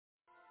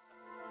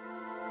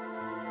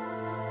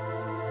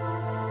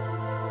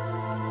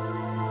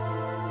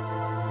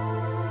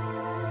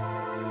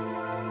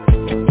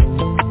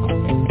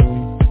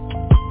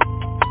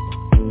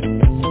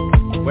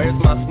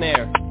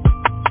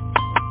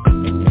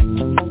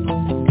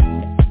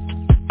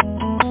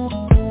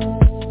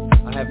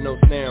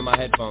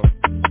headphones.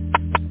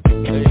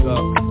 There you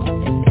go.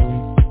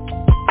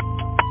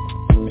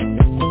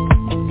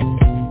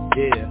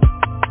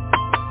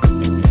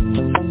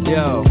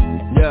 Yeah.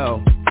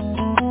 Yo.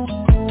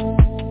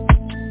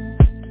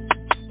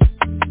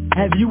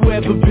 Have you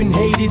ever been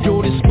hated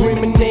or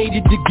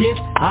discriminated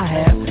against? I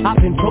have.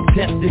 I've been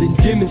protested and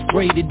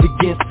demonstrated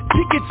against.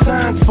 Picket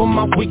signs for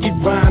my wicked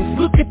rhymes.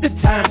 Look at the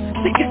time.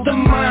 Sick is the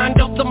mind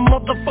of the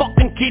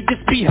motherfucking kid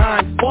that's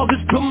behind. All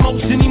this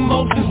commotion,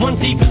 emotions run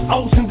deep as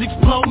oceans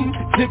exploding.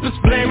 Tempers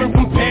flaring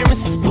from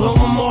parents. Blow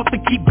them off to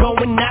keep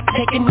going. Not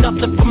taking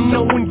nothing from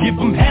no one. Give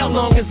them hell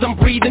long as I'm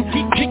breathing.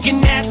 Keep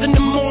kicking ass in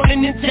the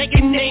morning and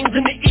taking names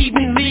in the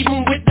evening.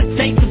 Leaving with the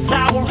taste of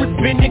sour with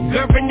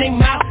vinegar in their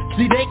mouth.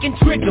 See, they can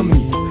trigger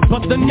me,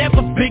 but they'll never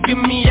figure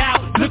me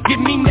out. Look at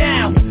me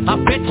now, I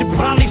bet you're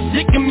probably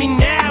sick of me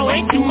now.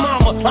 Ain't you,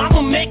 mama?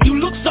 I'ma make you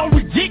look so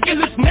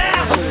ridiculous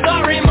now. I'm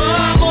sorry,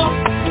 mama,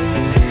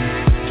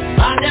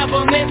 I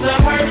never meant to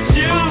hurt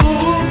you.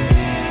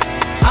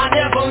 I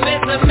never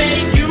meant to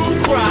make you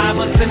cry.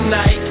 But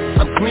tonight,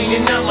 I'm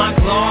cleaning out my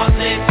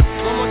closet.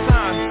 One more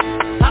time.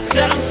 I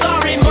said I'm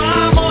sorry,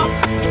 mama,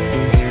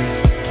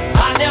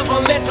 I never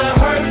meant to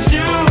hurt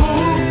you.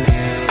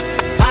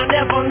 I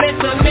never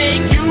meant to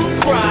make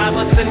you cry,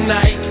 but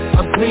tonight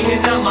I'm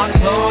cleaning out my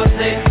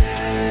closet.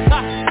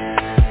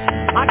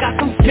 I got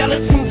some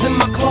skeletons in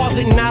my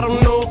closet, and I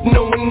don't know if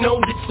no one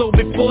knows it. So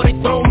before they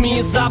throw me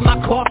inside my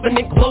coffin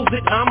and close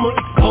it, I'ma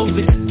expose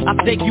it. I'll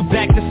take you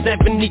back to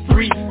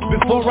 73,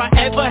 before I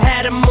ever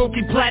had a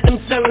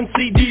multi-platinum selling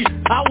CD.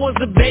 I was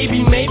a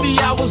baby, maybe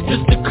I was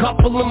just a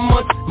couple of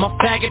months. My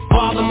faggot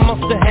father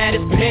must have had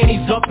his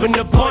panties up in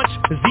a bunch,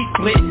 cause he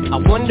split. I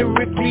wonder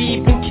if he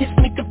even kissed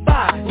me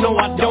goodbye. No,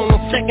 I don't. On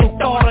second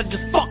thought, I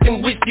just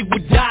fucking wish he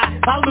would die.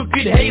 I look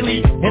at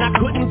Haley, and I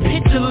couldn't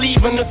picture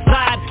leaving her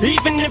side.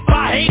 Even if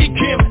I hated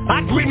Kim,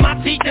 I grit my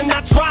teeth and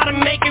I try to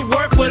make it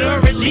work with her.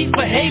 At least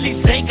for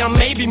Haley's sake, I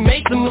maybe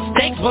made some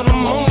mistakes, but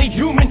I'm only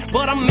human.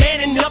 But I'm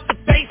man enough to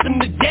face them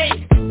today.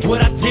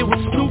 What I did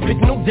was stupid,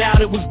 no doubt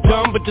it was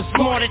dumb, but the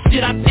smartest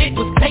shit I did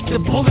was take the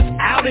bullets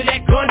out of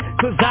that gun,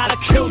 cause I'd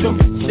have killed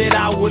him. Said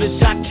I would've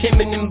shot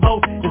Kim and them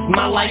both. It's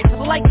my life.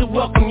 I'd like to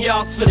welcome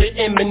y'all to the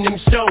Eminem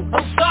show.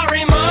 I'm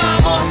sorry,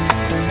 mama,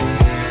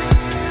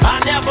 I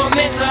never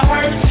meant to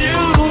hurt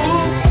you.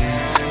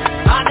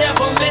 I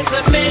never meant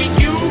to make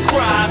you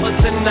cry,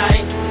 but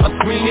tonight I'm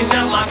cleaning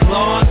out my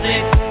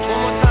closet. One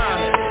more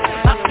time.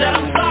 I said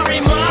I'm sorry,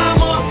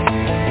 mama,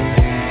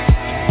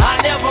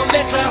 I never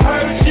meant to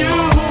hurt you.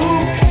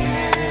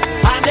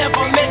 I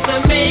never meant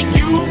to make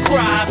you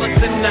cry, but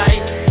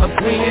tonight I'm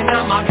cleaning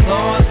out my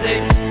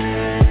closet.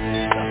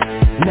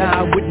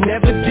 Nah, I would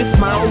never diss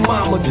my own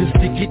mama just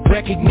to get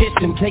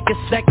recognition. Take a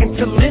second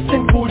to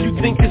listen, fool, you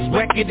think this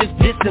record is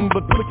dissing,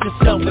 but put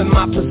yourself in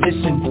my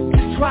position.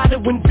 Just try to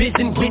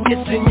envision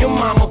witnessing your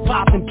mama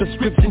popping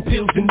prescription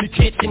pills in the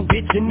kitchen,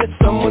 bitching that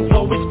someone's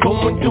always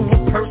going through a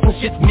person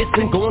shit's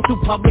missing. Going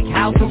through public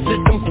housing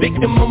systems,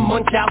 victim of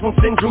Munchausen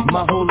syndrome.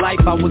 My whole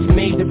life I was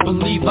made to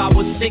believe I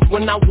was sick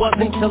when I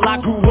wasn't, till I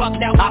grew up.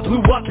 Now I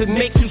grew up, it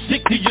makes you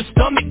sick to your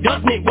stomach,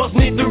 doesn't it?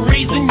 Wasn't it the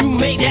reason you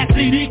made that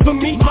CD for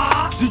me,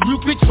 ma? So you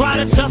could try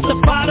to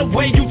justify the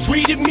way you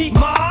treated me,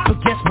 ma. But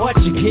guess what,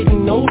 you're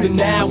getting older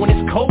now, when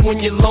it's cold, when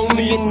you're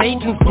lonely, and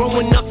Nathan's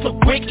growing up so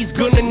quick, he's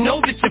gonna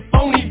know that you're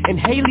phony. And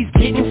Haley's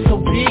getting so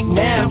big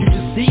now, you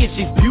just see her,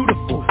 she's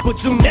beautiful, but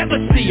you'll never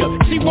see her,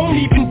 she won't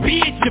even be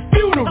at your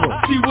funeral.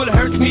 See, what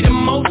hurts me the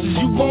most is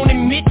you won't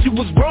admit you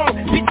was wrong.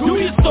 Bitch, do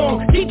your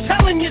song, keep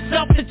telling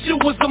yourself that you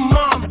was a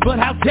mom, but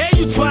how dare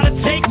you try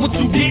to take what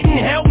you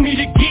didn't help me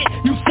to get.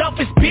 You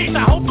selfish bitch,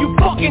 I hope you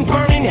fucking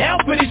burn in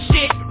hell for this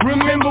shit.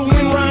 Remember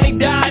when Ronnie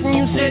died and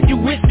you said you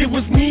wished it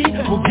was me?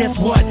 Well, guess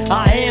what,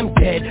 I am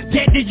dead,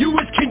 dead to you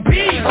as can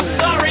be. I'm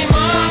sorry,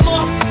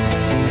 mama,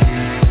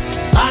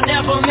 I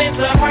never meant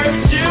to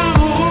hurt you.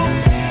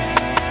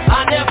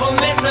 I never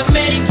meant to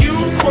make you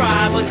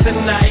cry, but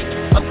tonight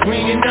I'm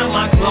cleaning out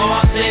my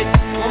closet.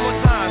 One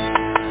more time.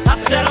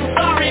 I said I'm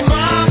sorry,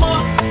 mama,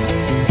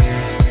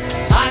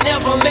 I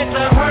never meant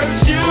to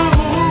hurt you.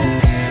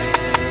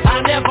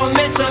 I never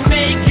meant to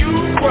make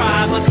you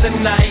cry, but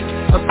tonight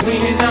I'm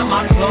cleaning out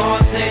my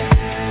closet.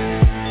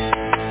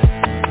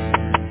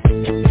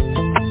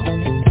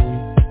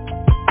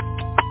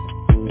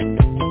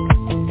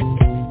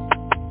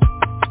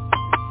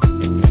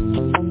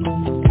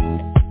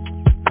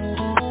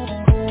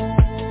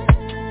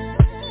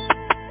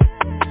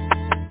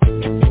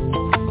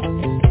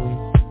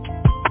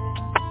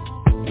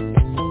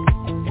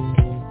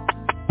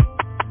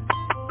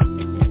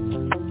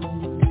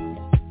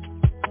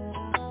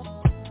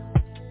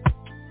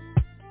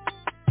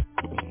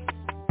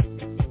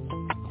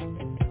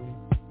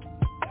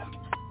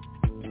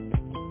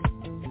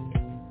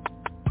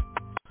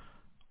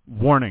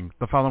 Warning,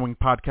 the following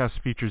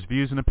podcast features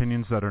views and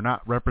opinions that are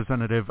not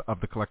representative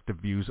of the collective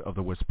views of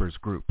the Whispers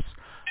groups.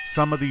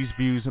 Some of these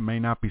views may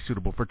not be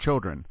suitable for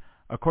children.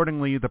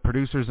 Accordingly, the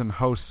producers and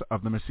hosts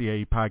of the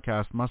Messiah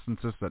podcast must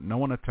insist that no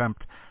one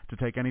attempt to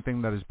take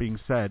anything that is being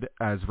said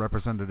as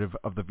representative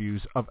of the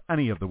views of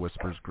any of the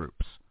Whispers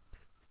groups.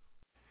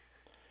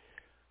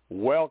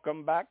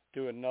 Welcome back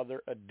to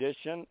another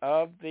edition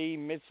of the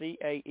Missy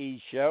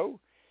A.E. Show.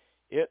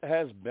 It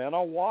has been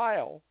a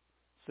while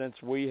since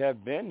we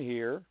have been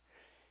here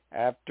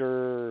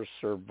after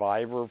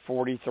Survivor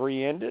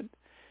 43 ended,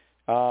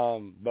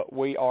 but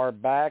we are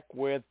back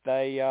with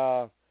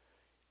a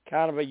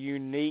kind of a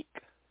unique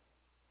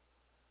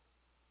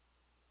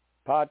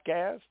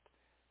podcast.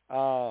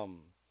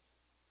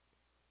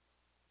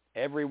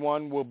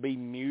 Everyone will be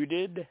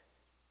muted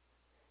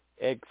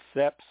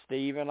except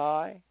Steve and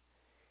I.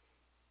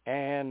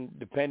 And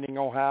depending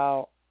on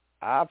how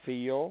I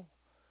feel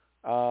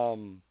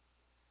and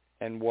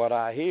what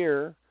I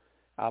hear,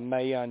 I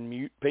may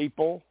unmute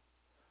people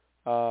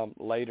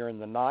later in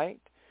the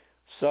night.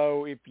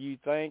 So if you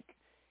think,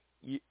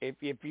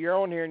 if you're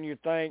on here and you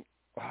think,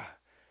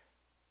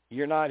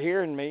 you're not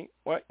hearing me,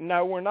 well,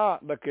 no, we're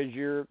not, because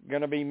you're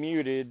going to be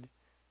muted,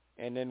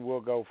 and then we'll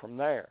go from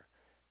there.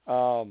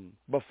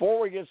 Before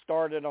we get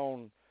started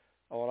on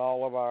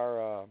all of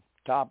our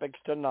topics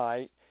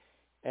tonight,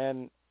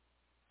 and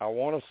I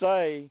want to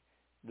say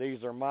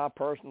these are my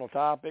personal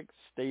topics.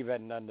 Steve had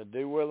nothing to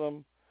do with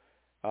them.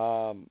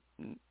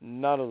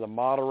 None of the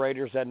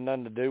moderators had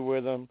nothing to do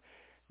with them.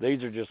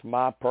 These are just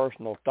my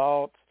personal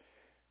thoughts.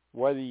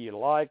 Whether you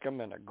like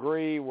them and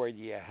agree, whether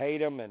you hate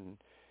them and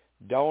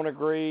don't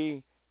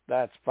agree,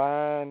 that's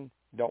fine.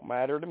 Don't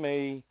matter to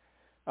me.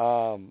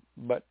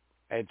 But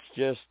it's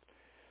just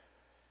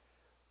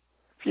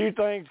a few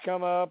things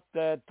come up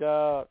that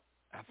I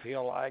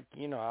feel like,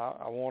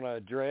 I want to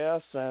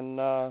address,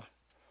 and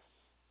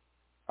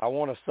I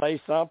want to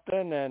say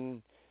something,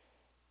 and,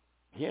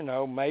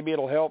 maybe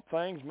it'll help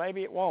things.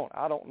 Maybe it won't.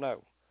 I don't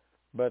know.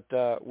 But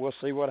we'll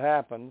see what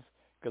happens,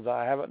 because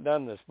I haven't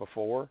done this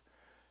before,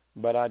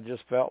 but I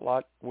just felt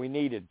like we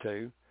needed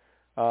to.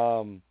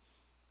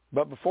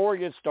 But before we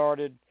get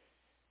started,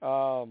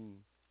 I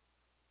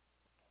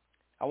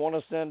want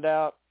to send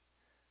out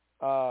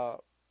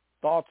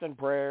thoughts and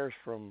prayers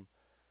from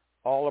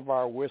all of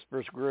our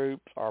Whispers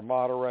groups, our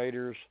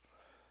moderators,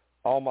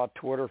 all my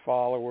Twitter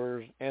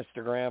followers,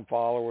 Instagram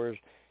followers,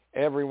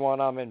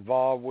 everyone I'm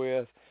involved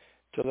with,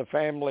 to the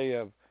family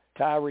of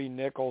Tyree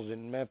Nichols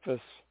in Memphis.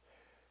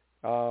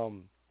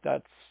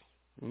 That's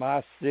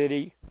my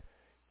city,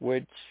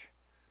 which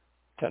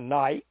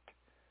tonight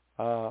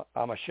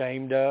I'm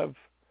ashamed of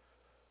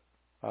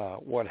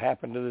what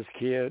happened to this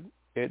kid.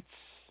 It's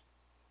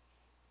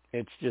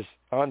just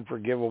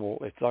unforgivable.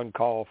 It's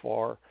uncalled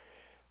for.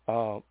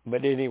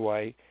 But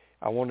anyway,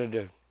 I wanted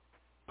to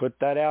put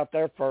that out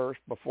there first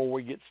before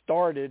we get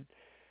started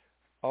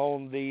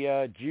on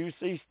the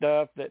juicy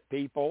stuff that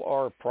people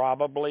are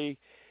probably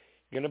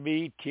going to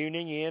be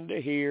tuning in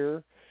to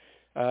hear.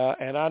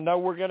 And I know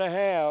we're going to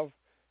have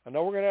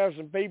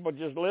some people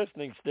just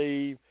listening,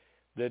 Steve,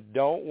 that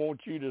don't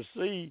want you to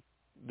see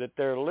that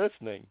they're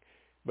listening,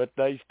 but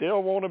they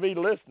still want to be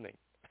listening.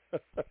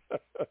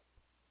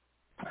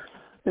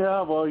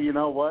 Yeah, well, you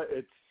know what?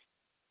 It's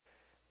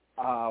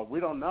we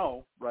don't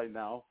know right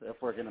now if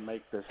we're going to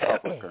make this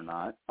public or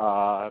not,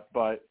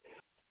 but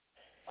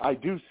I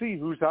do see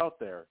who's out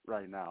there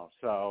right now.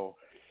 So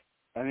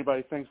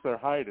anybody thinks they're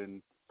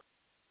hiding,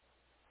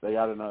 they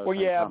got another. Well,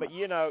 yeah, coming.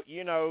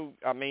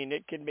 but I mean,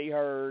 it can be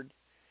heard.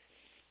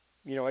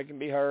 It can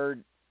be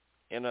heard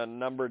in a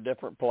number of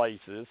different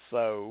places.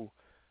 So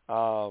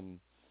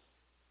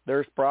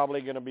there's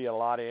probably going to be a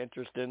lot of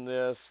interest in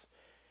this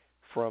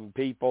from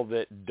people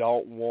that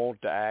don't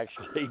want to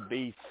actually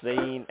be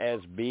seen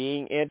as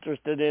being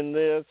interested in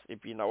this,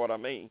 if you know what I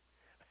mean.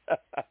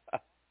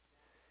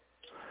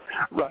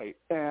 Right.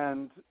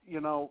 And,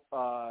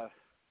 well,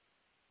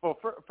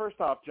 first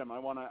off, Jim, I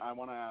want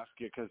to ask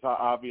you, because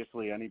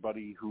obviously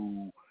anybody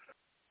who,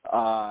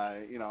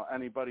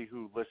 anybody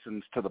who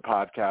listens to the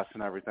podcast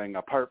and everything,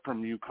 apart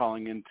from you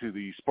calling into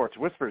the Sports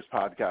Whispers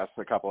podcast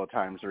a couple of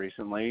times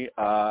recently,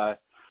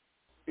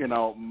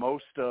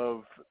 most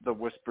of the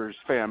Whispers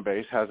fan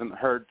base hasn't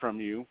heard from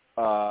you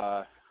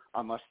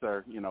unless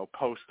they're,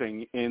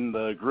 posting in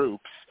the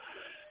groups.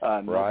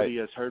 Nobody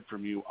has heard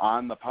from you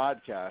on the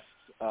podcast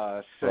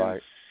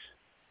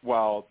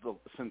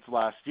since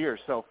last year.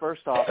 So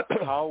first off,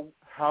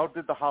 how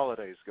did the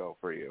holidays go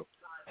for you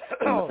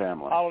and the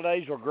family?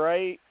 Holidays were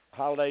great.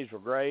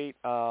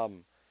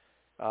 Some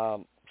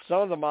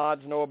of the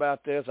mods know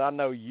about this. I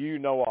know you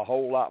know a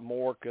whole lot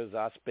more because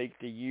I speak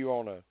to you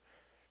on a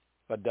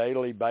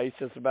daily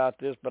basis about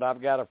this, but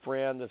I've got a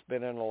friend that's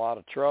been in a lot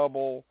of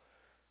trouble.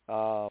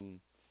 I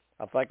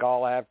think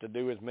all I have to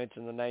do is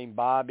mention the name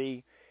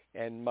Bobby,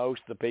 and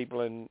most of the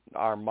people in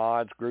our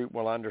mods group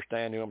will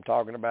understand who I'm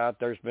talking about.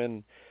 There's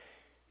been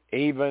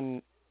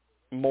even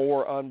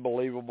more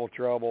unbelievable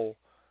trouble,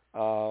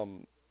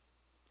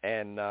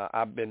 and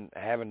I've been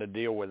having to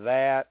deal with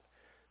that.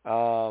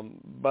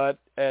 But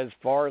as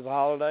far as the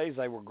holidays,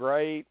 they were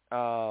great.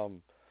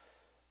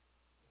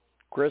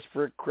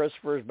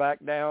 Christopher's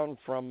back down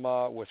from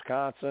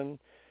Wisconsin,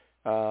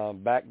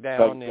 back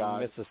down in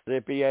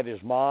Mississippi at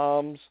his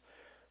mom's,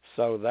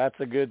 so that's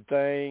a good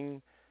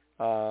thing.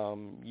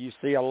 You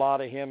see a lot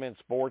of him in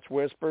Sports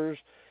Whispers,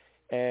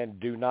 and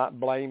do not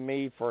blame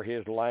me for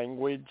his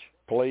language,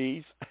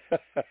 please.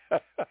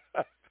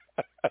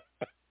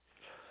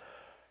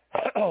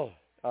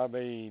 I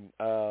mean,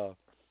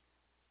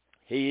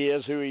 he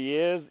is who he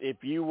is. If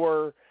you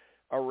were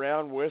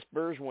around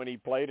Whispers when he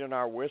played in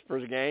our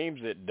Whispers games,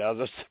 it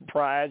doesn't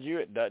surprise you.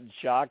 It doesn't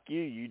shock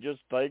you. You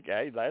just think,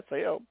 hey, that's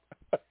him.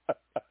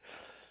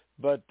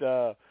 But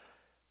the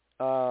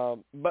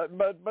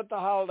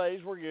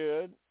holidays were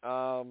good,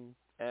 and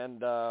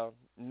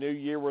New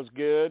Year was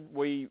good.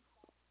 We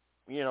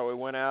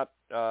went out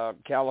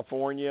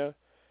California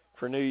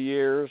for New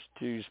Year's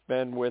to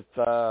spend with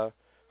her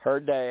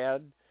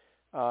dad.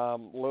 A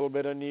little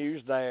bit of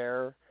news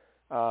there.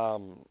 I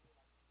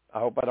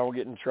hope I don't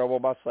get in trouble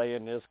by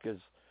saying this,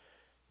 because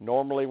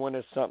normally when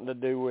it's something to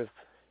do with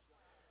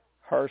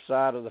her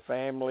side of the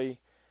family,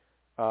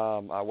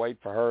 I wait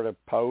for her to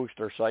post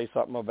or say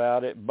something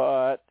about it.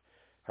 But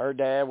her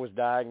dad was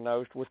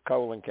diagnosed with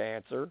colon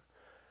cancer,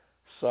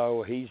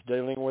 so he's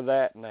dealing with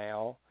that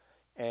now.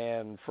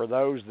 And for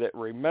those that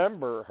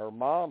remember, her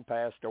mom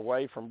passed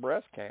away from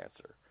breast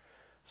cancer.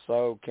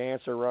 So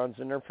cancer runs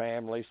in her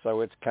family,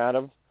 so it's kind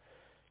of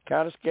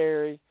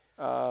scary.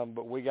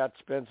 But we got to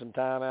spend some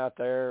time out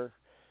there.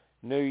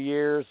 New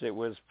Year's, it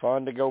was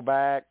fun to go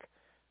back.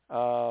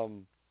 But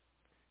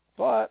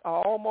I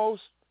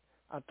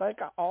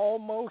think I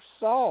almost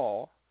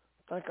saw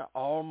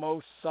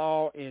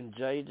in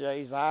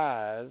JJ's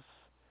eyes,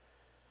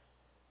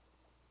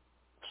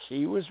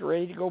 she was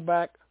ready to go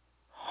back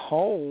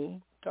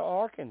home to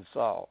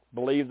Arkansas,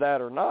 believe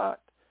that or not.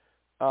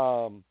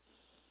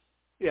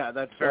 Yeah,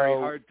 that's very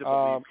hard to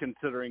believe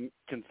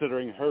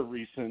considering her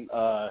recent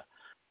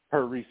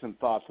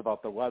thoughts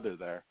about the weather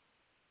there.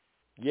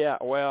 Yeah,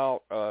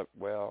 well, I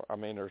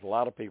mean, there's a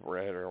lot of people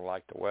around here who don't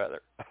like the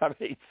weather. I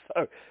mean,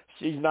 so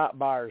she's not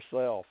by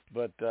herself.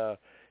 But I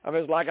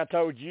mean, it's like I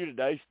told you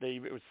today,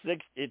 Steve.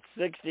 It's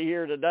 60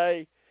 here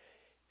today,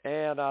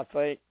 and I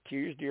think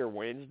Tuesday or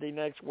Wednesday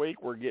next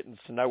week we're getting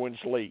snow and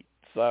sleet.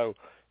 So,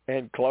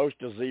 and close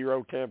to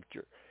zero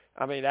temperature.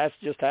 I mean, that's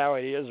just how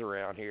it is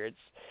around here.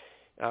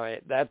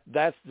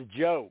 That's the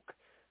joke.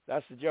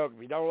 That's the joke.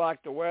 If you don't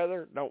like the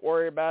weather, don't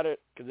worry about it,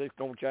 because it's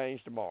going to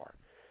change tomorrow.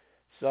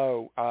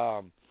 So,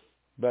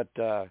 but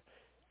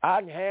I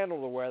can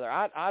handle the weather.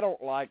 I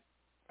don't like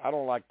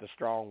the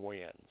strong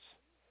winds.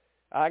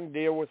 I can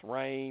deal with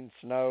rain,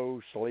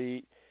 snow,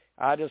 sleet.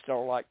 I just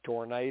don't like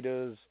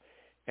tornadoes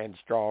and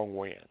strong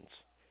winds,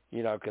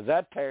 because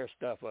that tears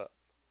stuff up.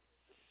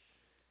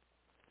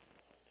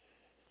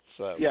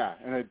 So yeah,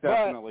 and it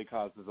definitely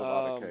causes a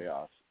lot of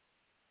chaos.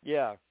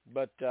 Yeah,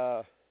 but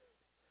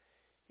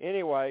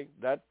anyway,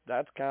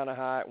 that's kind of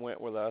how it went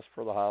with us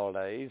for the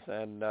holidays,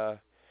 and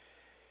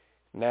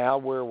now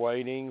we're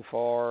waiting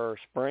for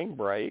spring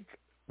break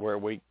where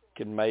we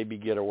can maybe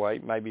get away,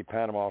 maybe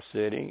Panama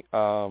City,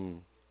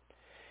 and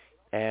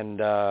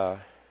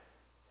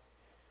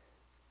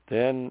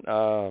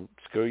then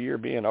school year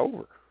being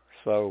over.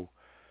 So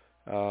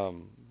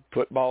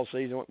football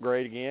season went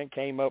great again,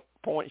 came up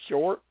points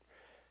short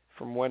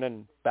from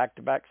winning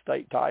back-to-back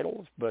state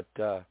titles, but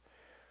I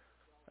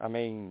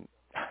mean,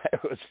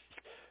 it was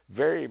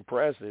very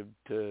impressive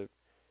to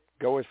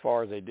go as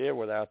far as they did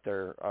without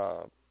their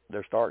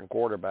starting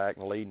quarterback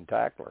and leading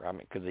tackler. I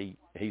mean, because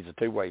he's a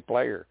two-way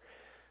player.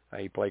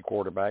 He played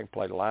quarterback,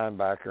 played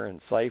linebacker,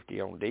 and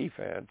safety on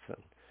defense.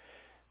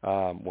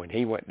 And when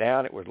he went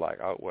down, it was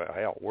like, oh well,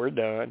 hell, we're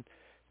done.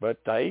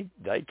 But they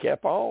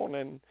kept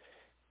on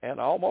and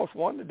almost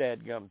won the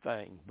dadgum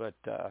thing, but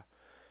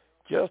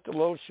just a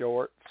little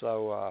short.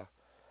 So.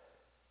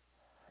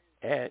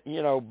 And,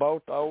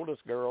 both the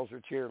oldest girls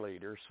are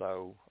cheerleaders,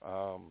 so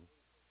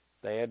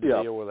they had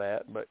to deal with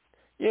that. But,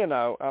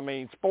 I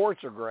mean,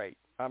 sports are great.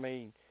 I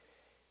mean,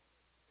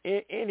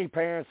 any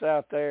parents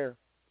out there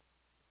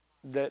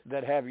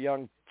that have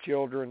young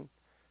children,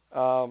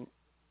 you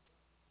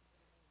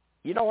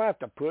don't have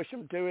to push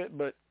them to it,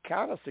 but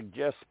kind of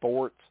suggest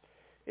sports.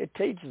 It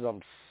teaches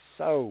them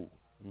so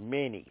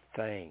many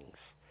things.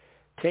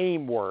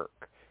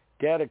 Teamwork,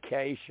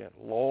 dedication,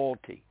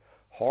 loyalty,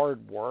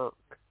 hard work.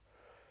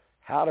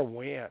 How to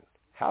win,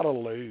 how to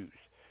lose.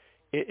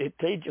 It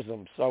teaches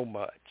them so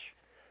much.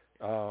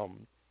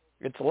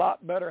 It's a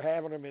lot better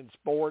having them in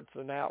sports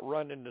than out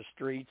running the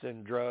streets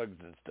and drugs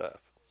and stuff.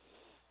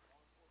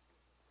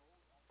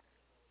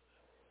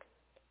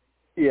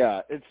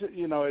 Yeah,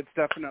 it's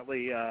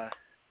definitely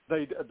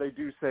they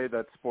do say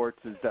that sports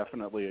is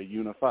definitely a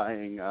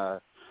unifying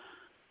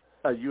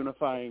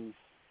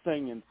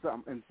thing in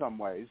some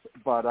ways,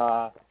 but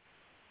I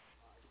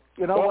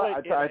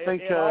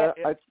think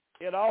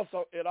It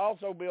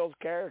also builds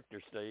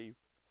character, Steve.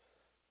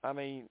 I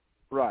mean,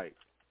 right.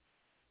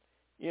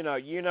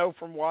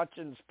 From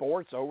watching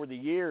sports over the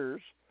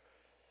years,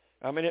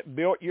 I mean, it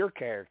built your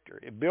character.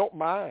 It built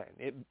mine.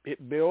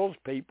 It builds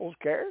people's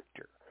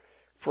character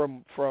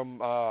from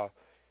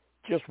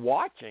just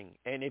watching.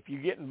 And if you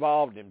get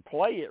involved in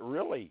play, it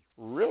really,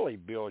 really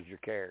builds your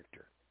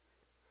character.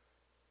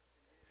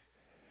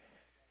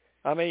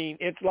 I mean,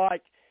 it's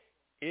like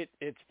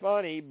it's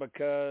funny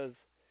because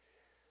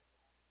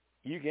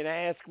you can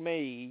ask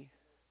me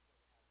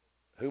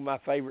who my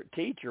favorite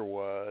teacher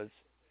was,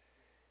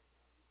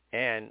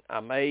 and I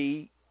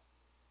may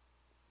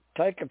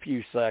take a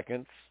few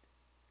seconds,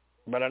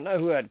 but I know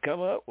who I'd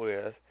come up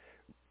with.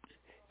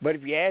 But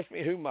if you ask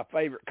me who my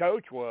favorite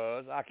coach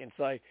was, I can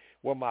say,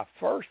 well, my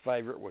first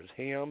favorite was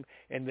him,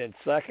 and then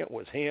second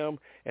was him,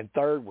 and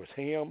third was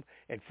him,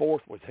 and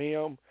fourth was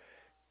him.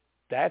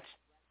 That's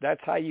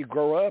how you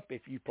grow up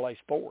if you play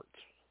sports.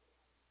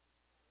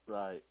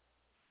 Right.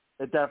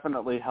 It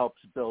definitely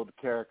helps build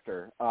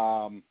character.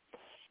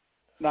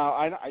 Now,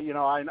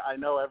 I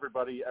know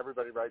everybody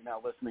right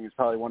now listening is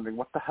probably wondering,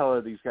 what the hell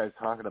are these guys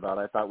talking about?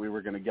 I thought we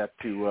were going to get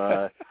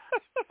to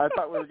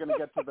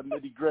the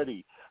nitty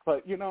gritty,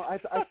 but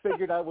I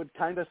figured I would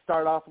kind of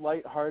start off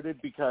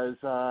lighthearted because,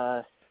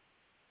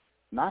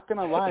 not going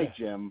to lie,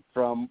 Jim,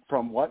 from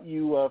what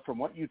you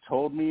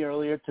told me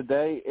earlier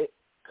today, it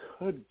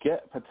could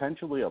get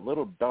potentially a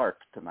little dark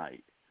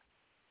tonight.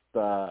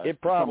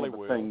 It probably some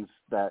of the will. Things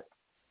that,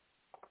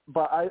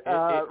 but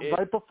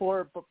right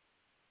before.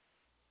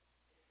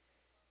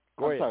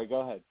 Sorry,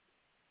 go ahead.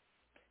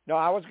 No,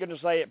 I was going to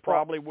say it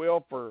probably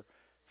will for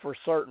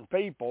certain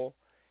people,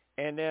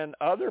 and then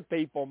other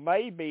people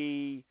may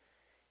be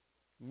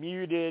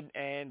muted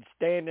and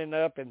standing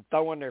up and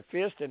throwing their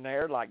fist in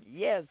there like,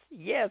 yes,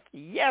 yes,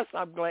 yes,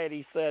 I'm glad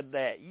he said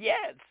that.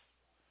 Yes.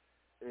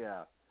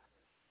 Yeah.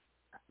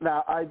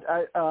 Now,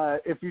 I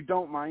if you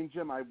don't mind,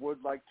 Jim, I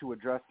would like to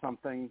address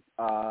something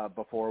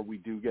before we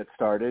do get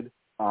started.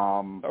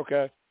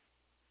 Okay.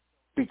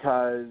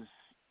 Because,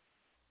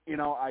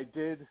 I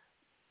did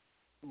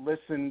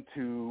listen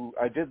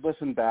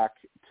back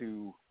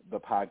to the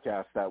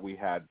podcast that we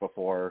had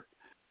before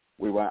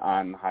we went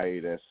on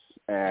hiatus,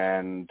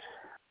 and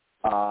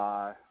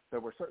there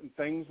were certain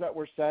things that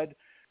were said.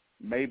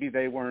 Maybe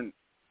they weren't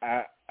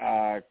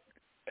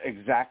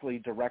exactly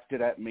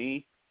directed at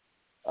me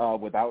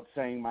without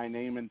saying my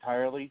name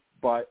entirely,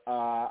 but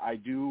I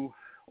do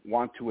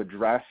want to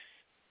address.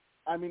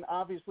 I mean,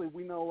 obviously,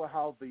 we know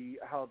how the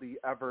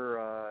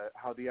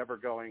ever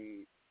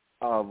going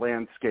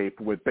landscape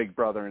with Big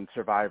Brother and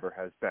Survivor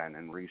has been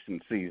in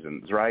recent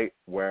seasons, right?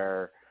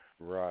 Where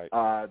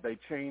they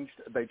changed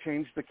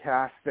the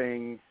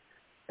casting,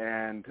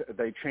 and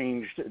they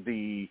changed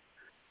it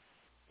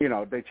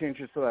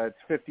so that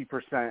it's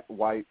 50%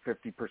 white,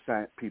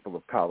 50% people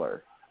of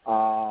color.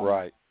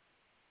 Right.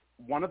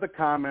 One of the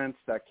comments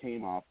that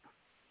came up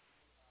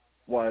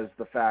was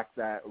the fact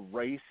that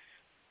race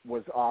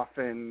was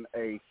often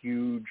a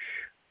huge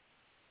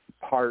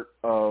part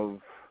of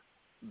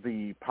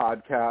the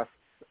podcasts,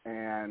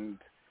 and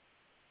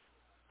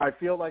I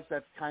feel like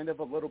that's kind of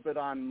a little bit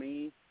on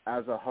me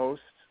as a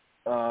host,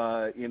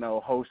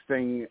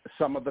 hosting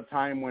some of the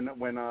time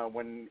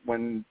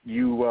when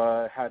you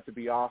had to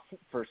be off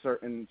for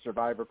certain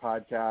Survivor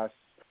podcasts,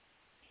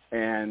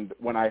 and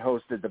when I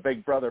hosted the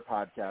Big Brother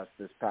podcast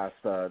this past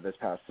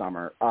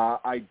summer.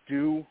 I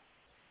do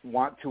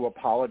want to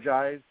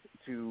apologize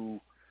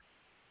to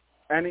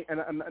and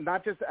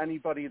not just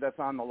anybody that's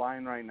on the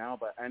line right now,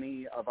 but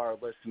any of our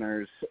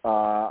listeners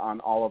on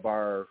all of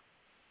our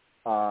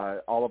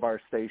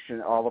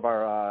station, all of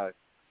our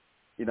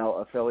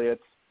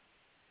affiliates.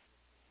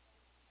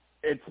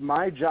 It's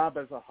my job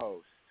as a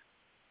host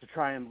to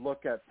try and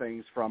look at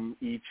things from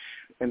each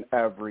and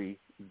every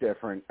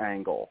different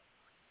angle,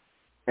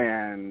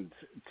 and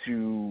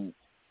to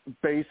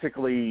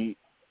basically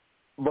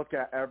look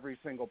at every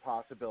single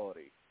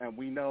possibility. And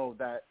we know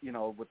that,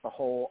 with the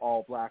whole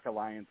all black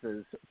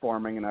alliances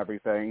forming and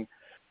everything,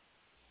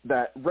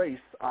 that race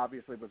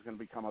obviously was going to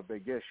become a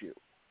big issue.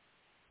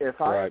 If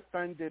I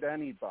offended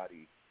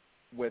anybody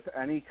with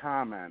any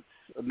comments,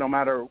 no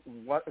matter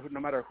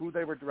who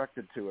they were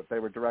directed to, if they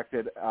were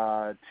directed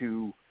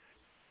to,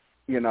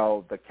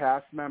 the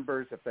cast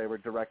members, if they were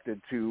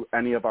directed to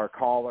any of our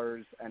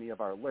callers, any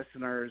of our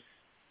listeners,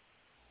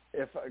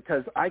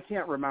 because I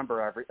can't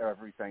remember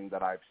everything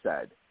that I've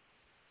said.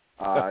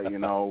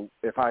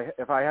 If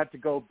I had to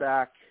go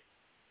back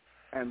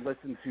and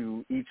listen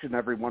to each and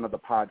every one of the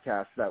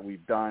podcasts that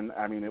we've done,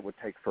 I mean, it would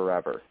take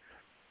forever.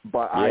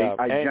 But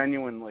I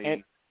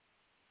genuinely.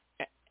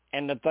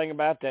 And the thing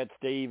about that,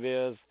 Steve,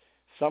 is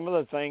some of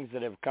the things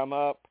that have come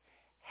up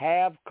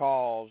have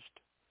caused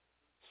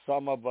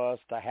some of us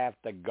to have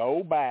to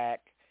go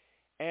back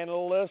and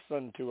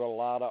listen to a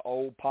lot of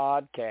old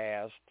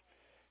podcasts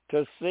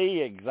to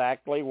see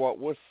exactly what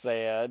was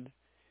said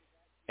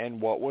and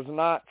what was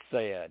not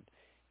said.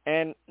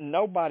 And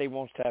nobody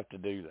wants to have to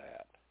do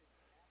that.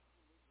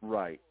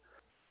 Right.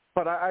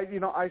 But I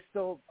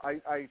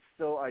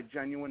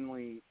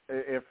genuinely,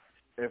 if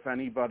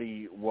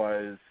anybody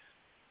was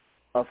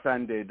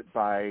offended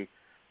by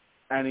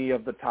any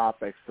of the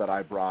topics that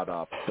I brought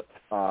up,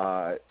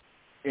 I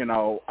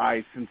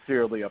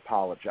sincerely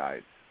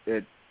apologize.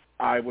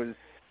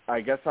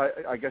 I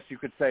guess you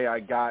could say I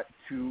got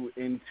too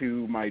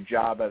into my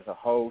job as a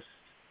host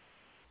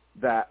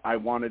that I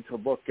wanted to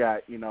look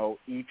at,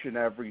 each and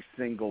every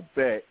single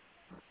bit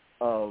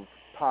of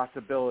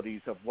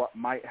possibilities of what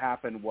might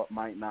happen, what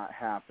might not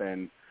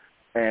happen.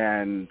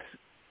 And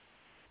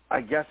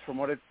I guess from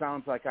what it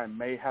sounds like, I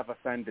may have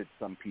offended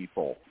some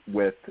people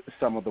with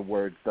some of the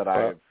words that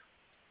I've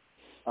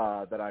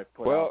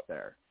put out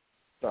there.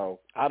 So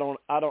I don't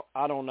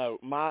know.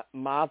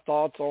 My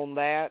thoughts on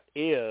that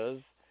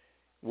is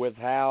with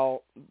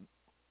how,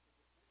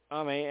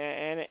 I mean,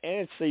 and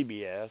it's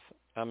CBS.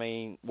 I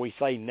mean, we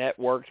say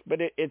networks,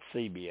 but it's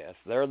CBS.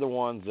 They're the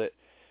ones that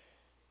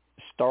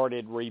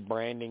started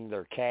rebranding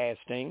their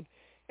casting,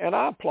 and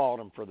I applaud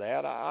them for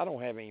that. I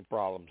don't have any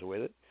problems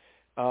with it.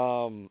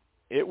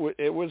 It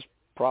was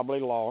probably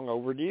long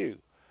overdue,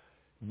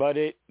 but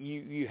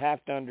you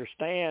have to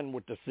understand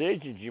with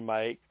decisions you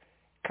make,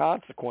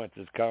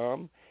 consequences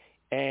come,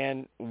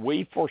 and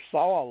we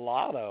foresaw a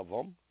lot of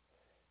them,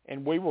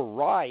 and we were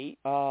right.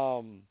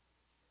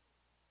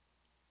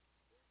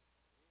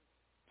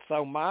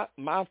 So my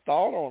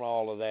thought on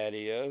all of that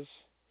is,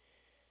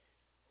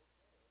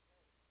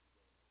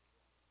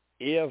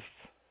 if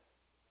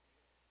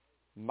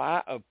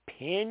my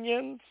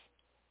opinions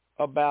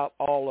about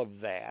all of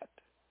that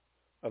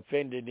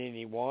offended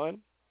anyone,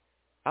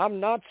 I'm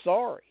not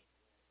sorry.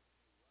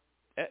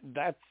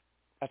 That's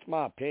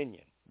my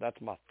opinion.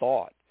 That's my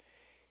thought.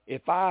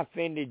 If I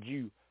offended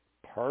you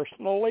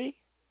personally,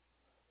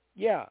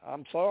 yeah,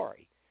 I'm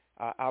sorry.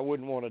 I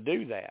wouldn't want to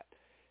do that.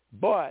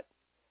 But,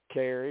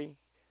 Kerry,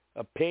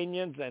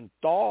 opinions and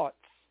thoughts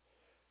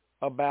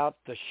about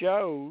the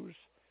shows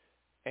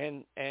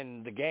and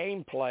the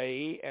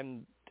gameplay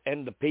and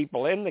the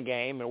people in the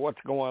game and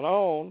what's going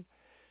on,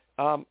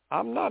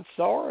 I'm not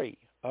sorry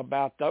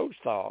about those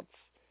thoughts,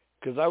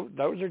 because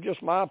those are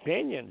just my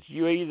opinions.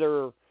 You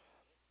either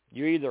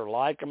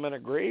like them and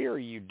agree, or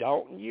you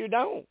don't and you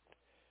don't.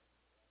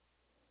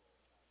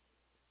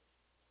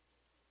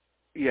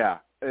 Yeah,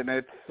 and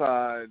it's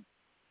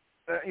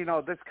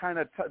this kind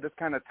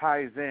of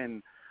ties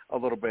in a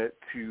little bit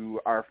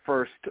to our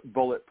first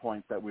bullet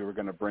point that we were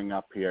going to bring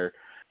up here,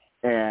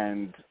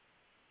 and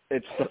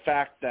it's the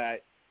fact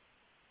that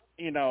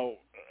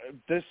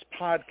this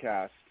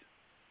podcast,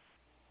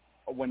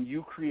 when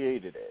you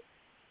created it,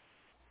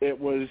 it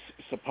was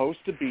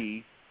supposed to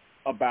be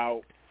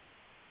about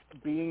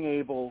being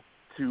able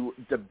to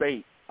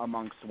debate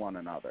amongst one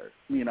another,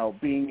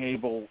 being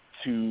able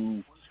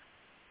to,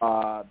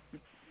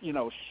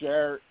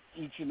 share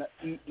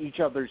each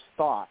other's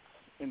thoughts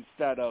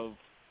instead of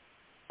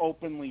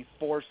openly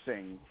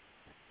forcing,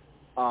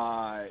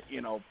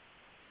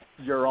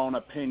 your own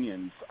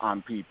opinions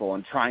on people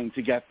and trying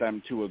to get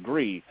them to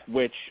agree,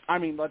 which, I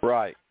mean,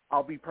 right.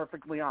 I'll be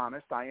perfectly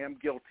honest. I am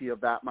guilty of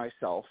that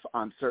myself.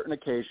 On certain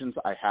occasions,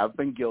 I have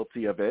been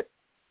guilty of it.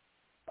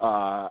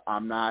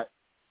 I'm not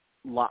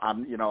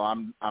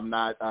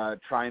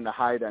trying to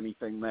hide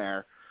anything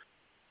there.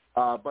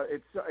 But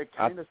it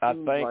kind of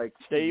seems like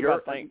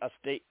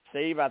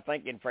Steve, I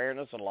think in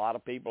fairness, a lot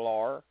of people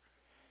are.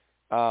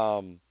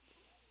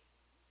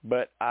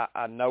 But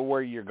I know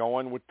where you're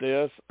going with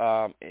this.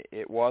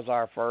 It was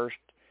our first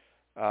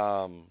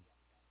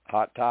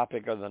hot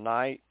topic of the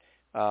night.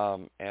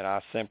 And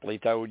I simply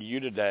told you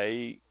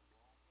today,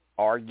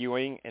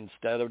 arguing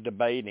instead of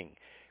debating.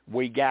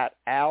 We got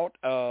out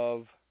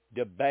of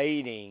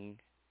debating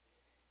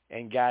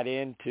and got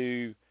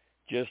into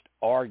just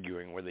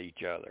arguing with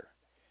each other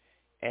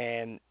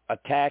and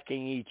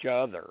attacking each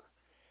other.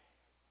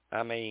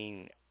 I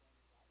mean,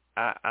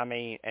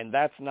 and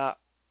that's not,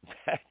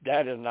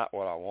 that is not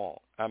what I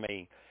want. I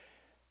mean,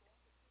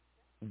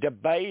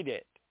 debate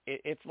it.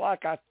 It's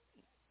like I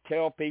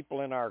tell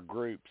people in our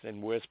groups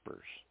in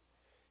Whispers,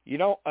 you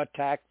don't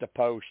attack the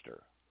poster.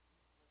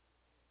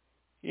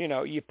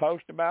 You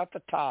post about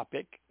the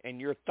topic and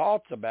your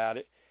thoughts about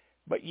it,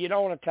 but you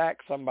don't attack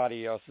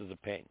somebody else's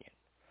opinion.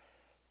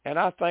 And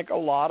I think a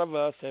lot of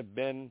us have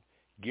been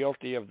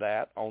guilty of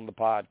that on the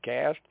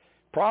podcast,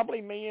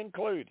 probably me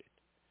included.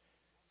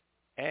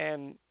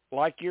 And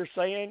like you're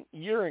saying,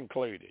 you're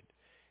included.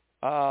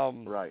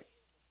 Right.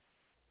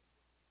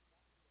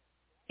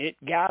 It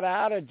got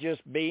out of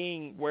just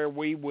being where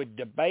we would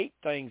debate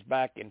things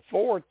back and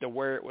forth to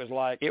where it was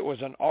like it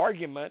was an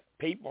argument,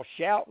 people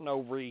shouting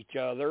over each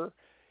other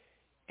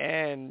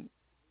and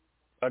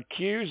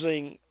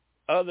accusing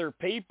other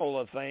people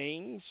of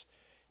things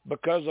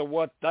because of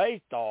what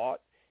they thought.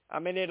 I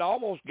mean, it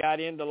almost got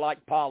into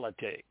like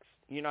politics.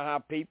 You know how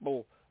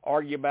people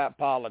argue about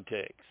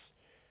politics.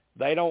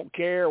 They don't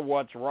care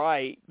what's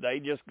right. They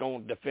just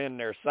going to defend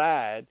their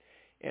side.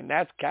 And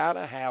that's kind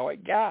of how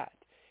it got.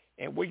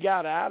 And we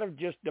got out of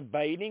just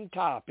debating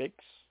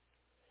topics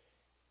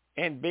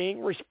and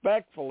being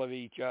respectful of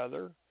each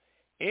other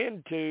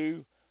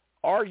into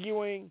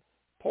arguing,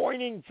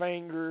 pointing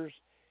fingers,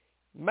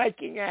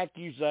 making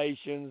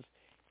accusations,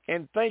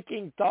 and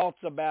thinking thoughts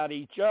about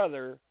each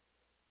other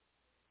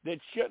that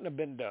shouldn't have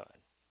been done.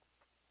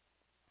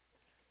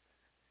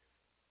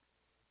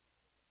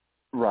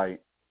 Right.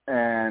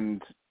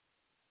 And,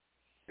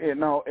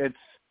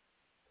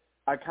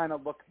 I kind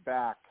of look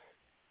back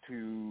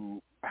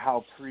to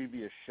how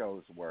previous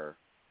shows were,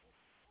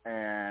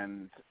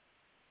 and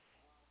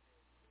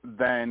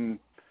then,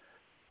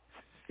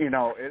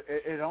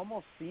 it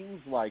almost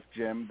seems like,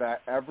 Jim,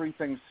 that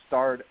everything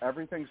started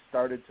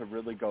to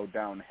really go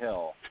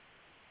downhill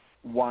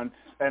once,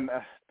 and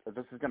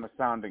this is going to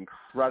sound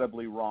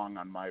incredibly wrong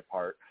on my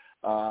part,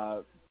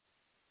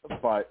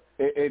 but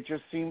it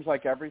just seems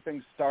like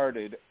everything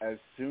started as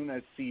soon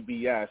as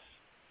CBS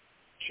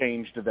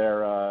changed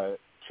their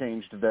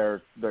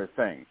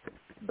thing,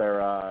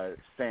 their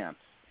stance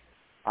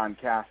on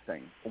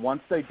casting.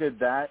 Once they did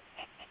that,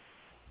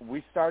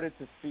 we started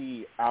to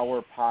see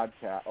your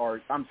podcast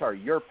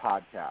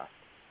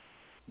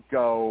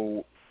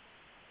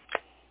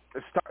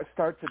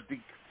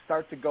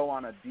start to go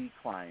on a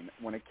decline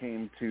when it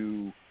came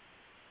to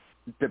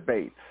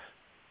debates.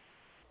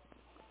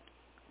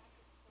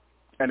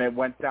 And it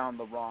went down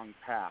the wrong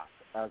path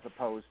as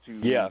opposed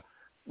to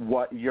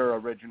what your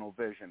original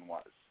vision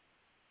was.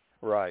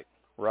 Right.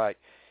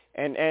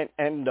 And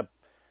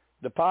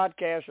the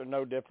podcasts are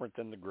no different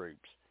than the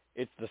groups.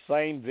 It's the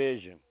same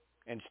vision.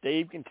 And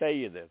Steve can tell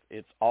you this.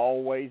 It's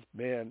always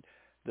been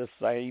the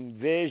same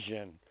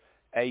vision.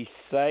 A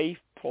safe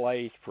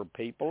place for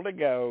people to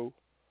go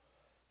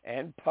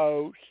and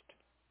post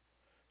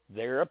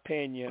their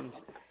opinions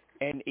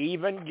and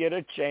even get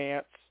a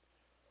chance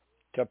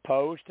to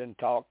post and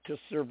talk to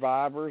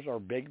survivors or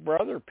Big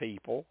Brother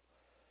people,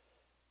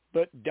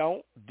 but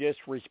don't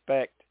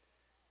disrespect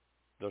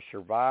the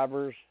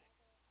survivors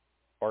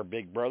or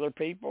Big Brother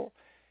people,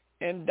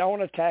 and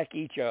don't attack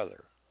each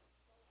other.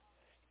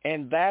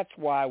 And that's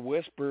why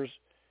Whispers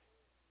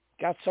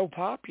got so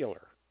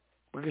popular,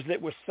 because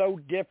it was so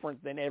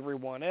different than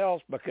everyone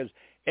else, because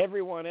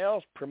everyone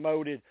else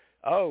promoted,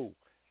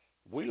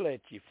 we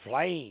let you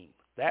flame.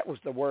 That was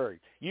the word.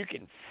 You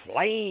can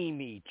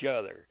flame each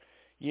other.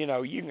 You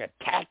can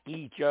attack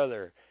each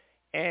other.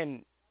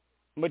 And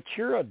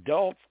mature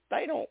adults,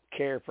 they don't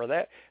care for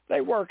that.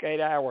 They work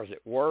 8 hours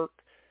at work.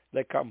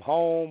 They come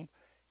home.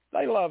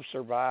 They love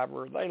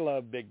Survivor. They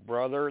love Big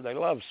Brother. They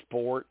love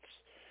sports.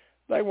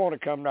 They want to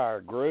come to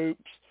our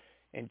groups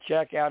and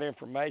check out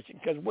information,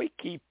 because we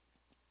keep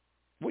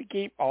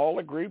all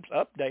the groups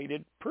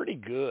updated pretty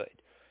good.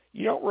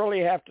 You don't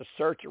really have to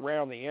search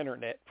around the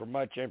internet for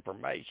much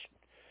information.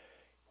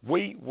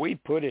 We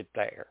put it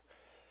there.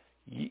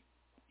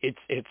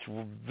 It's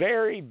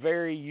very,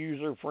 very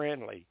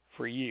user-friendly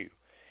for you.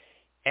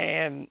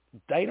 And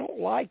they don't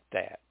like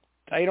that.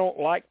 They don't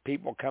like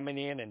people coming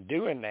in and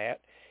doing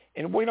that,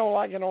 and we don't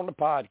like it on the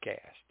podcast.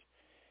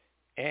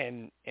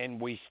 And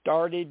we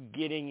started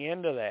getting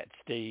into that,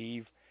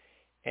 Steve,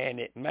 and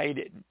it made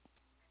it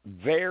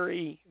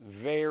very,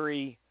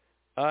 very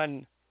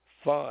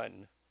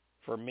unfun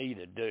for me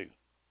to do.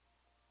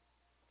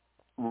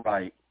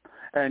 Right.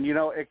 And,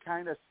 it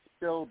kind of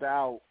spilled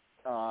out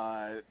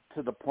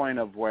to the point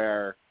of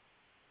where,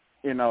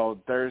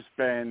 there's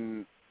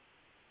been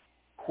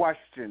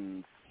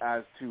questions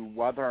as to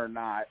whether or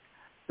not,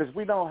 because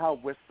we know how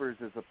Whispers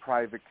is a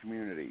private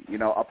community.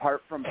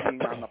 Apart from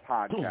being on the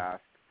podcast,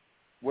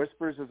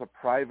 Whispers is a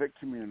private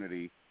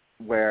community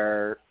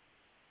where,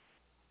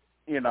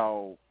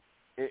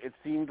 it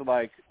seemed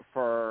like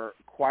for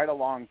quite a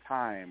long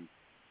time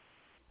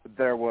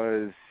there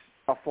was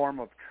a form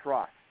of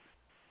trust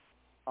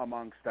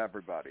amongst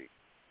everybody,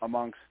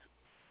 amongst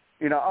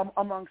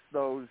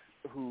those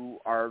who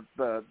are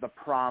the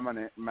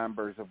prominent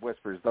members of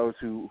Whispers, those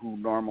who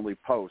normally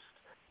post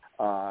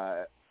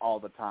all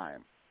the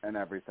time and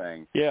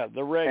everything. Yeah,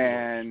 the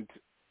regulars.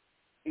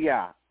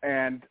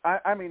 And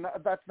I mean,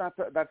 that's not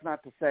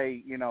to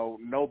say,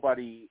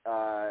 nobody,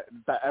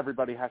 that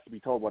everybody has to be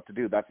told what to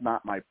do. That's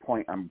not my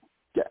point I'm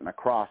getting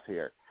across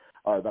here,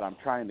 or that I'm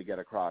trying to get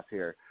across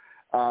here.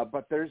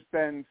 But there's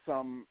been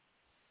some,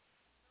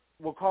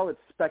 we'll call it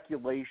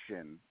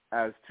speculation,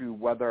 as to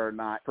whether or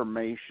not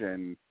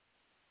information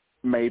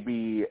may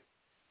be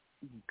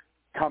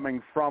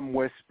coming from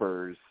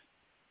Whispers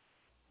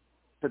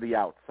to the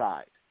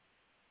outside.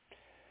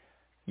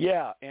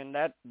 Yeah, and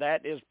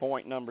that is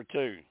point number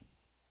 2.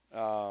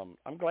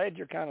 I'm glad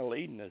you're kind of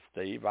leading this,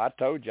 Steve. I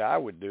told you I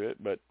would do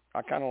it, but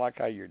I kind of like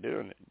how you're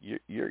doing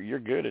it. You're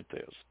good at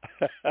this.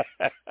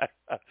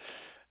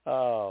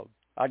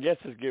 I guess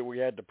it's good we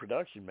had the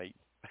production meeting.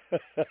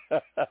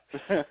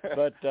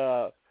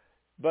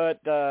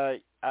 But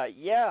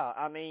yeah,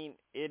 I mean,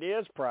 it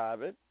is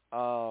private,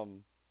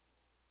 and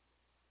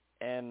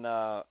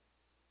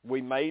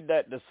we made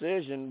that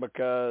decision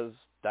because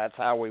that's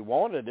how we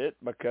wanted it,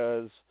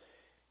 because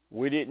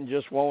we didn't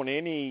just want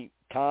any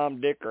Tom,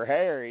 Dick, or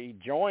Harry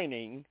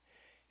joining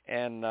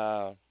and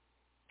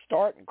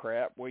starting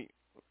crap. We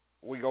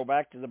go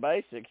back to the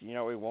basics.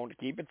 We want to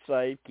keep it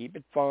safe, keep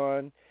it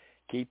fun,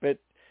 keep it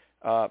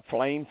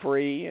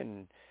flame-free,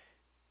 and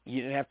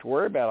you didn't have to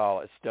worry about all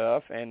that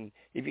stuff. And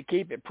if you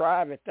keep it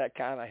private, that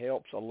kind of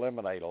helps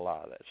eliminate a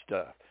lot of that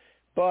stuff.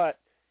 But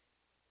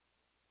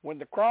when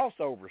the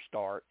crossover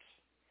starts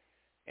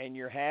and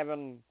you're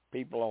having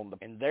people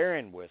and they're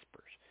in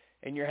Whispers,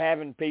 and you're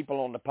having people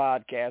on the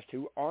podcast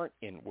who aren't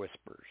in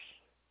Whispers,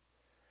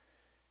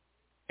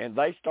 and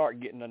they start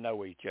getting to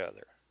know each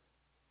other,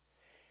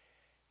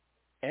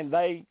 and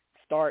they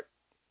start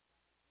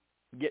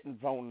getting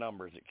phone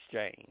numbers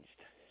exchanged.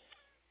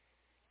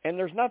 And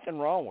there's nothing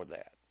wrong with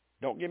that.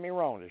 Don't get me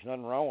wrong, there's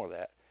nothing wrong with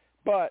that.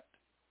 But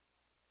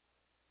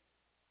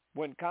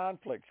when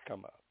conflicts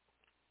come up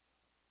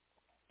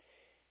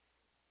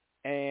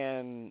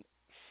and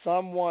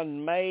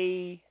someone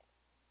may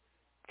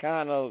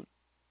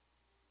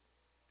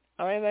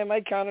they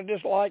may kind of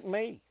dislike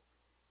me,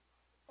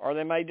 or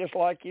they may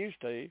dislike you,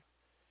 Steve,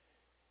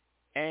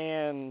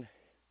 and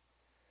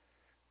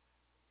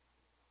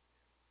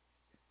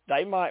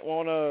they might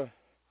want to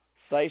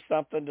say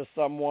something to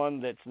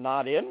someone that's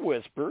not in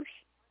Whispers,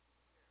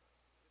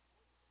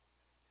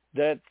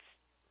 that's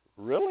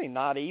really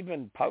not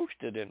even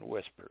posted in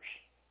Whispers,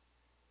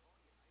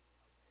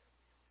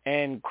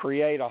 and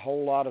create a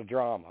whole lot of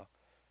drama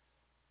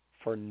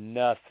for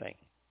nothing,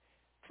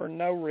 for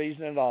no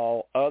reason at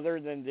all,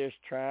 other than just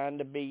trying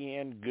to be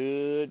in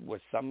good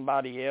with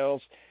somebody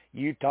else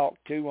you talk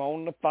to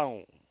on the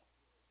phone.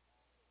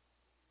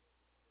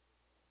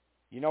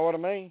 You know what I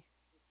mean?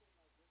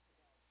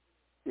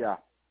 Yeah,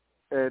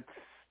 it's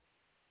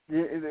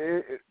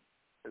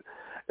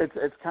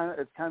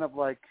kind of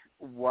like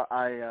what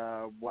I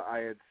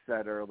had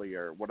said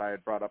earlier, what I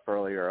had brought up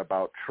earlier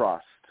about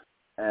trust,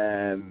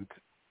 and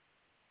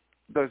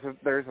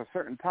there's a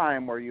certain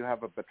time where you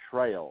have a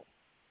betrayal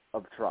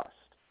of trust,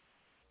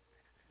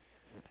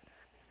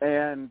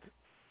 and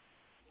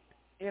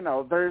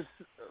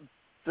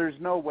there's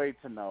no way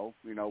to know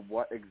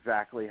what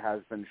exactly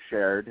has been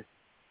shared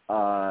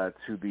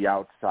to the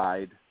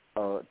outside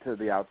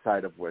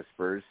of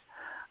Whispers.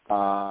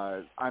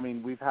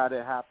 We've had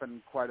it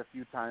happen quite a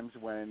few times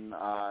when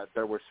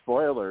there were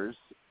spoilers,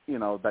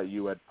 that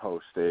you had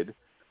posted.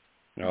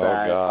 Oh,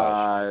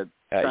 gosh.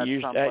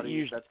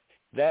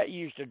 That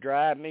used to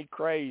drive me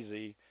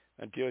crazy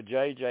until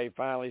JJ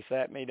finally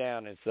sat me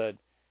down and said,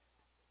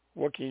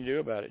 "What can you do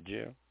about it,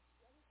 Jim?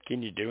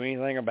 Can you do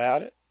anything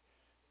about it?"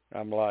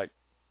 I'm like,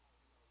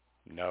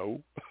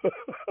 "No."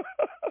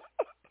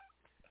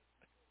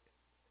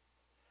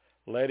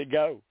 Let it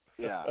go.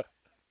 Yeah.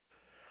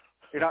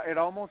 It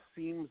almost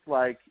seems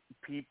like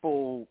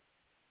people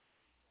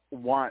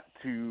want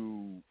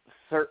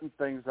certain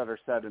things that are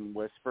said in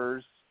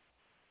Whispers,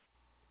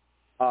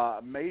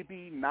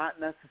 maybe not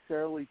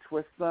necessarily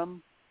twist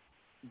them,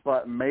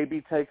 but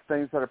maybe take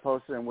things that are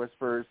posted in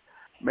Whispers,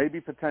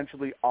 maybe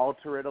potentially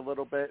alter it a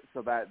little bit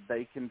so that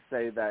they can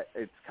say that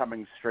it's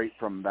coming straight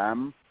from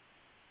them,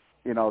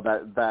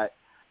 that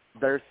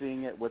they're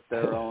seeing it with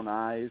their own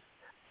eyes,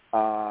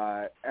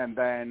 and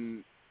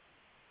then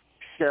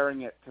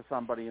sharing it to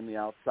somebody on the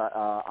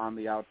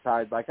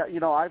outside. Like,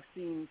 I've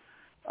seen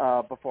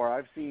before.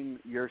 I've seen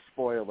your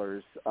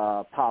spoilers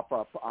pop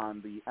up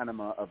on the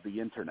enema of the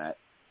internet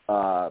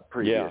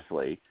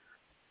previously,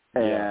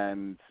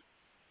 and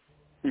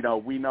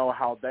we know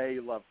how they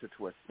love to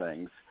twist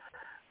things.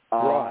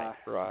 Right.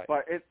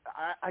 But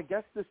I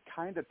guess this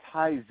kind of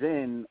ties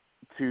in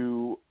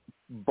to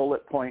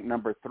bullet point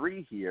number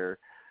 3 here,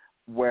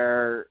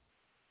 where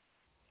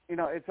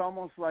it's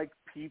almost like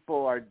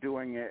people are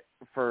doing it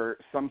for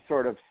some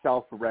sort of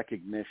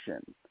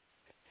self-recognition.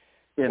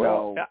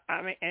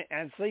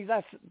 And see,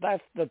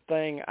 that's the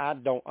thing I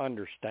don't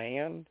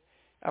understand.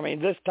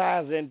 This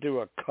ties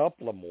into a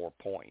couple of more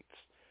points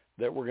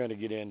that we're going to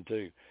get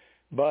into.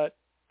 But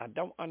I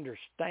don't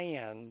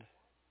understand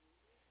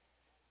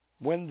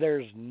when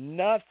there's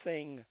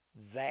nothing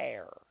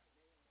there.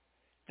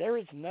 There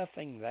is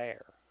nothing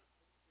there.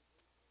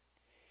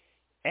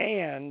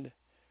 And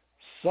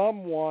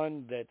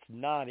someone that's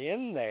not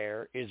in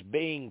there is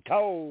being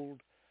told,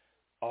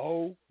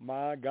 "Oh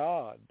my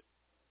God,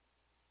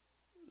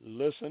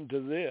 listen to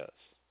this."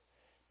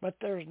 But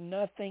there's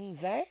nothing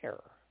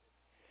there.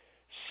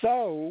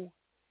 So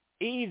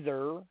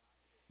either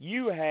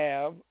you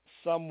have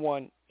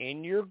someone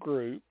in your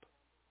group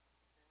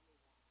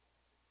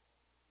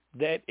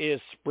that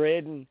is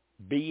spreading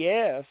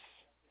BS,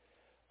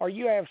 or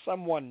you have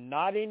someone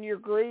not in your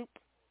group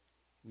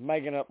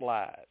making up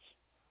lies.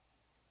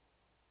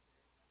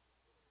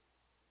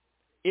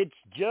 It's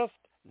just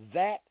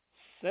that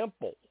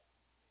simple.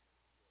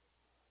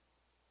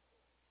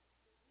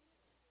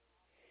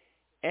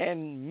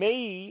 And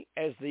me,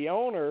 as the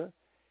owner,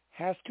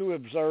 has to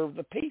observe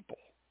the people.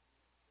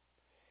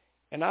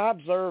 And I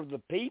observe the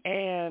people,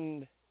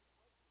 and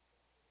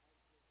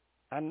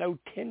I know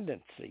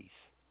tendencies.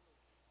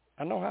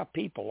 I know how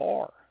people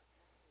are.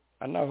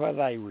 I know how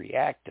they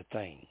react to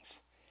things.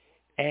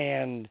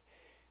 And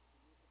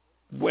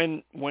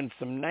when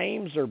some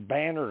names are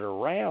bannered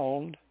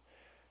around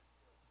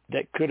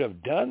that could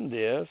have done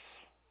this,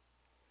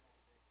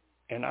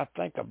 and I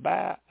think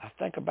about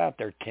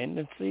their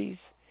tendencies,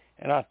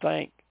 and I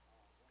think,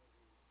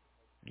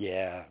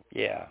 yeah,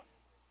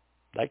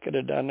 they could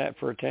have done that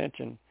for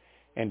attention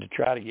and to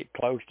try to get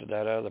close to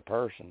that other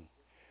person.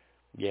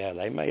 Yeah,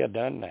 they may have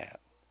done that.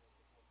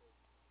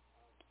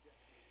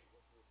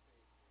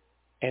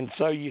 And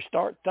so you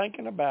start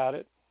thinking about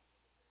it,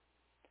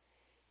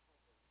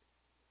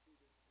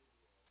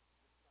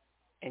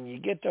 and you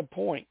get to a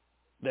point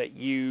that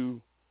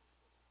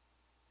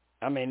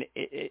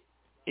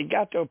it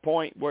got to a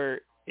point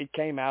where it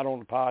came out on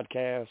the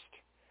podcast,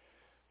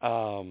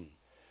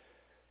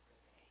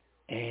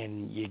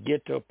 and you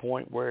get to a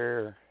point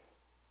where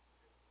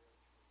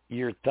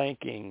you're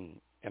thinking,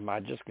 am I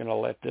just going to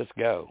let this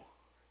go?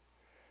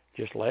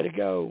 Just let it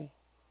go.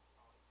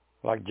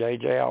 Like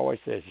JJ always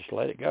says, just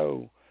let it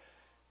go.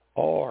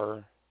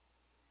 Or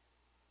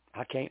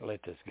I can't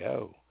let this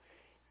go.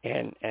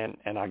 And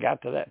I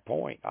got to that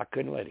point. I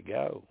couldn't let it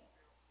go.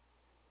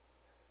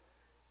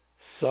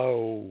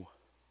 So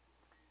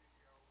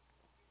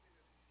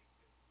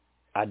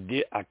I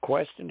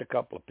questioned a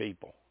couple of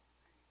people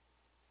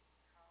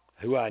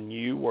who I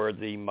knew were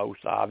the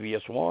most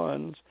obvious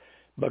ones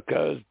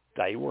because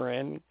they were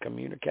in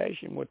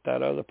communication with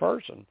that other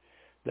person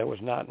that was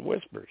not in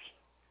Whispers.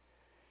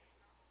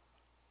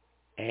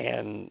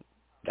 And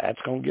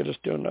that's going to get us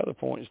to another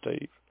point,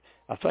 Steve.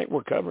 I think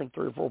we're covering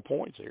 3 or 4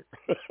 points here.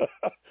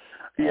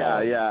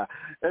 Yeah.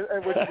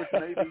 And which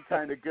may be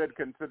kind of good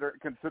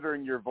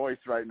considering your voice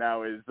right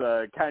now is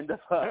kind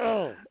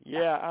of...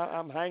 Yeah,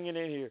 I'm hanging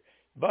in here.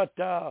 But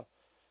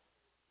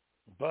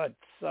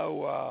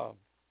so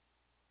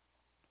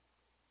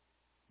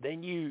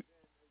then you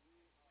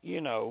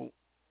know,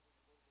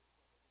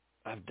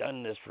 I've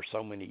done this for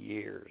so many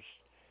years.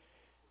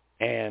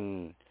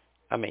 And,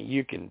 I mean,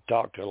 you can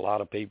talk to a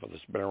lot of people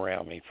that's been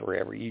around me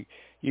forever. You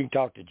can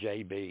talk to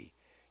JB. You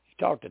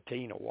talk to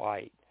Tina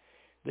White.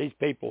 These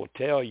people will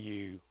tell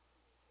you,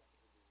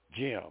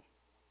 Jim,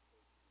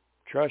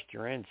 trust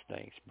your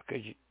instincts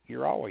because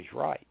you're always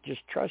right.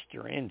 Just trust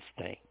your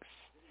instincts.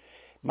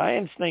 My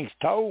instincts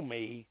told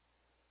me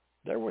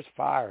there was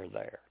fire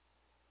there.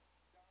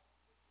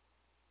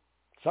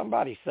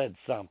 Somebody said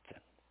something.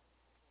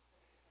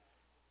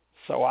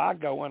 So I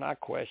go and I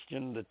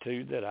question the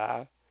 2 that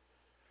I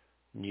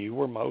knew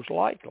were most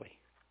likely.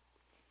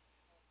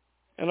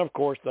 And, of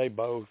course, they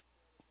both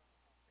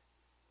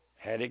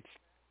had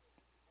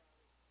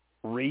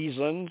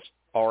reasons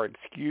or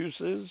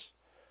excuses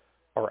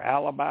or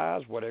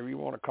alibis, whatever you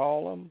want to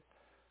call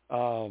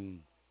them.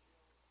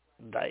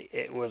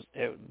 They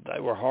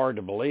were hard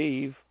to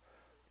believe.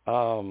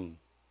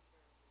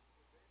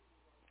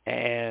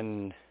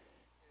 And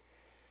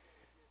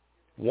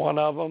one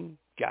of them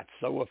got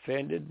so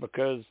offended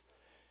because,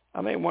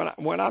 I mean,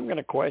 when I'm going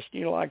to question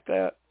you like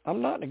that,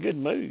 I'm not in a good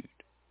mood.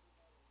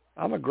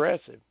 I'm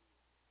aggressive.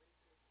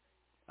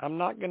 I'm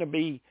not going to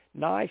be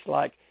nice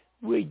like,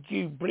 would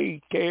you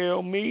please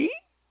tell me?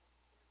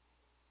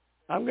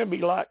 I'm going to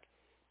be like,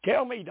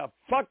 tell me the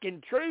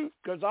fucking truth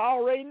because I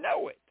already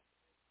know it.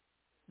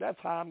 That's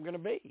how I'm going to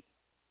be.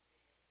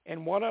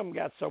 And one of them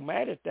got so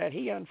mad at that,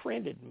 he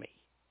unfriended me.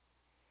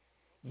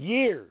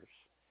 Years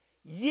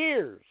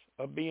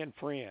of being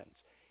friends.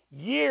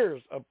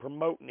 Years of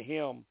promoting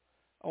him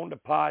on the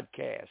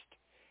podcast.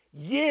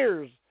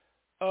 Years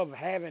of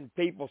having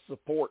people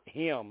support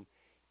him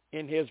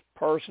in his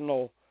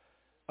personal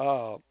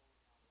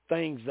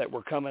things that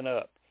were coming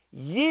up.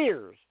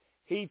 Years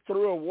he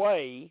threw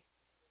away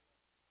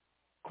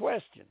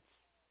questions.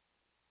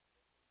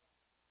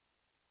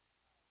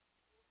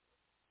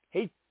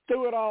 He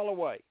threw it all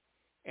away.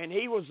 And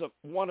he was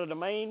one of the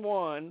main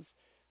ones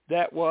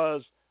that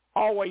was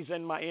always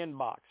in my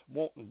inbox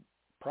wanting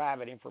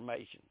private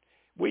information.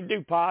 We'd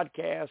do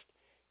podcasts,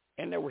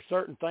 and there were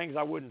certain things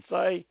I wouldn't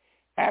say.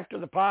 After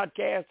the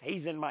podcast,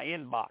 he's in my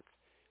inbox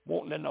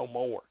wanting to know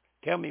more.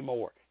 Tell me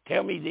more.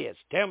 Tell me this.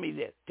 Tell me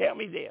this. Tell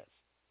me this.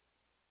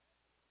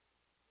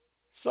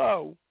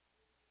 So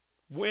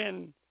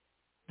when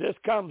this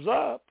comes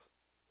up,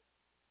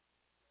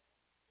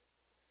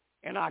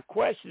 and I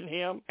question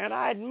him, and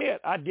I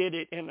admit I did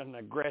it in an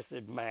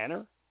aggressive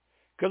manner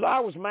because I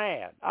was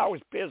mad. I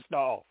was pissed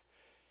off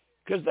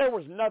because there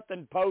was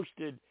nothing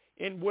posted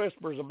in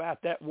Whispers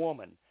about that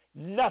woman.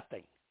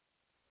 Nothing.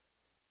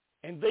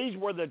 And these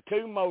were the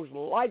 2 most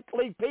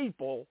likely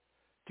people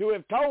to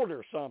have told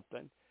her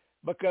something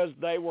because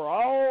they were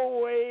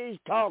always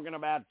talking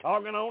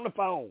on the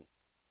phone.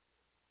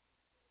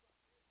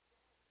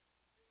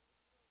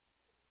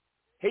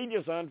 He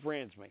just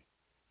unfriends me.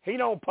 He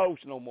don't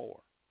post no more.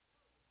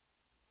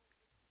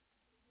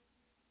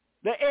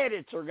 The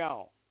edits are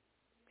gone.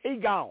 He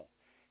gone.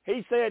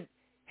 He said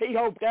he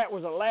hoped that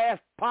was the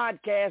last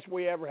podcast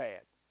we ever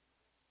had.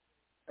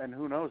 And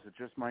who knows, it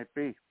just might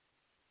be.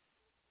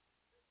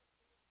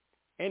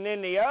 And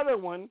then the other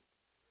one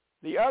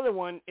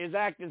is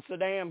acting so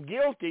damn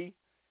guilty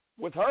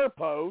with her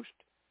post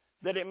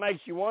that it makes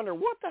you wonder,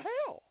 what the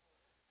hell?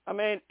 I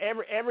mean,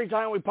 every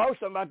time we post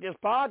something about this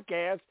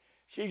podcast,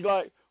 she's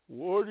like,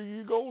 what are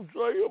you going to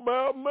say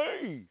about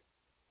me?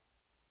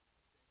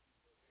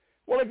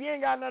 Well, if you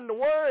ain't got nothing to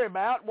worry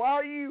about, why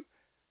are you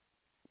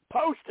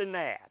posting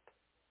that?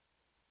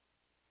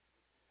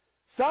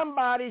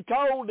 Somebody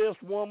told this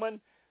woman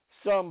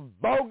some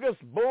bogus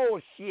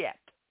bullshit.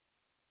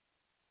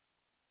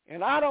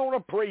 And I don't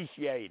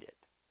appreciate it.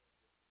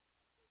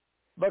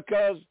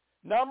 Because,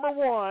 number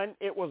one,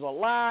 it was a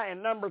lie,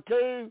 and number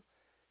two,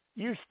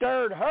 you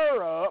stirred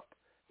her up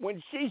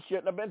when she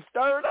shouldn't have been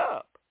stirred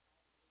up.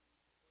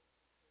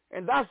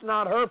 And that's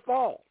not her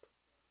fault.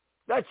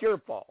 That's your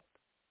fault.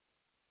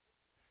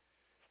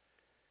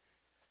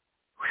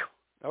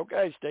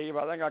 Okay, Steve,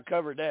 I think I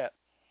covered that.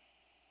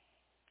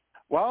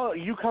 Well,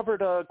 you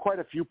covered quite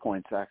a few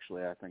points,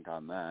 actually, I think,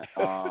 on that.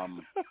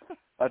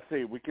 Let's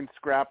see. We can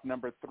scrap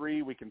number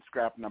 3. We can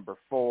scrap number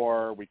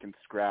 4. We can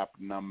scrap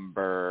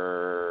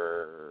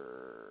number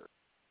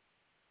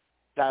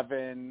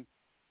 7.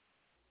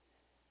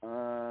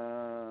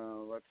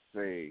 Let's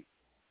see.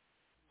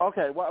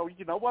 Okay, well,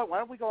 you know what? Why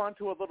don't we go on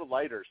to a little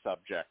lighter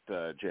subject,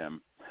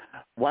 Jim?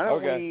 Why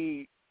don't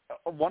we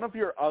 – one of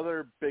your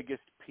other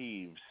biggest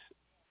peeves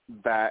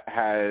that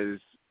has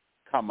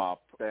come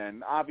up,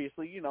 and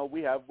obviously, you know,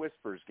 we have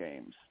Whispers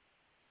games.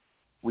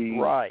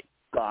 We've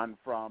gone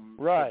from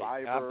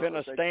Survivor. I'm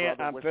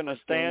finna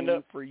stand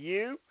up for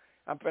you.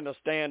 I'm finna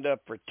stand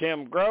up for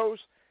Tim Gross.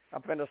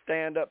 I'm finna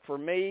stand up for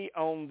me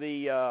on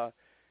the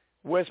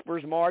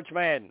Whispers March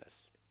Madness.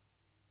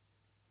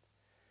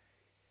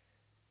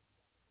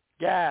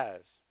 Guys,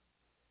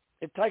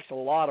 it takes a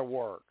lot of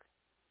work.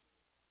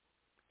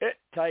 It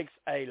takes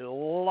a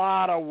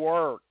lot of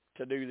work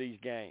to do these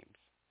games.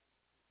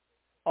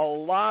 A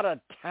lot of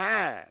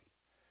time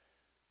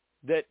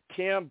that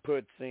Tim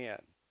puts in.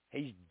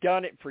 He's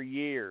done it for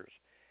years.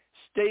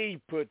 Steve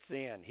puts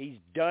in. He's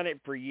done it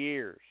for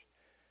years.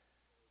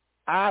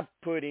 I've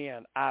put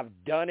in. I've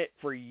done it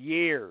for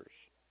years.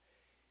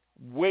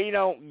 We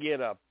don't get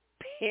a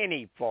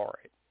penny for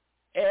it.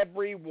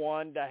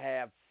 Everyone to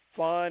have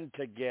fun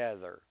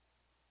together.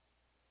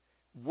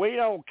 We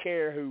don't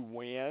care who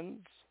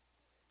wins.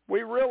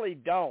 We really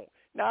don't.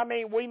 Now, I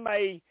mean, we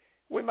may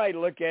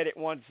look at it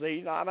one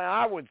season. I mean,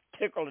 I was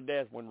tickled to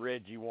death when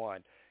Reggie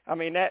won. I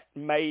mean, that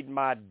made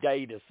my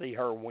day to see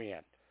her win.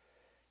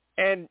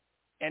 And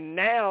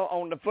now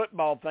on the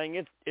football thing,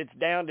 it's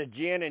down to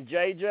Jen and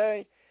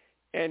JJ.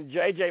 And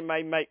JJ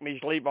may make me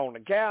sleep on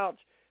the couch,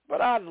 but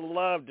I'd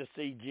love to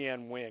see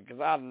Jen win because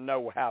I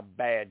know how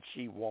bad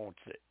she wants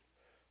it.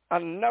 I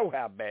know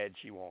how bad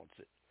she wants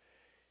it.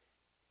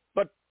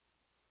 But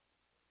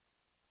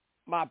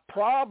my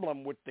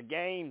problem with the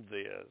games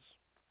is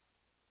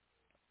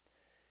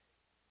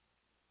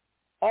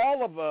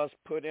all of us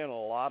put in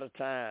a lot of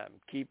time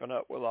keeping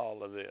up with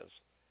all of this,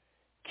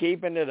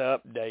 keeping it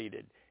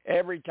updated.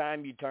 Every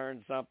time you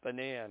turn something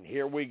in,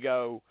 here we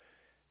go,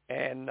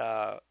 and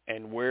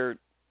we're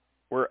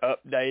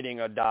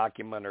updating a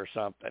document or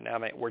something. I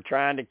mean, we're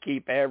trying to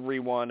keep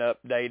everyone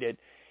updated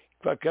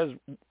because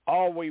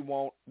all we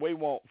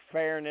want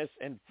fairness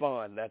and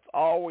fun. That's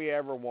all we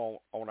ever want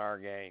on our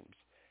games,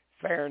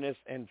 fairness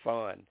and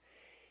fun.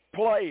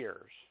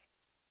 Players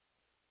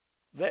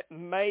that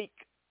make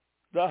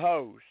the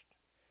host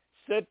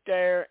sit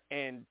there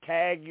and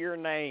tag your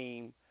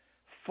name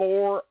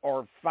 4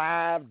 or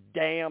 5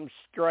 damn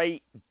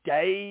straight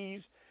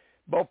days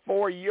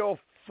before you'll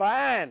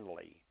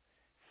finally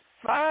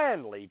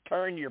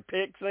turn your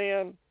picks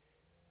in.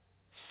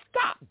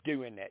 Stop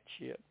doing that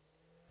shit.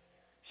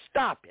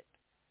 Stop it.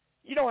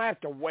 You don't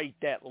have to wait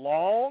that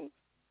long.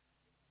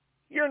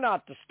 You're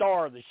not the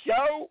star of the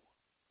show.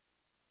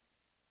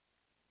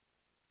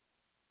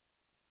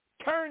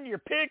 Turn your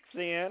picks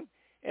in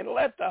and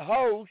let the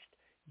host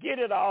get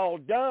it all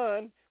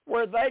done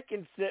where they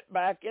can sit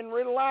back and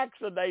relax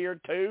a day or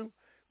two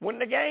when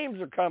the games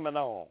are coming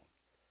on.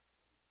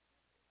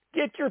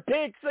 Get your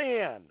picks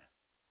in.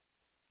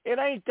 It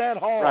ain't that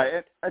hard.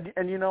 Right,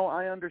 and you know,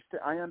 I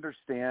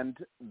understand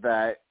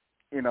that,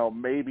 you know,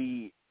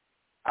 maybe,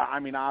 I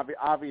mean,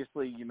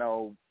 obviously, you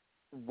know,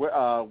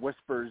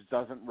 Whispers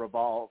doesn't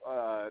revolve,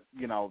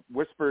 you know,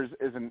 Whispers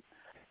isn't,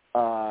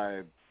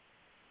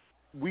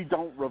 we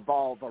don't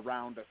revolve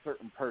around a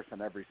certain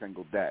person every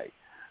single day.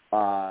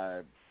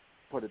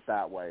 Put it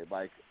that way.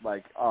 Like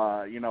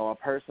you know, a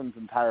person's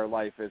entire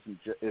life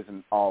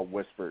isn't all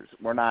Whispers.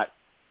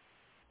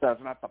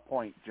 That's not the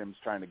point Jim's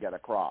trying to get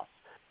across.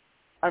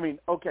 I mean,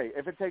 okay,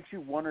 if it takes you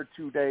 1 or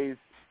 2 days,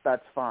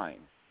 that's fine.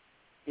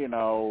 You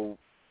know,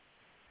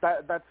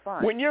 that's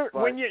fine. When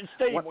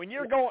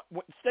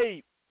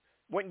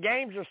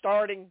games are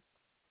starting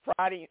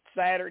Friday,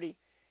 Saturday,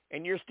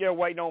 and you're still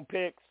waiting on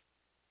picks,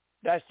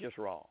 that's just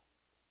wrong.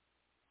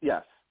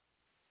 Yes.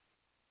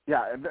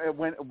 Yeah, and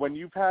when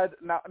you've had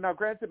now,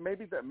 granted,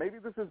 maybe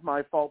this is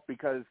my fault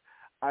because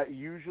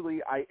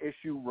usually I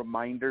issue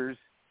reminders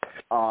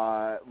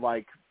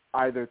like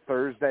either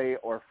Thursday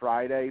or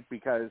Friday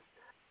because,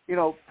 you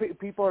know,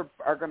 people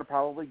are going to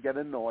probably get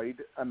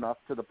annoyed enough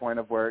to the point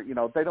of where, you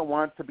know, they don't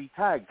want to be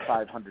tagged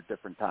 500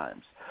 different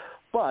times.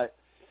 But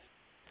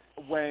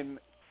when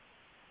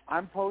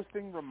I'm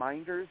posting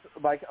reminders,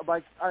 like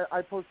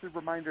I posted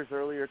reminders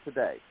earlier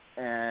today,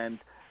 and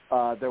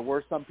there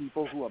were some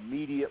people who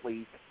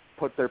immediately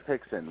put their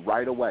picks in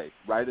right away,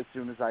 right as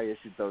soon as I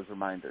issued those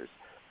reminders.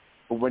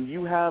 But when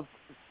you have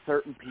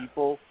certain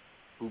people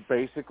who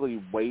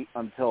basically wait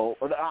until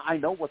 – I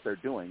know what they're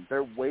doing.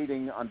 They're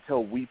waiting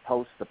until we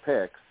post the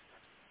picks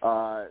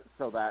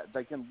so that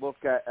they can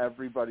look at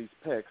everybody's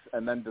picks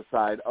and then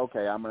decide,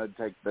 okay, I'm going to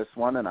take this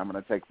one and I'm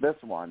going to take this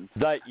one.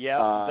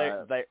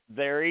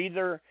 They're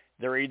either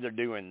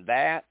doing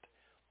that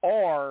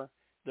or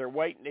they're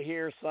waiting to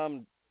hear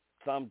some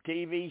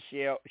TV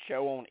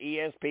show on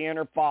ESPN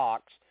or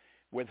Fox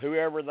with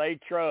whoever they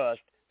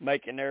trust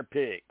making their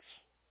picks.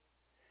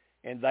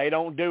 And they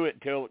don't do it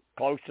till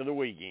close to the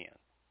weekend.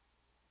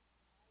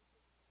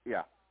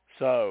 Yeah.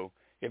 So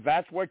if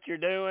that's what you're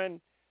doing,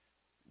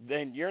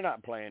 then you're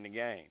not playing the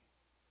game.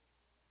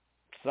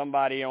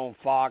 Somebody on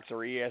Fox or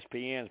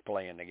ESPN's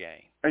playing the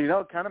game. And,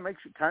 it kind of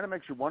makes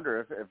you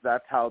wonder if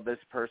that's how this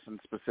person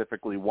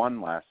specifically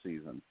won last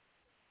season.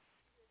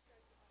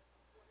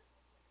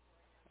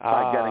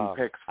 By getting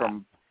picks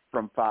from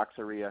Fox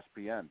or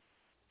ESPN.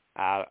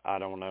 I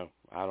don't know.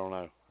 I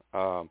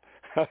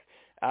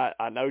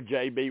know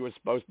JB was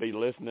supposed to be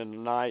listening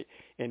tonight,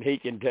 and he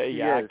can tell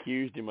you I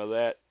accused him of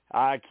that.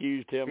 I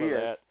accused him of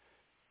that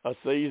a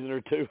season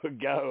or two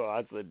ago.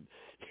 I said,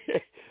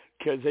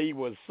 because he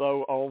was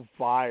so on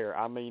fire.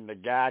 I mean, the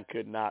guy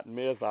could not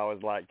miss. I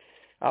was like,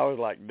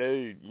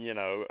 dude,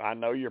 I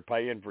know you're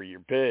paying for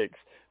your picks,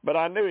 but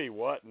I knew he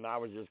wasn't. I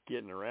was just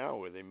kidding around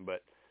with him.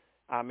 But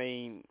I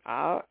mean,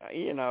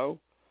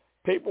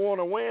 people want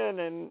to win,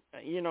 and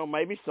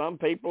maybe some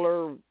people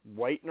are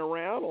waiting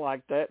around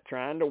like that,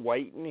 trying to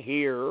wait and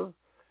hear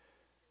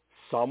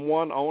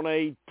someone on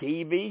a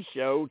TV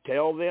show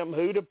tell them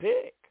who to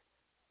pick.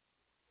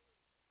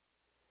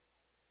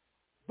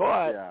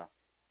 But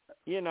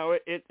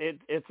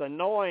it's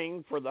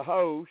annoying for the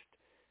host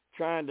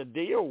trying to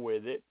deal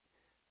with it.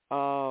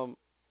 I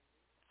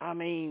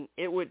mean,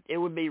 it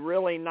would be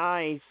really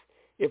nice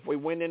if we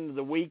went into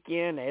the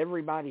weekend,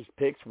 everybody's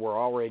picks were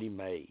already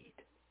made.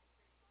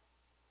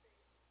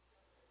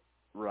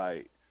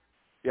 Right.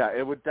 Yeah,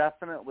 it would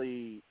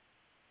definitely,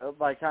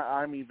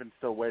 I'm even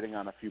still waiting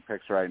on a few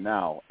picks right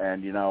now.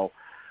 And,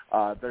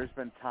 there's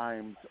been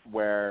times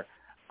where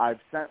I've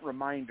sent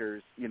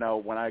reminders,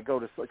 when I go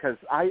to sleep, because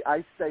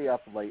I stay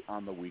up late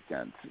on the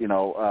weekends.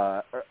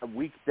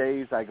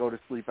 Weekdays I go to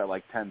sleep at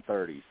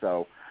 10:30.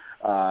 So,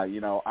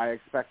 I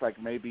expect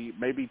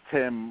maybe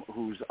Tim,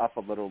 who's up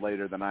a little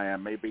later than I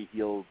am, maybe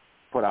he'll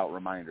put out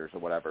reminders or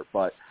whatever.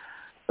 But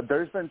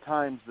there's been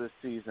times this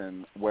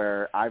season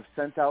where I've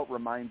sent out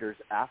reminders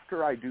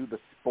after I do the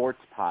sports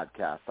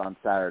podcast on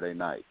Saturday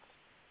nights.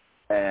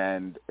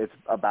 And it's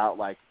about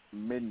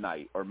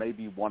midnight or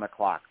maybe 1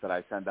 o'clock that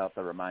I send out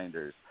the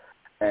reminders.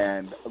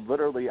 And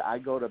literally I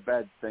go to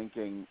bed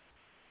thinking,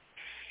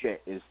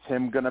 shit, is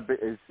Tim going to be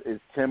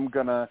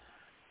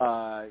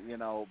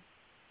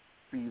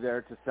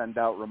there to send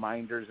out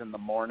reminders in the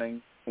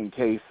morning in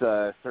case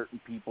certain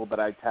people that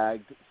I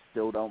tagged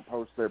still don't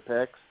post their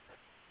picks?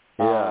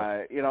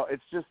 Yeah.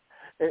 It's just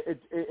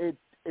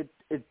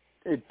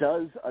it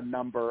does a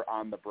number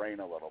on the brain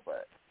a little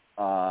bit.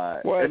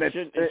 Well, it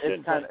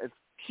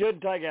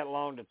shouldn't take that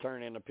long to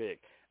turn in a pick.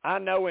 I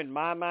know in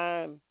my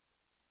mind,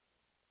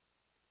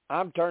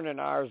 I'm turning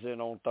ours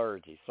in on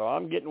Thursday, so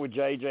I'm getting with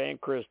JJ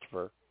and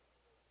Christopher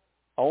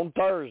on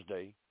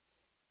Thursday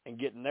and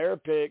getting their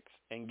picks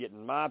and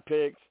getting my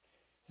picks.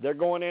 They're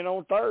going in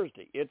on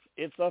Thursday.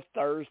 It's a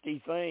Thursday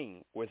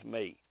thing with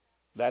me.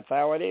 That's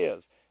how it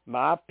is.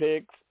 My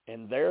picks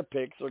and their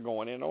picks are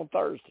going in on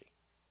Thursday.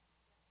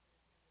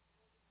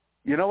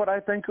 You know what I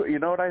think?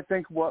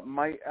 What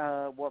might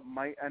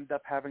end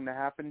up having to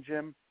happen,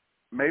 Jim?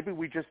 Maybe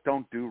we just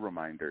don't do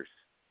reminders.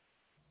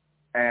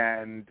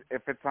 And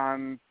if it's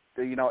on,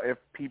 if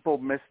people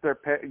miss their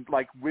pick,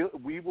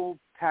 we will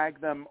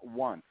tag them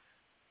once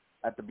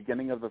at the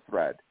beginning of the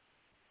thread,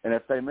 and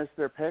if they miss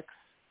their picks,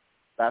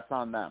 that's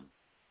on them.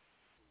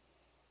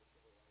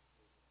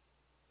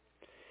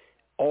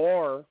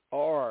 Or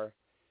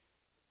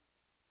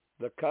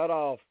the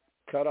cutoff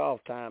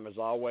time has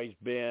always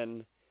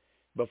been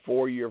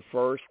before your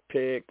first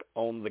pick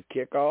on the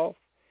kickoff.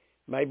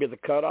 Maybe the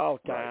cutoff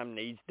time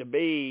needs to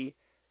be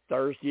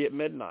Thursday at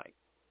midnight.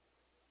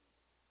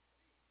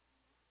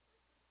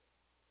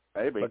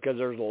 Maybe. Because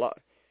there's a lot,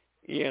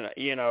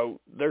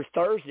 there's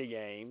Thursday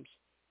games,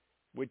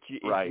 which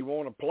if you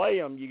want to play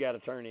them, you got to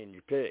turn in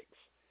your picks.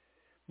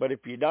 But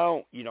if you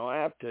don't, you don't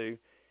have to.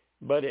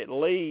 But at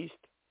least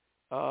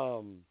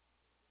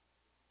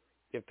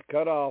if the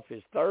cutoff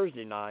is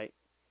Thursday night,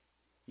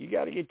 you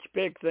got to get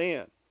your picks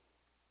in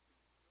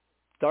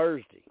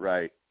Thursday.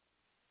 Right.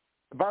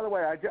 By the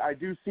way, I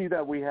do see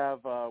that we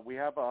have a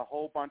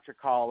whole bunch of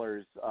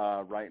callers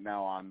right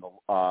now on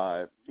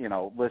the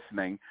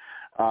listening.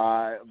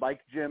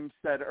 Like Jim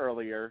said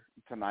earlier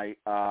tonight,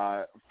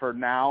 for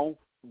now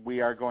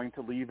we are going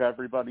to leave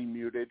everybody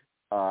muted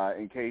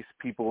in case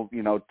people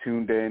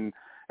tuned in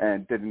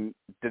and didn't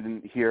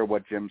hear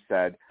what Jim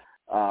said.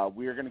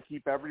 We are going to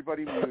keep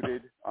everybody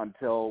muted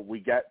until we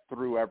get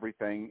through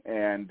everything,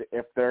 and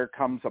if there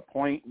comes a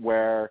point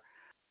where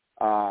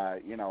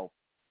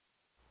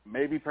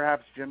maybe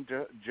perhaps Jim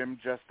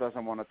just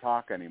doesn't want to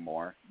talk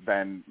anymore,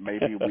 then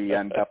maybe we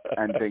end up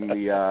ending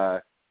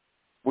the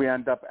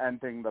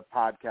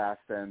podcast,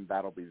 and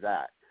that'll be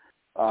that.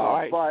 All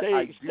right, but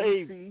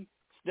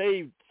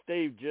Steve,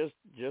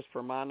 just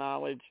for my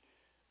knowledge,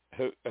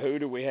 who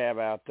do we have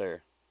out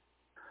there?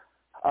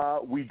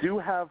 We do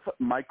have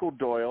Michael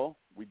Doyle.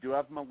 We do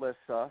have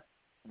Melissa.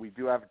 We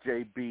do have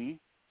JB.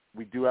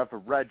 We do have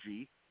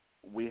Reggie.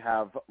 We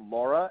have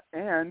Laura,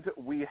 and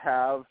we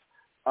have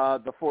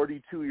the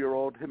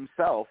 42-year-old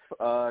himself,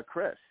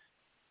 Chris.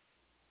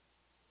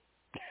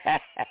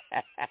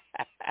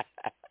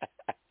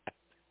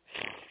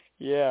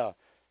 Yeah,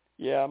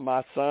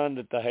 my son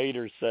that the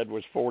haters said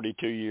was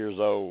 42 years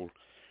old.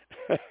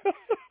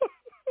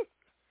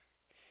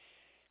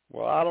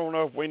 Well, I don't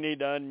know if we need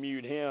to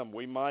unmute him.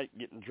 We might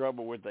get in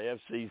trouble with the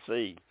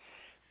FCC.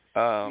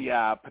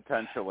 Yeah,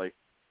 potentially.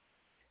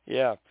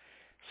 Yeah.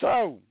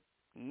 So,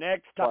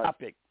 next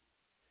topic.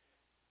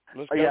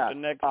 Let's go to the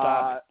next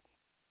topic.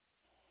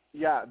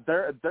 Yeah,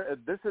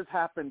 this has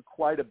happened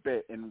quite a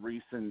bit in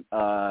recent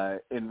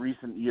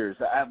years,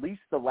 at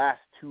least the last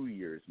 2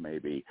 years,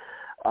 maybe.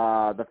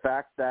 The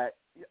fact that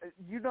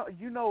you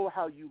know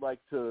how you like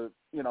to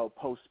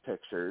post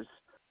pictures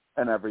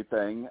and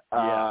everything,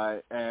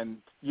 and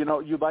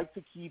you like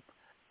to keep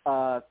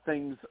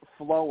things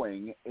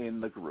flowing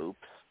in the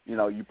groups.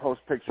 You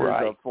post pictures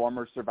of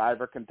former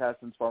Survivor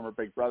contestants, former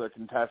Big Brother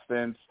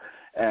contestants,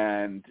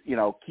 and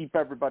keep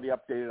everybody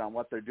updated on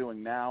what they're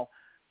doing now.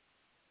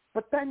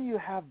 But then you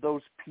have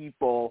those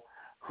people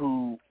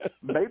who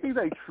maybe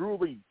they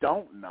truly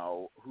don't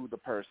know who the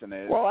person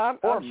is, well, I'm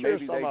sure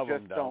maybe some they of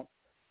just them don't.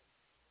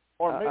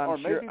 Or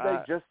maybe they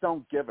just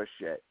don't give a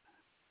shit.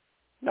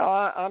 No,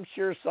 I'm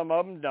sure some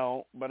of them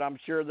don't, but I'm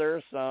sure there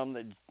are some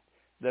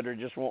that are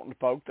just wanting to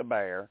poke the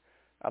bear.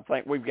 I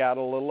think we've got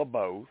a little of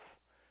both.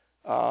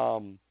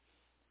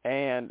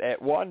 And at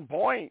one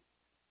point,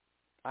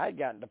 I had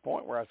gotten to the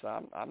point where I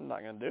said, I'm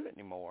not going to do it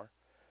anymore.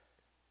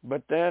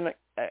 But then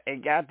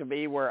it got to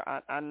be where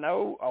I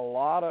know a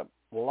lot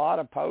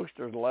of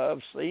posters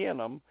love seeing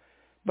them,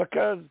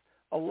 because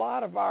a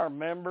lot of our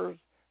members,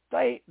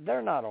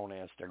 they're not on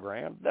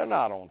Instagram, they're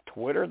not on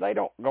Twitter, they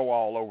don't go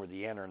all over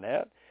the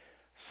internet.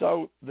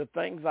 So the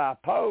things I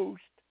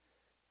post,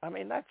 I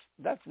mean,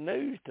 that's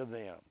news to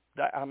them.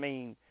 I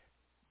mean,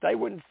 they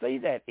wouldn't see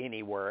that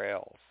anywhere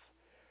else.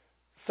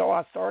 So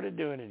I started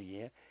doing it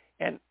again.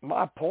 And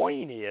my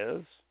point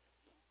is,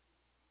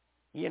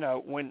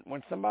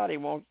 when somebody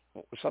wants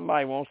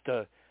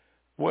to,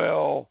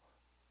 well,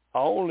 I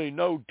only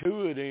know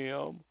 2 of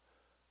them.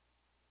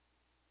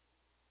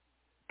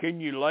 Can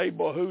you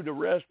label who the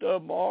rest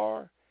of them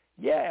are?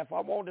 Yeah, if I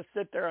wanted to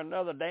sit there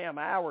another damn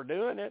hour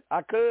doing it,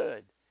 I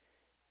could.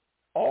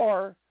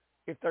 Or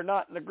if they're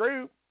not in the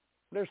group,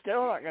 they're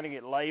still not going to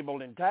get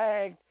labeled and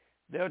tagged.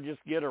 They'll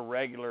just get a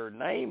regular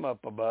name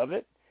up above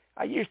it.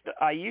 I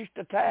used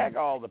to tag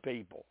all the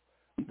people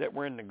that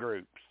were in the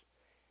groups.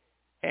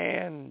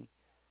 And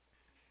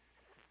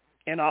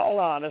in all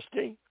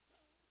honesty,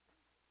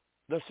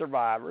 the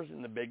Survivors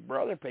and the Big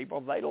Brother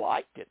people, they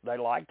liked it. They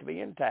liked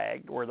being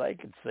tagged where they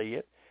could see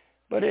it.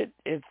 But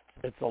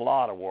it's a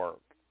lot of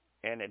work,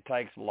 and it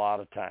takes a lot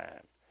of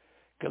time.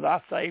 Because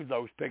I saved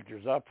those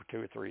pictures up for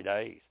 2 or 3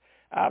 days.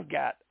 I've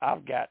got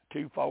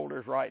 2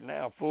 folders right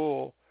now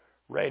full,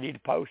 ready to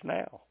post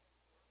now.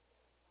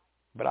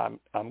 But I'm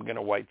going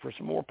to wait for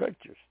some more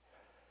pictures.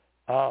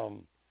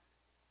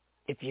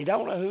 If you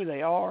don't know who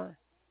they are,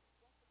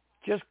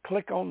 just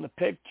click on the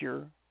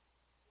picture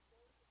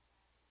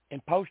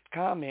and post a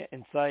comment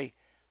and say,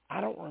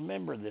 I don't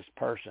remember this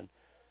person.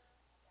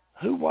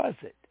 Who was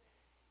it?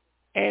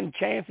 And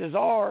chances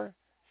are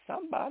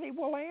somebody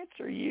will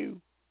answer you.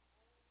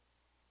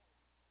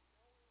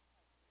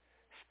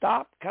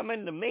 Stop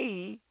coming to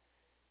me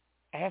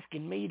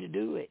asking me to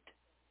do it.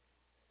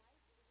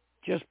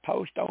 Just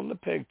post on the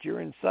picture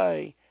and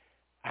say,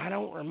 I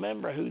don't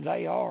remember who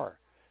they are.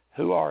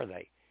 Who are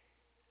they?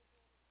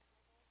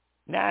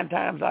 9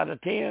 times out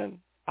of 10,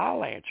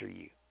 I'll answer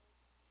you.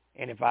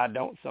 And if I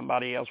don't,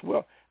 somebody else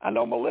will. I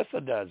know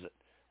Melissa does it.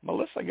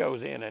 Melissa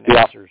goes in and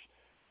answers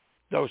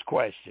those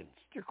questions.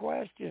 It's your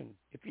question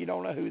if you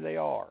don't know who they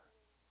are.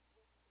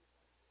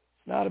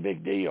 It's not a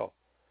big deal.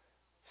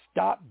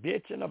 Stop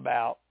bitching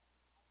about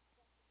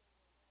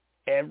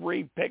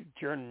every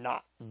picture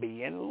not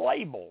being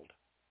labeled.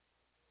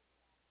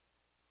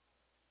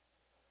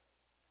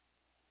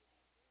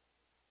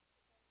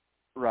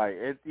 Right.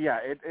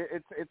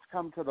 It's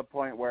come to the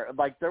point where,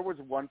 like, there was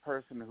one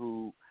person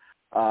who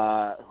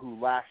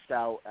lashed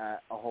out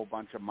at a whole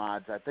bunch of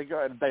mods. I think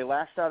they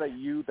lashed out at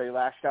you, they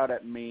lashed out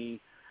at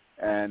me,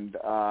 and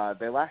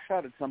they lashed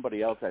out at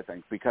somebody else, I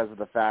think, because of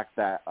the fact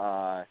that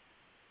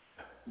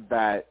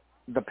that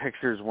the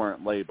pictures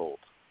weren't labeled.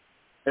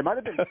 It might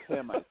have been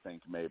Tim, I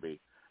think, maybe,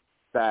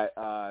 that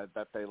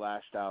they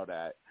lashed out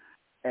at.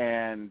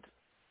 And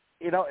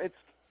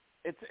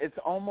it's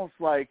almost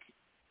like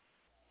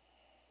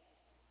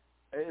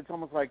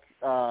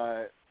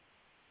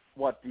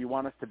what, do you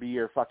want us to be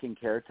your fucking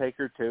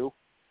caretaker too?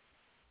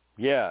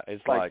 Yeah,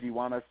 it's like do you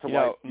want us to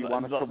wipe your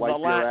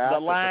ass at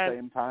the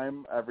same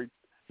time every?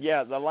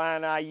 Yeah, the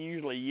line I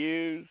usually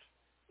use,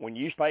 when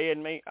you're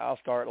paying me, I'll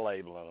start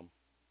labeling them.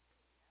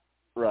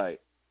 Right.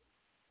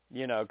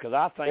 Because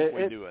I think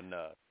we do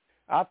enough.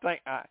 I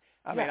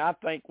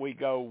think we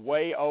go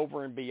way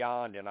over and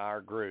beyond in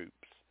our groups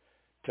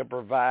to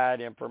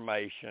provide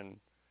information.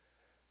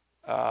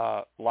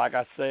 Like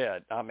I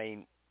said, I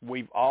mean,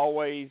 we've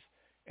always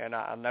and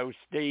I know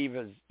Steve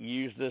has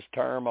used this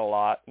term a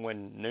lot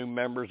when new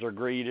members are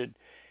greeted,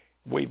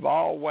 we've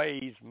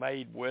always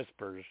made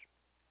Whispers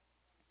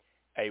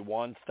a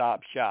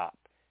one-stop shop.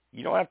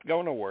 You don't have to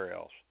go nowhere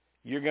else.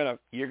 You're gonna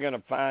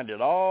find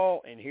it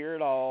all and hear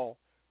it all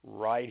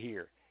right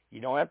here.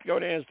 You don't have to go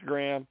to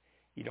Instagram.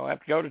 You don't have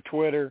to go to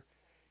Twitter.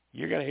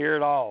 You're gonna hear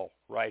it all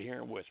right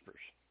here in Whispers.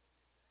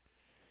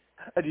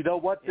 And you know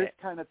what? This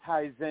kind of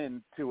ties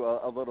in to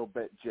a little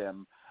bit,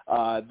 Jim.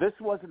 This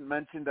wasn't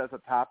mentioned as a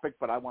topic,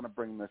 but I want to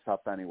bring this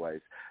up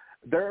anyways.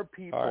 There are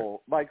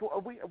people like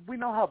we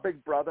know how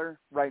Big Brother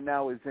right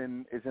now is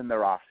in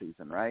their off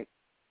season, right?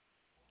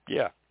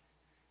 Yeah.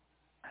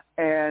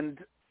 And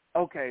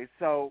okay,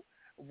 so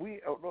we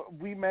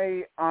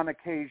may on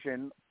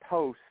occasion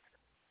post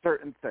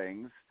certain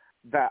things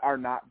that are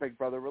not Big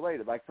Brother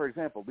related. Like for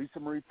example,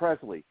 Lisa Marie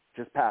Presley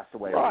just passed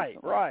away. Recently.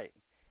 Right.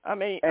 I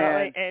mean,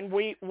 and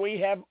we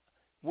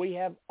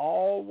have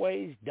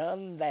always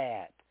done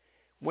that.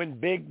 When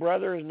Big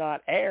Brother is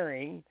not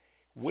airing,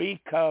 we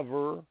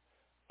cover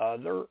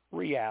other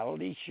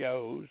reality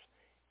shows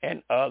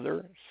and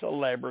other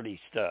celebrity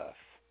stuff.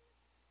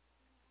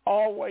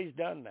 Always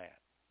done that.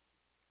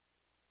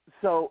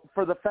 So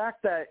for the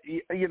fact that,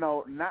 you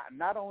know,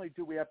 not only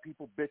do we have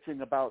people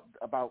bitching about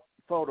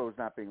photos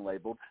not being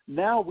labeled,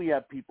 now we've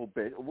had people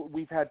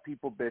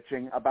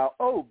bitching about,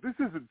 oh, this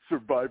isn't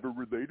Survivor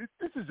related,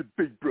 this isn't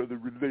Big Brother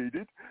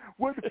related.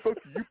 Why the fuck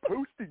are you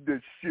posting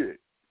this shit?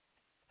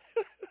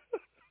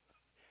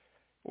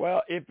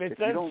 Well, if it's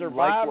in you don't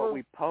Survivor, like what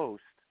we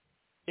post,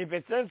 if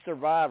it's in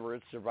Survivor,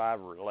 it's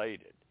Survivor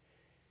related.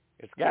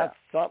 It's got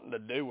something to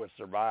do with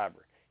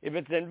Survivor. If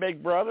it's in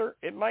Big Brother,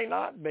 it may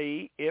not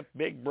be if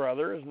Big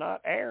Brother is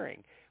not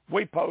airing.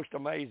 We post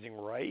Amazing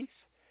Race.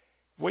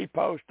 We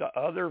post the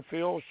other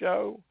Phil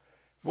show.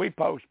 We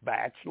post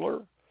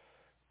Bachelor.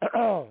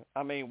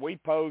 I mean, we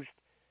post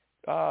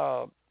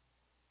the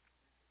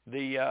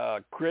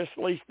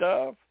Chrisley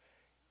stuff.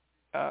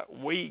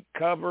 We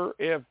cover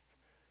if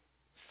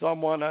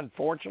someone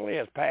unfortunately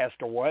has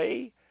passed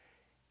away.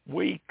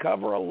 We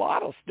cover a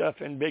lot of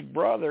stuff in Big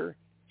Brother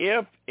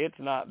if it's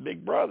not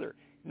Big Brother.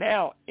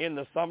 Now, in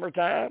the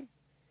summertime,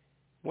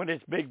 when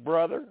it's Big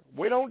Brother,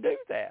 we don't do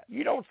that.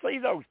 You don't see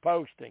those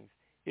postings.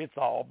 It's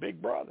all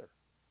Big Brother.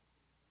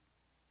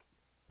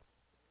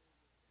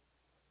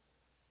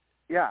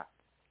 Yeah,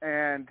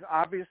 and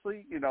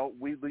obviously, you know,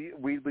 we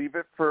leave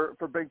it for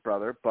Big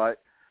Brother, but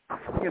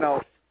you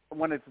know,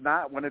 when it's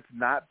not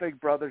Big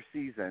Brother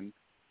season,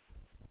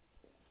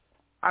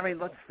 I mean,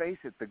 let's face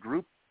it, the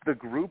group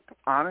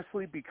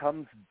honestly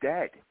becomes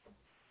dead.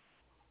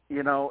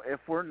 You know, if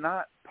we're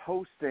not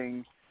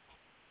posting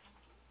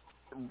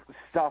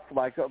stuff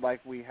like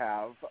we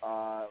have,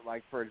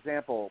 like for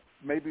example,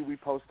 maybe we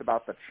post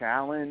about the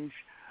challenge,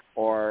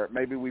 or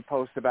maybe we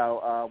post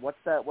about what's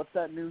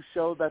that new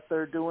show that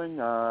they're doing,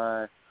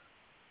 where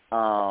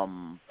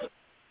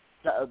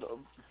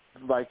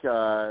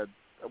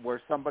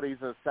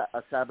somebody's a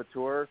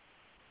saboteur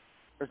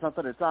or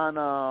something. It's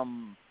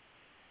on.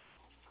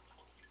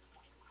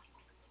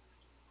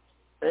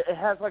 It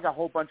has like a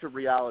whole bunch of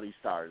reality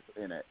stars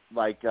in it,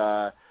 like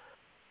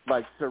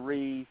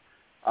Sari,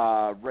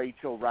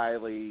 Rachel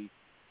Riley.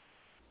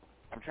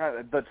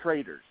 The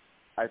Traders,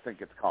 I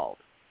think it's called.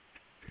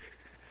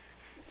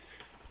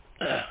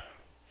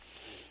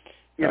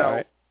 You know,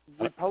 right.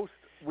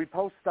 we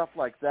post stuff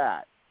like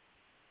that.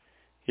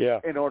 Yeah.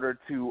 In order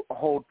to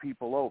hold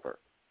people over.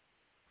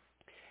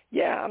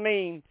 Yeah, I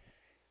mean,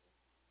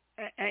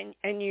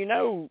 and you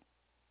know,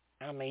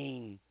 I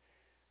mean,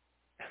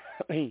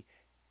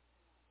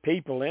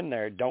 people in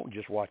there don't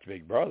just watch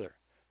Big Brother.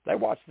 They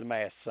watch The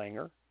Masked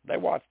Singer. They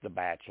watch The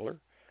Bachelor.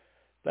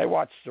 They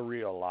watch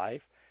Surreal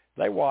Life.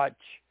 They watch,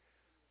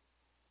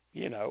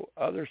 you know,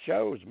 other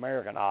shows,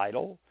 American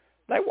Idol.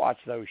 They watch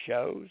those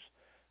shows.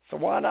 So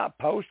why not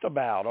post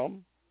about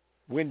them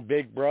when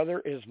Big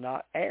Brother is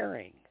not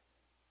airing?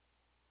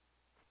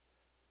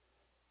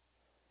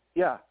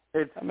 Yeah,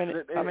 it's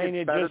better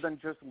just, than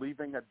just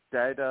leaving a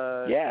dead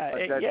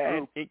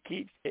group.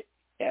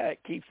 It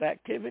keeps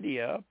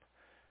activity up.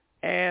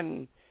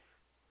 And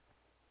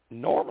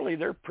normally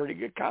they're pretty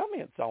good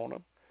comments on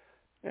them.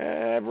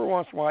 Every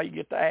once in a while you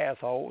get the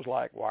assholes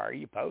like, why are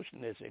you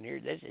posting this in here?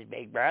 This is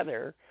Big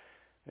Brother.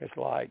 It's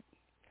like,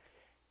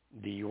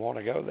 do you want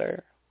to go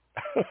there?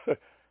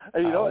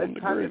 And, you know, it's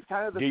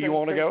kind of the do same you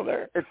want to thing. go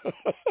there?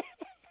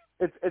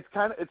 It's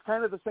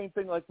kind of the same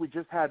thing like we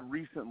just had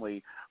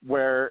recently,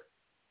 where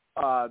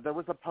there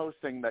was a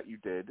posting that you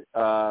did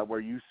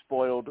where you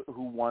spoiled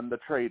who won the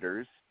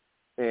Traders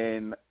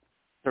in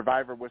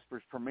Survivor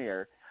Whispers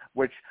premiere,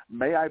 which,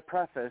 may I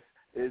preface,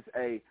 is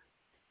a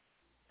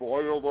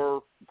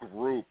spoiler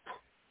group.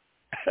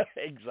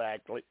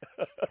 Exactly.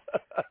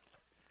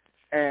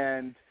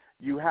 And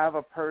you have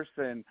a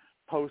person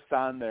post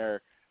on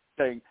there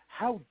saying,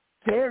 how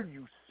dare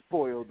you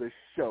spoil this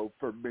show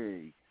for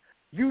me?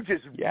 You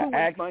just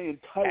ruined my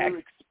entire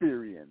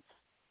experience.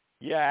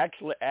 Yeah,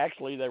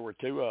 actually, there were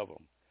two of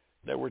them.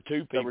 There were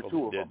two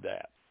people that did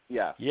that.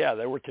 Yeah. Yeah,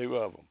 there were two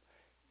of them.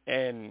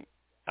 And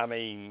I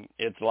mean,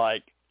 it's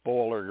like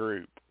spoiler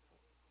group.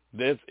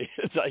 This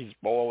is a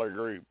spoiler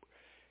group.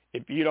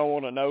 If you don't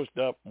want to know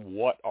stuff,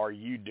 what are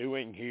you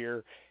doing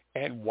here,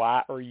 and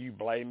why are you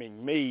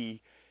blaming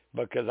me?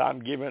 Because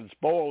I'm giving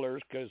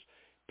spoilers, because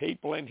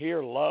people in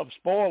here love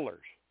spoilers.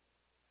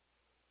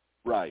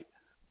 Right.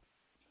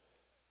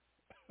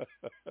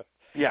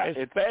 Yeah,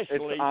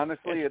 especially, it's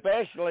honestly,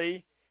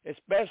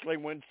 especially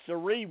when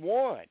Cirie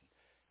won.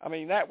 I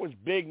mean, that was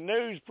big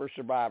news for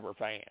Survivor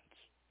fans.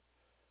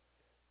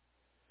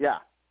 Yeah.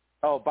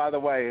 Oh, by the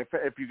way,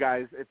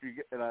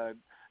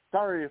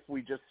 sorry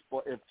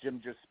if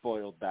Jim just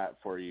spoiled that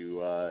for you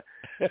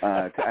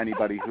to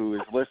anybody who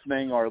is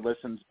listening or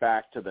listens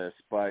back to this,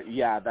 but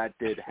yeah, that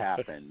did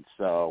happen.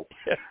 So,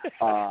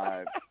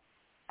 I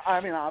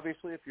mean,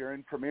 obviously, if you're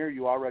in Premiere,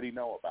 you already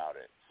know about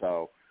it.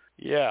 So.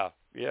 Yeah.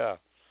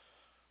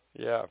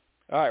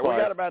 All right, we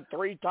got about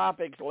 3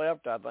 topics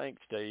left, I think,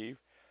 Steve.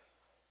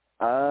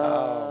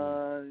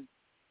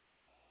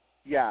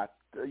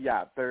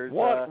 Yeah. There's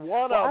one of them.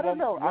 One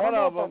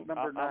of them.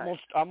 Number 9.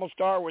 I'm gonna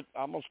start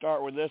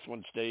with this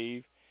one,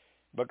 Steve,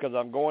 because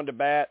I'm going to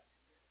bat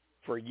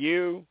for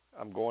you.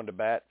 I'm going to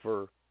bat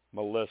for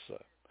Melissa,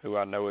 who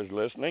I know is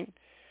listening.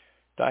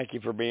 Thank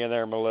you for being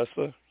there,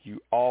 Melissa. You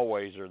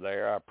always are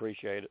there. I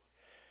appreciate it.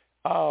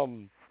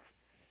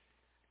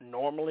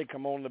 Normally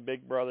come on the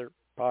Big Brother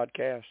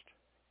podcast.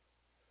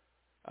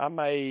 I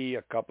may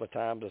a couple of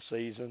times a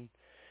season.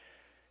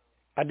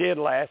 I did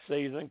last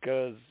season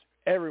because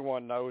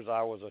everyone knows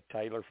I was a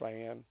Taylor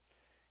fan,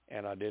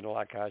 and I didn't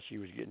like how she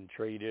was getting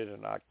treated,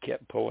 and I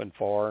kept pulling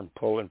for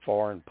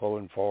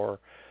her.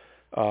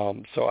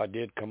 So I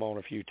did come on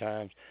a few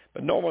times.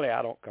 But normally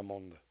I don't come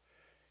on the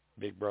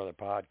Big Brother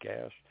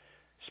podcast.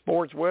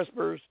 Sports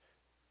Whispers,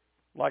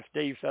 like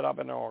Steve said, I've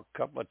been on a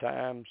couple of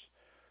times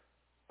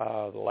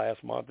the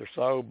last month or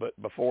so,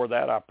 but before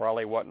that I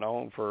probably wasn't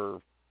on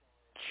for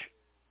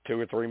 2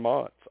 or 3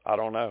 months. I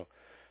don't know.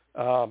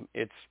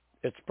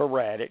 It's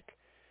sporadic,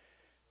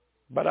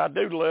 but I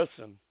do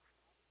listen.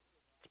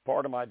 It's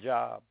part of my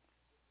job.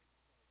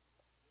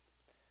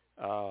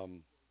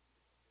 And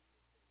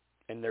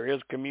there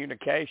is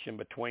communication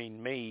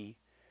between me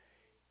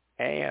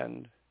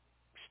and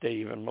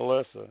Steve and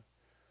Melissa,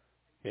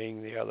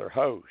 being the other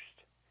host.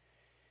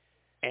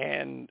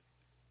 And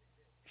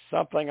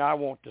something I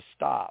want to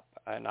stop,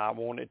 and I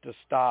want it to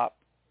stop.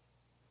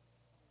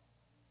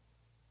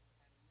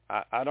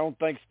 I don't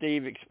think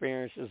Steve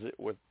experiences it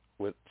with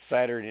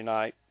Saturday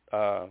night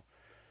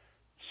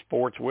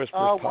Sports Whispers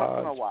pods.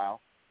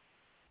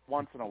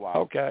 Once in a while.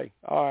 Okay.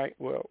 All right.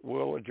 Well,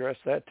 we'll address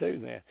that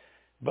too then.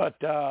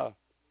 But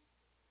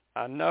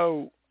I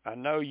know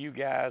you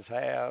guys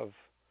have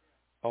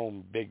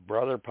on Big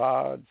Brother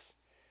pods,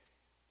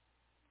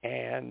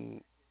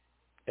 and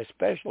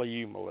especially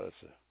you,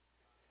 Melissa.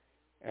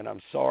 And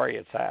I'm sorry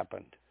it's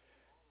happened,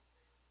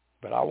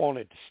 but I want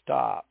it to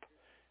stop.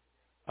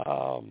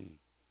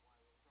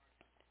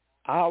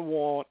 I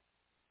want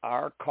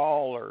our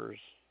callers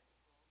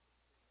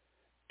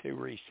to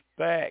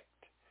respect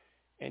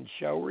and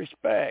show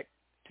respect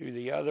to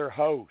the other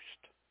hosts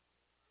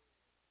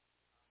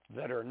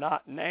that are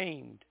not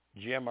named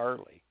Jim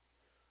Early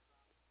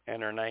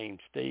and are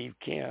named Steve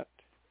Kent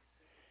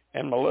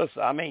and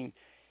Melissa. I mean,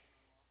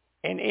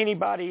 and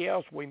anybody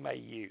else we may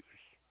use,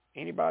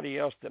 anybody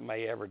else that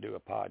may ever do a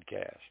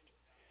podcast.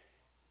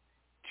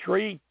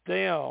 Treat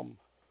them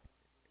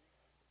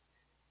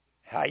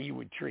how you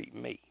would treat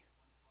me.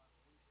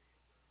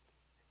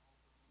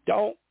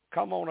 Don't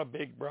come on a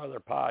Big Brother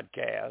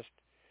podcast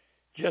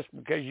just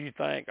because you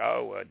think,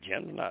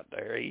 Jim's not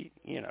there. He's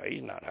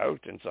not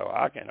hosting, so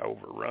I can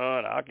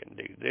overrun. I can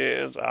do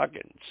this. I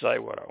can say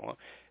what I want.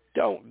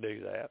 Don't do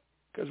that,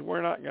 because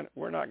we're not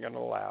gonna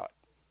allow it.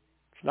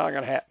 It's not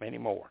gonna happen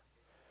anymore.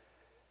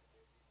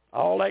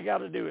 All they got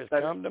to do is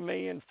come to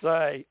me and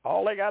say,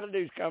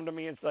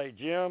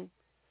 Jim,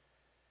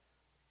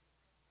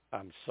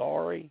 I'm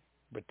sorry,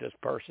 but this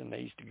person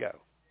needs to go.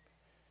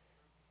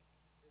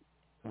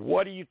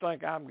 What do you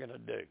think I'm going to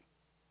do?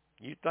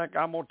 You think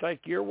I'm going to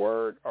take your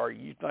word, or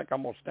you think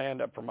I'm going to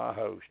stand up for my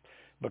host?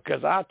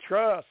 Because I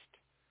trust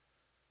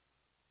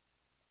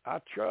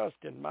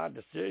in my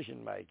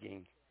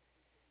decision-making,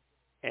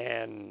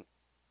 and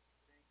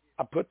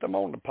I put them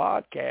on the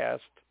podcast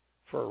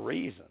for a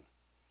reason,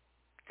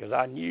 because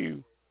I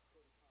knew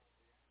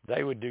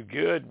they would do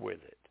good with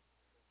it,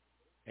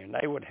 and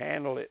they would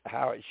handle it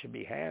how it should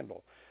be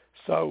handled.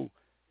 So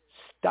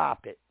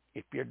stop it.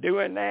 If you're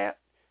doing that,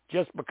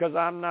 just because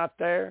I'm not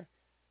there,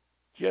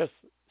 just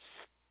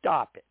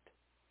stop it.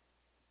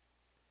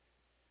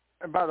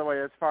 And by the way,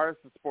 as far as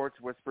the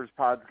Sports Whispers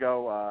pods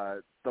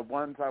go, the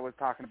ones I was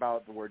talking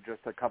about were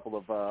just a couple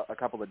of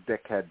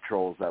dickhead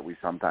trolls that we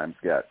sometimes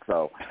get.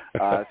 So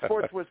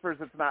Sports Whispers,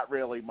 it's not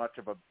really much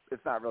of a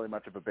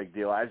big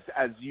deal. As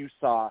you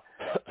saw,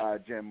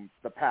 Jim,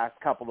 the past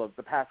couple of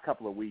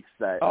weeks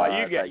that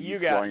you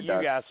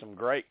got some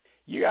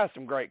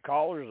great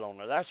callers on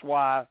there. That's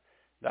why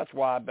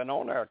I've been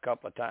on there a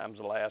couple of times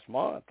the last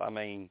month. I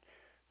mean,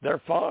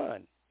 they're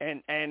fun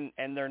and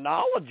they're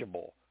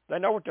knowledgeable. They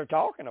know what they're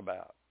talking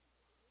about.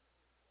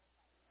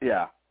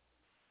 Yeah.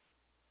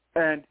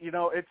 And, you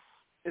know, it's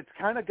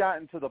kind of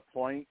gotten to the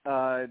point,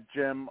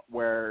 Jim,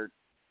 where,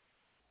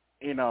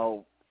 you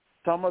know,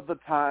 some of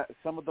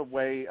the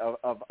way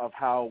of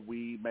how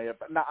we may have,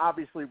 now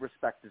obviously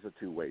respect is a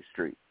two-way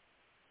street.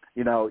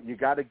 You know, you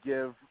got to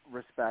give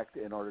respect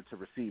in order to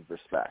receive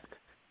respect.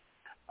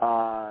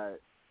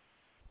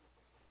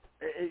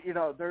 You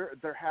know,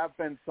 there have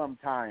been some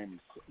times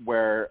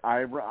where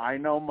I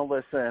know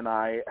Melissa and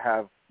I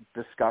have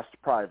discussed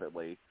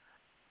privately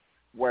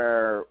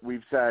where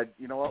we've said,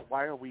 you know what,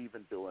 why are we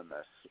even doing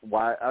this?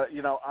 Why,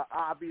 you know,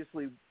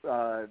 obviously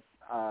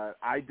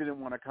I didn't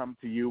want to come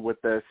to you with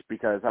this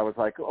because I was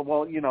like,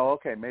 well, you know,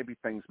 okay, maybe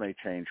things may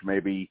change.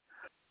 Maybe,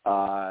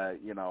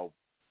 you know,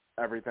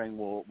 everything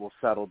will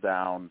settle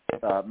down.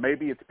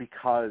 Maybe it's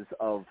because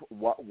of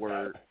what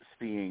we're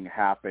seeing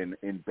happen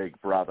in Big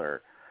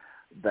Brother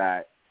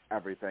that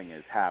everything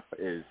is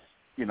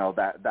you know,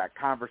 that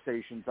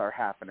conversations are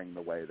happening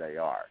the way they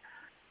are.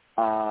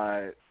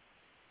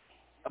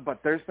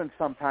 But there's been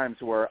some times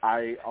where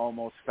I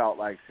almost felt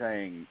like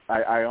saying,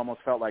 I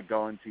almost felt like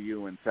going to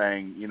you and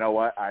saying, you know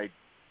what,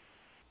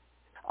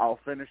 I'll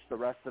finish the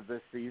rest of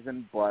this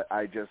season, but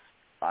I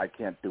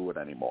can't do it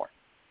anymore.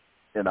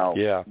 You know,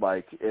 yeah.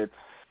 Like it's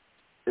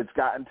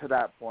gotten to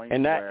that point,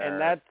 and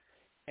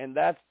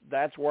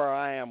that's where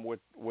I am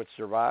with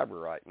Survivor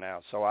right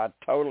now. So I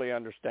totally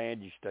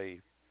understand you,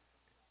 Steve.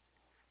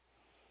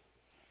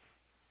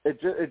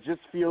 It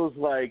just feels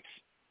like,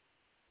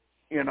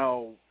 you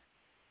know,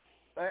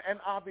 and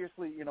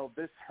obviously, you know,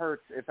 this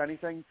hurts. If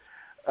anything,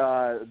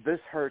 this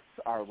hurts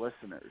our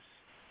listeners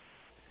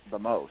the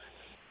most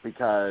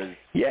because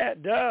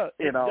it does.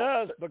 It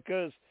does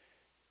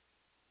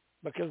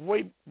because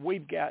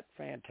we've got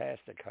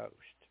fantastic hosts.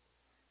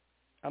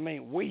 I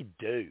mean, we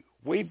do.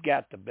 We've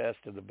got the best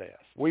of the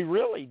best. We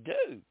really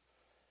do.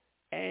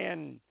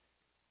 And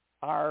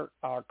our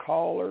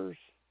callers,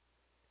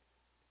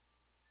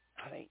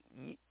 I think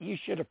you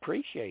should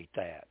appreciate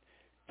that.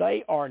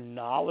 They are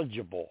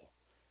knowledgeable.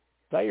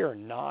 They are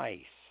nice.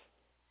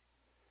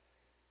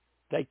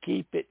 They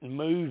keep it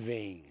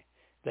moving.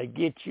 They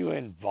get you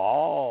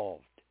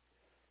involved.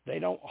 They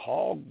don't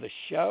hog the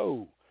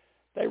show.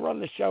 They run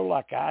the show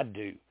like I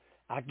do.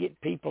 I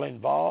get people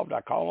involved.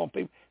 I call on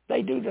people.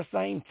 They do the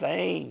same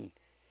thing.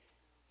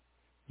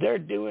 They're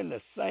doing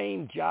the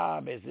same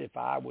job as if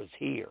I was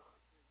here.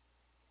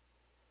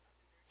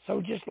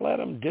 So just let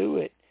them do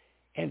it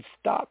and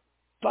stop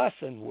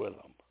fussing with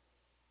them.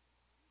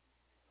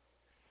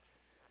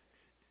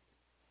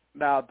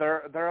 Now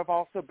there have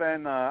also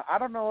been I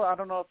don't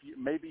know if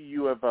maybe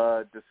you have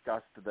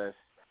discussed this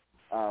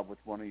with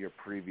one of your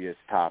previous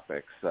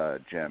topics,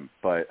 Jim,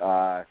 but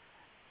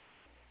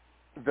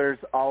there's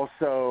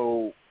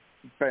also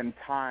been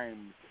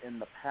times in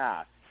the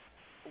past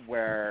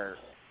where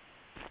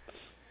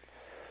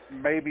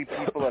maybe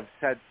people have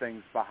said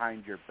things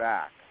behind your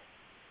back.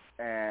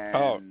 And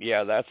oh,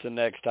 yeah, that's the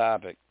next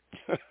topic.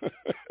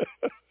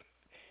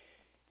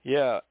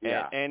 yeah.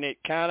 And it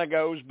kind of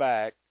goes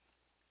back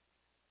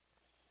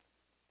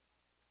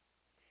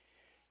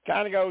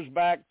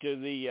to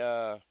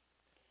the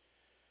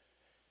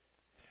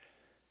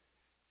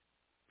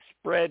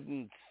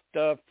spreading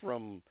stuff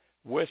from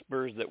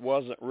Whispers that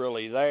wasn't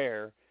really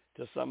there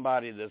to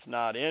somebody that's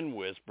not in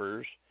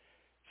Whispers.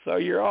 So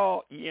you're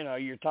all, you know,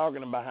 you're talking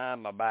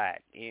behind my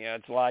back. You know,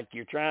 it's like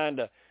you're trying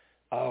to,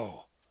 I'm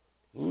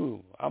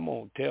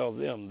going to tell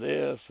them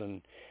this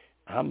and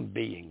I'm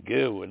being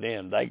good with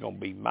them. They're going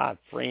to be my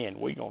friend.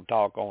 We're going to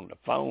talk on the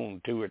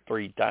phone 2 or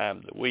 3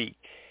 times a week.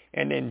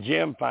 And then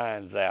Jim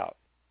finds out.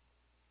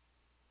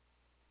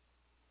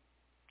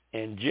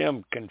 And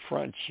Jim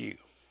confronts you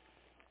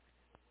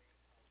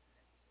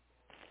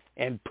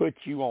and puts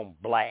you on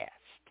blast.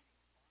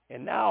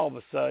 And now all of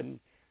a sudden,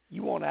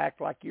 you want to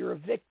act like you're a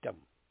victim.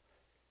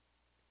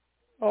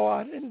 Oh,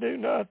 I didn't do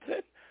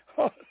nothing.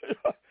 I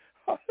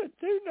didn't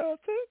do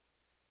nothing.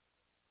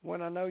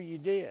 When I know you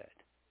did.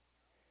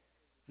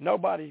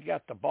 Nobody's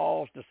got the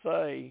balls to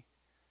say,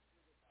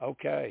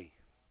 okay,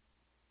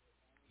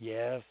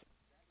 yes,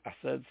 I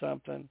said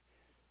something.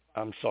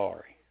 I'm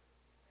sorry.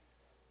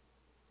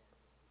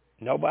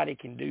 Nobody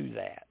can do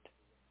that.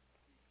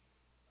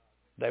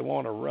 They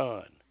want to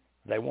run.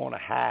 They want to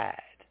hide.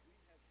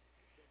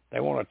 They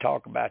want to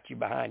talk about you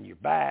behind your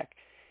back.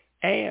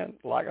 And,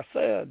 like I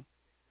said,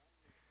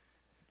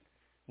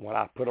 when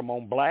I put them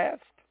on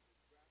blast,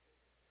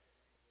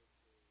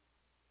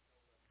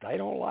 they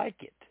don't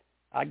like it.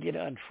 I get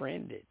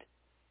unfriended.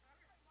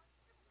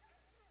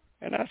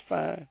 And that's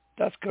fine.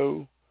 That's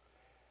cool.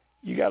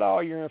 You got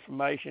all your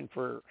information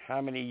for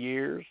how many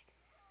years?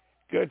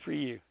 Good for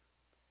you.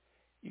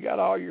 You got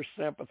all your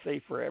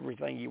sympathy for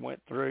everything you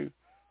went through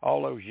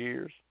all those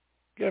years.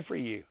 Good for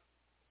you.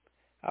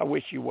 I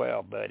wish you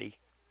well, buddy.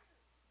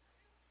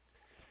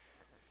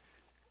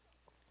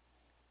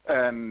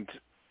 And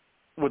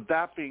with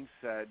that being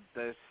said,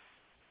 this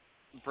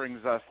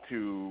brings us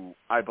to,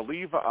 I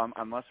believe,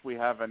 unless we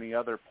have any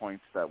other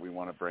points that we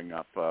want to bring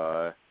up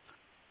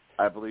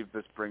I believe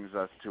this brings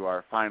us to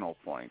our final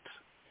point.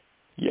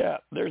 Yeah,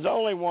 there's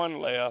only one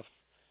left,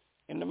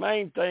 and the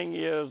main thing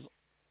is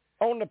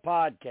on the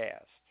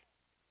podcast.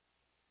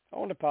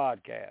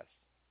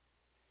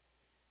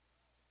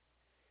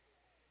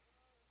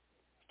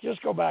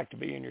 Just go back to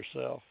being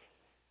yourself.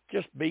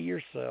 Just be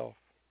yourself.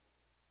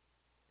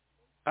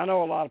 I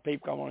know a lot of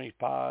people come on these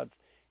pods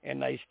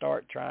and they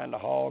start trying to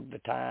hog the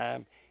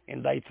time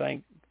and they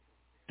think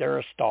they're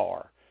a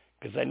star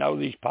because they know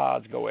these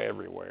pods go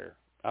everywhere.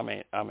 I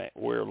mean,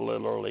 we're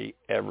literally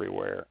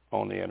everywhere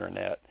on the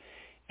internet.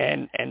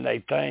 And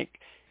they think,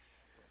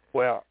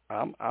 well,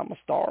 I'm a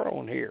star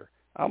on here.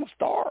 I'm a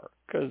star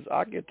because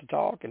I get to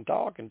talk and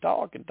talk and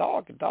talk and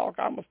talk and talk.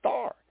 I'm a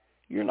star.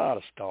 You're not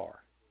a star.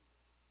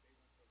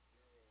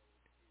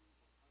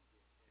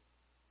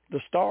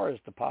 The star is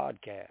the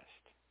podcast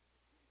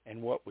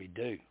and what we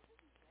do.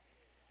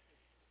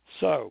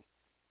 So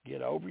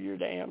get over your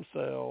damn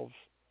selves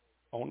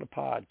on the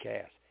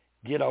podcast.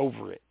 Get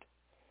over it.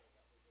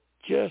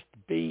 Just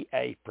be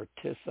a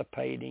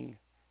participating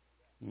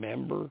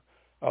member,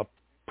 a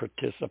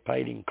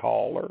participating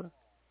caller.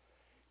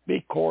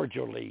 Be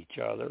cordial to each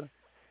other.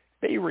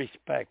 Be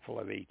respectful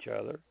of each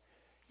other.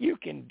 You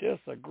can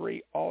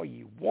disagree all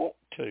you want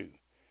to,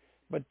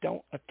 but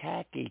don't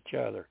attack each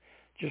other,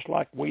 just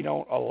like we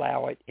don't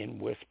allow it in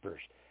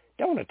Whispers.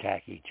 Don't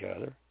attack each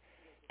other.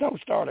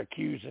 Don't start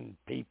accusing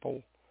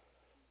people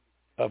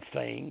of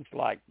things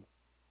like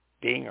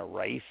being a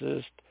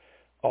racist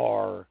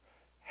or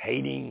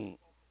hating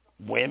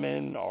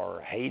women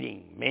or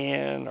hating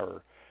men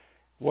or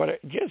what.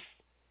 Just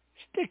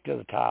stick to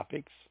the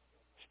topics.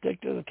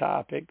 Stick to the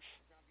topics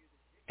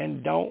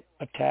and don't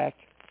attack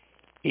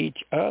each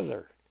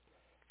other.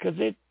 Because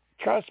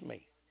trust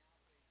me,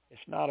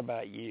 it's not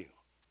about you.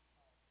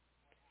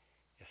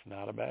 It's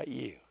not about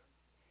you.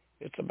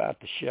 It's about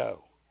the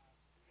show.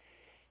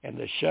 And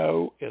the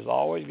show is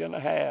always going to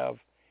have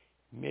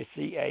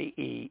Missy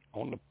A.E.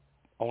 on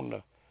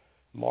the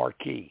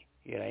marquee.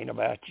 It ain't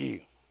about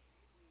you.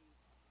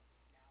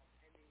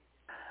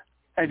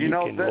 And you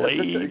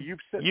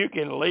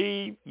can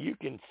leave, you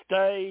can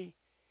stay.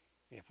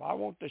 If I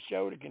want the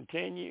show to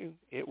continue,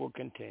 it will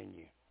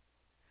continue.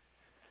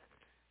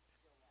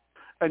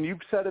 And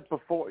you've said it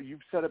before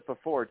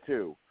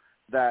too,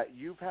 that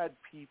you've had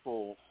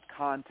people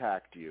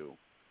contact you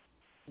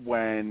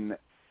when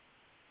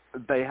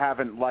they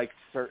haven't liked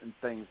certain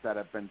things that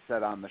have been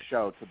said on the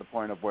show to the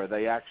point of where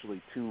they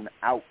actually tune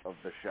out of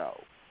the show.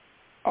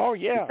 Oh,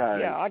 yeah.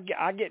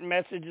 I get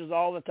messages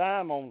all the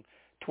time on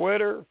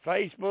Twitter,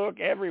 Facebook,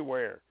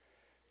 everywhere.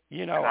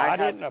 You know, I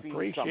didn't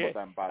appreciate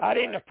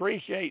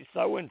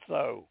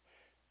so-and-so.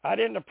 I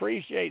didn't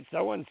appreciate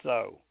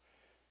so-and-so.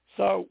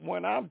 So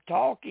when I'm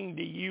talking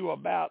to you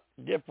about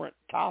different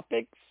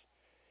topics,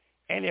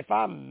 and if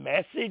I'm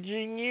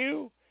messaging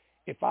you,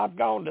 if I've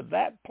gone to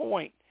that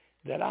point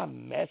that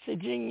I'm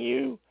messaging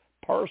you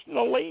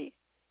personally,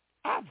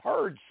 I've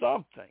heard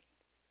something.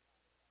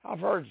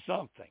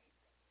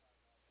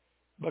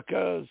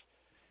 Because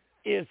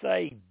it's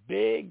a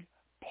big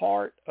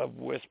part of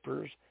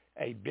Whispers,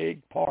 a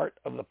big part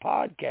of the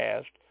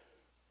podcast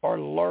are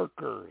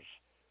lurkers.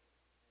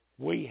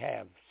 We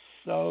have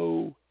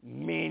so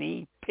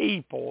many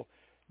people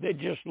that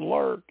just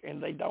lurk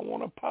and they don't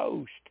want to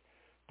post.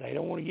 They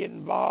don't want to get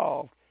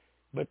involved,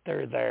 but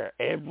they're there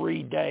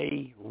every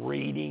day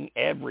reading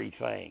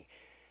everything.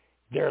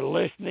 They're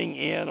listening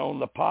in on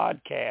the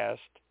podcast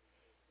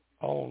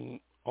on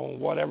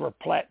whatever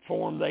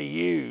platform they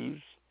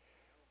use.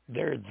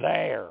 They're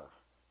there.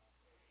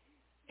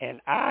 And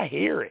I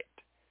hear it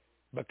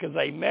because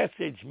they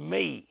message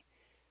me.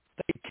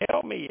 They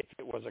tell me if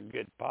it was a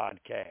good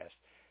podcast.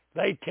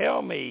 They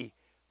tell me,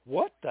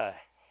 what the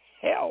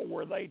hell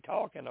were they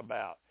talking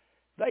about?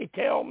 They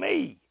tell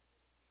me.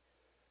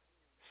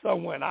 So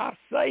when I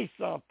say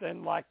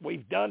something like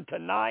we've done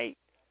tonight,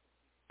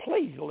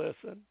 please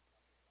listen.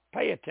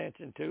 Pay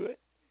attention to it.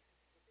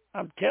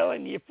 I'm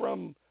telling you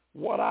from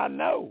what I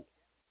know.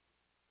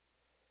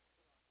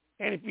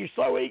 And if you're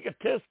so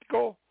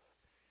egotistical,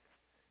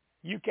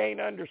 you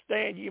can't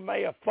understand you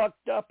may have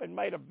fucked up and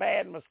made a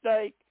bad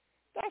mistake,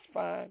 that's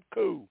fine.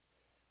 Cool.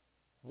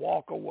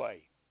 Walk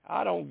away.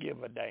 I don't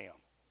give a damn.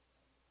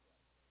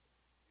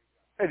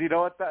 And you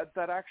know what?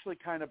 That actually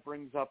kind of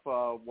brings up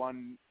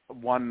one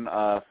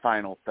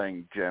final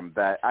thing, Jim,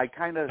 that I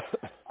kind of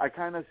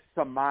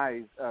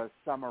summarized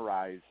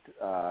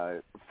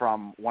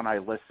from when I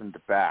listened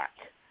back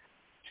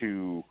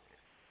to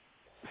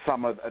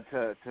some of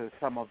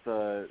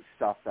the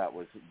stuff that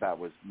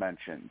was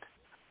mentioned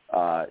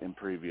in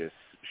previous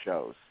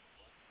shows.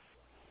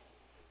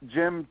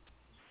 Jim,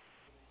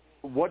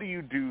 what do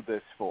you do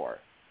this for?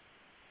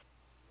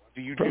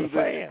 Do you do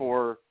this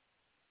for?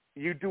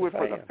 You do it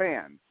for the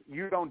fans.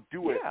 You don't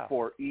do it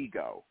for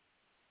ego.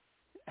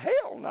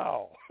 Hell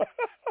no.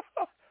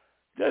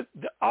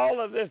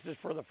 All of this is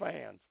for the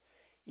fans.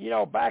 You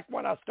know, back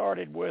when I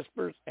started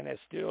Whispers, and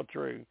it's still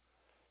true,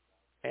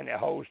 and it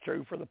holds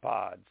true for the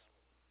pods,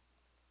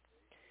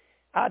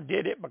 I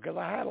did it because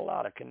I had a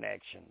lot of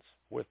connections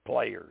with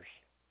players.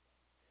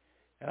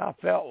 And I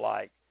felt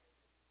like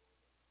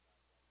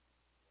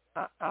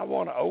I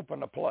want to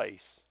open a place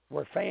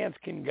where fans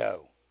can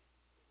go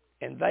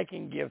and they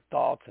can give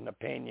thoughts and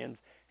opinions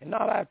and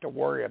not have to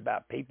worry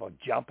about people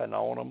jumping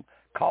on them,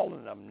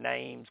 calling them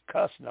names,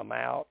 cussing them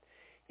out.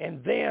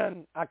 And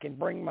then I can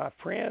bring my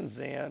friends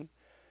in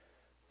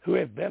who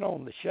have been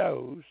on the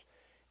shows,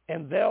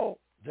 and they'll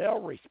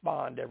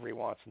respond every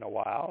once in a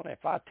while. And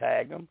if I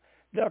tag them,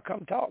 they'll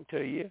come talk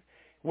to you.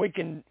 We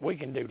can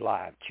do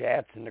live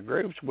chats in the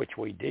groups, which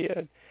we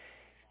did.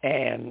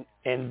 And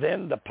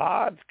then the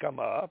pods come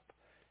up.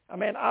 I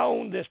mean, I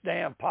owned this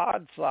damn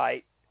pod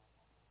site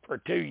for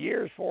 2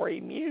 years before I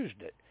even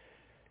used it.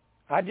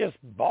 I just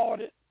bought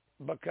it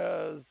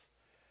because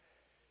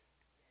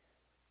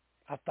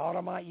I thought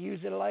I might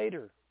use it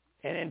later.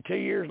 And then 2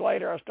 years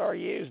later, I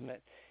started using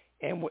it.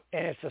 And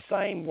it's the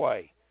same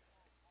way.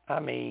 I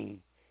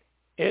mean,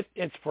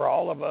 it's for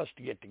all of us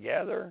to get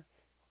together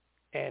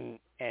and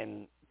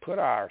put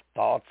our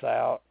thoughts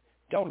out.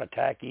 Don't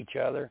attack each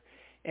other.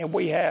 And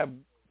we have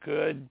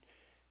good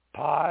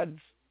pods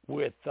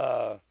with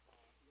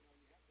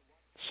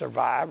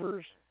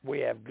survivors. We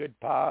have good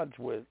pods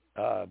with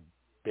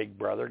Big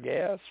Brother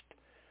guest.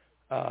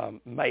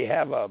 May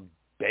have a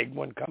big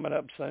one coming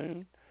up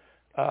soon.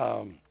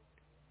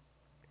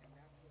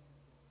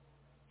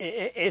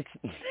 It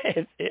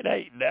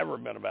ain't never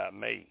been about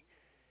me.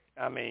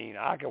 I mean,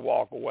 I could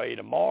walk away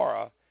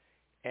tomorrow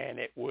and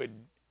it would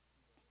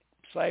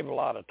save a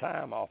lot of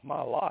time off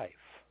my life.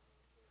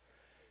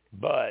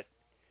 But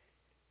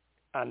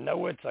I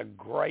know it's a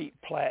great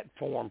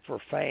platform for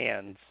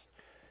fans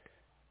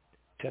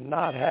to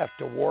not have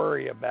to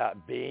worry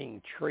about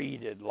being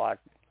treated like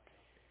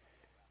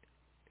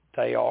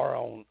they are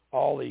on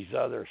all these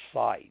other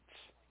sites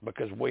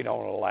because we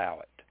don't allow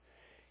it.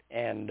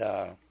 And,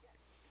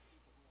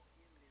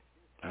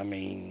 I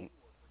mean,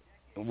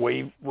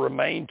 we've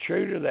remained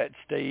true to that,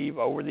 Steve,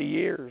 over the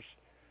years.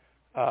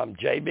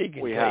 JB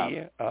can tell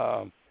you.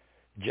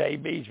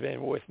 JB's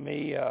been with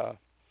me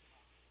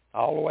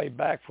all the way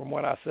back from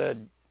when I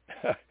said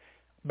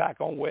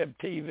back on Web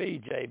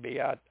TV, JB,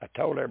 I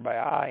told everybody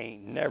I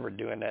ain't never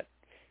doing that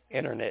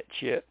internet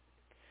shit.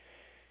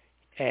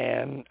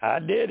 And I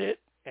did it,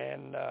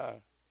 and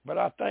but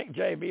I think,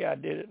 JB, I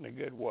did it in a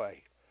good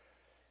way.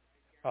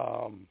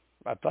 I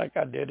think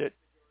I did it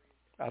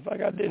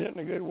in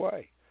a good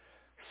way.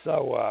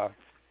 So,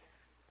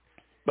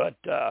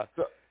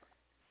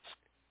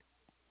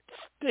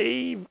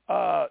 Steve,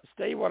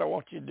 what I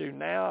want you to do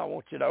now, I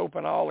want you to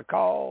open all the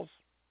calls,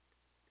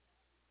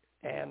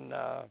 and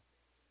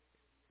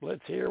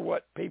let's hear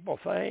what people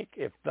think.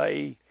 If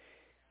they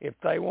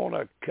want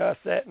to cuss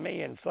at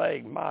me and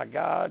say, "My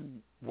God,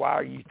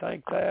 why you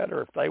think that?"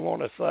 or if they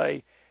want to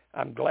say,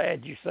 "I'm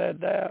glad you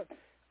said that,"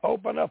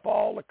 open up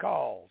all the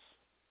calls.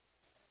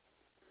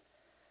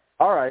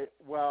 All right.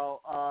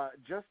 Well,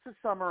 just to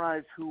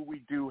summarize who we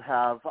do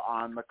have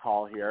on the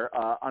call here,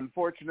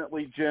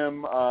 unfortunately,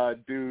 Jim,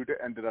 dude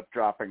ended up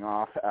dropping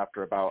off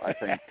after about, I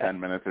think, 10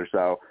 minutes or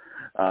so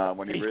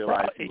when he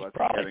realized he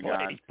wasn't getting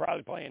on. He's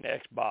probably playing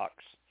Xbox.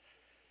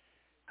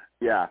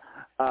 Yeah,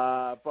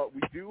 but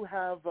we do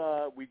have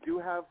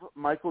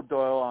Michael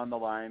Doyle on the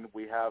line.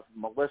 We have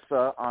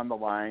Melissa on the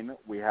line.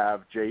 We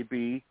have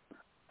JB.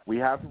 We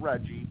have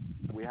Reggie.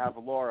 We have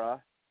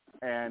Laura,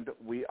 and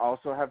we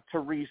also have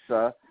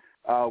Teresa.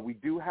 We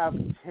do have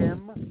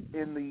Tim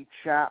in the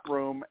chat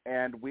room,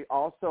 and we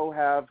also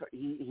have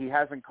he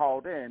hasn't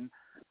called in,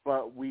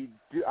 but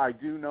I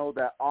do know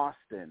that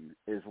Austin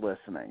is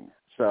listening,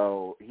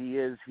 so he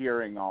is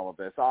hearing all of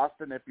this.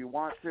 Austin, if you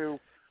want to,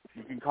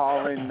 you can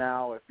call in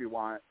now if you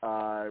want.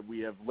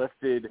 We have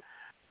lifted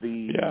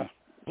the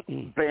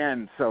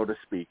ban, so to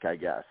speak, I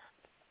guess.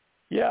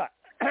 Yeah.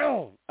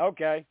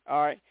 Okay.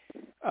 All right.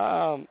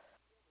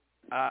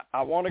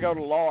 I want to go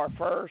to Laura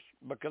first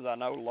because I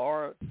know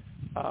Laura.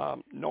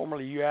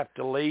 Normally you have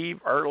to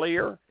leave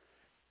earlier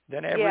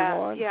than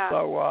everyone. Yeah.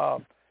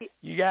 So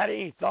you got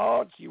any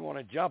thoughts? You want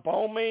to jump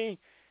on me?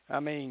 I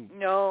mean,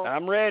 no,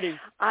 I'm ready.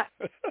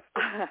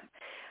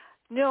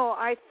 No,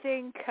 I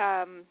think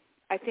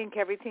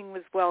everything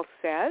was well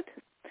said.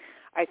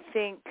 I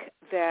think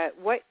that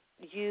what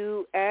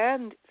you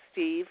and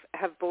Steve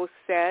have both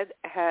said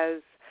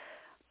has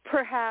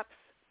perhaps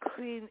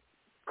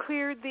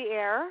cleared the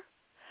air.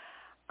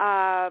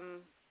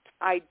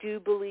 I do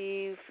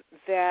believe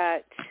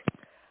that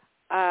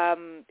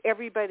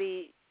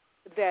everybody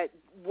that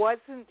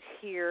wasn't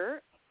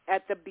here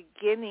at the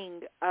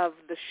beginning of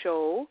the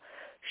show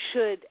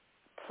should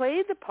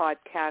play the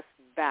podcast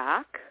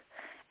back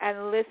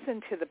and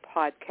listen to the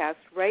podcast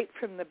right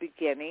from the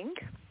beginning.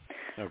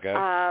 Okay.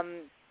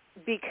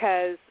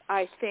 Because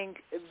I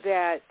think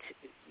that,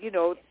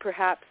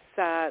 perhaps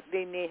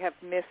they may have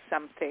missed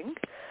something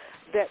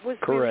that was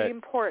really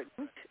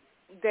important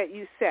that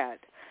you said.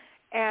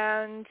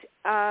 And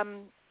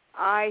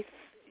I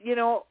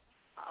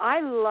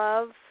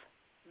love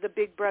the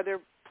Big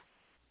Brother,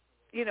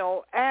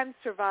 and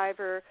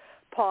Survivor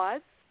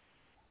pods.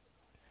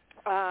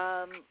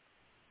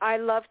 I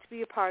love to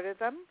be a part of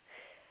them.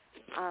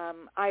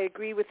 I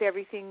agree with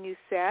everything you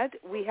said.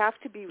 We have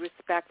to be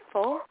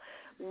respectful.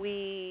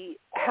 We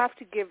have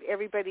to give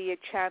everybody a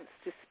chance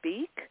to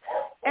speak.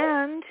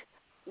 And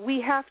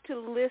we have to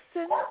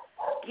listen,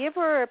 give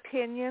our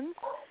opinions,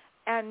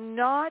 and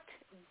not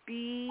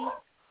be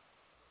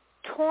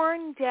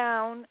torn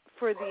down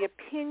for the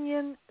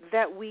opinion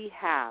that we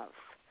have.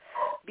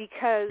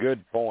 Because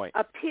good point.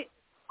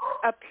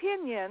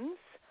 Opinions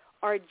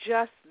are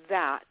just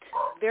that.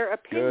 They're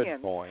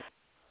opinions. Good point.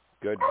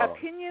 Good point.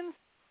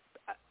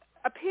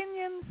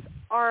 Opinions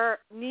are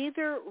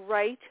neither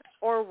right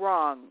or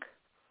wrong.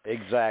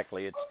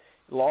 Exactly.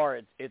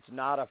 Laura, it's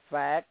not a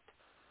fact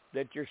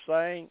that you're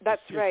saying.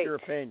 That's it's just right. your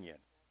opinion.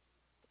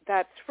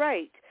 That's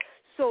right.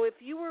 So if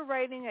you were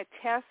writing a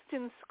test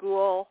in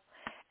school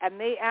and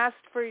they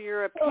asked for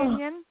your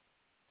opinion,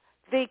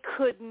 they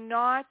could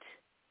not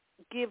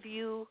give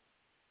you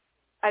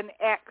an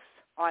X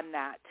on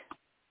that.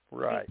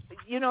 Right.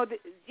 Because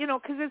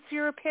it's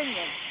your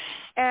opinion.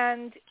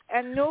 And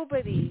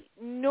nobody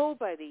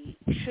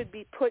should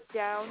be put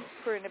down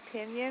for an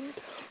opinion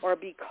or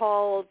be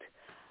called,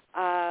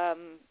 or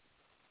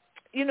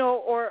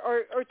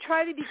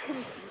try to be,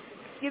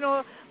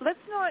 let's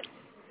not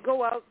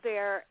go out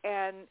there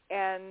and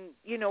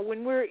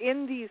when we're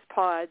in these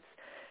pods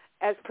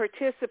as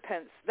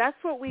participants, that's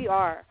what we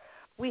are.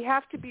 We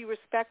have to be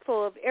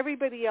respectful of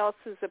everybody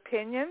else's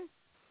opinion.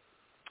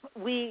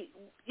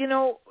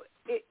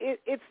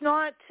 It's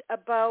not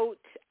about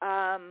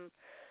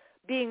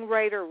being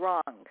right or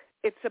wrong.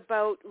 It's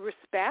about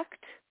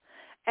respect,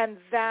 and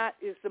that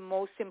is the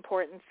most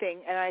important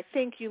thing. And I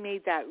think you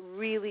made that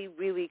really,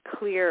 really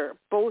clear,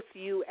 both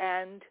you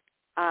and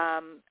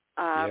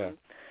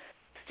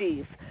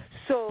Steve.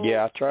 So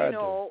yeah, I tried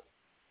to.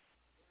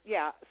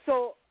 Yeah.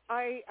 So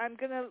I'm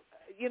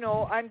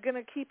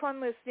gonna keep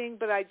on listening,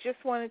 but I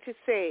just wanted to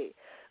say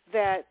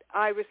that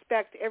I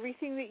respect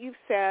everything that you've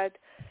said.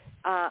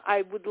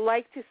 I would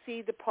like to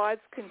see the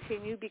pods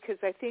continue because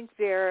I think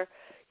they're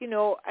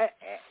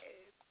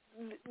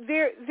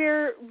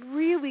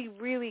really,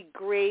 really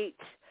great,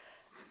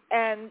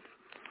 and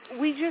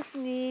we just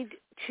need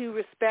to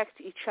respect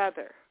each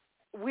other.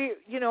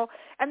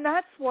 And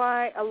that's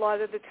why a lot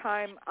of the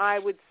time I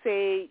would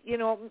say,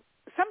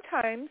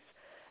 sometimes,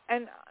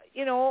 and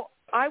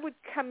I would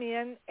come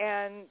in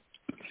and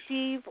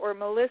Steve or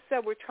Melissa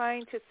were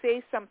trying to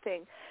say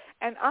something,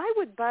 and I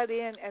would butt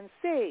in and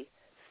say,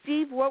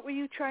 Steve, what were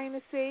you trying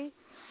to say?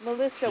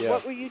 Melissa,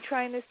 what were you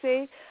trying to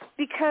say?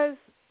 Because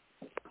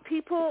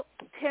people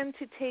tend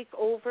to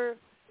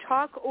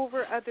talk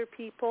over other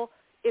people.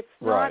 It's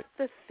not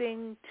the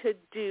thing to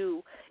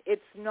do.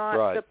 It's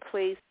not the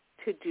place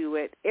to do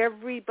it.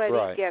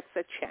 Everybody gets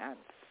a chance.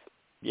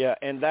 Yeah,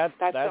 and that's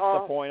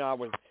all. The point I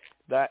was.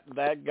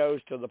 That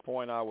goes to the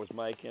point I was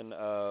making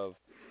of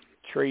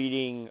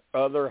treating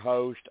other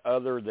hosts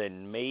other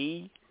than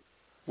me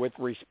with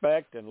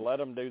respect and let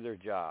them do their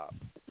job.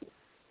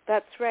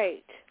 That's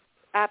right.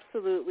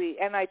 Absolutely.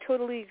 And I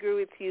totally agree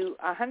with you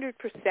 100%.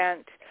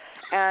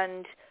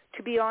 And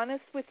to be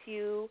honest with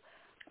you,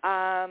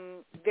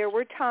 there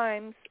were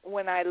times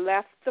when I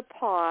left the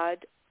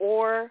pod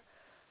or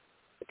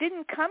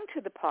didn't come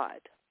to the pod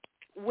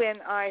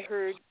when I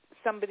heard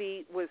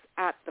somebody was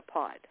at the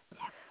pod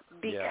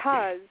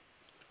because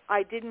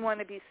I didn't want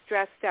to be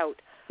stressed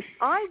out.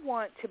 I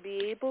want to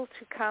be able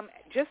to come,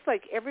 just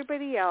like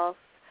everybody else,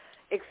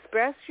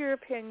 express your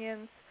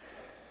opinions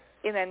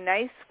in a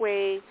nice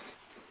way,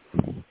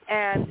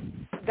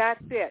 and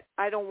that's it.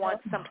 I don't want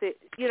something,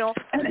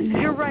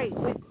 you're right.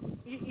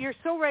 You're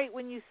so right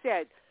when you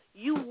said,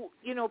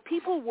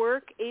 people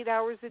work 8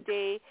 hours a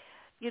day.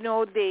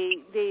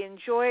 They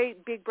enjoy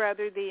Big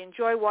Brother. They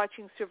enjoy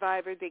watching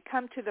Survivor. They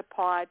come to the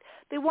pod.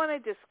 They want to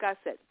discuss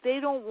it. They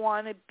don't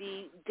want to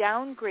be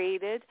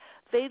downgraded.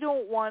 They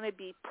don't want to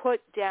be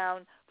put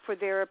down for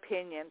their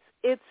opinions.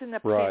 It's an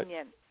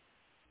opinion.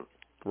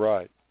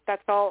 Right.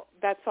 That's all.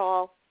 That's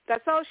all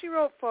she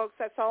wrote, folks.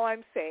 That's all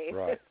I'm saying.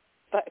 Right.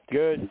 But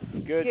good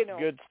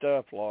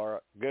stuff,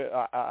 Laura. Good.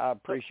 I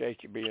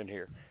appreciate you being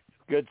here.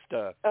 Good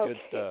stuff. Okay.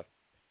 Good stuff.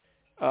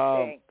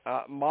 Thanks.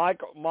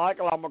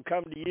 Michael, I'm gonna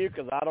come to you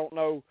because I don't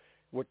know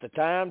with the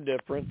time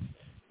difference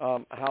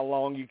how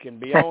long you can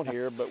be on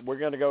here, but we're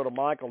gonna go to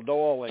Michael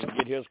Doyle and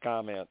get his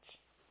comments.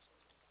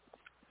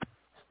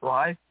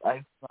 Well,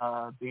 I've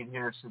been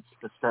here since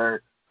the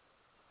start.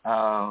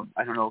 I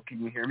don't know.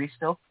 Can you hear me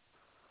still?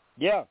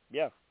 Yeah.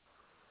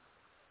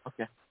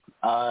 Okay.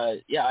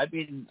 I've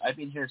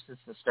been here since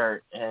the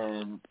start,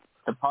 and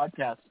the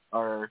podcasts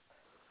are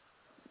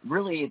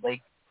really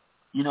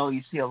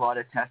you see a lot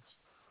of text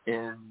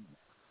in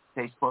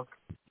Facebook.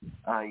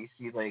 You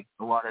see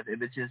a lot of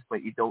images,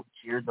 but you don't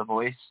hear the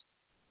voice.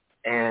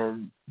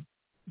 And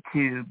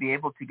to be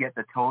able to get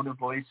the tone of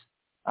voice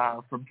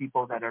from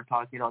people that are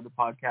talking on the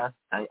podcast,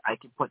 I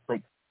can put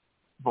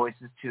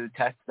voices to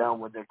text now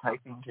when they're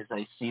typing because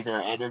I see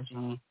their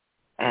energy,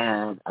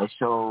 and I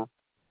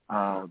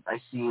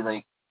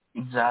see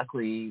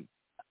exactly.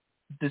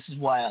 This is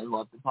why I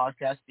love the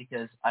podcast,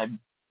 because I'm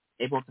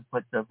able to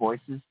put the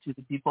voices to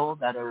the people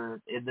that are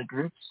in the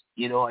groups.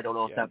 I don't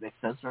know if that makes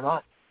sense or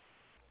not.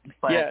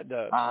 But, yeah, it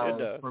does. It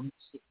does.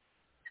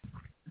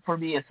 For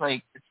me, it's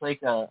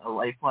like a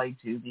lifeline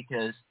too,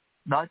 because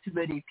not too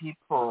many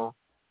people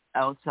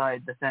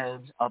outside the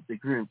fans of the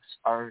groups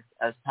are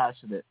as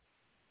passionate.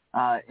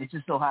 It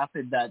just so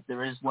happened that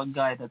there is one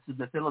guy that's in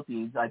the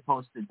Philippines. I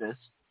posted this.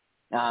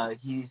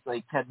 He's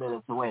like 10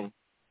 minutes away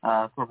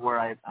from where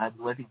I'm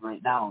living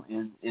right now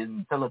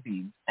in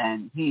Philippines,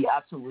 and he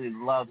absolutely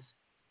loves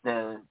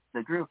the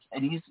groups,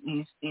 and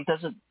he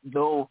doesn't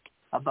know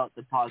about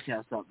the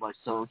podcast that much,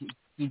 so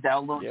he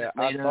downloads it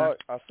later.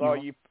 I saw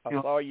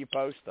you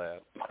post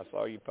that. I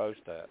saw you post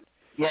that.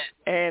 Yeah.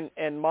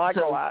 And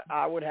Michael,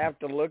 I would have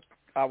to look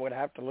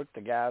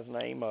the guy's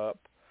name up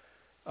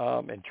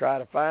and try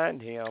to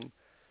find him.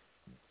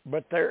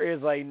 But there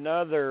is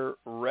another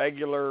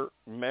regular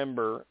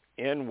member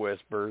in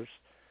Whispers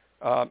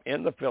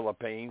in the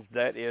Philippines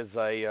that is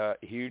a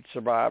huge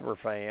Survivor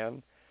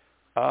fan,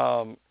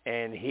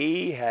 and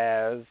he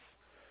has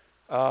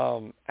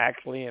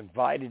actually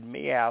invited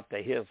me out to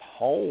his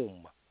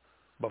home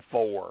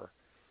before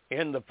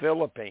in the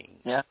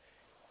Philippines. Yeah.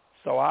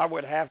 So I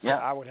would have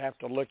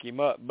to look him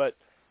up. But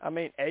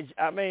as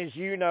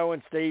you know,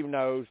 and Steve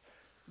knows,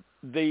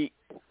 the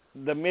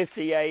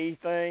Missy A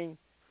thing,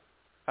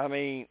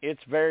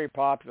 it's very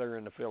popular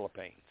in the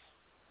Philippines.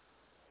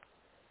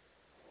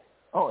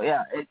 Oh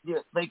yeah,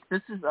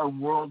 this is a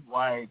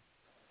worldwide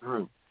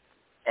group,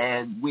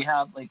 and we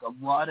have like a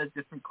lot of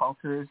different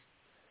cultures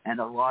and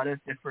a lot of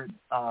different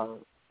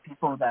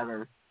people that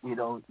are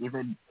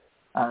even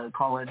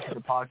call into the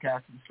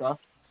podcast and stuff.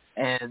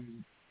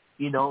 And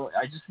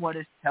I just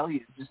wanted to tell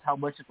you just how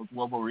much of a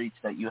global reach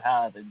that you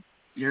have, and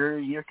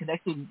you're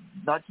connecting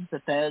not just the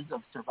fans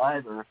of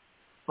Survivor,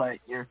 but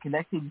you're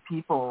connecting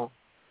people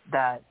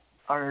that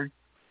are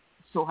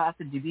so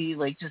happen to be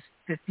like just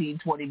 15,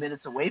 20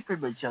 minutes away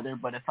from each other.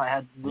 But if I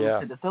had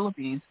moved to the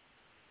Philippines,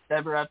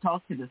 never have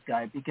talked to this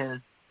guy because,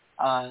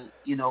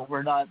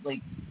 we're not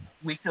like,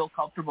 we feel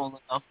comfortable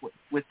enough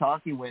with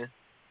talking with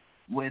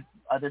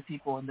other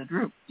people in the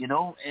group,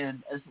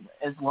 and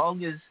as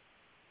long as,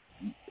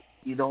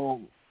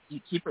 you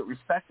keep it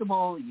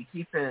respectable, you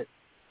keep it,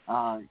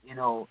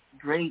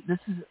 great. This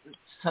is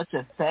such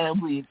a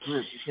family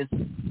group because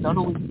not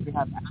only do we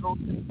have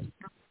adults in this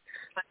group,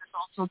 but there's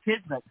also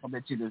kids that come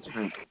into this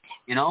group,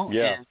 Yeah.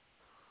 And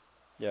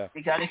yeah.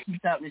 you got to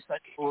keep that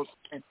respectful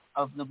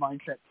of the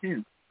mindset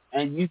too.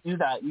 And you do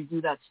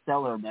that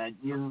stellar, man.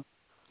 You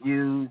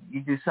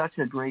do such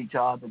a great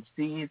job. And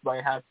Steve,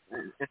 my hat,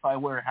 if I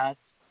wear hats,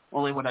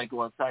 only when I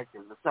go outside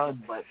in the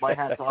sun, but my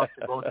hat's off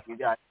to both of you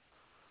guys.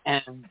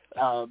 And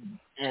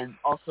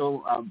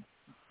also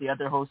the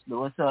other host,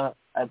 Melissa,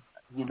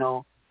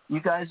 you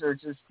guys are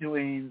just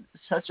doing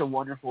such a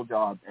wonderful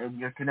job, and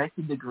you're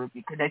connecting the group,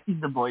 you're connecting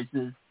the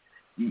voices.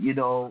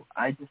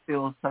 I just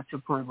feel such a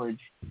privilege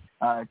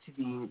to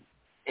be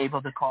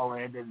able to call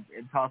in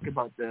and talk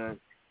about the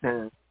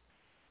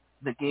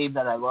game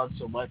that I love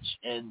so much,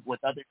 and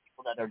with other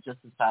people that are just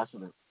as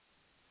passionate.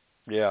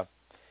 Yeah,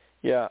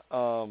 yeah.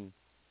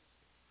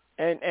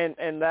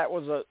 And that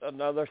was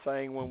another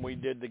thing when we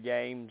did the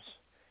games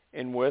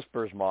in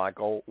Whispers,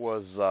 Michael,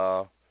 was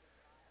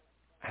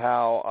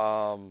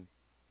how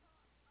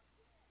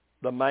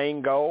the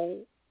main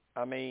goal,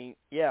 we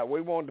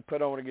wanted to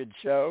put on a good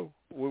show.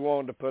 We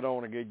wanted to put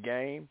on a good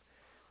game.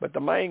 But the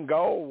main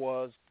goal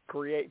was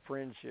create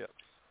friendships.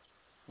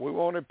 We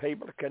wanted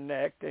people to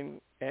connect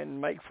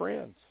and make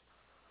friends.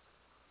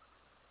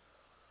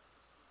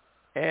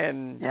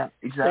 And yeah,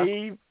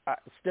 exactly.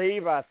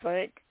 Steve, I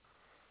think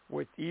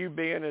with you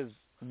being as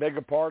big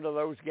a part of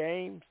those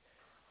games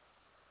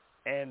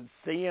and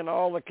seeing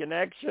all the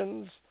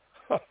connections,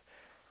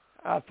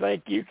 I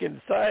think you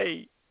can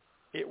say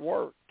it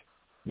worked.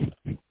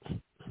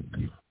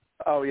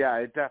 Oh yeah,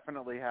 it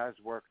definitely has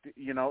worked.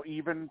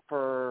 Even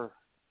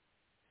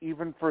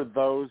for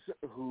those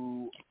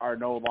who are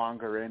no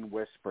longer in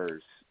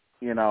Whispers,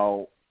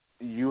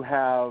 you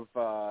have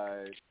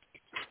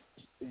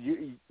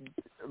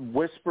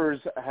Whispers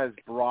has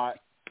brought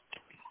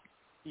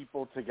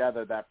people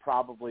together that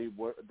probably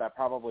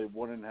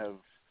wouldn't have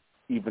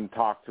even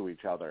talked to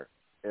each other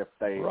if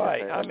they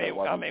right.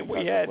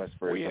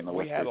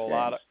 We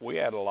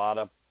had a lot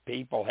of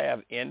people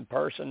have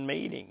in-person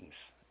meetings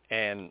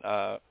and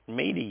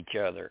meet each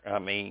other.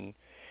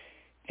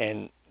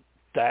 And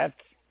that's,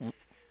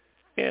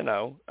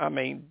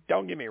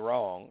 don't get me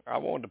wrong. I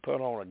wanted to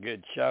put on a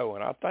good show,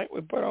 and I think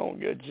we put on a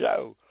good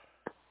show.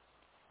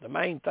 The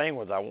main thing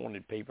was I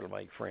wanted people to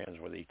make friends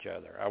with each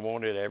other. I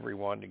wanted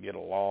everyone to get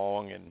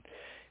along, and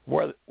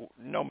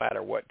no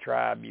matter what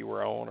tribe you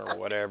were on or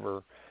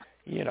whatever,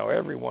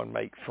 everyone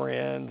make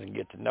friends and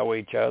get to know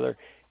each other.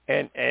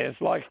 And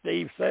it's like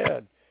Steve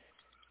said,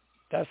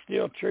 that's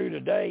still true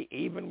today,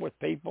 even with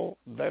people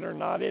that are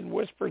not in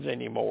Whispers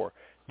anymore.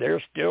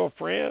 They're still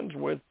friends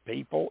with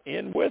people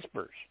in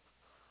Whispers.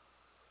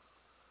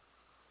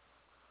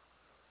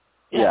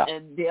 Yeah,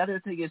 and the other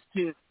thing is,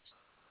 too,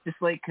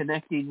 just like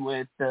connecting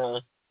with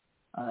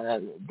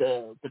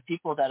the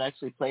people that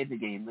actually played the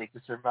game, like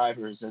the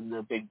survivors and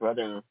the Big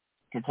Brother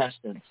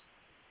contestants.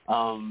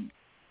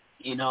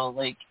 You know,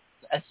 like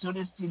as soon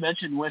as you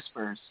mention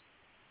Whispers,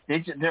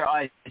 their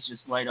eyes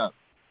just light up.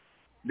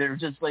 They're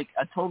just like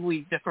a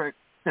totally different.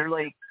 They're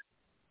like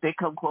they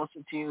come closer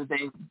to you.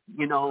 They,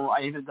 you know,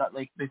 I even got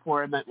like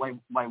before I met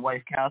my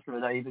wife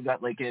Catherine, I even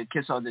got like a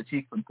kiss on the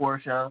cheek from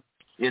Portia.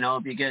 You know,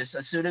 because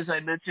as soon as I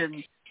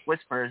mentioned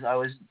Whispers, I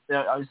was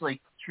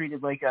like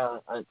treated like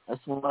a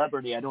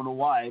celebrity. I don't know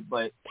why,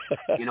 but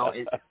you know,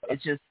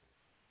 it's just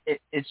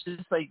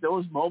like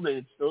those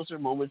moments. Those are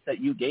moments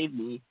that you gave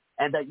me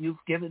and that you've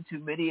given to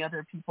many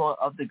other people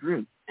of the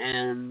group.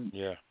 And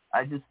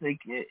I just think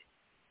it,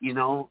 you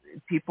know,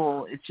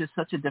 people. It's just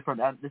such a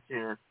different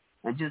atmosphere.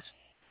 And just,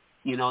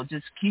 you know,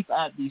 just keep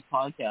at these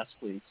podcasts,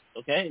 please.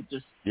 Okay,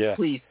 just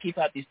please keep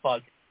at these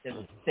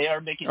podcasts. They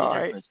are making a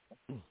difference.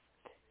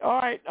 All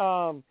right.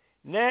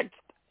 Next,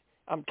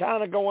 I'm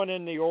kind of going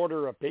in the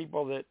order of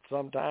people that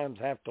sometimes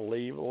have to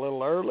leave a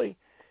little early.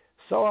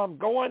 So I'm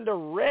going to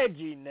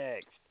Reggie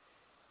next.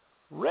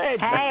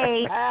 Reggie,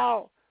 hey.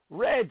 how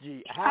does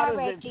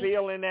it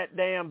feel in that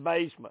damn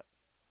basement?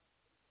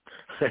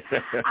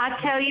 I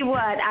tell you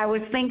what, I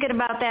was thinking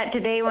about that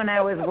today when I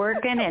was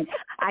working, and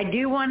I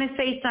do want to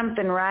say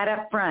something right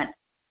up front.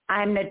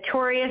 I'm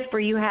notorious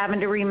for you having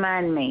to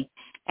remind me,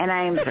 and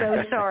I am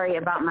so sorry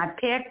about my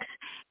picks.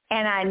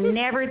 And I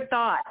never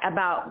thought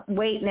about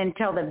waiting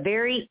until the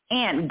very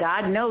end.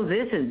 God knows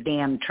this is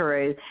damn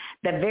true.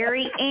 The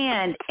very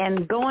end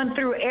and going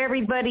through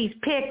everybody's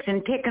picks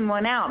and picking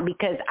one out,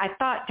 because I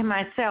thought to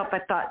myself,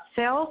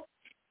 Self,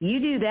 you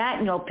do that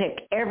and you'll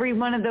pick every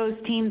one of those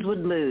teams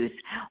would lose.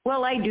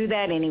 Well, I do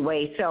that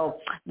anyway. So,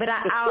 but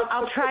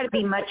I'll try to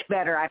be much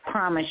better. I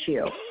promise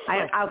you.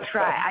 I'll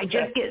try. I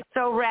just get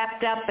so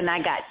wrapped up, and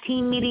I got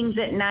team meetings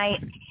at night.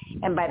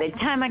 And by the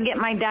time I get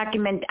my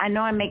document, I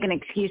know I'm making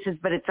excuses,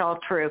 but it's all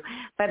true.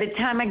 By the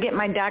time I get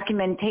my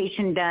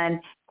documentation done,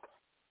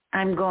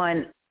 I'm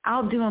going,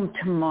 I'll do them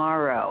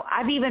tomorrow.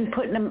 I've even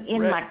put them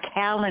in my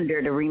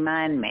calendar to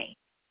remind me.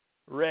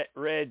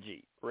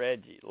 Reggie,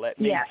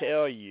 let me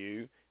tell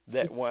you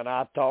that when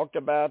I talked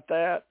about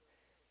that,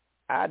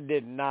 I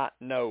did not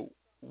know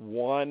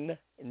one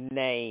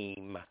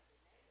name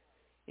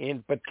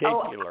in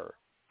particular.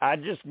 I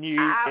just knew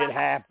it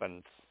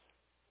happens.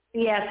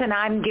 Yes, and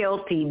I'm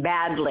guilty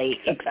badly,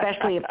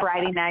 especially a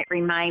Friday night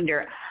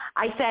reminder.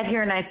 I sat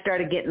here and I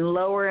started getting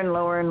lower and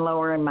lower and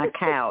lower in my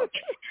couch.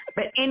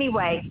 But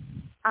anyway,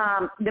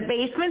 the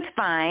basement's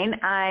fine.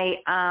 I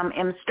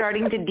am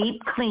starting to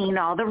deep clean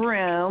all the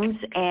rooms,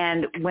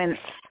 and when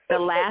the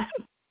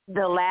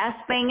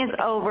last thing is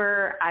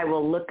over, I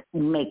will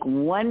make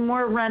one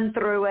more run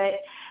through it,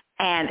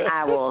 and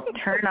I will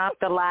turn off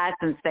the lights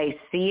and say,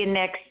 see you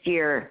next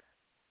year.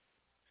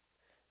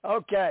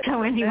 Okay.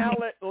 So anyway. Now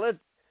let's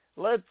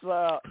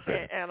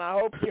and I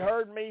hope you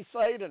heard me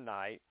say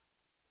tonight,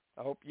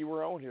 I hope you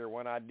were on here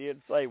when I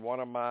did say one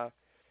of my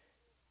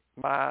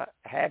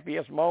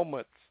happiest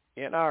moments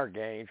in our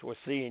games was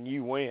seeing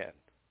you win.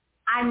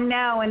 I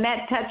know, and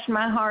that touched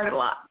my heart a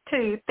lot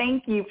too.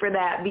 Thank you for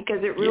that,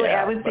 because it really,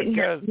 I was sitting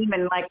here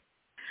even like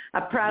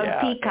a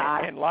proud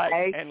peacock. And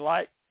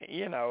like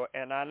you know,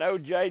 and I know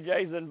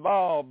JJ's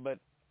involved, but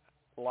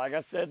like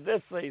I said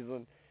this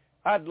season,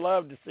 I'd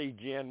love to see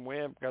Jen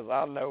win, because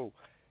I know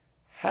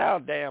how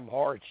damn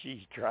hard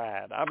she's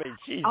tried. I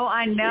mean,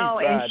 I know,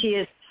 and she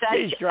is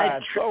she's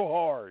tried so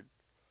hard.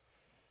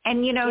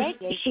 And you know,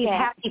 she's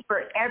happy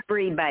for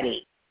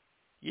everybody.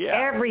 Yeah,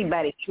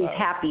 everybody she's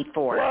happy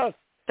for.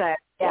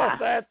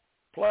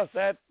 Plus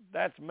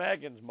that's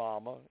Megan's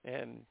mama,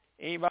 and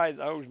anybody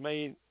that knows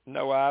me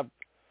know I've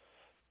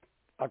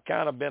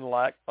kind of been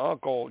like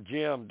Uncle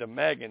Jim to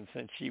Megan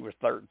since she was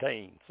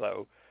 13.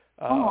 So,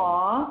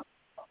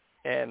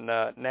 and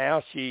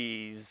now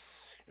she's.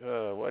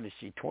 What is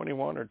she,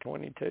 21 or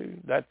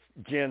 22? That's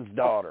Jen's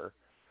daughter.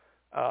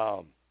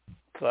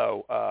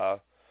 So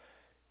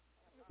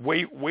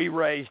we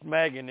raised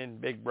Megan in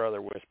Big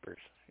Brother Whispers,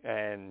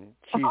 and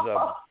she's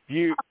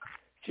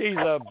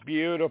a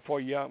beautiful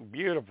young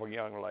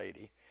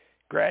lady.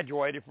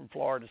 Graduated from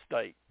Florida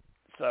State.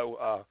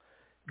 So,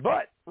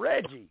 but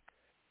Reggie,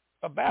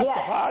 about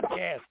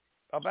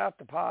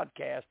the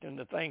podcast and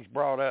the things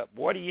brought up,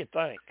 what do you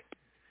think?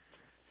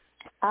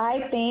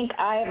 I think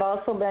I have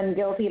also been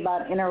guilty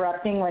about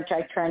interrupting, which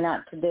I try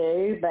not to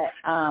do, but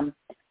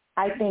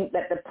I think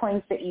that the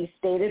points that you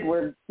stated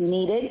were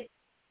needed.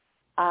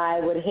 I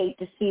would hate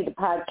to see the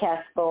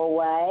podcast go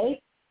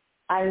away.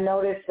 I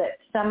noticed that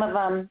some of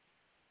them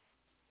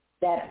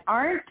that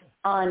aren't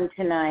on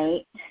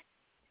tonight,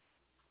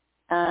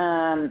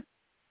 that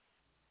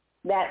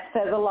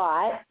says a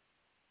lot.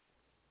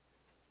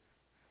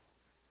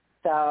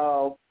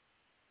 So,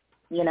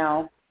 you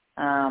know,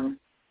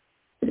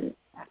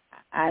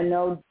 I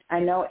know,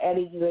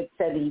 Eddie, you had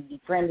said he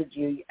befriended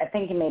you. I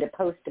think he made a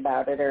post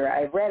about it, or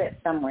I read it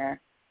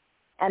somewhere.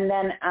 And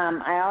then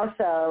I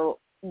also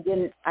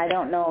I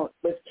don't know,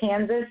 was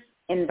Kansas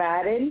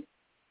invited?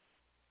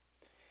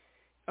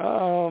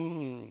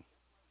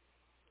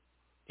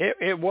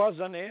 It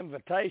wasn't an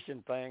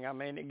invitation thing. I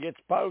mean, it gets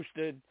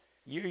posted.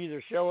 You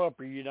either show up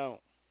or you don't.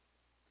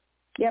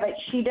 Yeah, but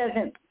she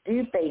doesn't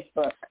do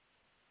Facebook,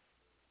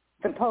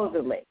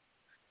 supposedly.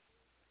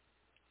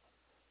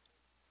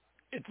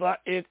 It's like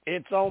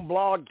it's on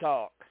Blog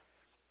Talk.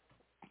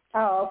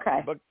 Oh,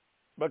 okay. But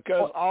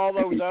because all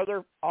those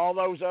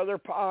other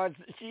pods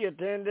that she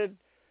attended,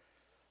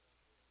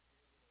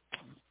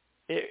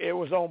 it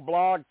was on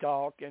Blog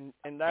Talk, and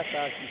that's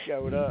how she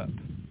showed up.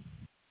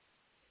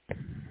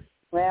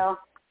 Well,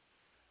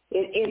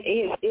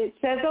 it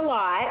says a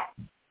lot,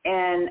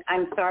 and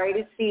I'm sorry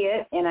to see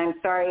it, and I'm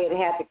sorry it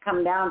had to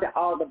come down to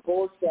all the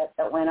bullshit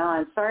that went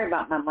on. Sorry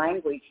about my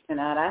language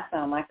tonight. I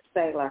sound like a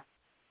sailor.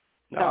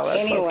 No, so that's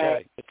anyway,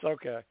 okay. It's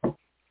okay.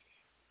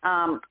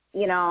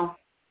 You know,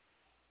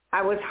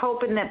 I was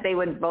hoping that they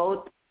would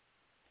both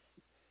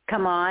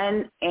come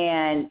on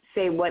and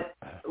say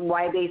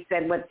why they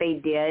said what they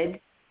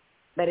did,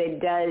 but it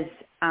does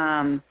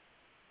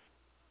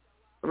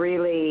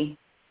really,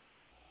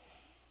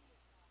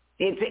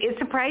 it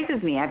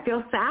surprises me. I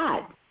feel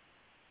sad.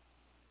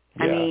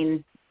 Yeah. I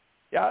mean,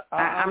 yeah,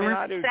 I mean, really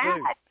I do sad.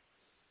 too.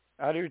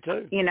 I do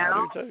too. You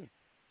know? I do too.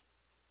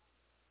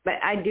 But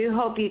I do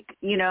hope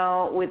you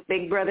know, with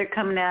Big Brother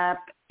coming up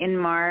in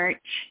March,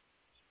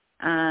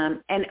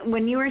 and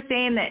when you were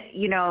saying that,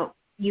 you know,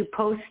 you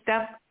post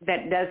stuff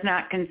that does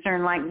not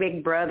concern like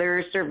Big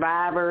Brother,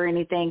 Survivor, or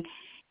anything,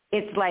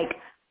 it's like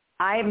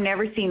I've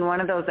never seen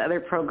one of those other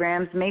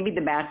programs, maybe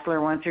The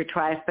Bachelor once or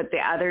twice, but the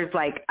others,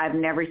 like I've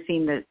never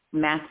seen the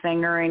Masked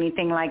Singer or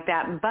anything like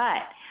that.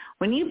 But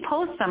when you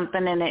post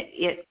something and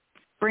it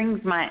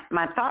brings my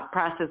thought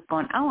process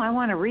going, oh, I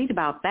want to read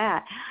about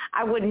that.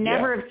 I would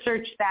never have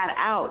searched that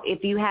out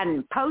if you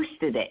hadn't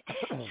posted it.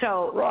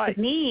 So right.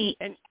 To me,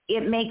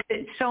 it makes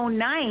it so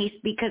nice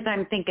because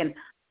I'm thinking,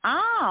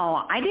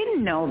 oh, I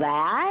didn't know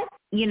that,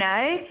 you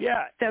know?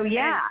 Yeah. So,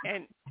 yeah.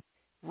 And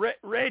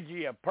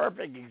Reggie, a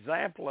perfect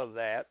example of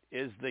that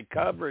is the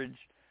coverage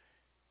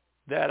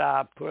that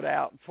I put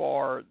out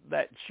for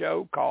that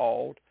show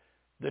called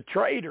The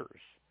Traitors,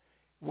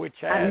 which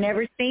had... I've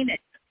never seen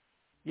it.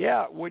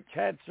 Yeah, which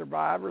had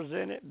survivors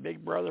in it,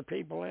 Big Brother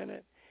people in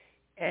it,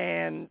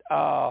 and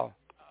I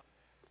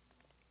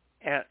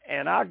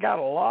got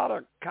a lot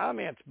of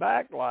comments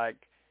back like,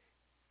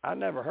 I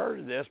never heard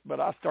of this, but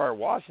I started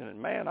watching it.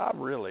 Man, I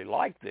really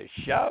like this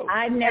show.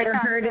 I've never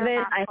heard of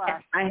it.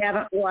 I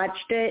haven't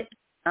watched it.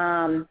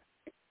 I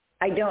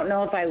don't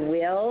know if I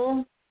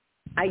will.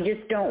 I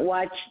just don't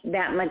watch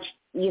that much,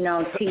 you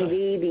know,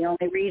 TV. The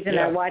only reason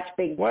I watch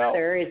Big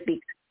Brother is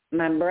because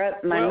my mother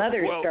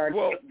started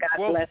it.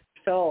 God bless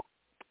her soul.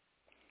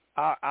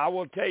 I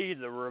will tell you,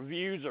 the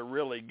reviews are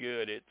really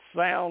good. It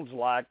sounds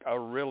like a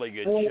really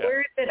good show. Well,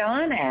 where's it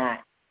on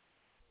at?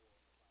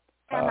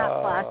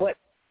 What?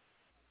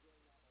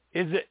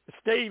 Is it,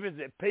 Steve, is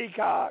it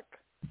Peacock?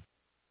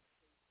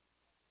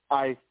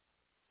 I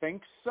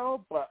think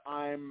so, but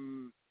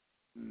I'm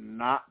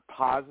not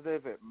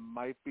positive. It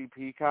might be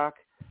Peacock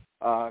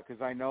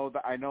because I know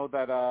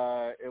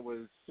that it was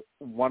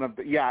one of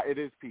the. Yeah, it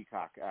is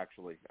Peacock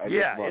actually.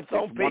 It's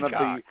on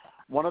Peacock.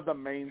 One of the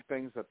main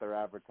things that they're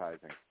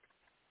advertising.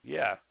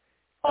 Yeah.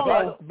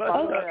 Oh, but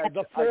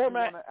the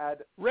format,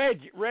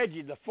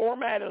 Reggie, the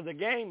format of the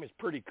game is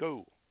pretty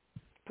cool.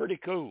 Pretty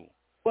cool.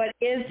 What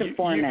is the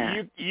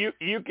format?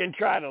 You can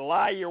try to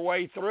lie your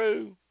way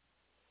through,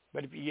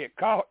 but if you get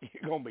caught,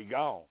 you're gonna be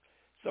gone.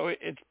 So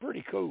it's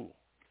pretty cool,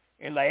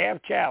 and they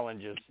have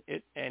challenges.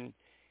 And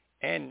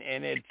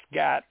it's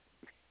got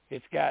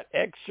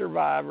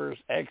ex-survivors,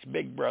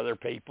 ex-Big Brother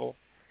people.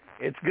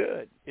 It's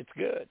good. It's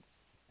good.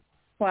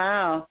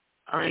 Wow.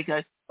 All right,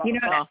 guys. You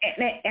know,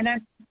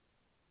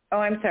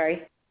 I'm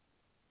sorry.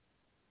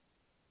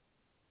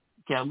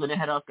 Okay, I'm gonna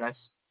head out, guys.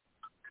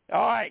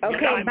 All right. Okay,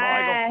 good night,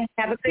 bye. Michael.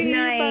 Have a good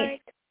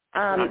night.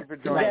 Thank you for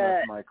joining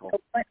us, Michael.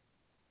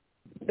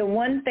 The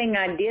one thing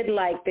I did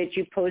like that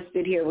you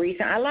posted here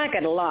recently, I like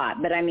it a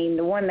lot, but I mean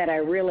the one that I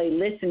really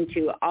listened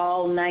to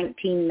all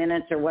 19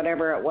 minutes or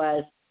whatever it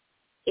was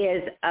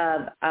is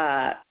of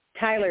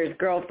Tyler's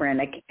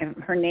girlfriend.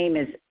 Her name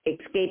is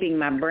escaping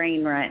my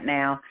brain right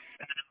now,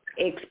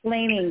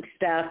 explaining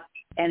stuff,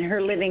 and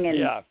her living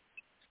in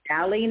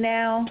Cali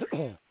now.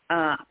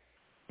 I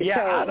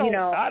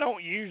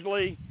don't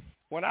usually,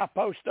 when I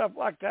post stuff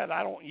like that,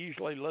 I don't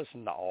usually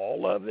listen to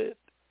all of it.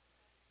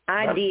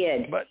 I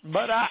did. But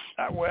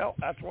well,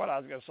 that's what I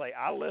was going to say.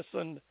 I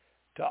listened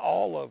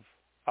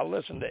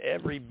to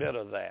every bit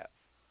of that.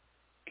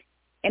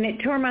 And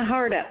it tore my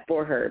heart up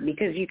for her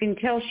because you can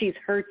tell she's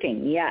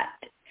hurting yet.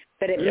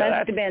 But it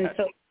must have been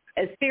so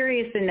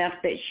serious enough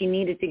that she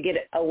needed to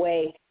get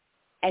away.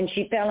 And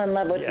she fell in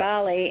love with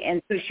Bali,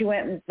 and so she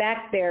went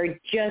back there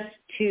just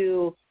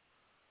to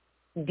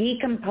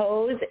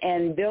decompose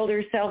and build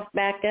herself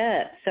back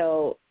up.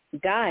 So,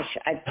 gosh,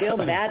 I feel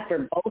bad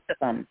for both of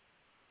them.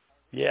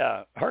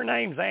 Yeah. Her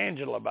name's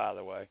Angela, by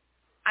the way.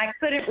 I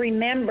couldn't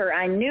remember.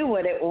 I knew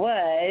what it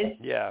was.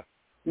 Yeah.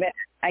 But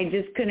I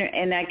just couldn't.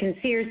 And I can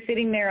see her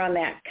sitting there on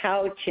that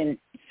couch and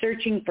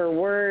searching for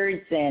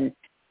words. And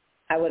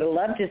I would have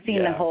loved to have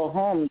seen the whole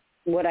home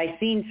what I've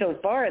seen so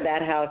far of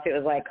that house, it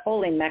was like,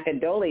 holy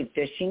macadolies,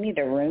 does she need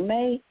a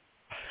roommate?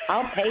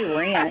 I'll pay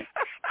rent.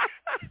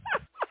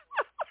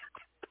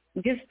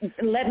 Just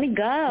let me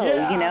go,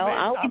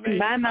 I'll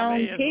buy my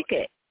own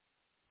ticket.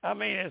 I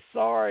mean, it's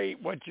sorry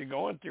what you're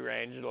going through,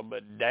 Angela,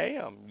 but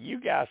damn, you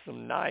got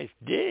some nice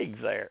digs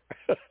there.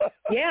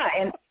 Yeah,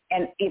 and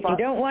if you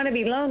don't want to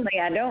be lonely,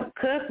 I don't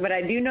cook, but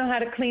I do know how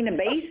to clean a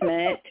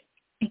basement,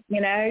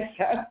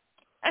 so.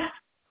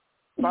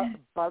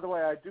 By the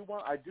way, I do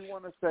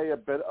want to say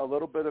a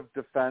little bit of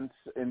defense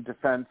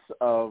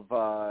of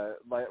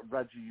like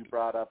Reggie. You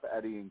brought up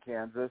Eddie in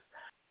Kansas.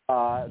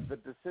 The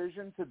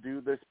decision to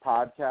do this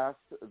podcast,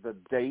 the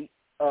date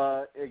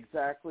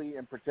exactly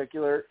in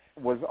particular,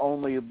 was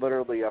only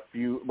literally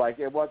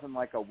it wasn't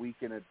like a week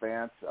in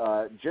advance.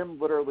 Jim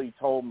literally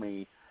told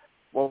me,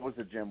 what was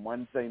it, Jim?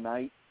 Wednesday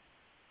night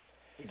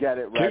to get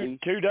it ready.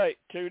 2 days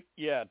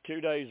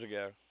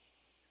ago.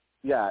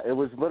 Yeah, it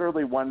was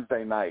literally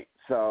Wednesday night.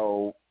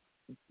 So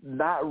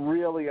not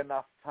really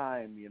enough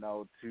time,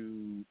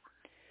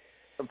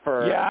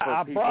 for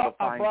people to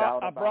find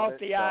out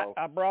about it.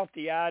 I brought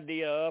the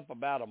idea up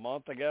about a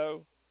month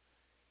ago,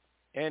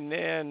 and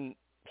then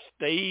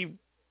Steve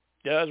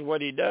does what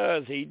he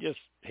does. He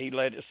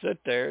let it sit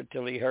there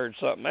until he heard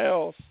something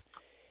else.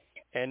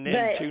 And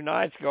then 2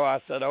 nights ago, I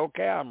said,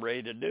 okay, I'm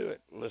ready to do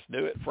it. Let's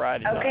do it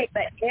Friday night. Okay,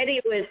 but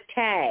Eddie was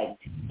tagged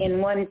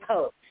in one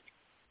post.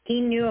 He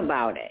knew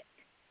about it.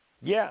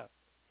 Yeah.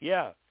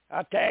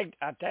 I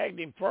tagged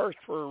him first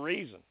for a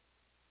reason.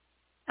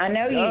 I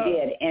know you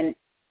did.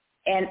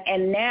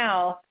 And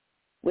now,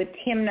 with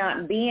him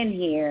not being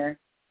here,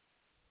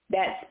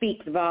 that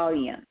speaks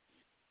volumes.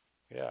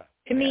 Yeah.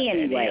 To me,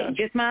 anyway.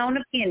 Just my own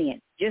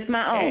opinion. Just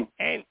my own.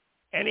 And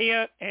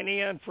he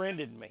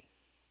unfriended me.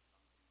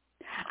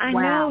 I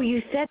know,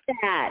 you said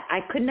that.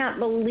 I could not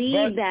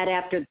believe that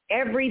after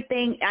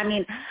everything. I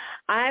mean,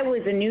 I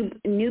was a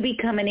newbie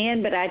coming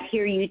in, but I'd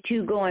hear you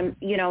two going,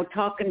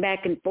 talking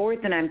back and forth,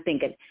 and I'm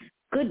thinking,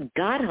 good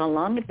God, how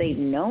long have they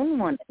known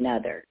one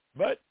another?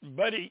 But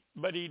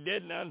he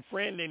didn't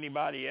unfriend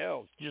anybody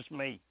else, just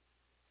me.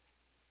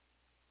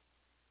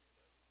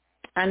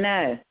 I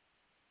know.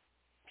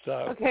 So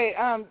okay,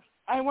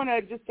 I want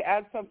to just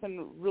add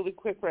something really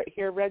quick right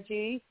here,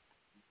 Reggie.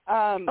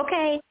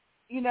 Okay.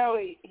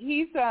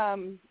 He's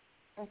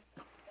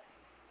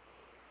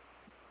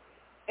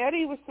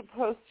Eddie was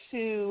supposed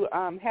to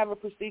have a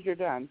procedure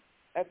done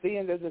at the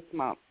end of this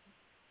month.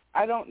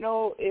 I don't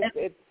know if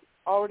it's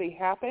already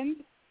happened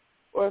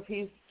or if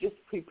he's just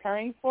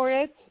preparing for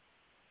it,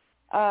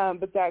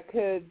 but that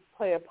could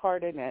play a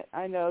part in it.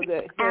 I know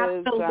that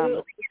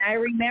absolutely. I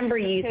remember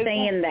you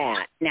saying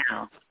that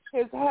now.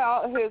 His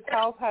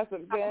health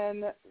hasn't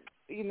been,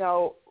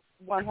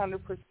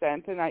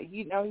 100%, and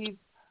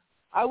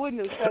I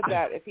wouldn't have said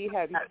that if he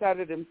hadn't said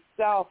it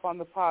himself on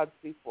the pods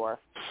before,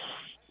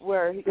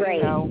 where, his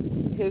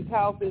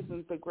health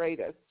isn't the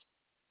greatest.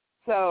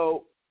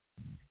 So,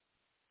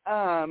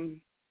 the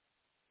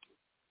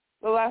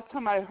last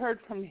time I heard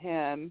from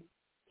him,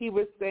 he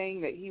was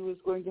saying that he was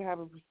going to have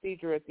a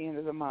procedure at the end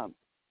of the month.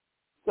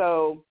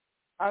 So,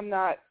 I'm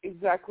not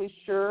exactly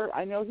sure.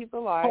 I know he's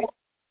alive,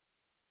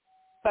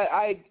 but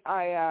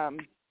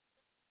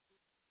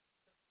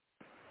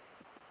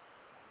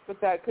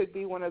but that could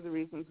be one of the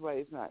reasons why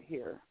he's not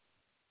here.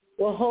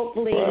 Well,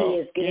 hopefully he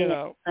is getting it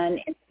done, and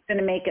it's going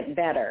to make it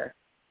better.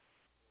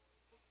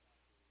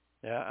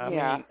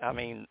 Yeah, I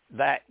mean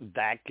that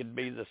could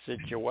be the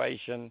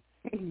situation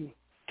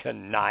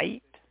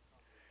tonight,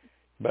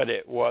 but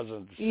it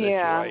wasn't the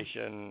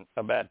situation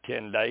about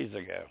 10 days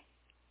ago.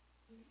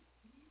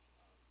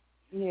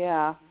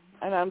 Yeah,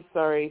 and I'm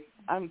sorry.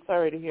 I'm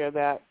sorry to hear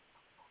that.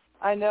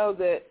 I know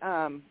that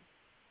kind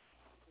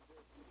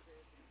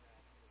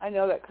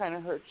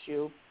of hurts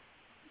you,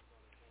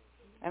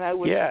 and I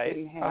wish it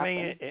didn't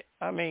happen.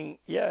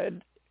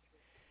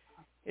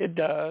 It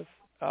does.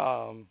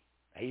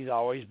 He's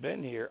always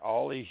been here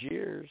all these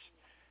years.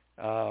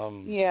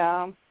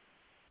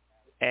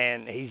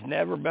 And he's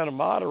never been a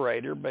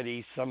moderator, but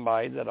he's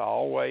somebody that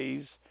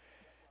always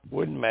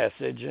would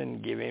message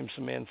and give him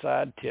some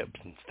inside tips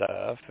and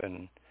stuff.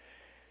 And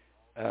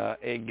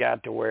it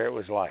got to where it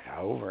was like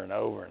over and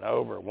over and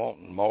over,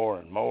 wanting more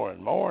and more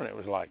and more. And it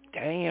was like,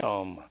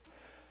 damn,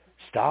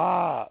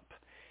 stop.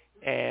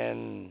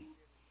 And,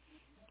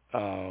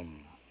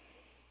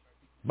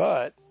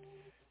 but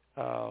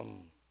I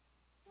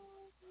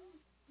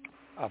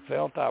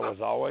felt I was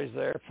always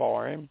there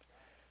for him,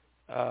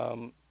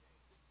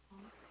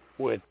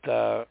 with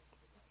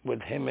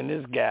him and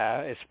his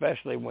guy,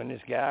 especially when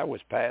his guy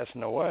was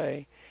passing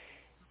away,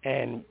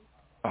 and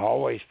I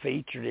always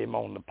featured him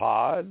on the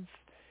pods.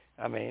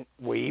 I mean,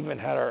 we even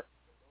had a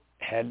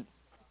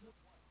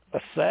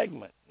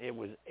segment. It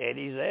was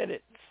Eddie's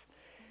Edits.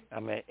 I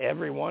mean,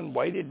 everyone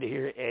waited to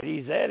hear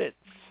Eddie's Edits.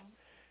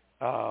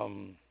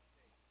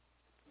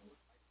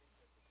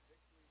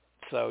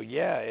 So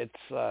yeah, it's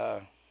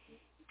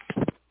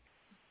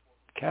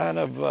kind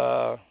of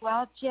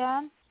well,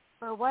 Jen,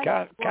 for what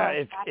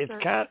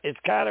it's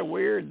kind of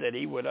weird that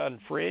he would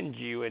unfriend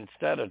you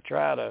instead of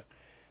try to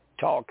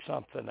talk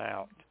something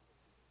out.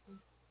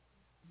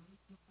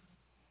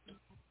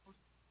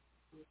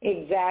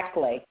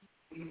 Exactly.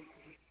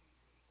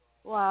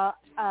 Well,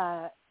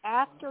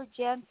 after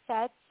Jen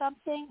said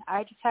something,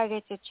 I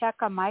decided to check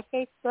on my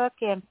Facebook,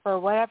 and for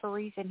whatever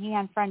reason, he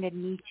unfriended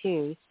me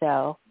too.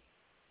 So.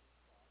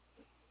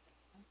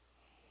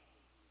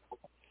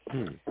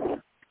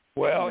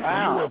 Well,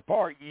 wow.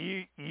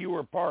 you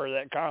were part of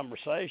that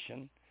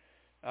conversation.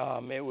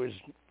 It was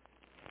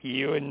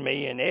you and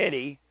me and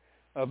Eddie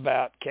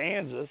about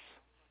Kansas.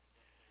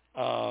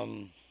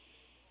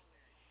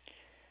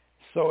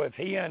 So if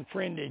he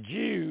unfriended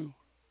you,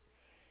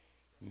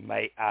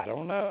 I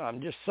don't know.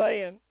 I'm just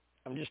saying.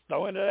 I'm just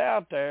throwing it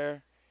out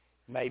there.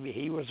 Maybe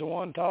he was the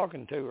one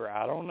talking to her.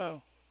 I don't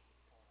know.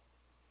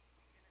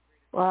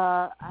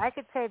 Well, I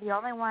could say the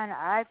only one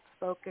I've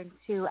spoken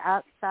to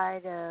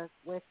outside of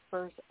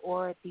Whispers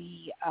or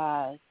the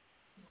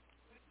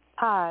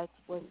pods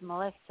was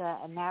Melissa,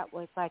 and that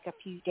was like a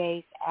few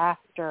days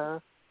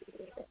after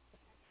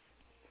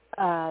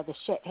the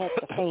shit hit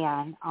the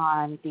fan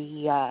on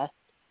the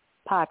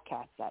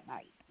podcast that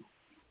night.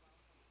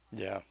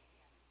 Yeah.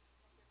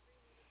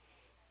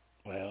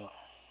 Well,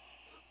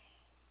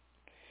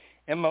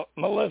 and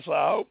Melissa,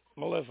 I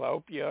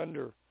hope you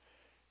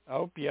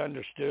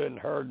understood and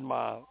heard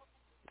my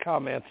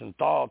comments and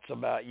thoughts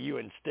about you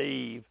and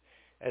Steve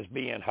as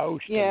being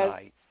hosts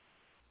tonight.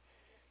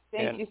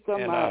 Thank you so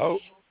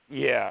much.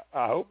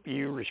 I hope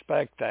you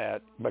respect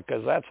that,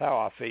 because that's how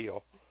I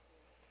feel.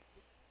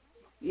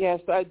 Yes,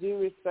 I do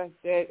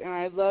respect it, and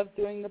I love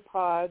doing the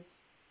pods,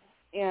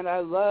 and I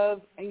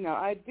love,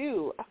 I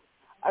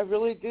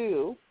really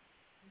do.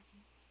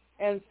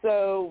 And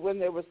so when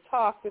there was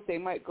talk that they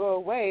might go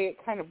away,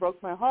 it kind of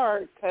broke my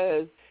heart,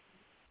 because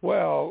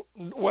Well,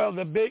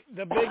 the big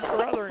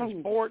brother in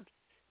sports,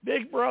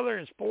 Big Brother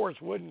in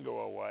sports wouldn't go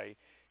away.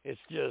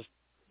 It's just,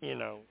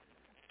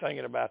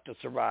 thinking about the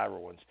Survivor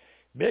ones.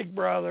 Big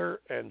Brother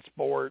and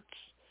sports,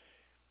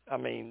 I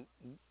mean,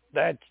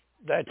 that's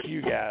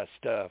you guys'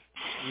 stuff.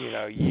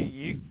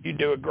 You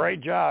do a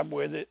great job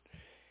with it,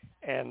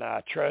 and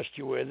I trust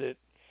you with it.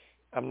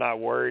 I'm not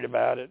worried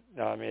about it.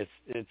 I mean,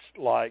 it's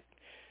like,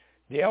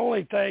 the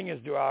only thing is,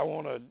 do I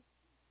want to,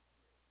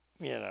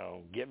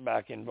 get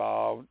back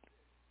involved,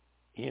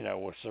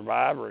 with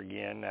Survivor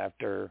again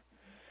after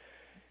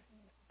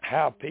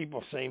how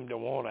people seem to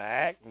want to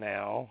act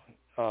now?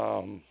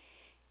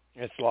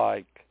 It's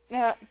like,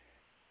 yeah.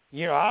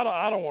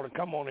 I don't want to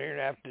come on here and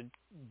have to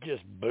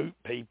just boot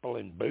people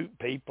and boot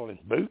people and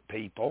boot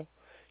people.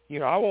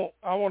 I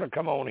want to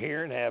come on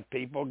here and have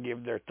people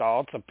give their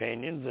thoughts,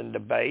 opinions, and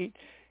debate,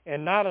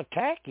 and not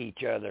attack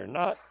each other,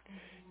 not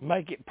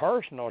make it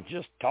personal.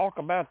 Just talk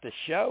about the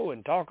show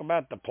and talk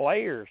about the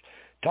players,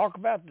 talk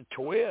about the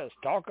twist,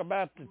 talk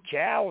about the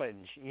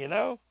challenge.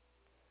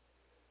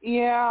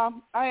 Yeah,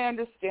 I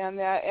understand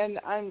that, and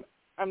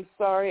I'm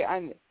sorry.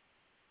 I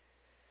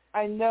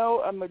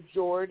know a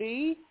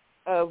majority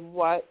of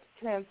what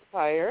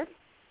transpired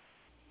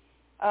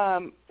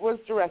was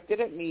directed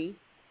at me.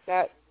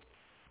 That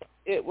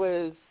it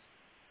was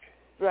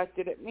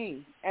directed at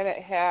me, and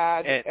it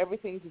had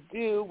everything to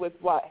do with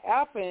what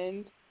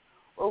happened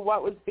or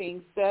what was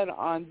being said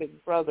on Big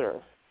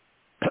Brother.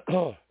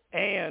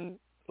 And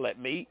let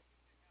me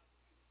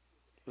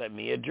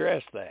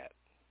address that.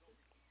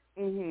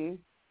 Mhm.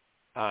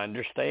 I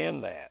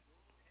understand that.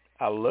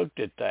 I looked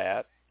at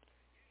that,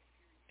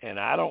 and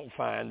I don't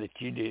find that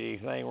you did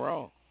anything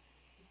wrong.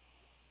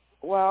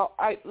 Well,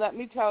 let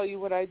me tell you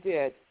what I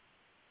did.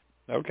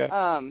 Okay.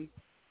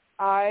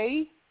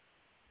 I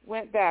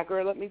went back,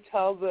 or let me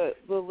tell the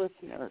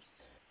listeners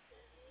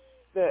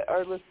that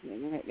are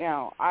listening right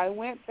now. I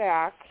went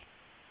back,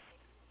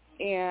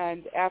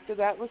 and after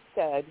that was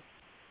said,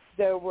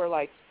 there were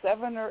like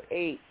 7 or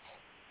 8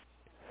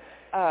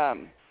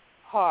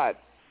 pods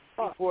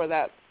before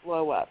that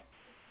blow up.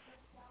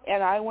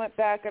 And I went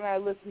back and I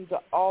listened to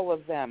all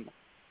of them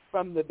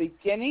from the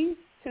beginning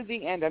to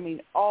the end. I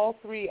mean, all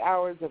 3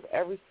 hours of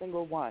every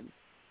single one.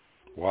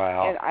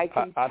 Wow. And I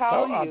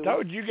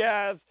told you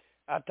guys,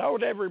 I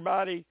told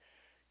everybody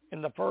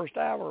in the first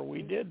hour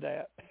we did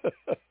that.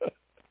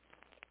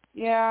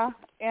 Yeah,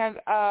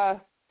 and I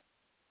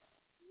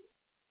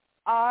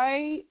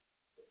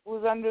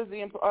was under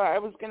the I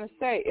was going to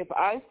say, if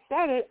I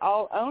said it,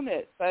 I'll own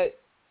it, but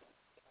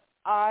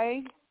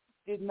I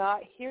did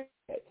not hear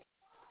it.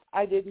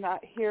 I did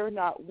not hear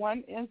not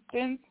one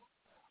instance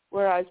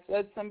where I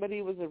said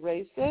somebody was a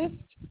racist.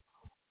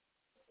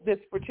 This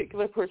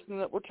particular person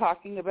that we're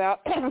talking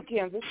about,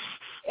 Kansas.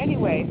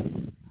 Anyway,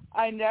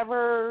 I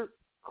never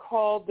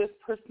called this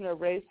person a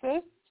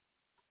racist.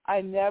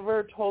 I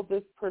never told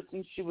this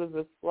person she was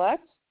a slut.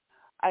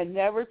 I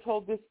never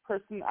told this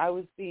person I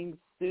was being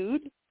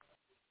sued.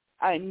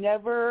 I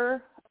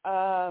never,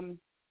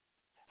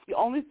 the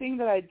only thing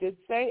that I did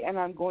say, and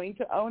I'm going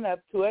to own up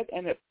to it,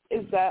 and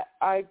is that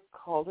I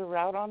called her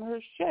out on her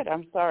shit.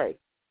 I'm sorry.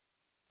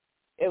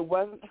 It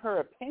wasn't her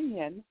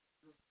opinion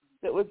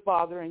that was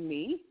bothering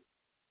me.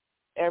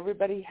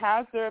 Everybody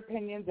has their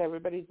opinions.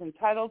 Everybody's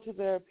entitled to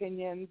their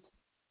opinions.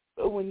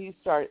 But when you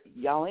start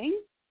yelling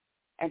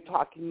and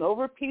talking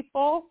over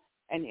people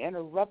and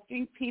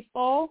interrupting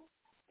people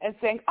and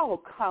saying,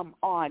 oh, come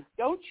on,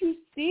 don't you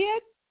see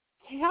it?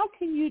 How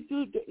can you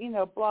do,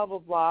 blah, blah,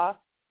 blah.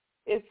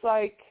 It's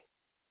like,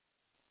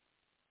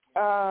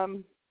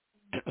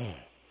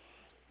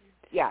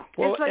 yeah.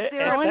 Well, it's like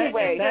their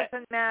opinion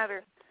doesn't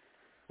matter.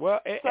 Well,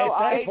 at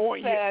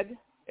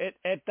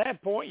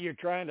that point, you're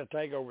trying to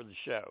take over the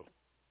show.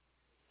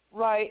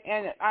 Right,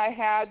 and I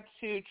had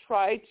to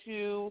try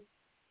to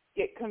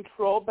get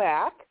control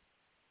back,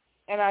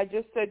 and I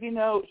just said,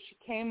 she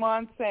came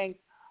on saying,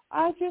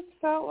 I just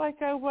felt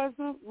like I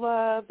wasn't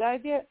loved.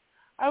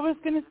 I was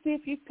going to see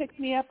if you picked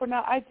me up or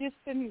not. I just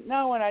didn't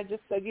know, and I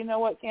just said, you know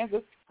what,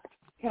 Kansas,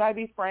 can I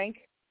be frank?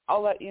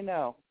 I'll let you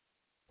know.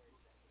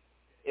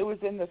 It was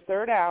in the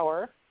third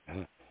hour,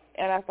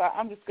 and I thought,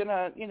 I'm just going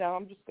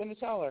to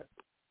tell her.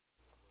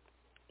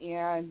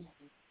 And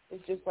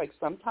it's just like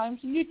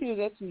sometimes when you do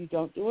this, and you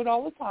don't do it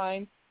all the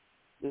time,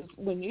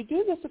 when you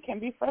do this, it can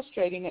be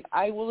frustrating. And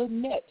I will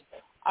admit,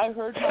 I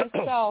heard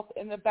myself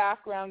in the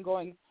background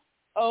going,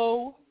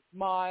 oh,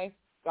 my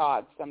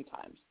God,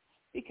 sometimes.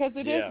 Because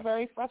it is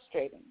very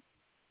frustrating.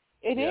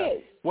 It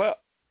is. Well,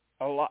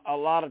 a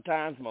lot of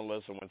times,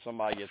 Melissa, when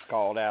somebody gets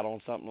called out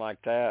on something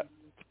like that,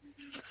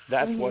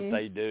 that's what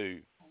they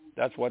do.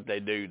 That's what they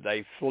do.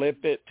 They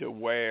flip it to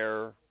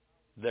where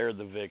they're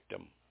the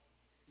victim.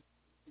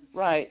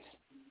 Right.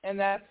 And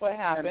that's what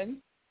happened.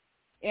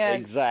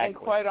 And, exactly. And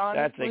quite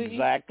honestly, that's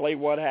exactly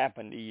what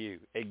happened to you.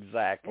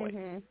 Exactly.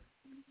 Mm-hmm.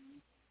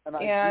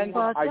 And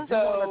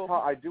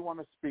I do want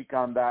to speak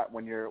on that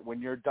when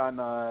you're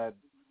done.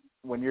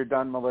 When you're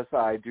done, Melissa,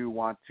 I do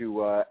want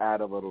to add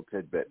a little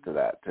tidbit to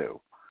that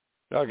too.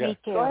 Okay. Me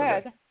too. Go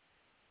ahead.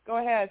 Go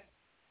ahead.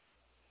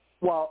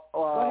 Well,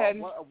 Go ahead.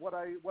 What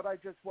I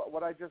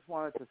just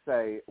wanted to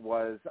say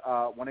was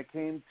when it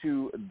came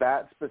to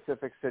that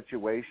specific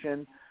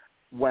situation,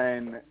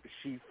 when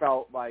she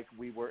felt like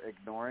we were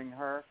ignoring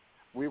her,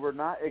 we were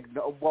not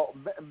well,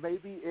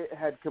 maybe it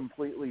had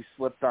completely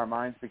slipped our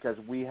minds because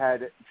we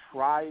had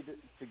tried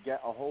to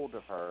get a hold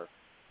of her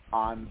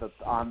on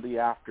the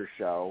after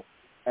show,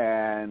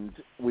 and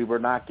we were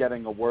not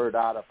getting a word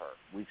out of her.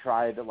 We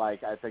tried I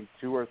think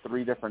 2 or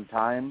 3 different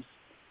times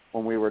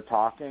when we were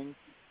talking,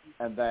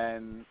 and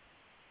then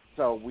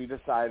so we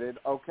decided,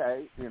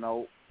 okay,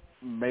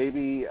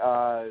 maybe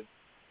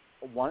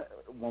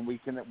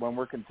when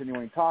we're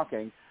continuing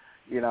talking,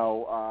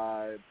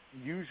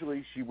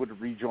 usually she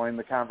would rejoin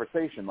the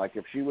conversation. Like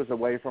if she was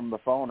away from the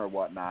phone or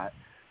whatnot,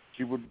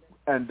 she would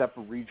end up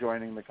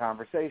rejoining the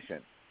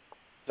conversation.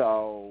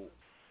 So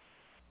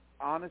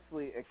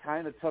honestly, it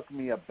kind of took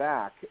me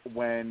aback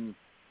when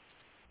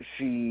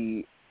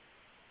she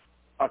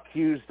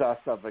accused us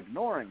of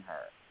ignoring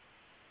her.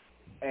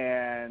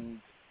 And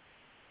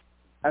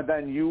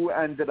then you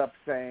ended up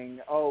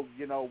saying, oh,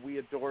 we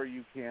adore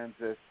you,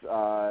 Kansas.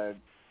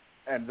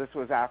 And this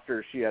was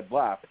after she had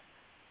left,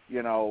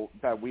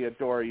 that we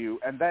adore you.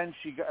 And then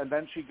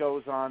she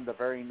goes on the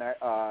very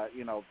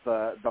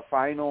the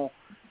final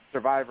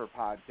Survivor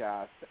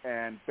podcast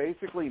and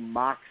basically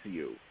mocks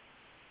you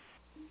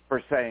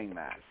for saying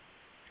that,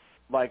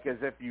 like as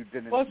if you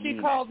didn't. Well, she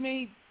called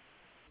me.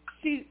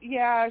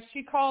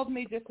 She called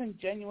me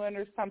disingenuous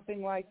or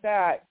something like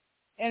that.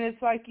 And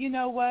it's like, you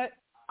know what?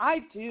 I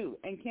do.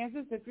 And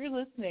Kansas, if you're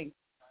listening,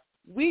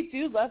 we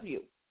do love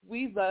you.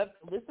 We love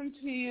to listen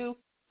to you.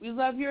 We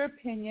love your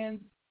opinions.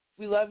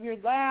 We love your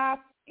laugh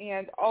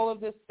and all of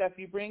this stuff.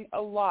 You bring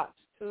a lot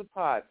to the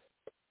pod.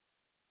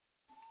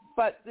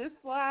 But this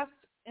last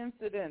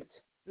incident,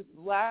 this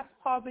last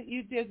pod that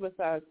you did with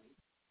us,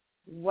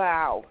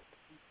 wow,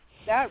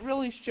 that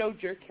really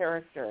showed your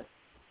character.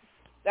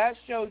 That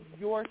showed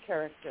your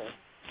character.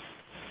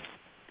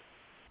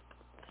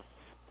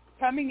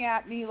 Coming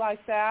at me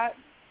like that,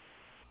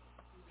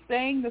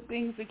 saying the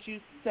things that you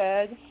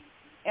said,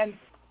 and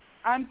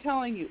I'm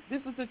telling you,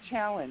 this is a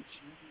challenge.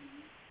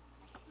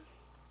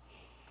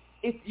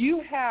 If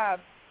you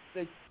have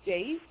the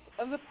dates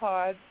of the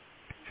pod,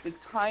 the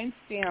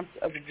timestamps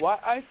of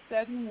what I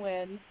said and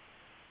when,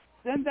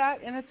 send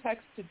that in a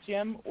text to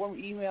Jim or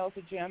email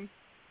to Jim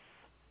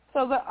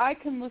so that I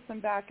can listen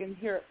back and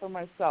hear it for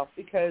myself,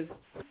 because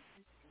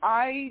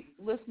I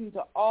listened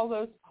to all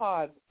those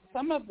pods,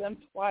 some of them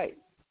twice,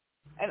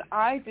 and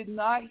I did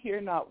not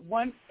hear not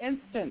one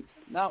instance,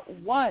 not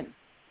one.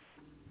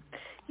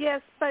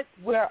 Yes, but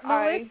where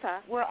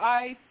Melissa,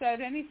 I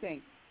said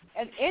anything.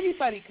 And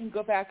anybody can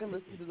go back and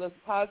listen to those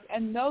pods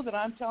and know that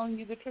I'm telling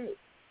you the truth.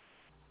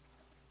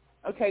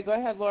 Okay, go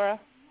ahead, Laura.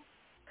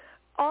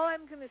 All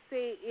I'm going to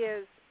say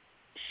is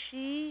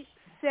she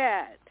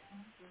said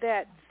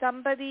that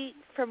somebody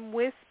from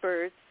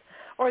Whispers,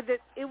 or that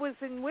it was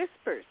in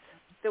Whispers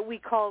that we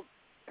called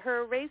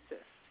her a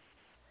racist,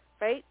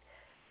 right?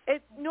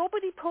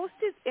 Nobody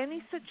posted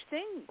any such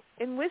thing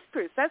in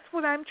Whispers. That's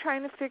what I'm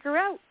trying to figure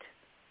out.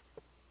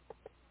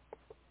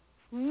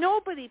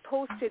 Nobody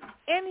posted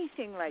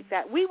anything like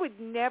that. We would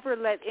never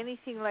let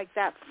anything like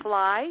that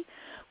fly.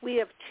 We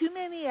have too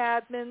many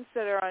admins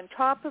that are on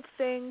top of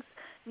things.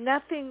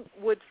 Nothing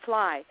would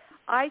fly.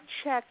 I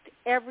checked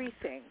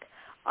everything.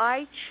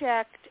 I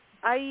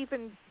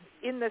even,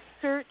 in the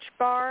search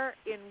bar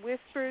in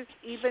Whispers,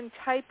 even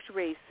typed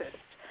racist.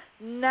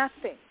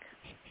 Nothing.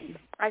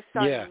 I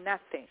saw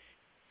nothing.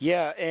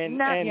 Yeah,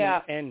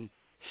 and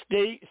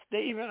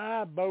Steve and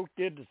I both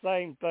did the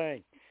same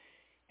thing.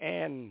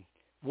 And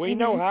we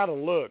know how to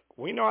look.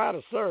 We know how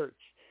to search.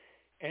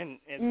 And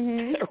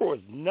there was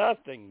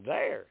nothing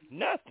there.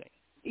 Nothing.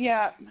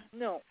 Yeah.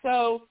 No.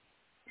 So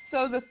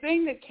the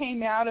thing that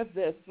came out of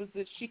this was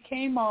that she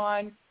came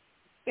on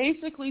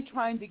basically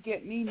trying to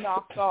get me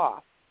knocked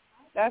off.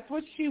 That's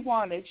what she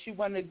wanted. She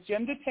wanted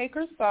Jim to take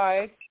her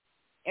side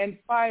and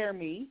fire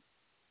me,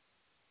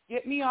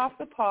 get me off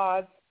the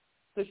pods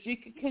so she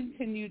could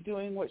continue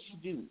doing what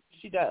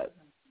she does.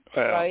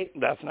 Well, right?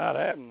 That's not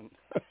happening.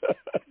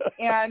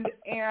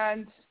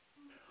 and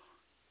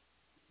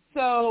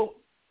so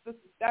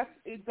that's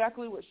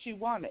exactly what she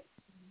wanted.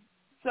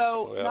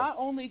 So not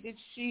only did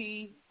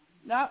she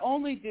not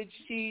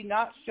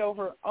show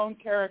her own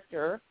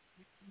character,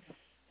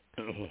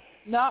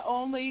 not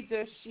only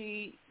does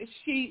she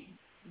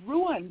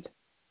ruined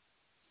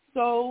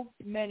so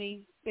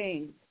many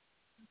things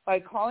by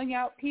calling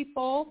out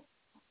people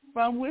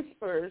from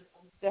Whispers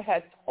that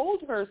had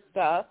told her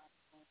the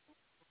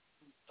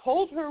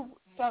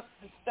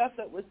stuff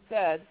that was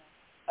said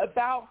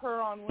about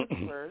her on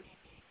Whispers.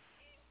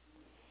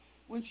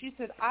 When she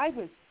said, I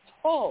was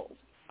told.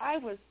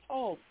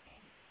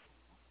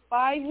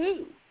 By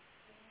who?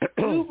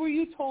 Who were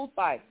you told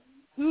by?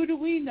 Who do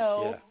we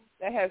know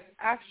that has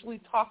actually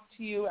talked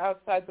to you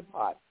outside the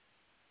pod?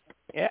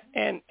 Yeah,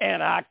 and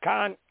I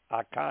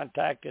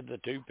contacted the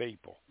two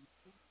people.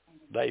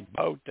 They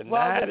both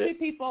denied the two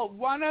people,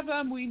 one of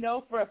them we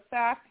know for a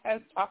fact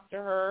has talked to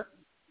her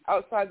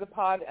outside the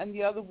pod, and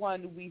the other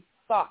one we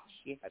thought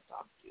she had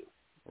talked to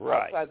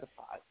outside the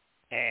pod.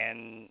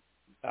 And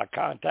I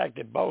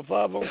contacted both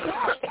of them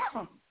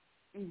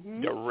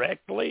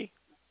directly.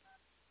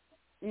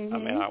 I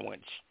mean, I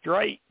went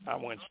straight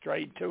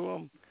to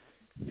them,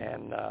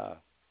 and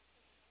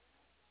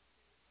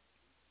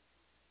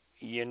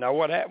you know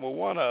what happened with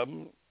one of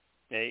them?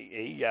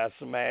 He got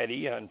so mad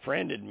he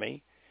unfriended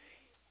me,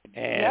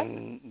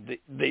 and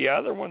the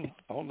other one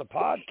on the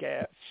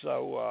podcast.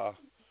 So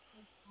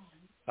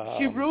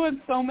she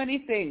ruined so many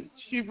things.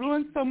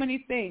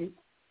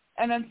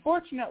 And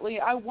unfortunately,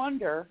 I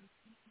wonder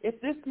if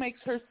this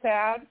makes her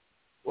sad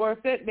or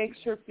if it makes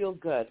her feel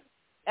good.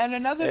 And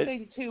another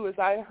thing too is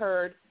I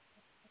heard,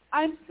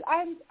 I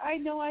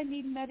know I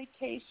need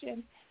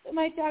medication, but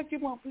my doctor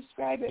won't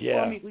prescribe it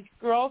for me.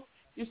 Girl,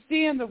 you're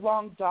seeing the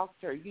wrong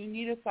doctor. You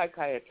need a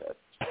psychiatrist.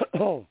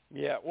 Oh,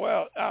 yeah.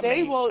 Well,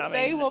 they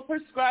will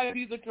prescribe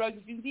you the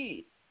drugs you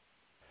need.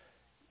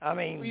 I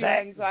mean,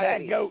 that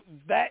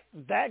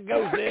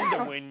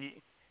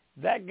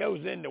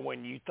goes into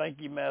when you think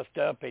you messed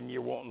up and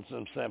you're wanting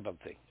some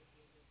sympathy.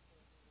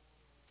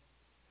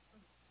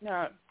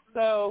 No.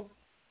 So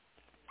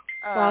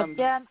well,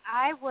 Jen,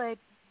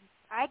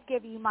 I'd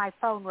give you my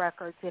phone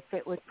records if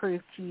it would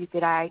prove to you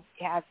that I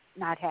have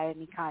not had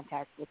any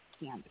contact with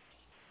Candace.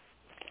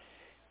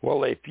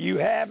 Well, if you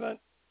haven't,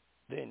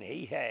 then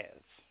he has.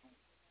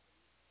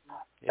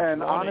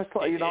 And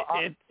honestly,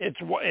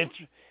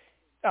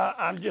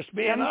 I'm just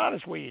being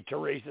honest with you,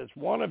 Teresa. It's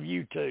one of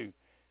you two.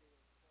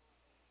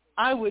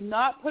 I would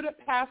not put it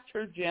past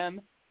her,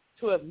 Jim,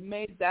 to have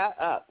made that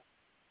up.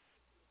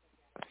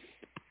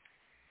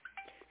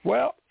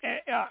 Well, I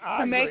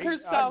to agree. Make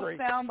herself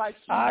sound like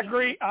she. I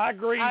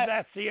agree.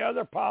 That's the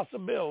other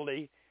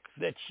possibility,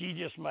 that she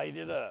just made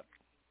it up.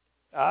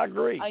 I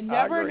agree. I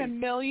never in a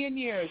million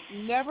years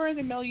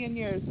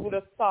would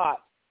have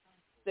thought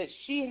that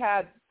she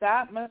had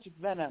that much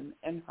venom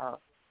in her.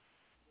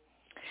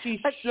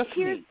 But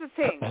here's the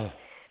thing.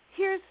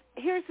 Here's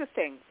the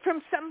thing.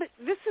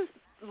 This is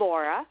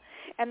Laura,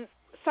 and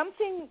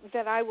something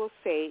that I will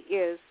say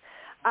is,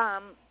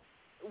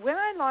 when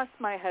I lost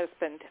my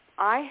husband,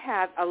 I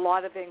had a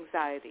lot of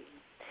anxiety.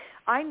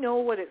 I know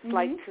what it's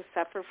like to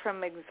suffer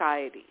from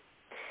anxiety.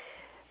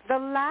 The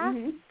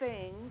last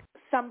thing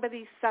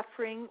somebody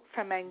suffering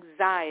from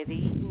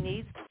anxiety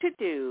needs to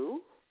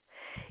do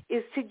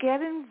is to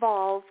get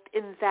involved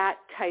in that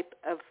type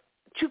of,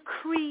 to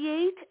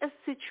create a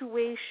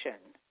situation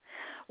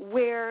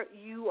where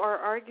you are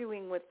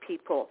arguing with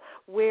people,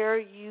 where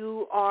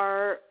you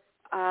are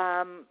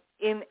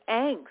in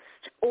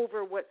angst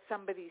over what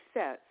somebody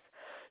says.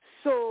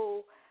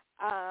 So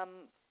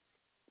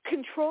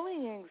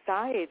controlling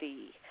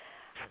anxiety,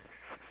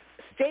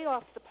 stay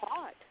off the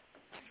pod.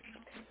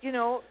 You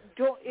know,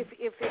 don't if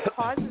it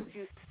causes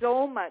you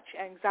so much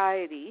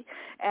anxiety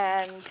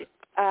and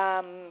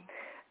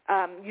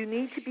you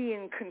need to be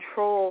in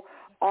control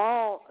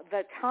all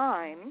the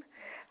time,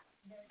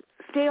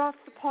 stay off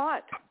the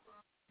pod.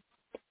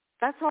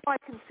 That's all I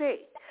can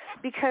say,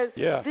 because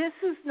this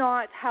is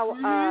not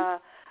how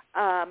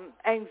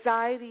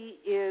anxiety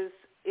is.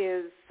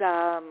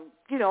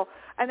 You know,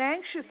 an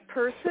anxious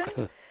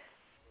person.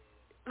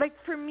 Like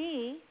for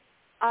me,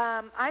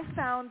 I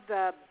found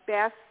the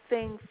best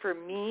thing for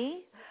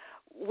me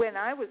when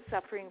I was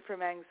suffering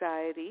from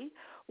anxiety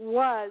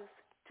was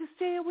to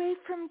stay away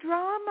from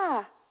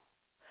drama.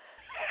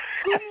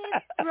 Who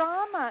needs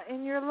drama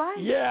in your life?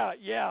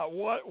 Yeah.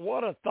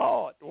 What a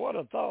thought.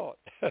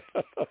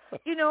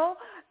 You know,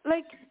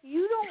 like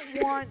you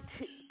don't want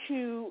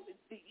to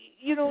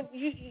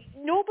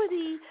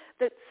nobody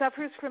that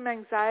suffers from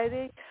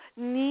anxiety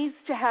needs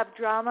to have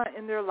drama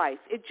in their life.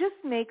 It just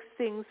makes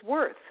things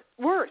worse.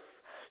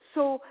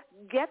 So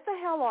get the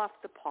hell off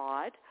the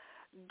pod.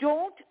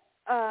 Don't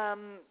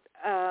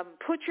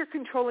put your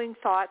controlling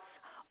thoughts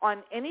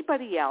on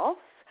anybody else,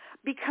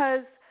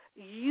 because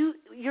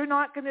you're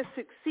not going to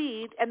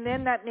succeed, and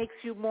then that makes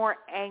you more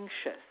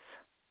anxious.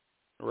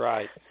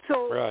 Right.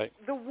 So right.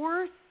 the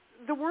worst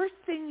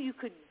thing you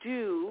could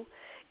do,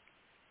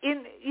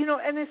 and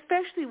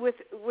especially with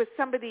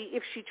somebody,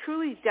 if she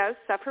truly does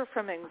suffer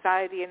from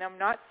anxiety, and I'm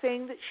not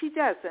saying that she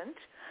doesn't,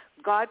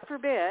 God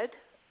forbid,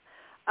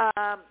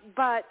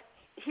 but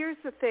here's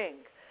the thing.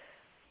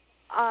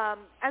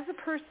 As a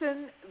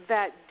person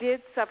that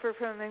did suffer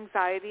from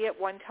anxiety at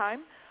one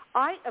time,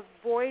 I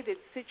avoided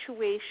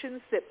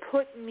situations that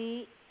put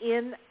me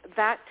in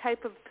that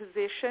type of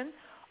position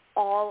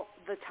all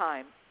the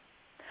time.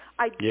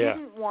 I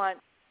didn't want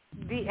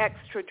the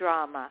extra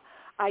drama.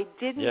 I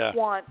didn't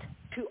want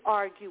to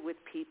argue with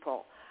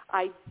people.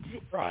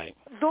 Right.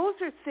 Those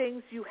are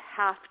things you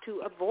have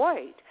to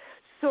avoid.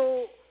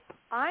 So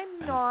I'm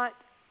not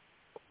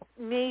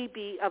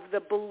maybe of the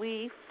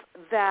belief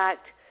that,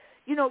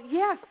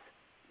 yes,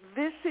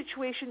 this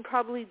situation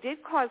probably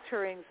did cause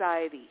her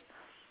anxiety,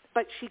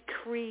 but she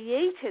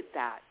created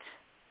that.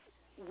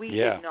 We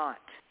did not.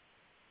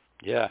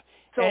 Yeah.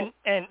 So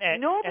and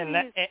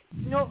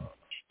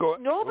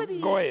nobody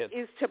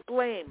is to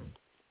blame.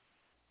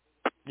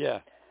 Yeah.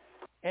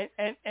 And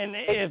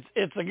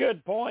it's a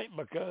good point,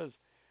 because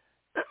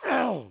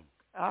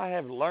I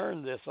have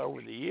learned this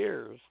over the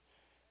years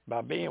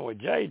by being with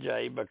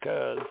JJ,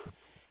 because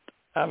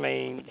I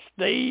mean,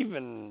 Steve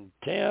and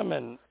Tim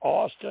and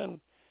Austin,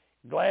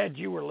 glad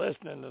you were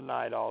listening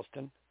tonight,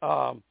 Austin.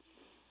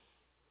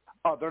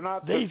 They're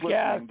not these just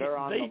guys. Listening. They're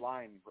on the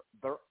line.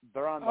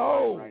 They're on the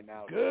line right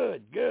now.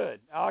 Good.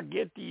 I'll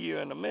get to you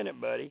in a minute,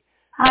 buddy.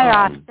 Hi,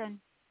 Austin.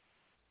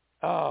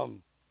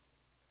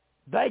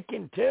 They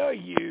can tell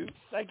you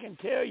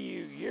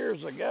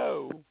years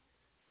ago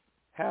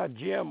how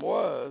Jim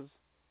was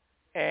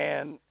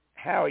and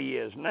how he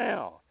is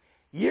now.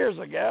 Years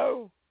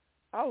ago,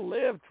 I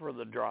lived for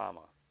the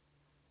drama.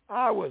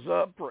 I was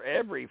up for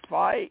every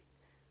fight.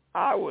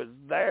 I was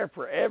there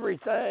for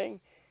everything.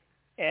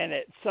 And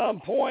at some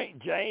point,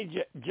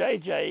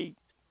 JJ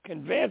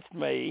convinced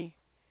me,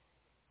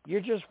 you're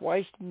just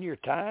wasting your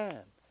time.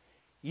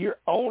 You're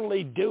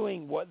only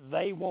doing what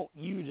they want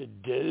you to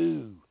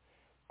do.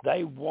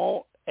 They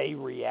want a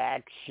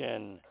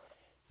reaction.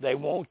 They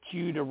want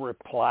you to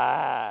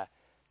reply.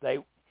 They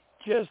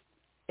just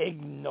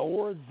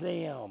ignore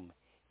them,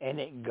 and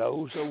it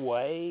goes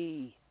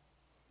away.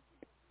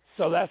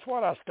 So that's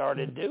what I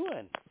started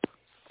doing.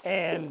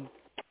 And,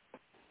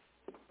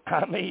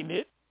 I mean,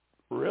 it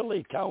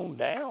really toned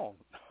down.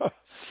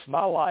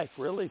 My life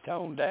really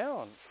toned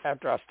down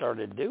after I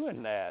started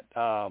doing that.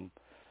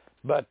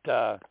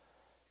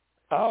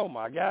 Oh,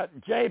 my God.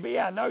 JB,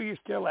 I know you're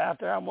still out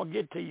there. I'm going to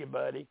get to you,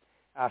 buddy.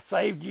 I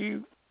saved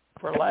you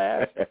for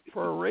last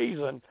for a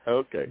reason.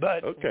 Okay.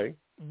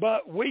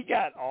 But we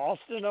got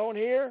Austin on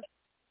here.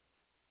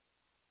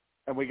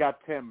 And we got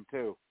Tim,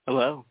 too.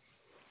 Hello.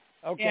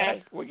 Okay. Yeah.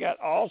 We got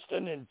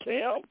Austin and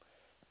Tim.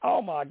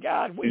 Oh, my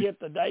God. We hit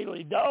the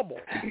daily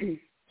double.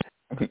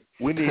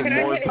 We need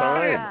more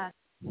time.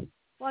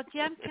 Well,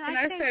 Jim, can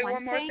I say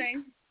one more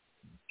thing?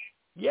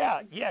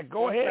 Yeah.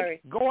 Go ahead.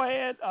 Sorry. Go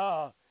ahead,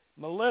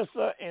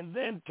 Melissa, and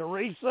then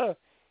Teresa,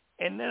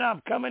 and then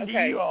I'm coming to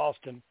you,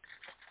 Austin.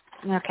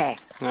 Okay.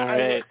 All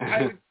right.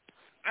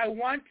 I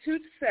want to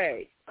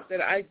say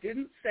that I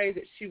didn't say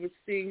that she was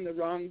seeing the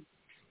wrong,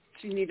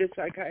 she needed a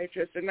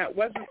psychiatrist, and that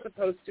wasn't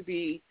supposed to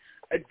be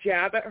a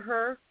jab at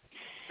her.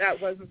 That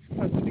wasn't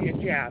supposed to be a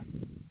jab.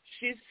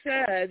 She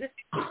said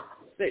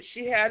that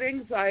she had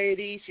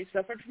anxiety, she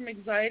suffered from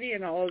anxiety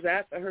and all of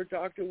that, but her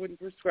doctor wouldn't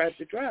prescribe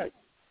the drug.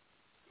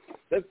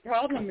 The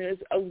problem is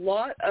a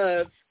lot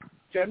of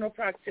general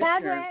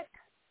practitioners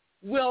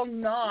will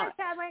not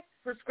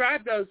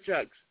prescribe those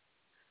drugs.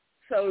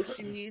 So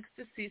she needs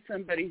to see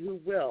somebody who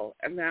will,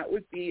 and that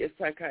would be a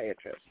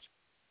psychiatrist.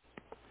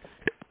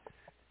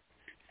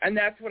 And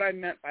that's what I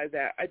meant by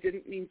that. I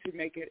didn't mean to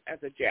make it as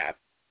a jab.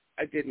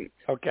 I didn't.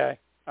 Okay.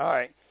 All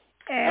right.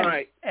 And, all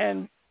right.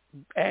 And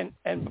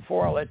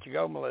before I let you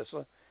go,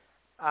 Melissa,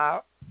 I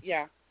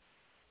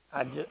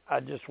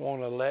just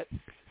want to let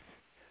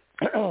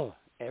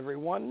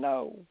everyone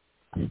know,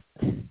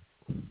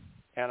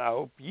 and I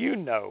hope you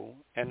know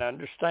and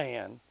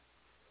understand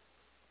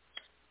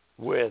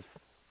with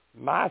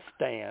my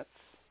stance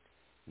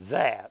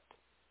that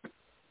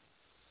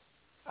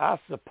I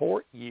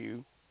support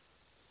you.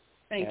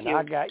 Thank you.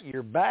 I got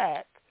your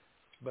back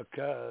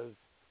because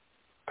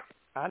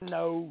I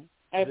know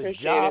the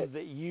job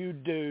that you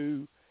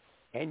do,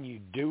 and you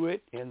do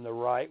it in the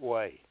right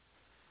way.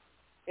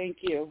 Thank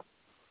you.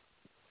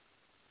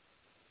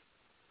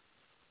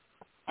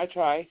 I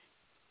try.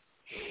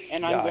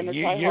 And I'm going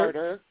to try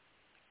harder.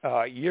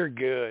 You're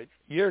good.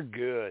 You're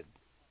good.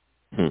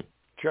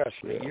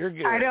 Trust me, you're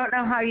good. I don't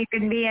know how you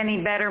can be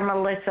any better,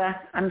 Melissa.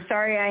 I'm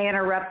sorry I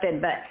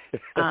interrupted, but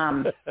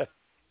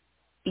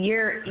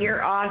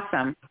you're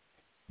awesome.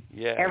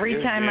 Yeah.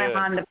 Every time good. I'm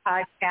on the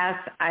podcast,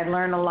 I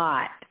learn a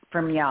lot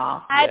from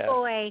y'all. Hi,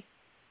 boy.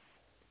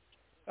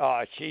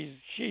 Oh,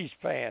 she's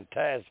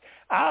fantastic.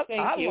 I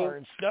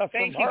learned stuff from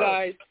her. Thank you,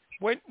 guys.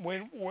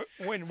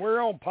 When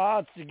we're on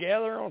pods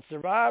together on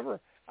Survivor,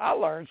 I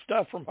learned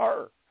stuff from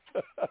her.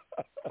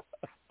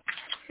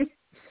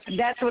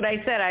 That's what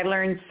I said. I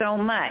learned so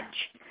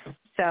much.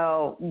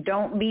 So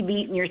don't be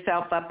beating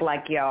yourself up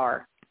like you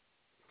are.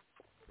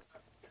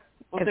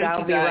 Because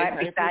I'll be right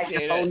beside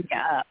you holding you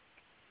up.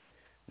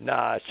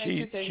 Nah,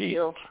 she's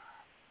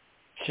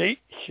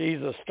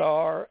a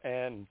star,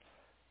 and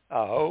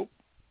I hope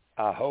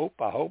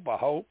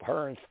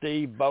her and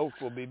Steve both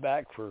will be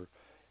back for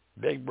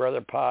Big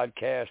Brother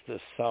podcast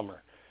this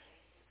summer,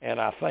 and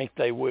I think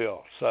they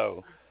will.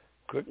 So,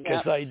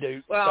 because they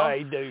do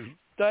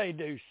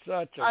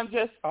such a.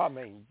 I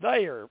mean,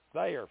 they are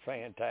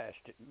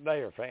fantastic. They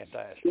are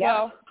fantastic.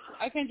 Well,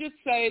 I can just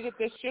say that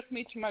this shook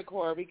me to my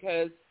core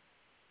because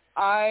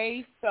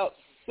I felt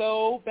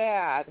so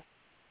bad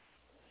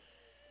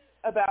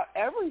about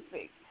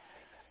everything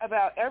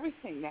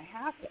that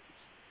happened.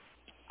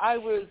 I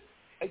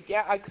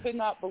could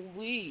not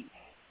believe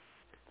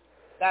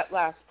that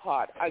last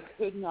pod. I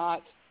could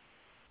not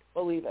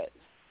believe it.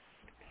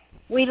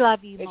 We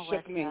love you, Melissa. It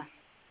shook me. Melissa.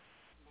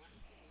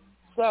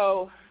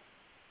 So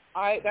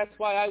that's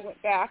why I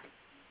went back.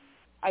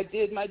 I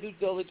did my due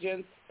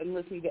diligence and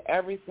listened to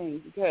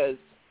everything because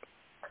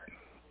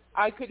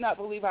I could not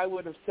believe I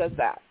would have said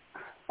that.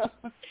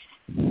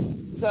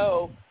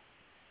 So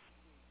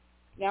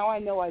now I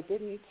know I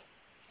didn't.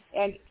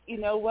 And you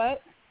know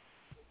what?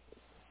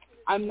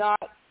 I'm not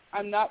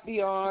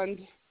beyond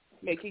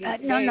making a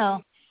mistake.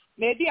 No.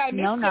 Maybe I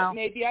missed No. it.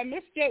 Maybe I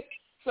missed it.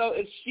 So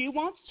if she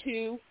wants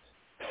to,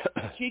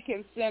 she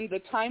can send the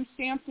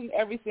timestamps and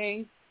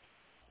everything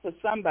to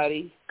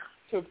somebody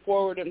to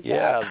forward them to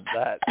us,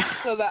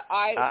 so that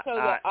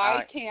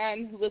I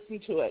can listen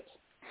to it.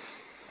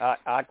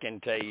 I can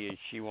tell you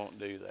she won't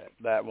do that.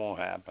 That won't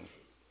happen.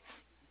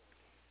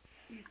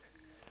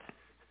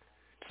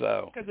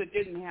 So because it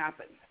didn't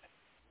happen.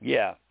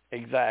 Yeah,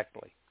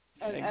 exactly.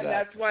 And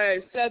that's why I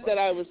said that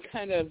I was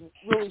kind of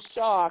really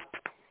shocked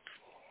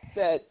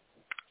that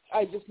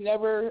I just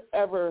never,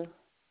 ever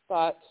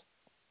thought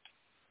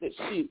that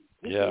she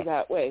would be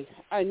that way.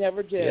 I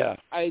never did. Yeah.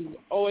 I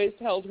always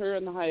held her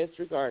in the highest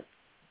regard.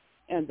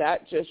 And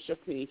that just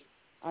shook me.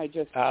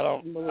 Melissa, I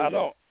don't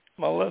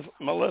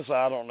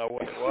know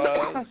what it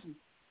was.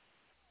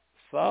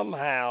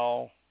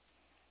 Somehow,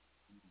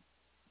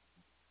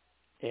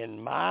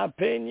 in my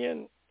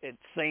opinion, it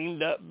seemed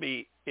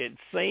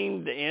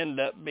to end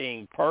up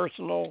being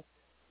personal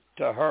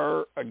to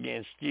her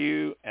against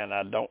you, and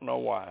I don't know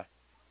why.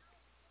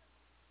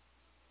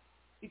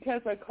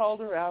 Because I called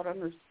her out on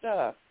her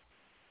stuff.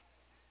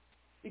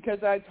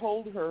 Because I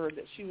told her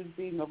that she was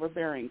being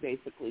overbearing,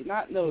 basically.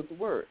 Not in those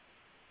words.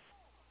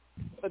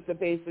 But the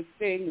basic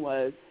thing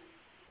was,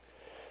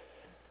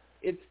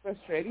 it's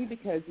frustrating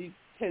because you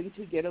tend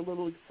to get a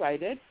little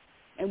excited,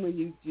 and when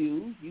you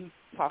do, you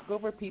talk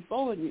over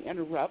people and you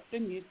interrupt,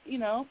 and you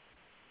know,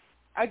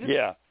 I just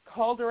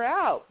called her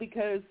out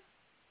because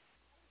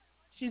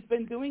she's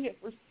been doing it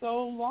for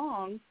so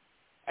long,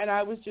 and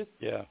I was just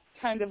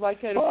kind of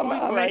like at a point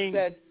where I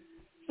said,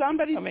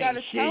 somebody's got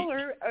to tell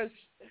her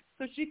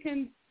so she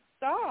can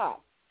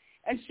stop.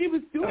 And she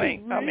was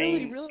doing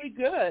really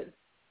good.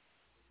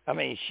 I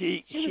mean,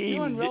 she was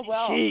doing real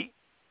well.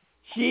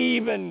 She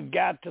even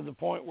got to the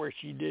point where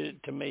she did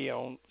it to me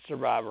on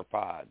Survivor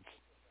Pods.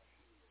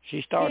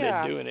 She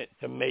started doing it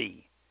to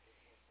me.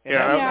 And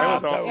I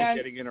was always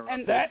getting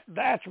interrupted. And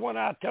that's when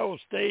I told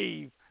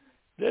Steve,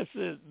 this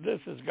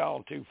has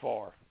gone too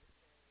far.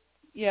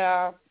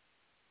 Yeah.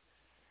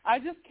 I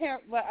just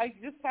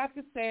have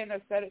to say, and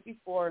I've said it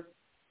before,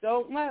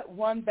 don't let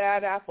one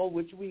bad apple,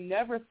 which we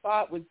never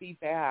thought would be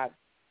bad,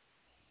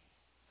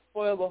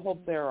 spoil the whole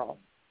barrel,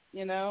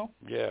 you know?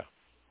 Yeah.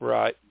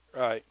 Right.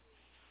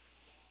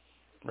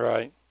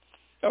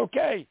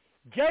 Okay.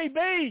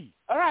 JB.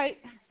 All right.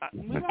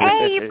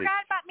 Hey, you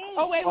forgot about me.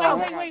 Oh, wait.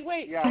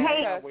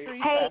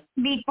 Hey,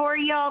 before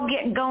y'all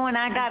get going,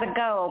 I got to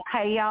go,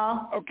 okay,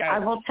 y'all? Okay. I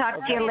will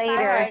talk to you later.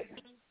 Right.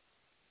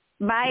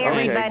 Bye,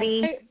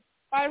 everybody. Hey,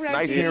 bye, Reggie.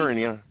 Nice hearing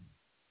you.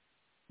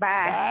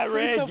 Bye. Bye,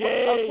 Reggie.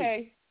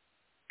 Okay.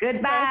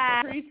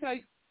 Goodbye.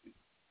 Teresa,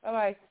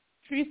 bye-bye.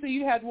 Teresa,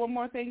 you had one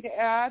more thing to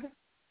add?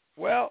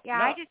 Well,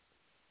 yeah,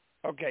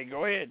 no. Okay,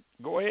 go ahead.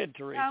 Go ahead,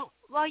 Teresa. Oh,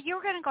 well, you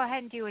were going to go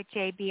ahead and do it,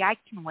 JB. I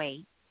can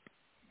wait.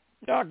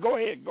 No, go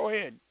ahead.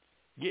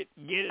 Get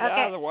it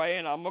out of the way,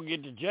 and I'm going to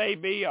get to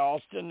JB,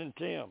 Austin, and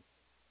Tim.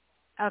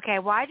 Okay,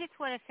 well, I just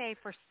want to say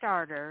for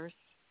starters,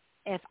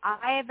 if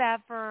I have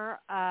ever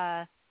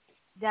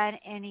done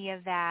any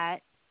of that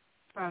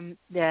from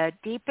the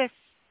deepest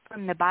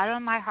from the bottom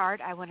of my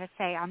heart, I want to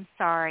say I'm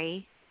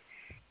sorry.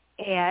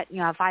 And,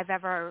 if I've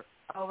ever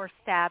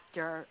overstepped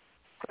or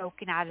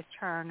spoken out of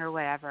turn or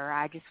whatever,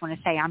 I just want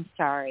to say I'm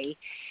sorry.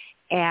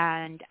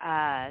 And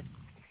kind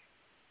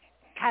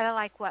of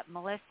like what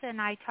Melissa and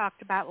I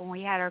talked about when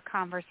we had our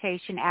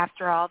conversation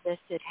after all this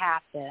had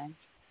happened,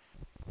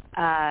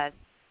 that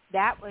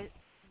was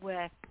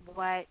with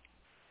what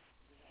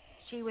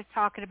she was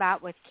talking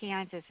about with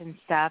Kansas and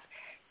stuff.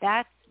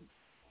 I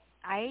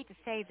hate to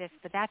say this,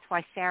 but that's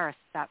why Sarah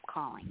stopped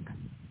calling.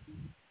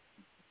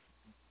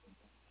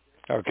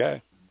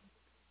 Okay.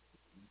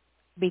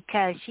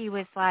 Because she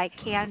was like,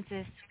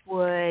 Kansas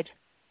would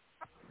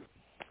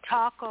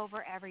talk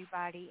over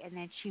everybody, and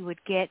then she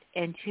would get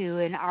into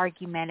an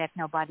argument if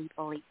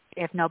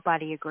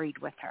nobody agreed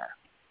with her.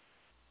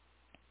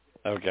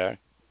 Okay.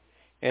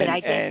 But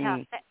I did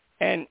tell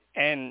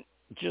and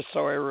just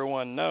so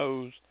everyone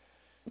knows,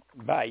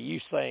 by you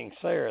saying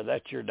Sarah,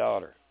 that's your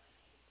daughter.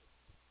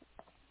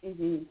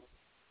 Mhm.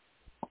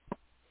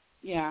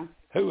 Yeah.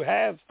 Who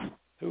has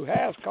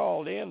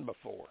called in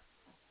before.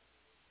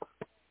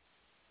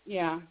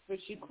 Yeah, but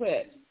she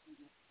quit.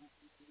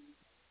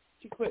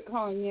 She quit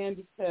calling in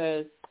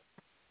because,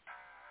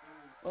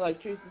 well,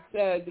 like Teresa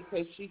said,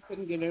 because she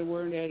couldn't get a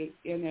word in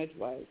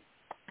edgewise.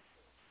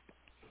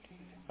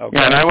 Okay.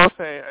 Yeah, and I will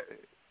say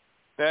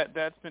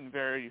that's been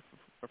very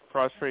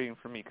frustrating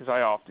for me because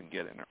I often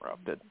get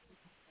interrupted.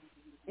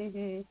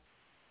 Mhm.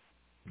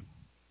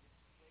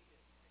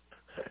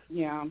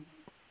 Yeah.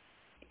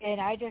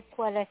 And I just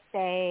want to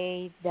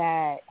say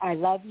that I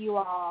love you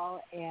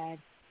all, and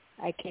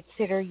I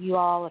consider you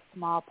all a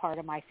small part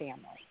of my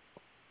family.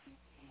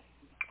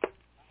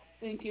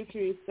 Thank you,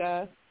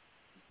 Teresa.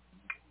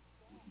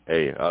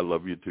 Hey, I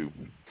love you too.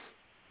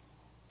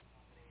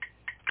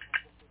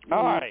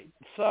 All right.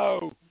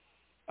 So,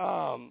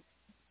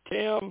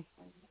 Tim,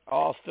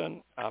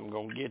 Austin, I'm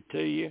going to get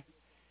to you.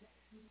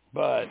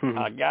 But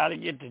I got to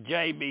get to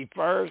JB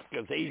first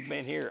because he's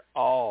been here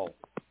all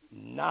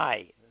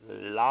night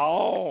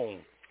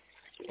long.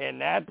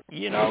 And that,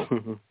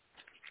 when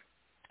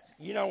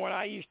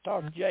I used to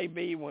talk to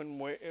JB it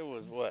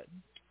was,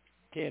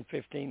 10,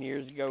 15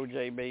 years ago,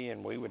 JB,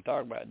 and we would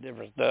talk about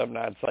different stuff, and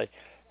I'd say,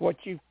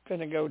 what you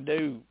finna go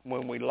do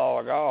when we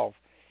log off?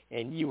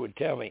 And you would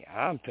tell me,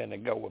 I'm finna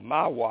go with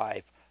my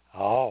wife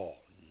all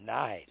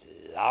night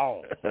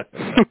long.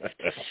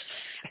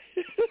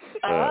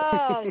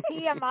 Oh,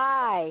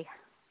 TMI.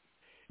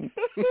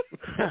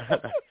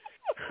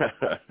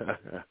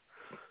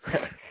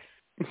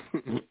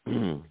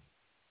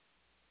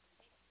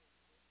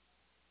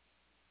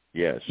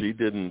 Yeah, she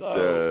didn't.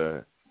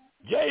 So,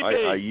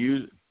 JB, I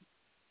use.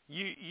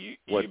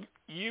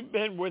 You've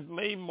been with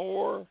me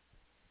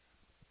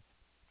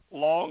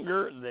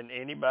longer than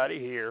anybody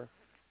here.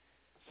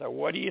 So,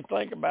 what do you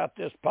think about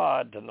this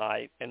pod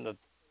tonight and the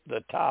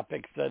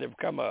topics that have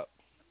come up?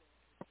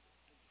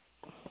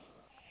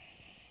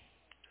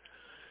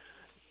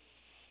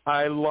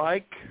 I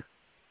like.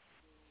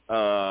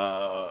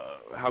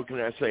 How can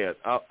I say it?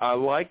 I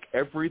like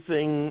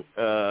everything.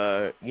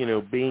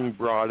 Being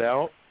brought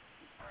out.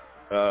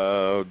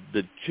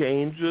 The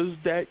changes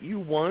that you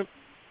want,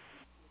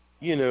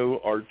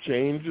 are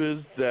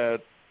changes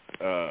that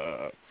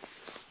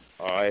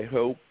I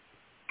hope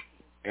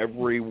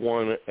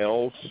everyone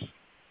else,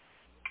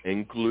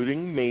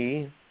 including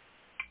me,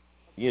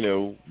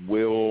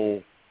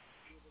 will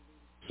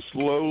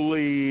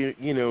slowly,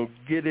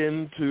 get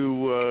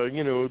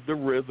into, the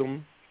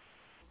rhythm,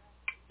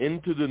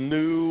 into the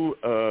new,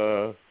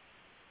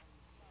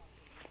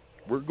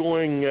 we're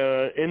going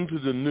into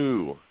the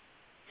new.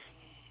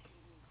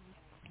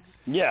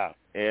 Yeah.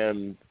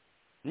 And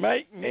you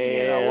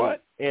know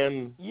what?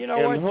 And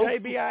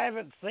JB, I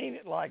haven't seen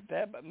it like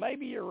that, but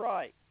maybe you're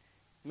right.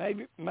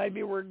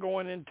 Maybe we're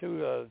going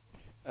into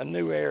a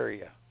new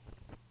area.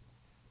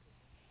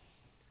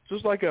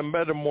 Just like a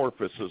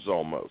metamorphosis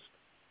almost.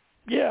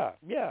 Yeah.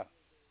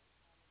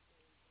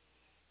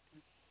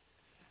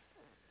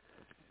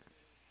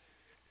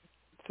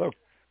 So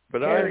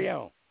carry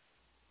on.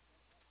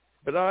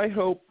 But I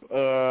hope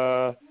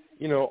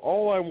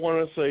all I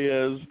want to say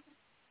is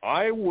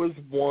I was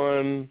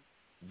one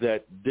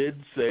that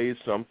did say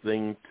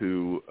something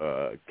to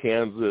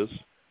Kansas.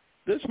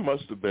 This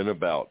must have been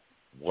about,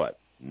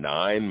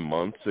 9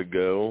 months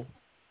ago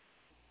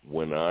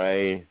when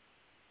I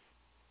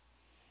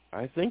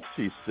think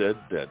she said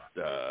that,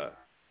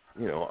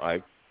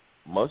 I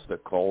must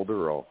have called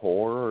her a whore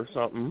or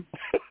something.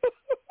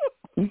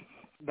 No,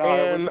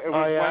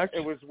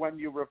 it was when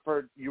you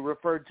referred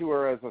to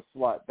her as a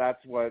slut.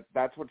 That's what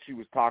she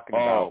was talking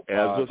about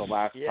the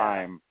last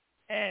time.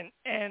 And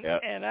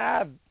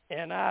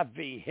I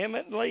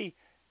vehemently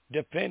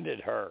defended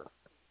her.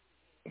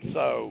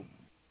 So.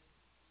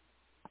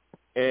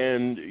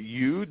 And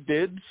you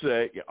did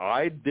say,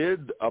 I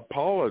did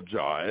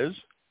apologize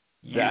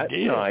that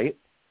night.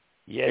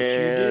 Yes,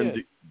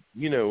 and,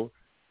 you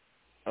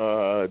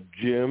did.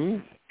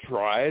 Jim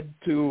tried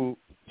to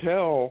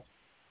tell,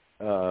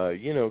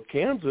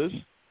 Kansas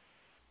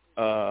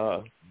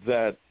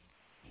that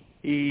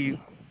he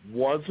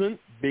wasn't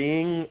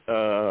being,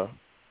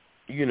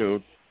 you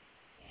know,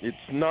 it's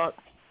not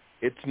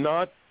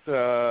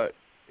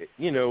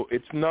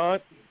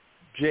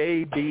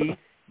JB,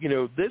 you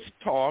know, this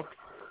talk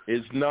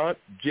is not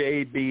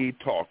JB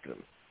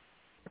talking.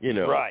 You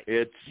know, right.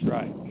 It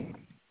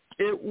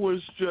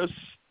was just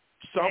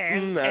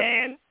something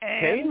that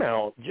came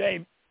out.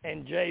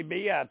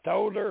 JB, I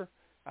told her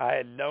I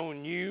had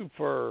known you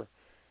for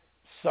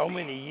so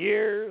many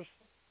years,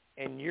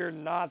 and you're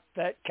not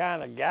that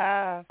kind of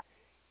guy,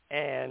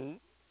 and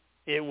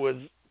it was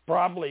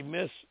probably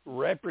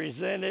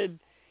misrepresented,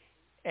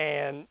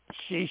 and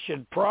she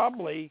should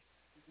probably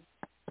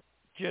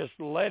just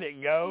let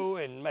it go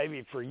and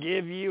maybe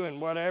forgive you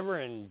and whatever,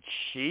 and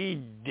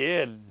she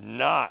did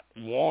not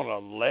want to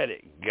let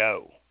it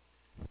go.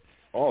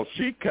 Oh,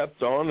 she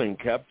kept on and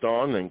kept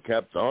on and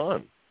kept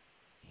on.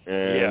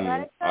 And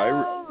let it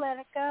go, let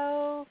it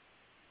go.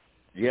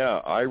 Yeah,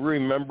 I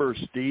remember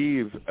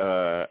Steve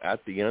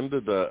at the end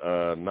of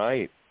the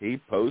night, he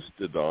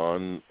posted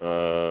on,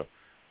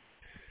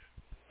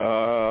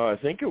 I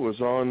think I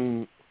was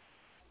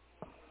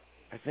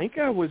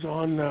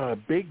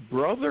on Big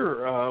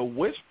Brother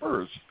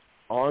Whispers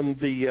on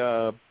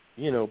the,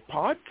 you know,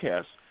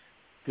 podcast,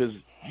 because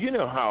you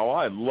know how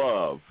I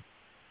love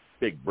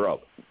Big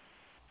Brother.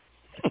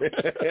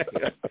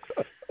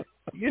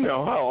 You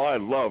know how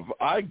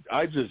I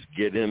just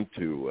get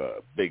into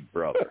Big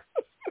Brother.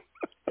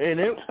 And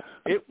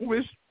it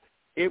was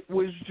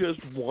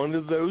just one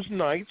of those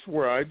nights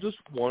where I just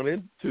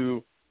wanted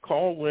to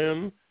call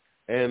in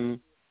and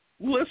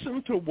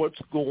listen to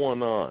what's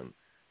going on.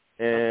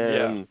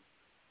 And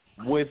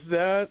with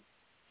that,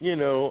 you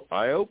know,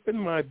 I open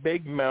my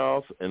big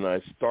mouth and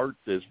I start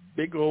this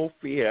big old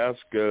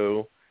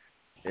fiasco.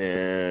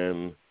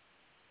 And,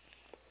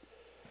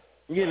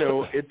 you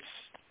know,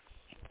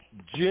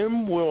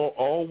 Jim will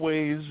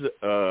always,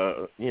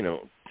 you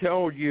know,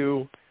 tell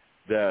you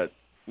that,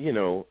 you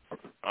know,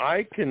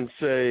 I can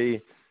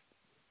say,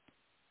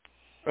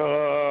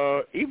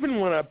 even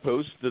when I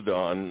posted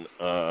on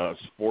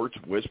Sports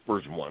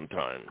Whispers one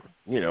time,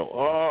 you know,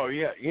 oh,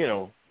 yeah, you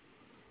know,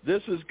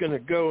 this is going to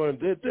go and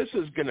this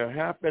is going to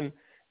happen,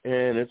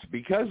 and it's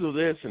because of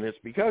this and it's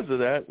because of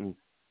that. And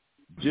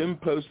Jim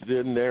posted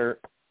in there,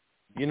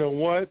 you know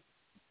what?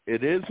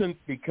 It isn't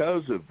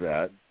because of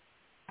that.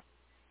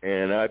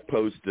 And I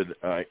posted,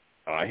 I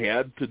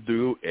had to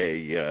do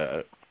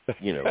a,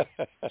 you know,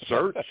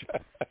 search,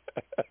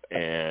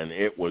 and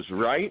it was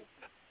right.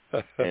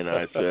 And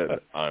I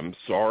said, I'm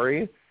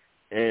sorry.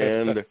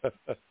 And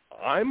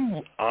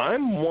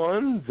I'm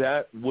one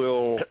that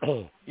will,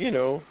 you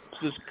know,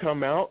 just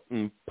come out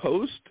and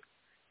post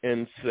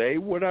and say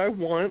what I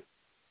want.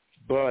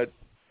 But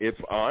if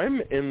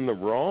I'm in the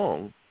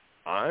wrong,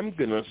 I'm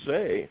going to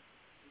say,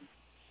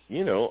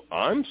 you know,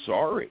 I'm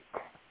sorry.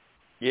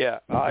 Yeah,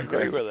 I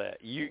agree with that.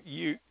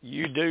 You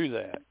do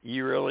that.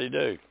 You really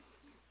do.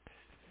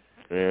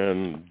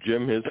 And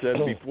Jim has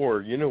said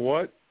before, you know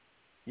what?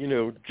 You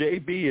know,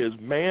 JB is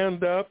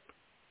manned up,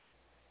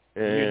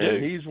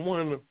 and he's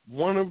one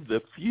of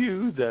the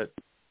few that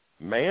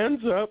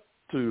mans up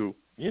to,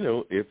 you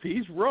know, if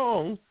he's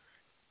wrong,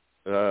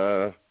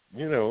 you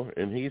know,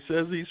 and he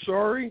says he's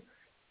sorry,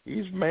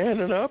 he's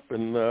manning up,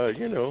 and,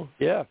 you know.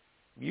 Yeah,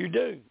 you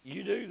do.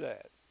 You do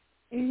that.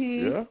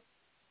 Mm-hmm. Yeah.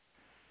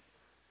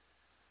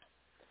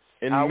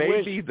 And I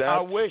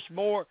wish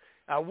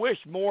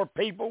more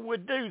people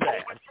would do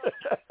that.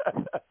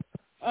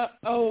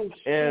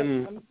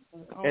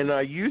 And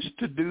I used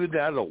to do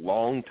that a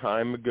long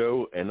time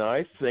ago, and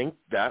I think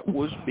that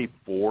was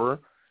before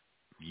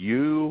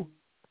you.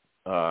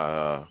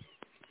 I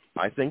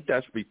think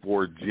that's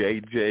before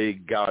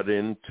JJ got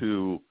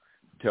into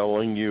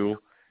telling you,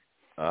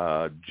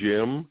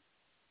 Jim,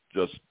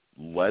 just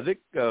let it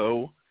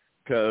go,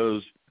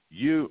 because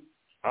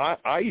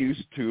I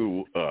used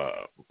to,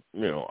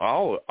 you know,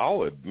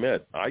 I'll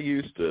admit, I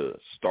used to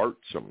start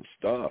some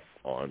stuff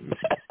on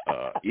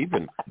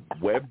even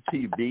web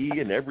TV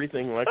and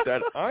everything like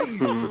that. I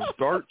used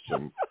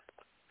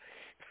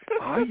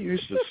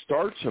to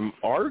start some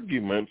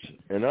arguments,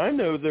 and I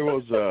know there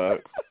was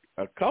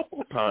a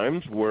couple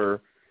times where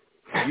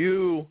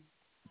you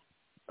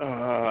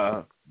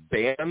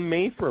banned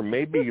me for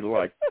maybe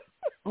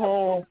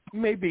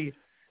maybe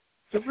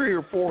 3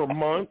 or 4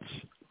 months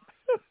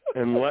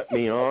and let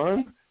me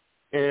on.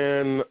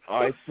 And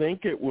I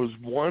think it was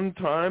one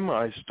time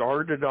I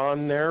started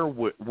on there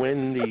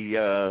when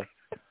the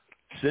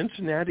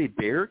Cincinnati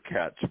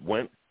Bearcats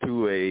went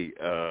to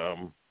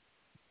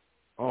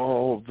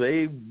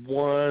they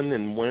won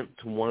and went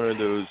to one of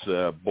those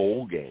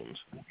bowl games,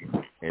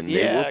 and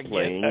they were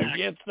playing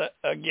against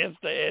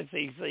the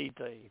SEC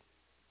team.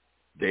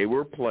 They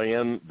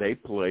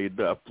played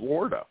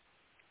Florida.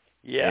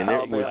 Yeah, and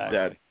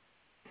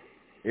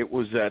it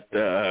was that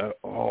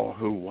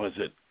who was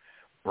it?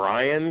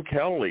 Brian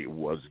Kelly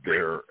was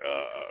their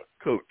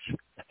coach,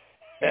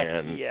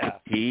 and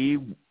he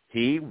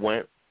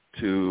went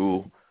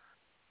to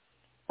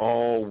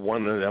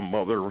one of them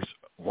other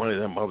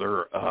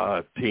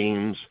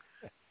teams.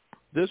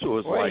 This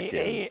was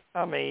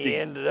I mean, he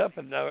ended up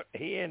at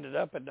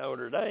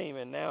Notre Dame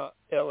and now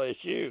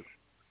LSU.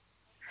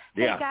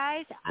 Yeah.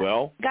 Hey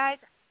guys,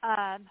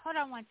 hold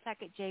on one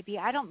second, JB.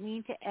 I don't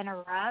mean to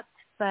interrupt,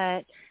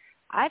 but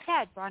I've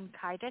had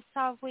bronchitis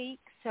all week,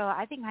 so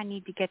I think I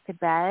need to get to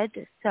bed.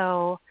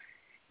 So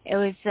it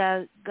was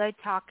good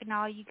talking to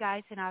all you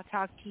guys, and I'll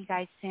talk to you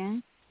guys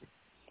soon.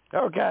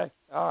 Okay.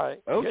 All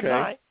right. Okay. Good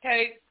night.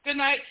 Okay. Good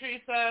night,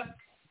 Teresa.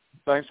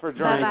 Thanks for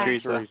joining Bye-bye.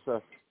 us,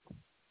 Teresa.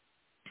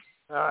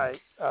 All right.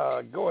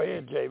 Go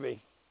ahead,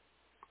 JB.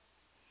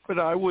 But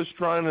I was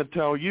trying to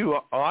tell you,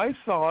 I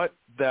thought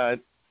that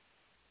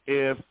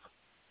if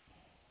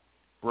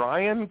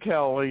Brian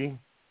Kelly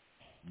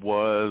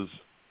was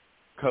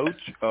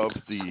coach of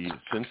the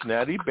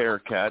Cincinnati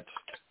Bearcats,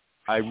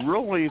 I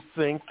really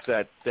think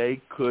that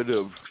they could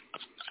have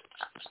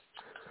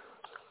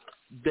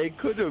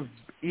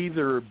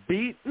either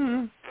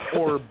beaten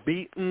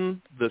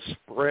the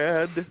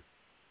spread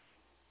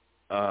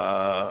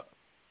of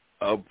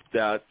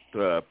that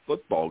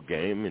football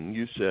game, and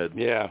you said,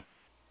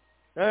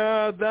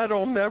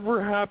 that'll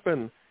never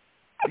happen.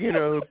 You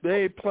know,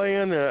 they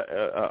playing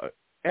a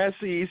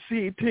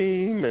SEC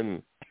team,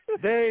 and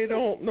they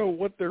don't know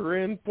what they're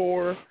in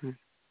for.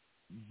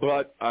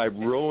 But I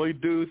really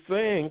do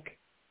think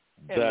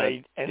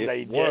that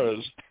it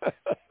was.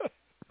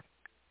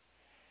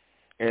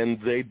 And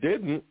they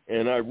didn't.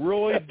 And I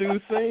really do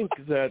think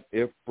that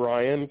if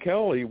Brian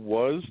Kelly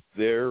was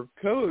their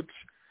coach,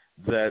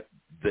 that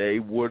they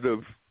would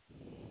have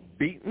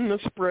beaten the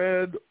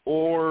spread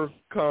or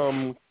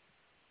come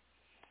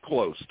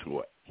close to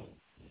it.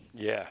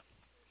 Yeah.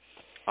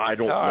 I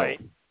don't know.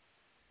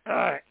 All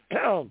right.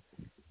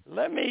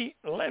 Let me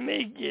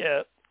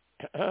get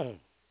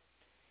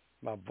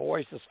my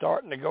voice is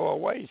starting to go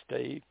away,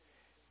 Steve,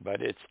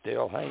 but it's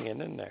still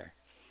hanging in there.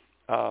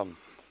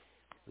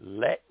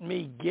 Let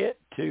me get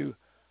to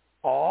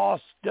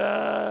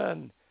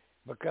Austin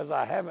because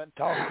I haven't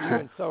talked to you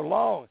in so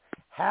long.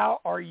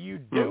 How are you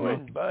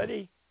doing,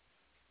 buddy?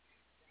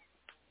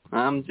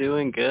 I'm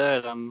doing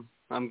good. I'm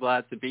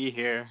glad to be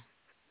here.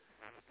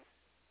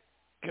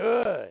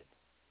 Good.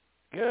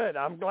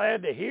 I'm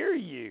glad to hear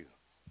you.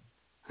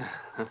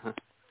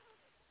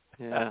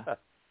 Yeah.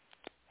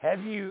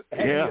 Have you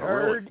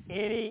heard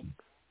any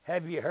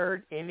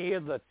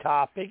of the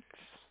topics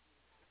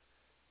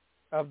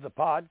of the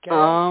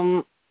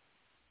podcast?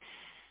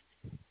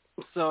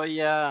 So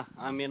yeah,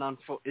 I mean,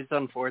 it's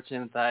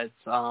unfortunate that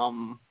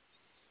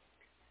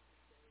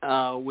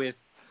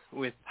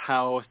with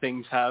how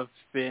things have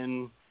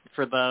been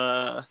for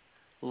the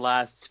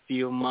last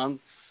few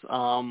months.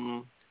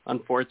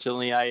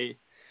 Unfortunately,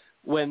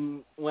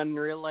 when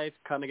real life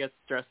kind of gets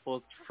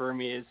stressful for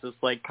me, it's just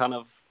like kind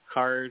of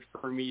hard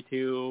for me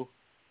to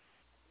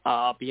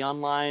be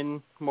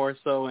online more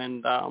so,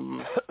 and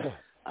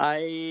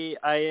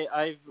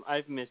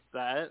I've missed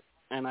that,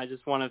 and I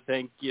just want to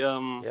thank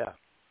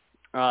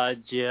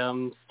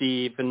Jim,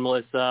 Steve, and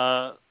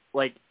Melissa,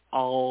 like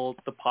all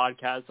the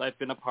podcasts I've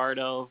been a part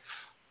of,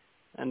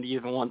 and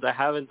even ones I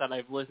haven't that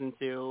I've listened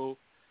to.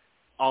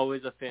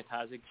 Always a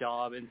fantastic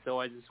job, and so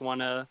I just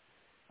want to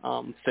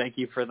thank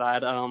you for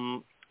that.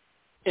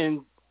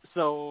 And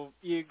so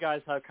you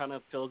guys have kind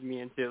of filled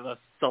me into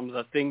some of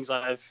the things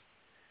I've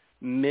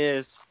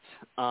missed.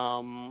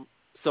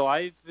 So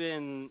I've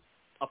been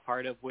a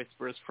part of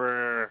Whispers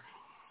for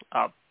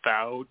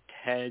about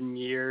 10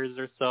 years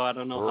or so. I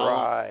don't know how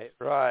long.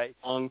 Right.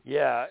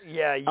 Yeah.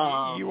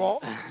 You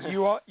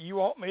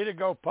want me to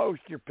go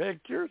post your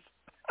pictures?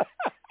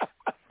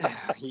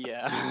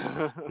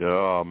 Yeah.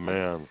 Oh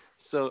man.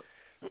 So,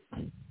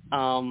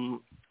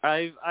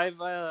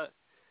 I've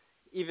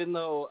even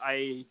though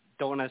I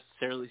don't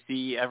necessarily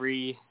see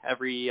every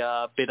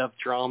bit of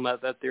drama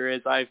that there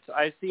is, I've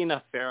seen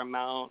a fair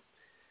amount.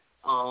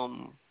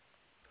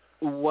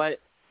 What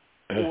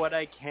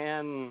I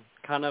can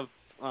kind of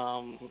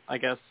I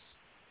guess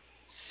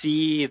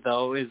see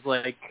though is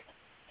like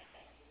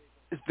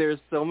there's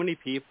so many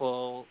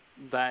people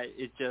that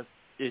it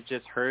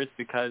just hurts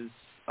because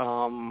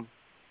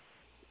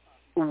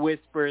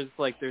Whispers,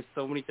 like there's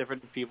so many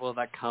different people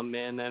that come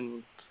in,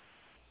 and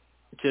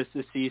just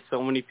to see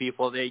so many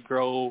people they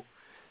grow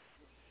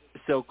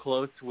so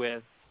close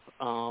with,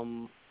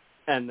 and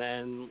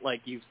then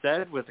like you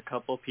said with a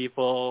couple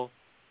people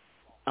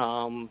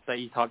that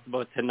you talked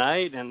about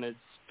tonight, and it's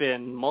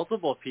been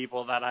multiple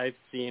people that I've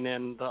seen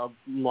and a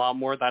lot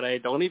more that I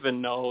don't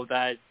even know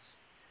that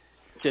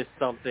just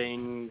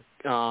something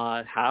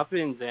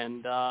happens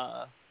and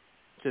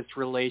just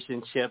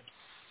relationships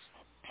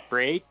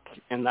break,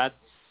 and that's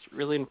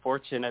really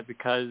unfortunate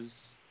because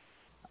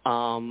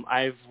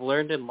I've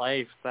learned in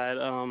life that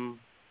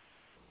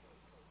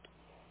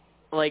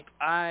like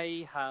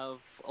I have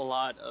a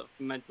lot of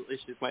mental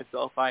issues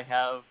myself. I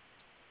have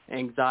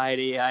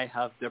anxiety, I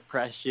have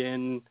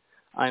depression,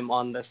 I'm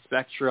on the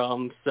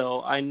spectrum,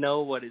 so I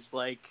know what it's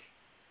like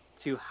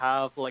to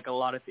have like a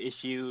lot of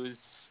issues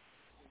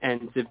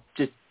and to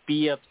just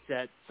be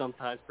upset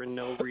sometimes for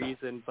no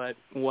reason. But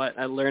what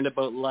I learned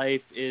about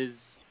life is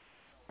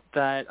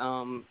that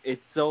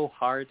it's so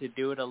hard to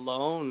do it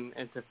alone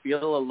and to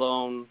feel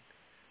alone.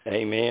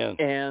 Amen.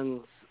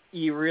 And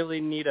you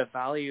really need to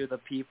value the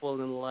people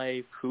in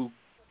life who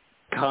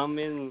come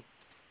in,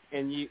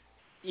 and you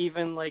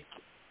even like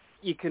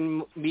you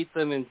can meet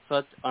them in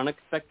such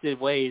unexpected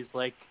ways.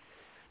 Like,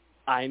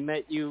 I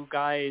met you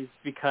guys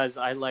because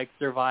I like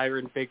Survivor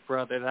and Big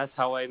Brother. That's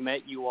how I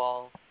met you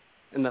all.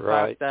 And the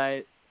fact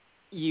that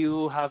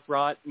you have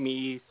brought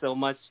me so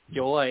much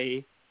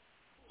joy,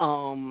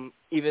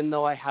 even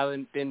though I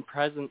haven't been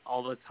present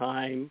all the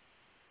time,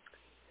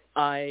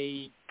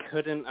 I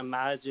couldn't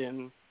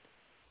imagine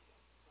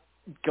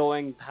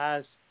going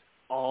past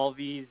all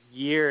these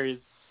years,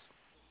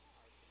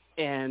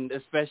 and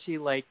especially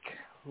like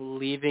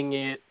leaving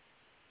it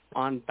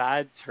on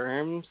bad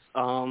terms.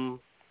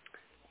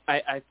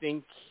 I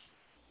think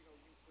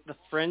the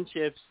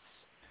friendships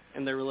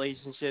and the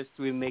relationships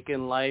we make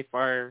in life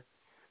are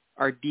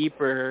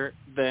deeper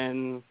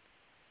than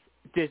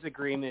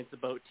disagreements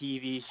about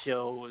TV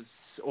shows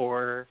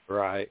or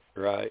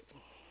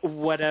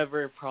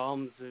whatever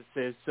problems this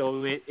is.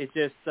 So it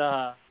just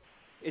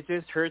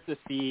hurts to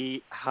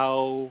see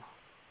how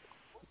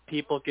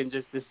people can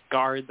just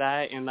discard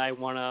that, and I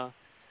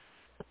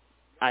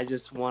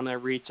just want to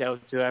reach out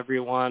to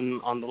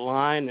everyone on the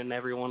line and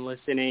everyone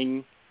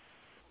listening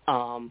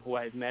who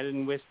I've met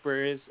in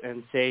Whispers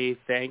and say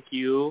thank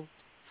you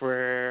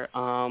for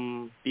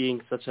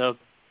being such a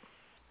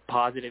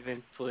positive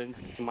influence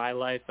in my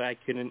life. I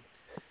couldn't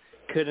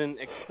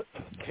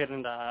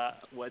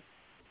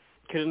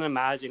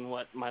imagine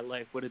what my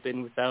life would have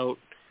been without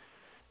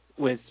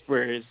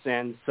Whispers.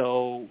 And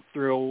so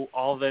through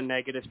all the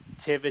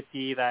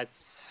negativity that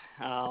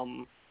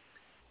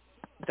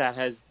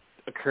has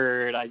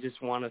occurred, I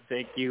just want to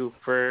thank you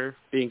for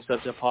being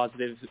such a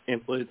positive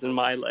influence in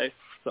my life.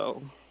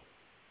 So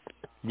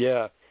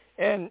yeah,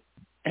 and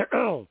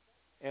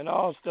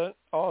Austin,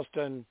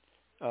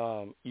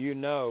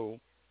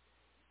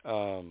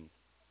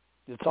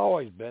 it's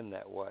always been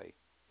that way.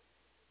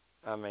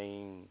 I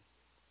mean,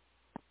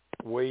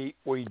 we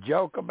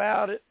joke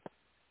about it.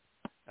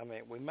 I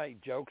mean, we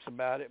make jokes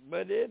about it,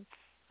 but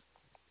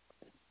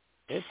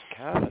it's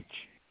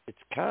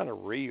kind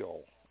of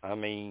real. I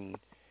mean,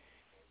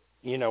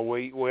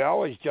 we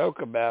always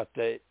joke about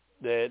that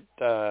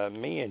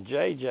me and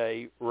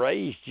JJ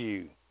raised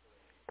you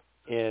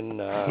in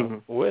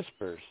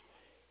Whispers,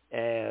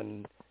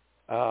 and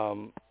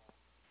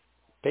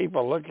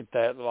people look at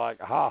that like,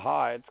 ha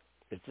ha,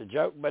 it's a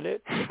joke, but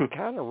it's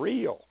kind of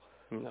real.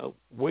 Nope.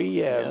 We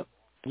have,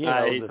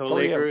 I the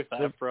totally three agree of, with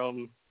that.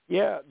 From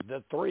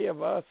the three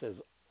of us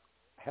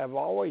have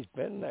always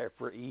been there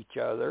for each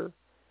other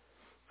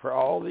for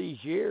all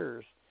these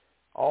years,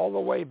 all the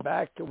way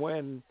back to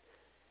when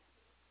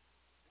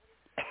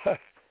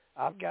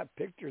I've got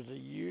pictures of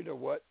you to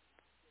what,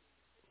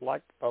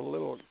 like a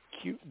little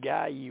cute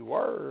guy you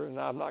were, and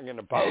I'm not going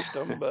to post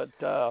them, but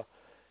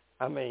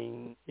I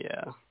mean,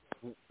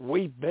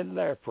 we've been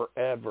there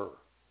forever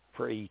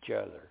for each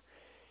other,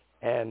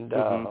 and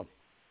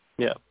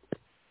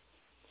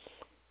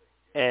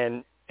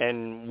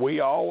and we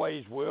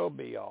always will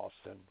be,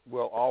 Austin.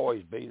 We'll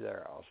always be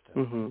there,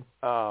 Austin.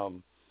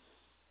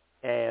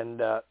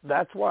 And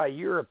that's why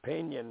your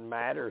opinion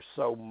matters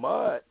so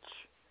much,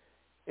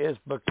 is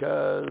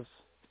because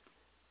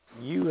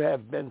you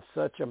have been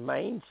such a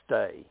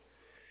mainstay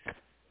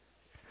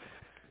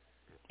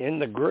in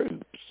the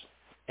groups,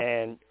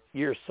 and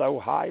you're so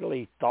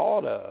highly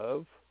thought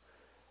of.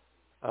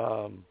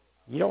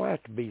 You don't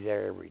have to be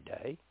there every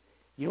day.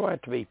 You don't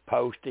have to be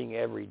posting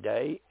every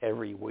day,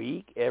 every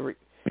week,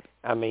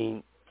 I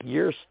mean,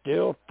 you're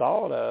still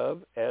thought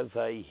of as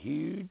a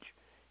huge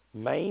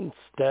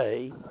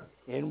mainstay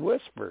in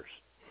Whispers,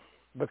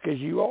 because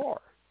you are.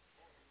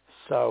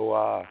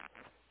 So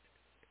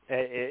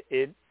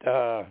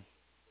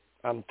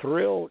I'm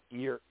thrilled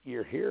you're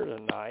here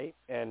tonight,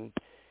 and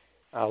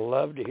I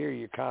love to hear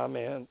your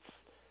comments.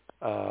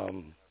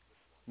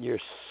 You're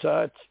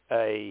such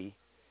a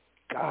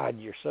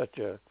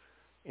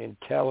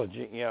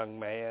intelligent young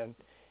man,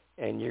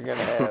 and you're going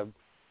to have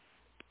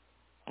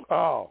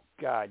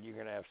you're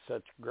going to have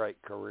such a great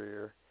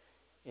career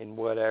in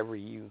whatever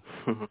you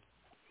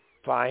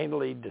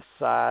finally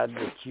decide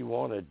that you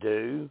want to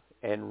do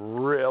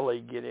and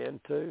really get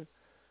into.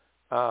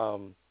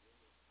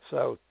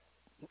 So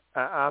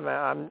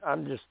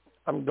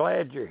I'm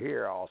glad you're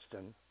here,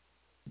 Austin.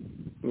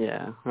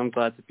 Yeah, I'm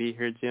glad to be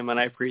here, Jim, and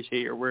I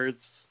appreciate your words.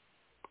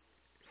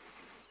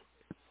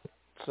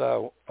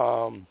 So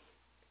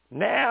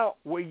now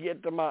we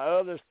get to my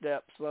other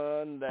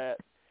stepson that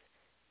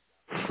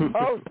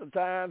most of the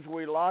times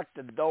we lock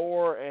the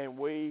door and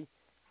we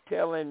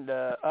tell him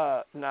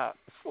to not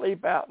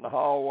sleep out in the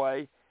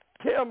hallway.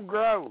 Tim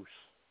Gross.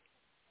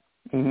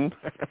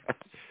 Tim.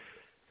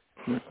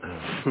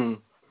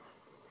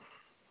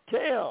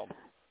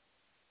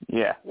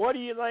 Yeah. What do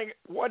you think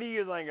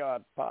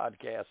of the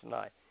podcast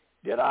tonight?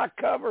 Did I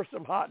cover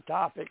some hot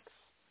topics?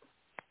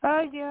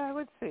 Yeah, I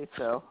would say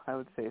so.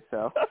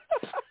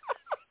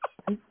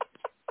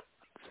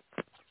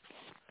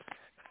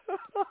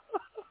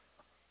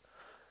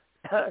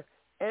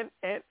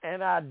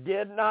 and I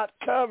did not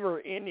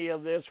cover any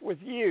of this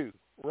with you,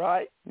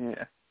 right?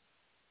 Yeah,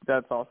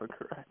 that's also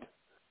correct.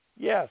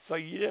 Yeah, so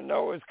you didn't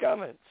know it was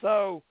coming.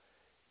 So,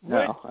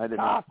 No, I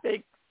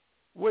didn't.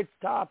 Which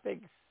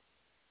topics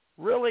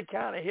really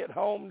kind of hit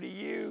home to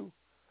you,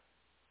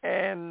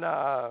 and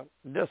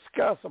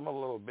discuss them a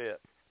little bit?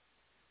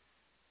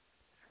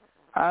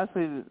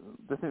 Honestly,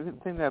 the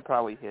thing that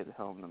probably hit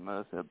home the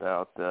most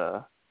about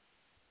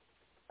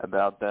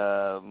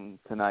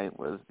tonight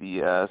was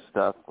the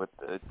stuff with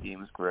the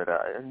Games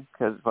Gridiron,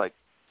 because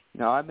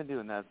I've been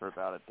doing that for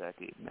about a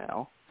decade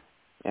now,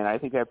 and I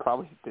think I've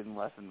probably been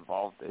less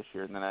involved this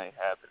year than I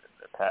have been in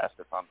the past,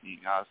 if I'm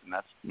being honest, and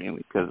that's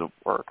mainly because of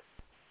work.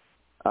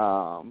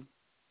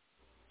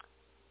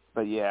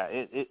 But yeah,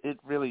 it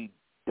really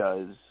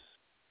does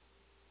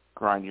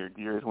grind your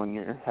gears when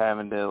you're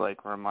having to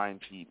remind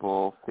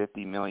people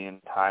 50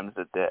 million times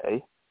a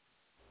day.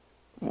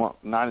 Well,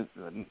 not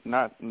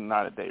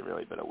a day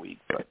really, but a week.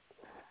 But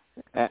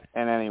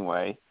and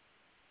anyway,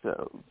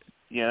 so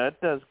yeah,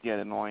 that does get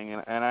annoying.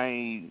 And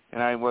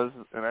I was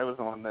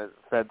the one that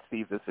fed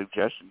Steve the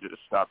suggestion to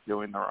just stop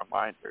doing the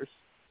reminders.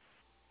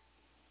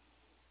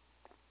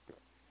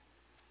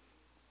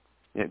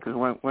 Yeah, because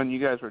when you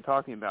guys were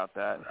talking about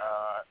that,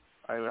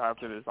 I would have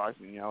to advise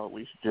you,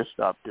 we should just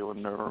stop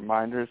doing the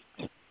reminders.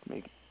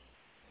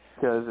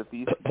 Because if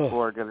these people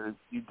are going to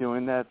be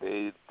doing that,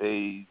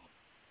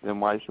 then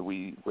why should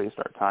we waste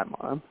our time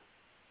on them?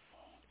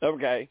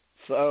 Okay,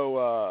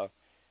 so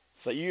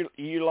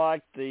you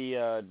like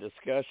the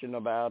discussion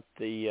about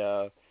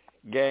the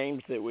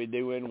games that we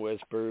do in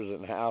Whispers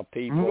and how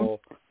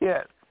people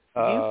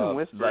games in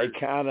Whispers,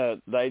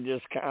 they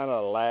just kind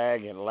of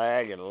lag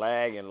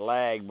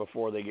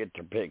before they get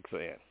their picks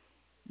in.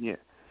 Yeah,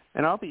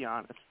 and I'll be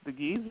honest, the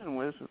games in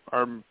Whispers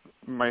are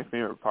my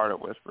favorite part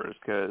of Whispers,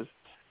 because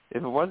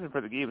if it wasn't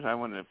for the games, I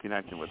wouldn't have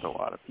connected with a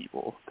lot of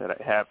people that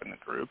I have in the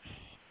group.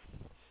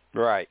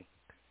 Right.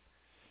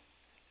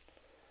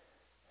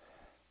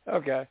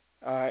 Okay.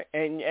 All right.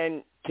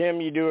 And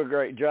Tim, you do a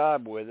great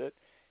job with it,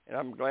 and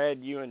I'm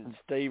glad you and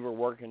Steve are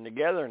working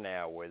together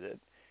now with it.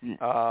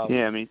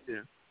 Yeah, me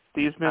too.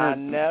 Steve's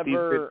been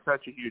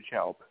such a huge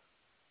help.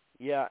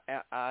 Yeah,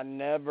 I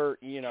never,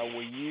 we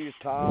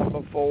used Tom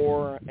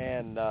before,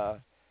 and I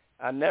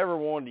never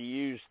wanted to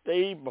use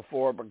Steve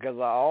before because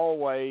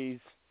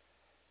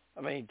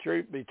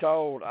truth be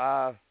told,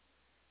 I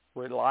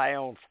rely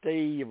on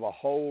Steve a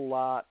whole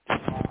lot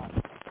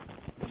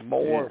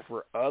more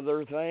for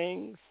other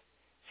things.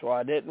 So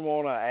I didn't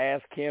want to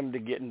ask him to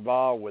get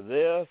involved with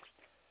this,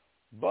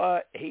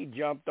 but he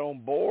jumped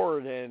on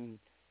board, and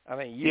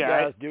you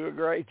guys do a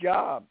great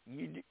job.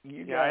 You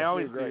guys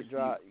do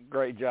a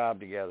great job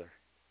together.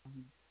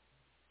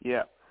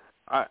 Yeah,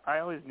 I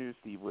always knew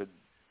Steve would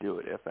do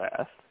it if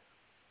asked.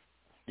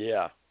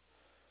 Yeah.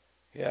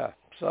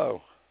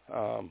 So,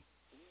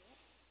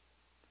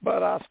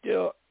 but I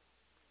still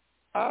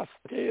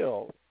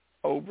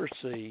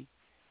oversee,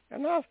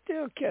 and I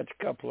still catch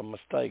a couple of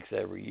mistakes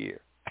every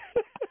year.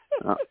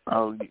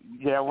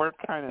 Yeah, we're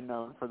kind of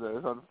known for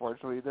those.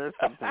 Unfortunately, there's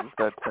some things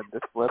that tend to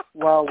slip.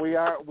 Well, we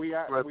are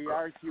human. We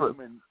are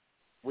human.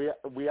 Yeah,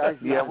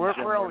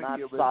 we're not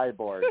human.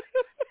 cyborg.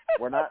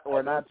 We're not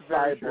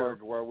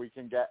cyborg where we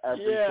can get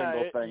every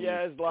single thing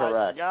it's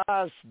correct. Like,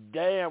 gosh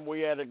damn, we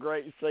had a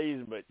great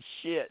season, but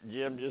shit,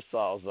 Jim just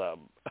saw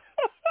something.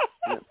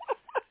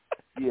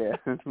 Yeah.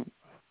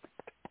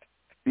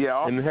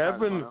 Yeah. And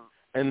heaven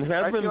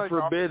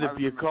forbid if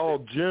you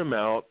call Jim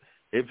out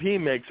if he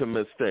makes a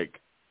mistake.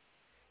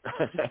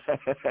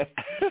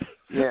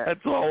 Yeah,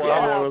 that's all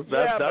I want to.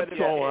 That's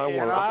all I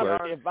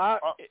want to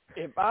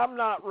say. If I'm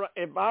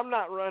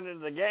not running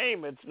the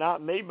game, it's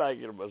not me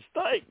making a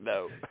mistake,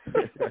 though.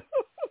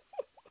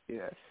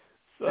 Yeah.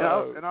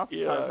 So, and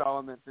oftentimes I'll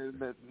admit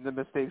the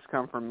mistakes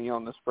come from me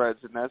on the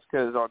spreads, and that's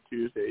because on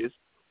Tuesdays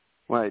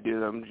when I do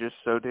them, I'm just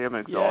so damn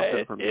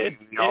exhausted from being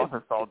in the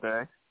office all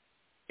day.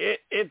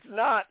 It's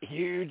not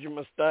huge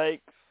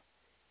mistakes,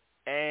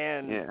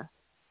 and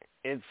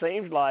it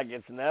seems like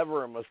it's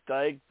never a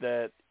mistake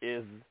that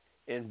is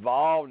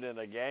involved in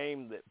a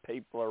game that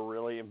people are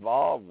really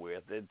involved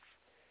with.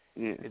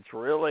 It's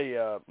really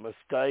a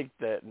mistake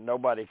that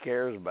nobody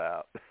cares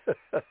about.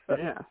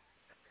 Yeah.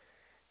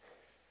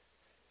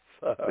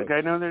 So,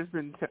 I know there's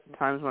been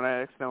times when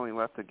I accidentally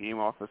left the game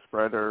off the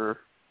spread or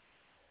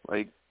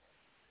got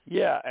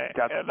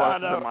the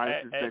pluses and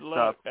minuses mixed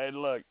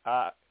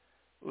up.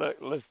 Look,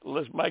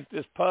 let's make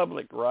this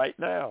public right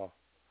now.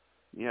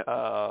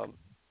 Yeah.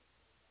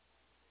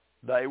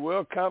 They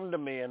will come to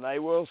me and they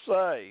will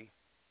say,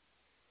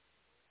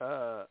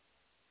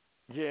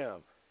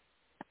 Jim,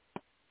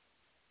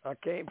 I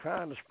can't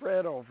find the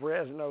spread on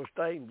Fresno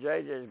State, and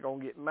JJ's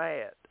gonna get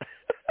mad.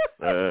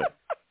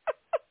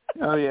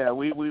 Oh yeah,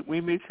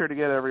 we make sure to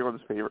get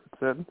everyone's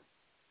favorites in.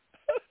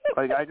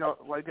 I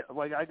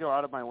go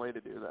out of my way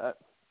to do that.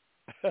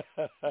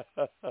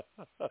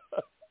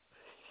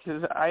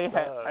 Because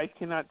I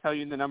cannot tell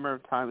you the number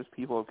of times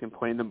people have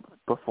complained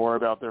before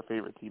about their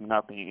favorite team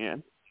not being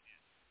in.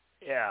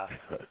 Yeah.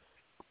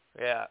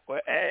 Yeah,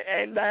 well,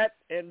 and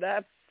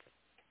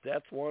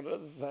that's one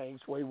of the things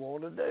we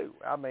want to do.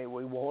 I mean,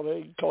 we want to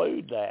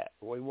include that.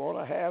 We want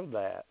to have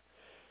that.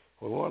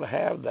 We want to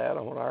have that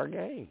on our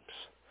games.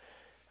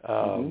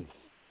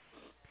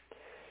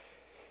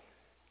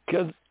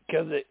 Because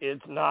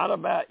it's not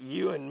about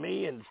you and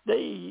me and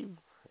Steve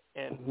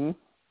and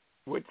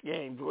which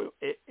games.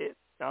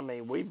 I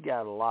mean, we've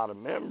got a lot of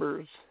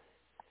members,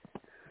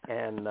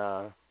 and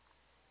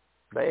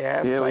they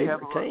have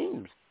favorite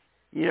teams.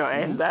 You know,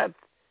 and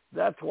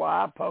that's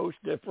why I post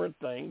different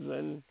things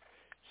in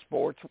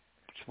Sports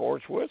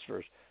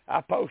Whispers.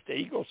 I post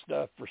Eagle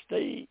stuff for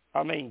Tim.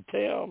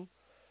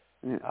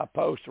 Yeah. I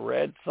post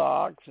Red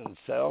Sox and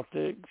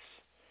Celtics,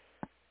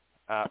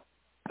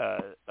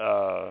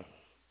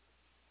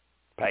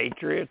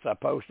 Patriots. I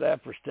post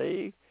that for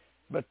Steve.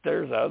 But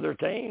there's other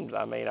teams.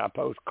 I mean, I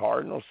post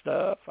Cardinal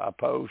stuff. I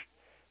post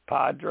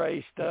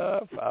Padres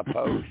stuff. I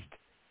post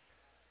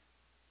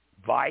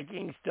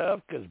Viking stuff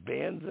because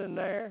Ben's in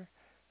there.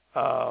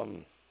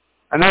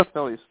 I know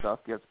Philly stuff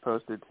gets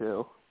posted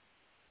too.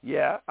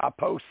 Yeah, I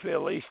post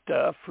Philly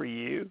stuff for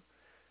you.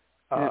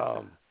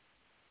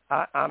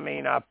 I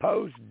mean, I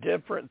post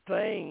different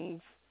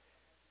things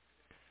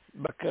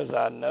because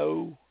I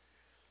know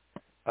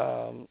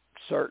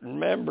certain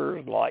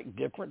members like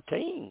different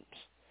teams.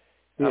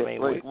 Yeah,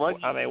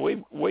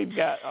 we've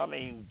got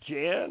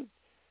Jen,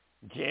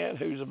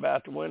 who's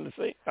about to win the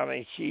season. I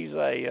mean, she's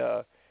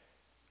a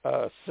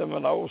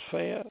Seminoles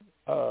fan.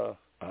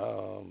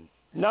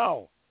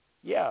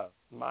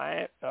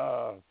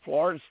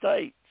 Florida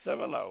State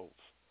Seminoles.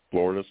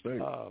 Florida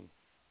State.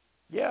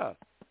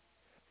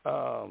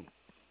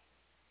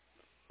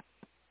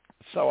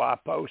 So I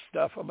post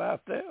stuff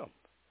about them.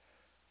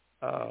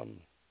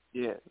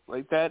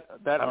 Like that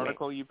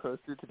article you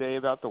posted today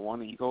about the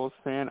one Eagles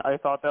fan, I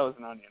thought that was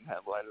an Onion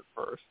headline at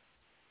first.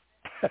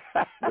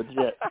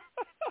 Legit.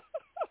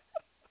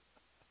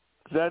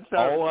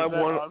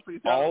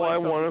 All I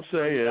want to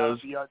say is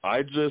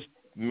I just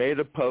made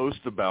a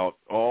post about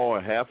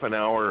a half an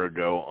hour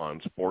ago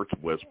on Sports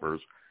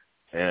Whispers,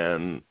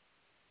 and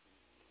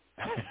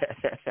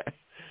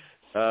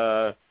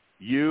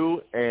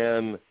you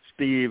and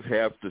Steve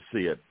have to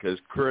see it because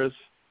Chris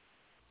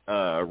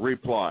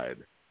replied,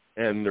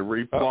 and the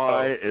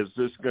reply is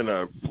just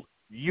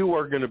you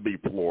are gonna be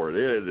floored.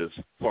 It is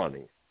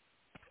funny.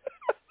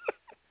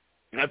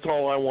 That's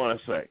all I want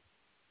to say.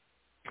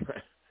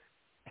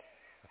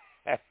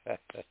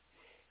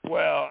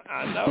 Well,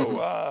 I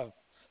know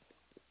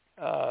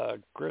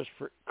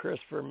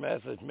Christopher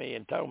messaged me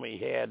and told me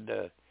he had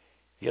to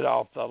get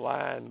off the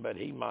line, but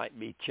he might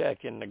be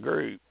checking the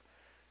group.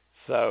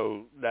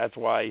 So that's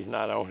why he's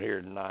not on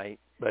here tonight.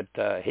 But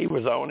he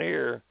was on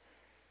here,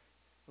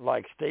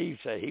 like Steve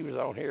said, he was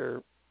on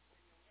here,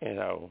 in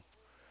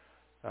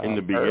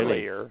the beginning,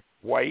 earlier,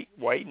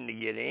 waiting to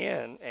get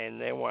in.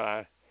 And then when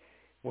I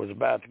was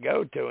about to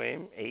go to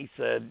him, he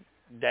said,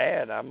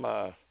 "Dad, I'm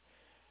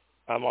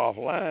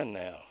offline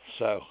now."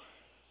 So.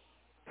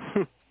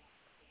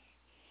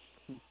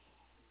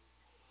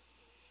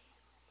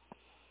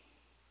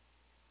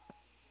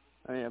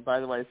 By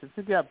the way, since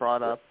it got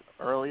brought up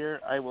earlier,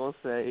 I will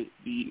say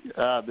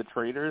the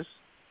Traitors,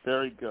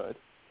 very good.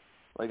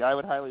 Like, I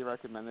would highly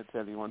recommend it to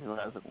anyone who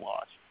hasn't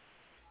watched.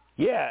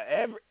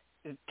 Yeah,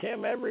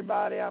 Tim,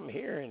 everybody I'm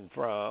hearing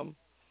from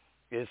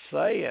is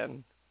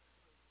saying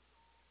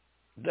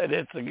that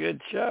it's a good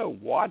show.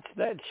 Watch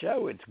that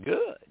show; it's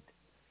good.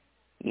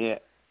 Yeah,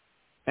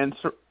 and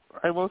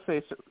I will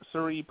say,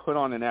 Suri put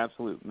on an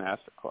absolute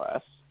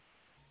masterclass.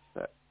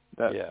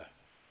 Yeah.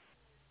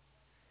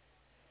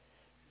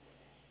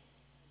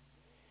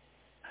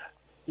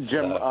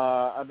 Jim,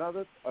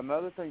 another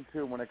thing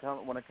too, when it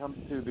comes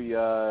to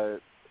the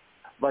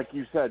like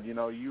you said,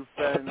 you've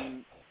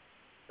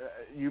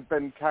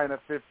been kind of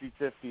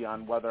 50-50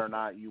 on whether or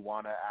not you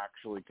want to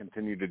actually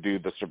continue to do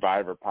the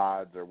Survivor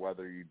pods or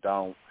whether you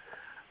don't.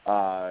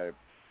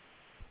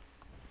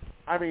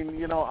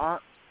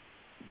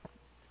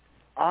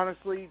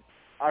 Honestly,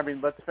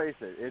 let's face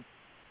it,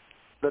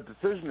 the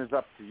decision is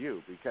up to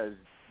you because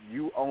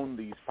you own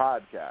these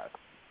podcasts.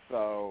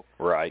 So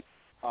right.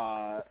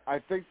 I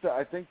think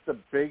the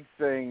big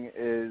thing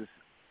is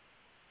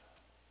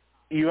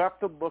you have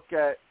to look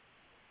at,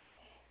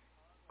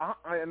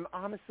 and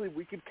honestly,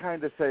 we could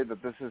kind of say that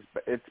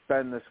it's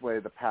been this way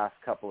the past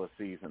couple of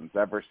seasons,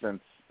 ever since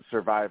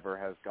Survivor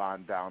has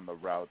gone down the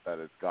route that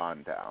it's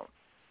gone down.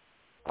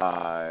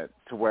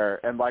 To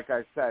where, and like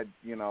I said,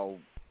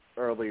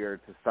 earlier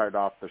to start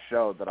off the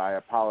show, that I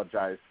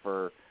apologize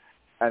for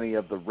any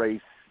of the race,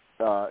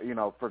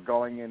 for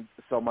going in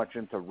so much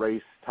into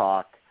race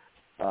talk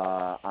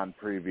on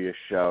previous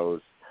shows,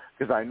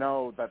 because I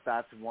know that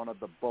that's one of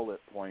the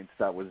bullet points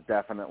that was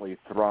definitely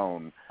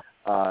thrown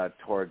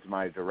towards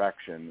my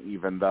direction,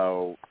 even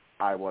though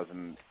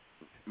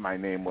my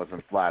name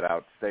wasn't flat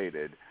out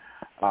stated.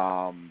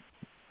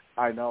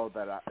 I know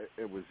that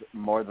it was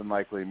more than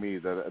likely me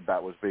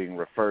that was being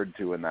referred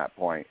to in that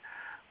point.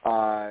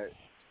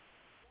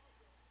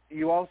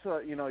 You also,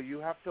 you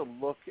have to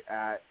look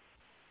at,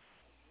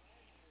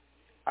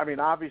 I mean,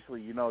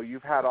 obviously,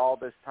 you've had all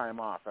this time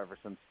off ever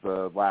since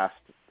the last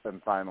and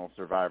final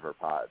Survivor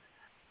pod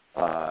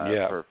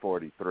for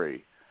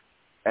 43.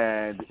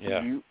 And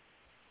you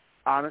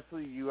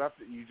honestly, you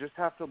just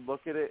have to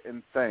look at it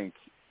and think,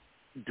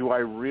 do I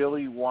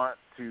really want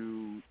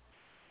to,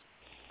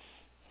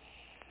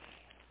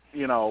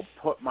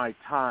 put my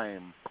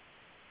time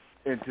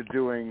into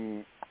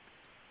doing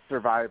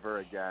Survivor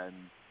again,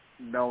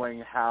 knowing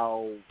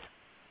how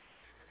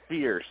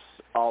fierce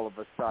all of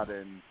a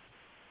sudden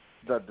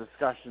the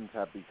discussions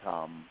have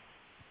become,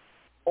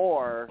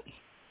 or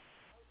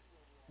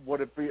would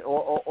it be,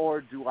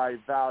 or do I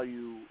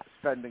value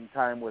spending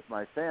time with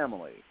my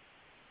family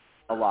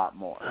a lot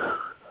more?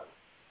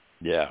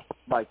 Yeah,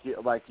 like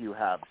you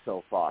have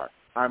so far.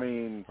 I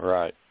mean,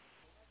 right.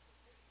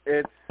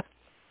 It's.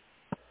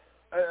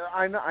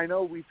 I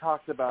know we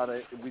talked about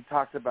it. We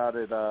talked about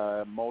it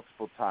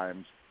multiple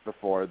times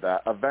before.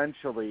 That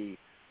eventually,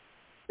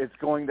 it's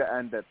going to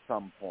end at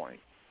some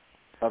point.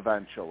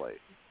 Eventually.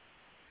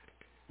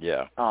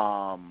 Yeah.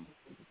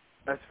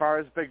 As far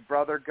as Big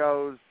Brother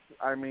goes,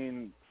 I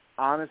mean,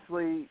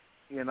 honestly,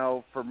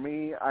 for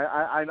me,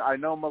 I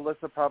know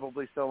Melissa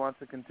probably still wants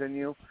to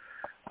continue.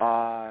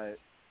 Honestly,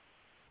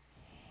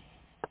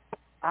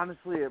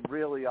 it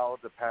really all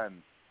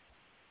depends.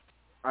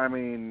 I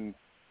mean,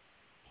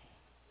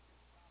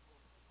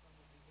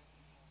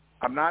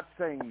 I'm not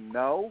saying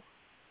no,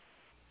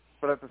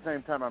 but at the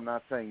same time, I'm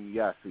not saying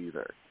yes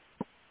either.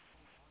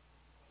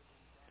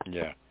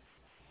 Yeah.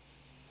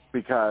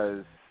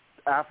 Because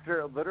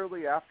after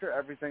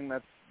everything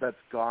that's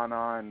gone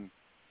on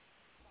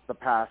the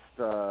past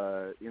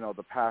the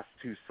past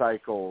two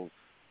cycles,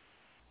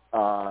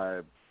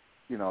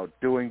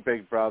 doing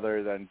Big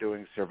Brother, then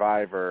doing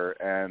Survivor,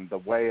 and the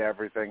way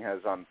everything has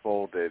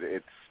unfolded,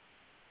 it's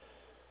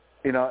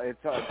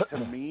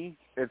to me,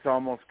 it's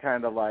almost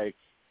kind of like,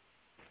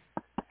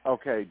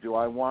 okay, do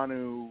I want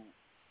to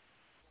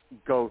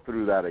go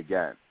through that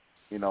again?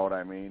 You know what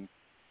I mean?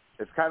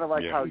 It's kind of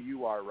like how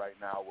you are right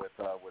now with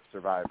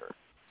Survivor.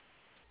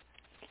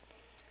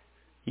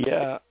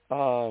 Yeah.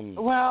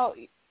 Well,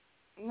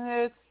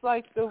 it's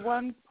like the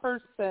one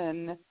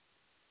person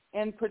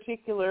in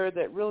particular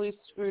that really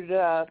screwed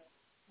up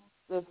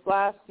this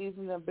last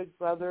season of Big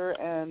Brother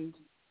and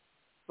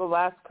the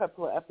last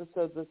couple of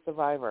episodes of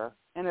Survivor.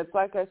 And it's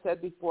like I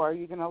said before,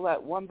 you're going to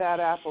let one bad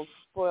apple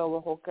spoil the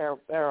whole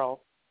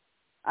barrel.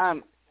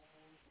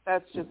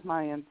 That's just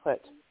my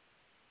input.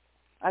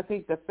 I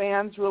think the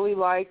fans really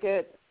like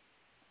it.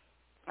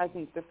 I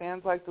think the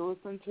fans like to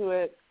listen to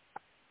it.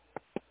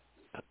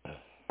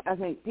 I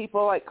think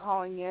people like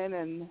calling in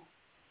and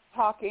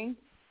talking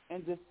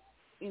and just,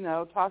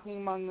 talking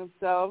among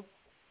themselves.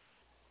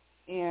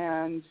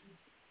 And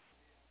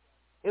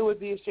it would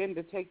be a shame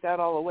to take that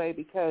all away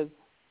because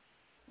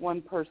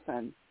one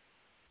person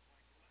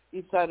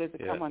decided to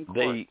come on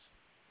court.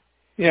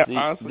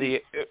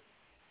 Honestly.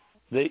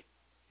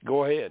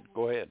 Go ahead.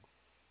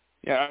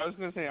 Yeah, I was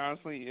going to say,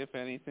 honestly, if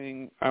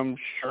anything, I'm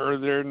sure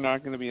they're not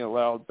going to be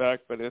allowed back,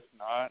 but if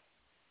not,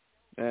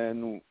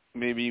 then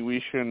maybe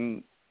we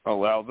shouldn't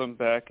allow them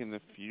back in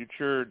the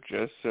future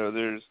just so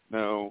there's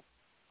no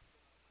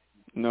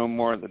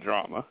more of the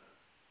drama.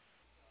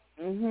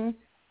 Mhm.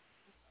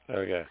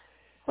 Okay.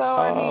 So,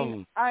 I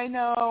mean, I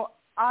know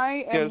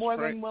I am more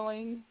than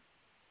willing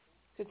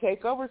to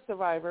take over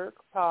Survivor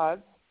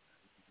pods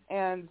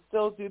and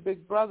still do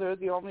Big Brother.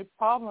 The only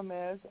problem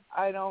is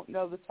I don't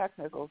know the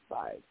technical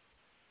side.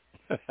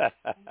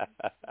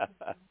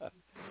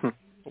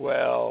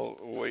 Well,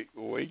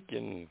 we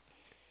can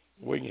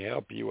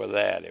help you with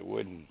that. It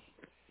wouldn't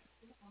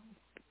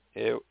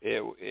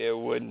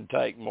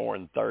take more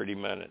than 30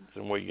 minutes,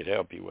 and we could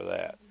help you with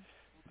that.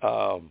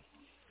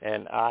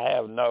 And I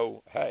have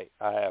no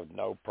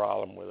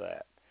problem with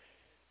that.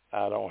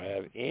 I don't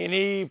have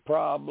any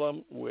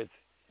problem with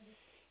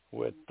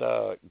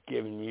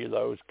giving you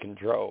those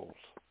controls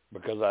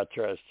because I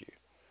trust you.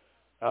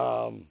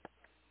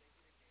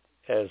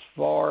 As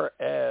far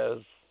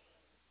as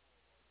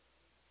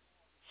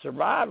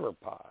Survivor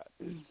Pod,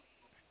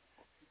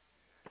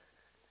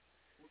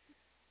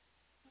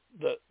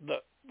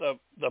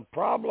 the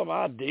problem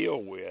I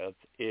deal with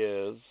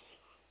is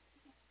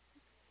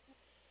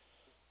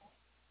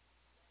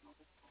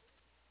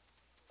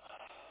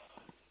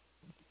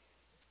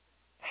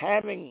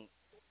having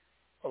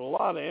a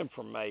lot of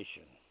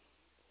information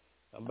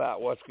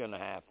about what's going to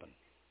happen.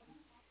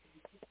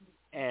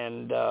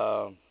 And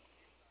on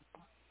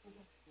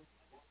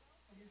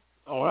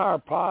our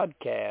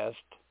podcast,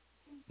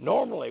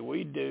 normally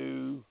we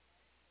do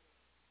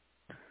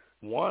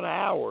 1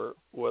 hour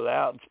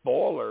without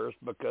spoilers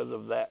because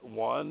of that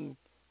one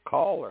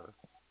caller.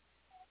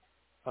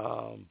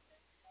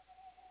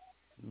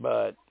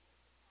 But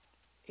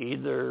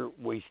either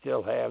we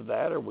still have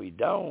that or we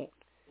don't.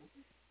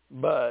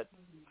 But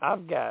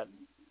I've got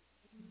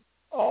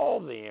all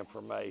the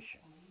information,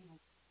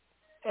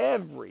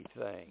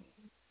 everything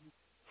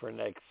for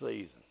next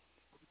season.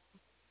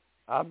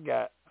 I've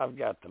got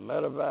the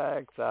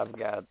medevacs, I've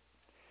got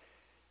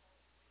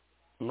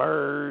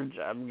merge,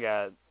 I've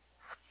got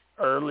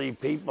early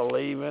people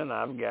leaving.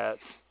 I've got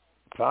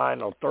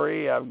final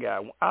three. I've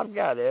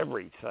got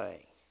everything.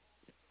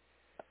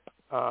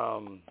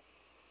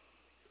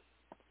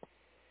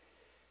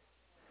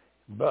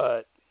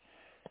 But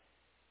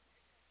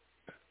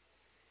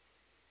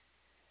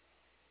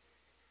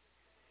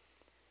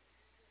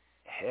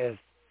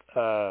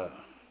I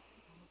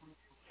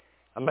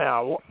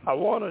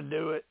want to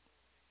do it.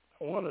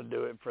 I want to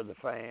do it for the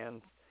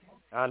fans.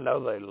 I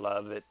know they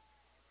love it.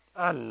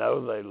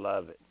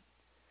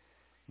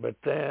 But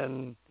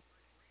then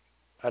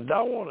I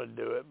don't want to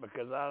do it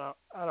because I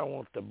don't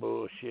want the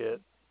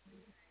bullshit.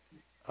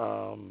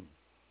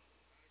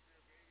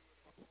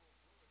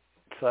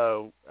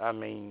 So I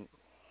mean,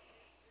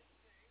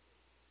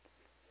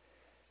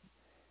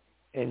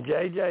 and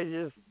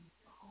JJ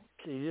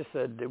she just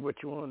said, do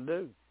what you want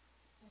to do.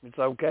 It's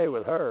okay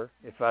with her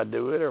if I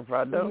do it or if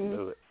I don't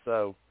do it.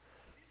 So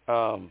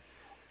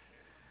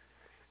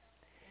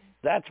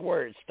that's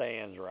where it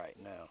stands right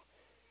now.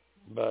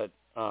 But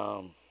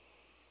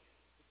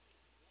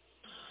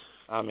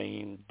I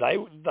mean, they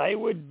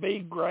would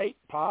be great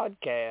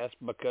podcasts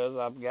because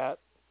I've got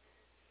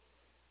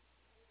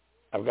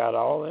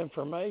all the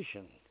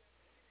information.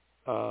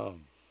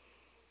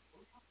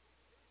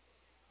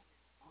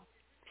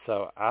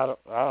 So I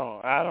don't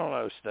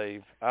know,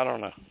 Steve. I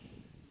don't know.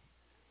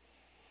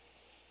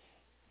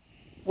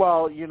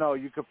 Well, you know,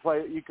 you could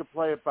play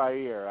it by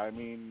ear. I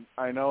mean,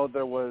 I know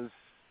there was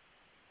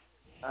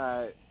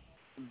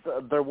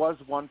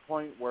one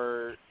point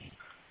where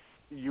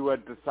you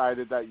had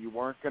decided that you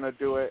weren't going to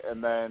do it,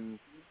 and then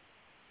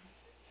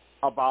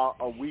about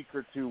a week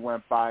or two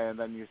went by, and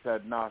then you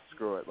said, "Nah,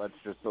 screw it. Let's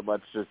just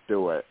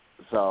do it."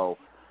 So,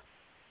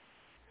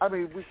 I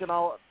mean, we can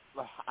all.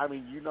 I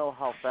mean, you know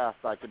how fast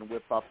I can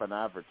whip up an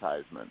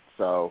advertisement.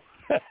 So,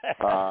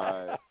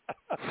 I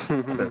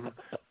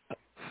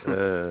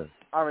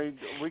mean,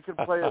 we can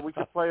play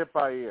it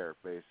by ear,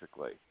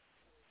 basically.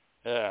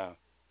 Yeah.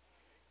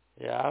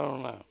 I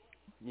don't know.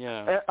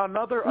 Yeah. And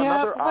another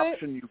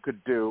option you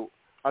could do,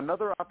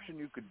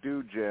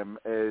 Jim,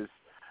 is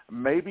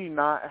maybe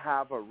not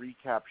have a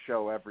recap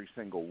show every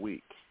single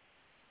week.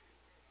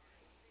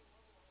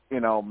 You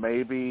know,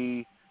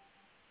 maybe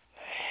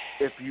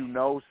if you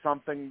know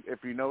something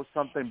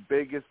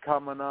big is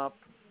coming up,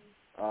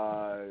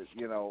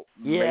 you know,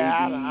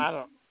 yeah,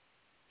 maybe.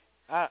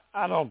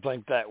 I don't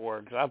think that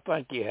works. I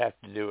think you have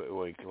to do it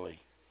weekly.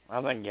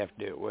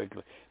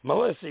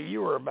 Melissa,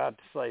 you were about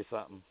to say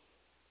something.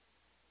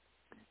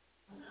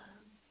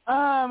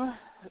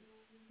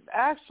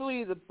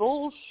 Actually, the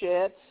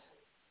bullshit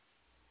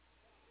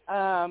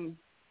probably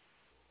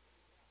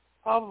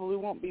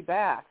won't be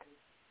back.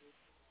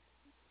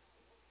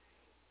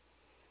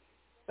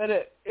 But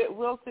it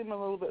will seem a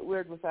little bit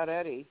weird without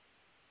Eddie.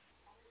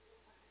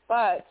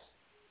 But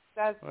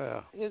that's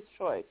his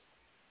choice.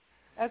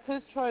 That's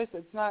his choice.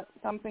 It's not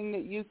something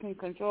that you can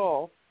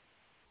control.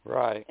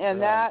 Right.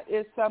 And that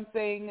is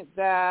something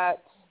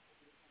that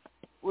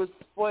was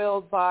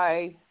spoiled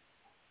by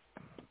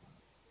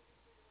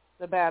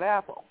the bad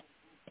apple.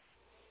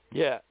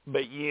 Yeah,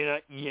 but you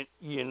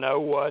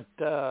know what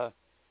the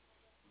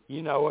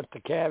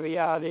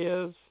caveat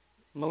is,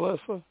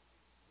 Melissa?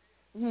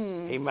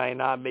 He may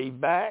not be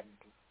back,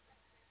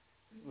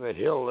 but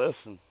he'll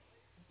listen.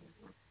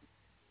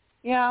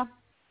 Yeah.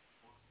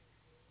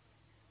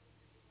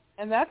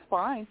 And that's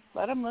fine.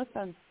 Let him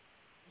listen.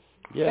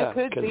 Yeah,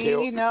 it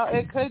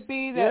could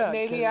be that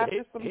maybe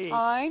after some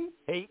time.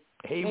 He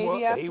will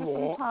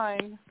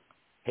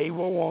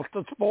want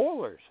the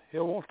spoilers.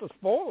 He'll want the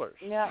spoilers.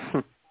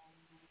 Yeah.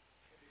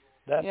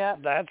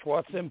 That's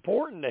what's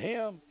important to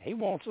him. He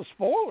wants the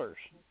spoilers.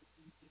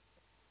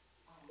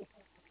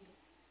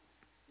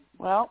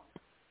 Well,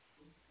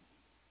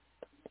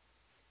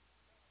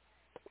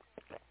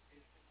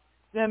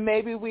 then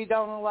maybe we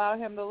don't allow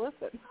him to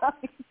listen.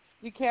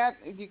 You can't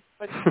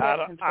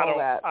control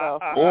that.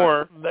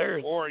 Or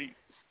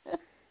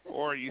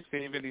you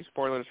save any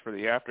spoilers for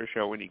the after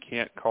show when you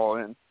can't call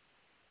in.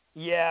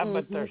 Yeah,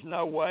 but there's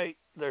no way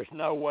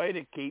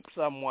to keep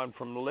someone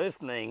from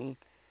listening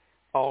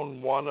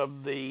on one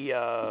of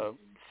the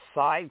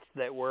sites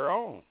that we're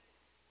on.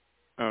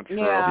 Oh, true.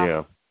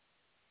 Yeah.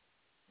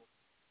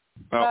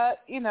 Well, but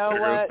you know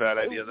what? Bad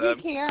idea,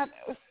 then.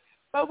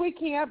 We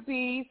can't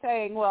be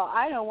saying, "Well,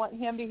 I don't want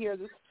him to hear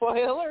the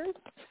spoilers."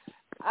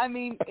 I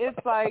mean,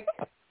 it's like,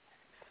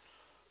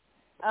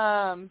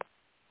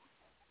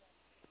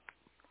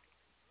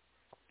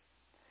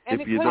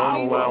 if you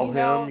don't allow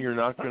him, you're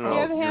not going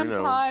to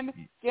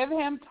give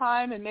him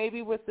time, and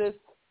maybe with this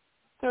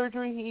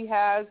surgery he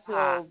has,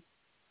 he'll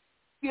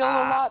feel a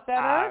lot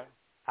better.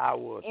 I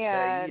will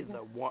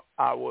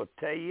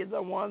tell you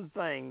the one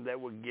thing that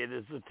would get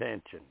his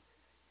attention.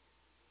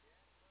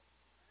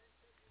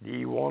 Do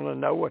you want to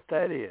know what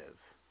that is?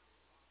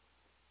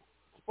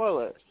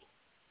 Spoilers.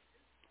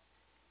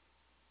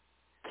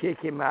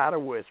 Kick him out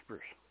of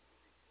Whispers.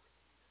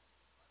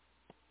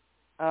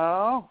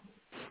 Oh.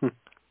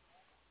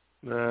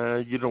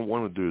 You don't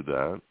want to do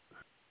that.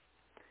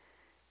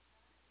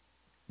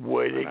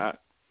 Would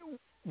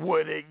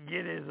Would it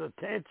get his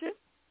attention?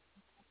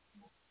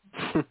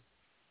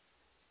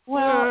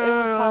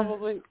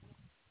 Well,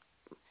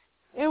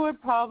 it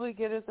would probably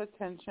get his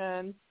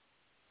attention,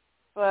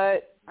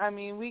 but I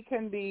mean, we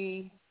can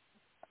be.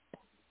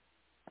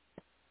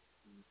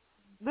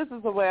 This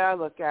is the way I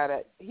look at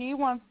it. He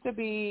wants to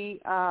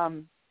be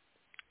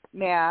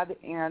mad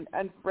and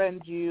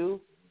unfriend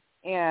you,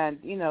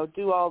 and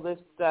do all this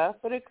stuff.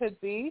 But it could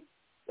be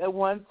that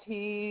once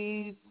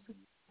he's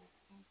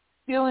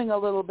feeling a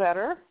little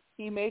better,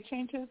 he may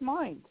change his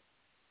mind.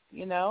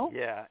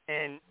 Yeah,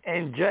 and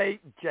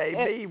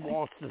JB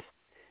wants to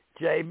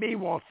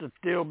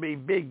still be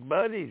big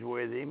buddies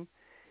with him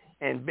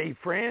and be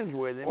friends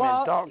with him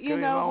and talk to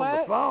him on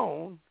the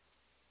phone.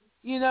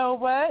 You know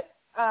what?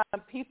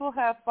 People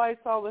have fights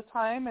all the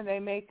time, and they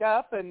make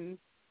up and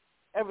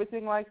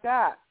everything like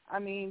that. I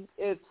mean,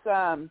 it's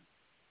not,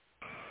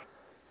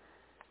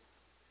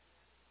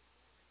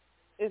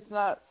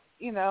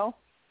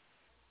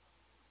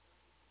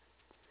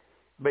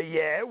 But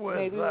yeah, it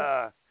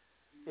was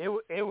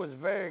it was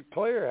very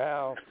clear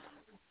how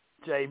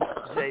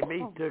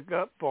JB took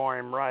up for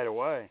him right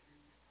away.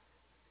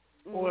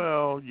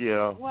 Well,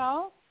 yeah.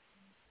 Well,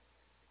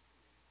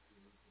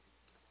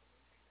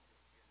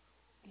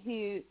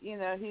 he's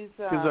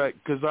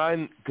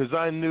because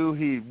I knew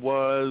he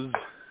was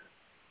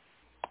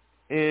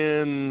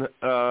in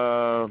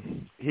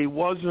he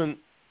wasn't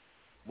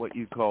what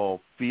you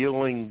call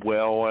feeling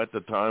well at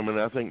the time,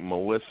 and I think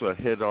Melissa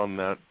hit on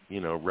that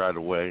right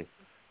away,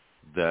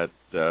 that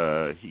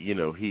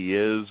he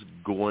is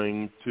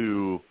going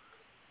to,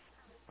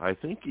 I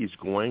think he's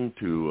going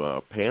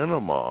to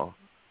Panama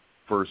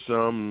for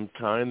some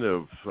kind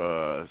of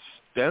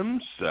stem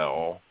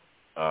cell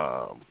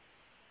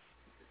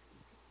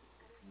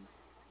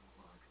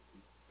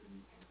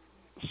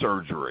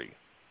surgery.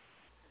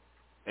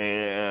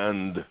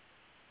 And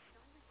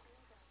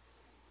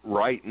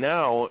right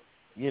now,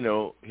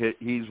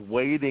 he's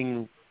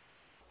waiting.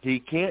 He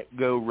can't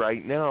go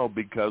right now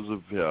because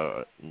of,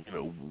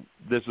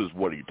 this is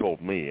what he told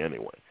me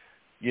anyway,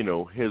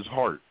 his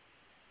heart.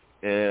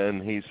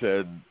 And he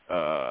said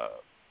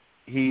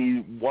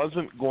he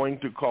wasn't going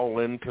to call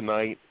in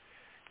tonight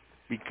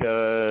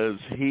because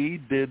he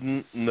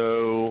didn't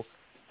know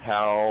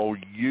how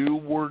you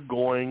were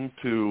going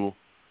to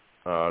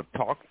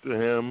talk to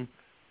him.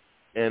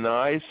 And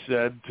I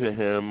said to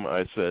him,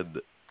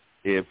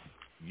 if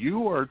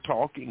you are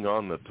talking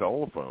on the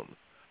telephone,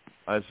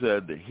 I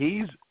said,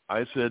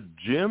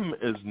 Jim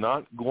is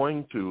not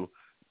going to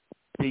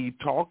be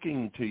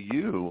talking to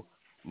you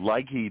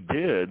like he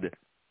did,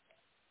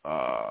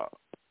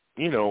 online.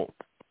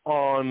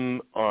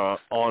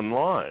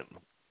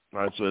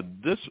 I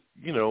said, this,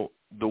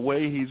 the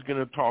way he's going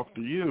to talk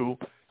to you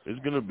is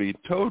going to be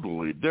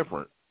totally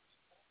different.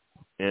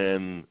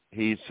 And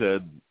he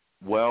said,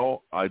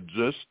 well, I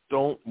just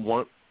don't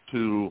want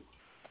to,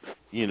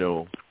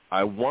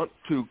 I want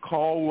to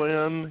call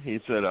in. He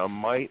said, I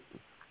might,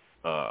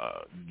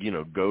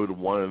 go to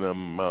one of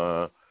them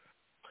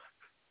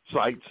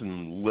sites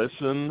and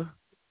listen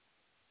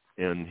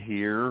and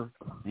hear,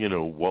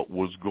 what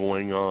was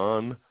going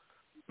on.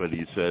 But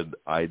he said,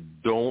 I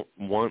don't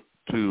want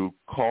to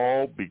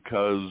call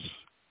because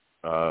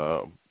my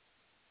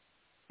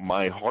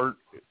heart,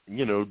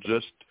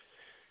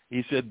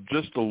 he said,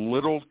 just a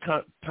little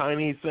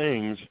tiny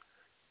things,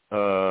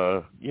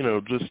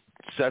 just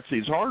sets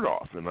his heart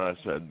off. And I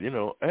said,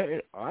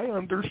 hey, I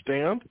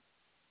understand.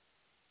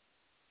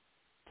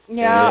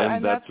 Yeah,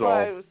 and that's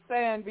why I was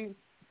saying,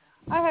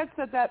 I had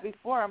said that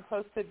before and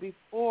posted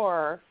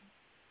before.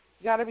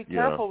 You got to be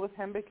careful with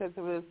him because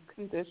of his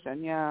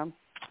condition. Yeah.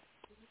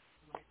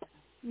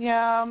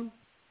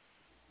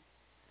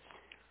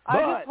 I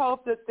just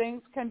hope that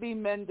things can be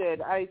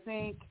mended. I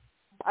think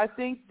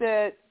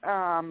that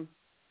I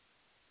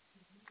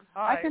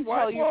can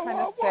tell you're kind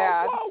of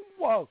sad.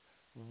 Whoa.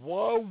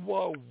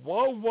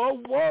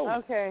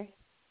 Okay.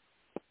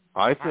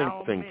 I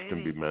think things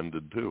can be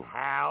mended too.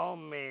 How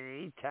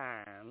many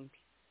times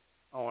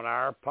on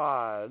our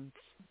pods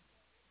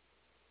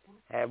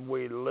have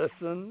we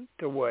listened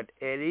to what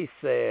Eddie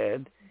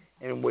said,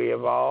 and we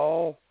have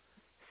all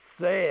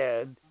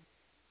said,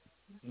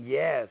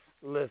 yes,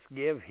 let's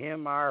give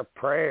him our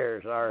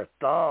prayers, our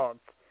thoughts,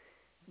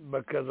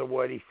 because of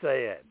what he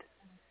said.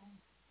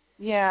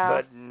 Yeah.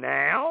 But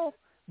now,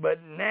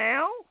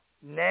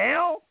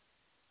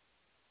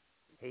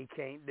 he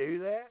can't do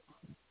that.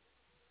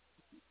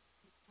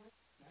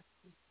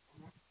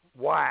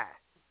 Why?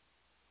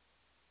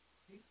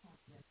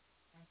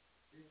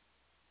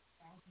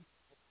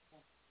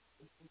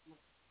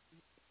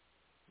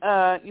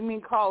 You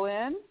mean call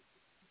in?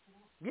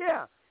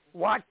 Yeah.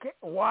 Why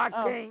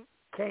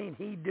can't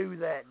he do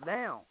that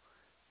now?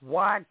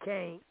 Why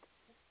can't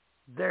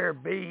there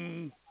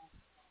be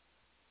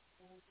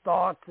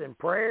thoughts and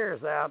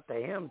prayers out to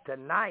him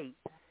tonight?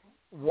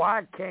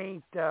 Why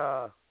can't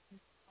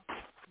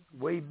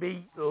we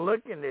be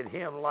looking at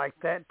him like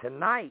that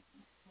tonight?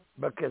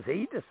 Because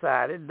he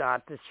decided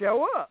not to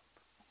show up.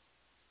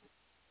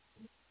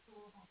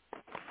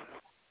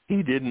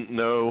 he didn't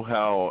know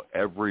how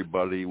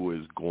everybody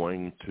was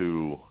going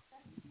to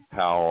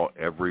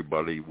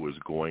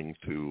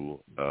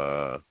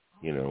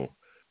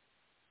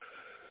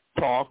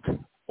talk,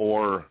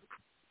 or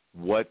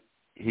what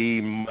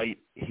he might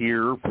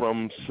hear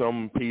from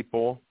some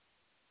people.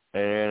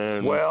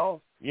 And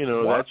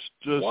that's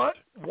just what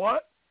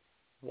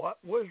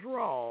was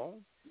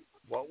wrong.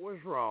 What was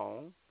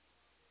wrong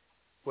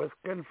with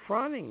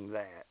confronting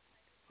that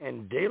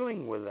and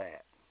dealing with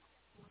that?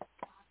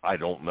 I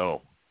don't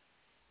know.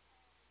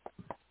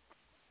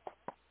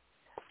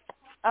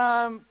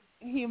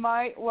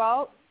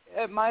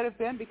 It might have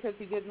been because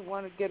he didn't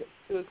want to get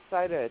too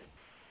excited.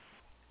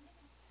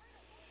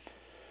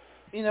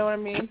 You know what I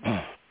mean?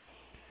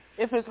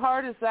 If his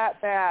heart is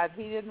that bad,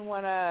 he didn't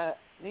want to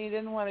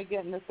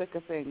get in the thick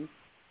of things.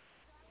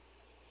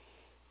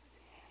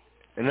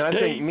 And I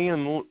think me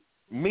and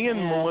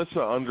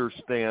Melissa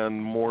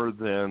understand more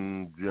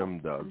than Jim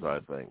does, I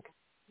think.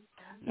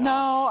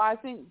 No, I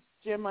think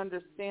Jim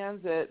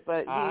understands it,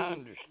 but I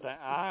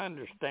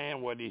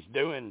understand what he's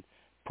doing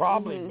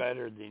probably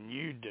better than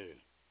you do.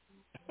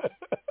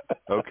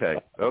 Okay.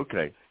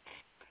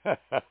 Hey,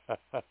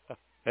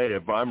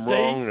 if I'm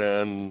wrong,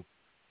 then...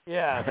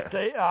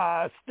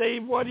 Yeah,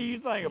 Steve, what do you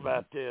think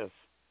about this?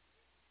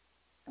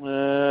 He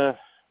wants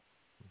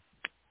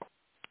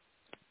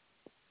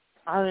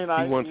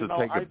to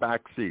take a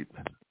back seat.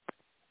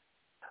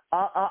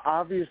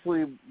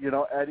 Obviously,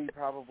 Eddie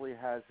probably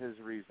has his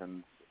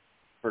reasons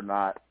for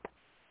not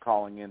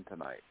calling in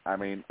tonight. I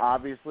mean,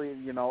 obviously,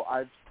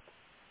 I've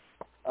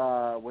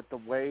with the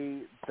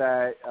way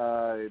that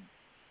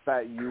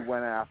you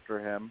went after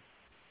him,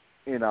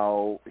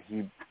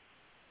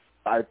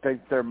 I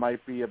think there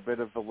might be a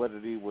bit of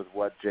validity with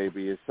what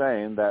JB is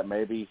saying, that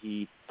maybe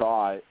he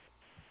thought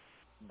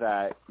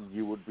that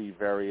you would be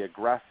very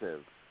aggressive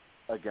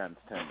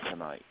against him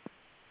tonight.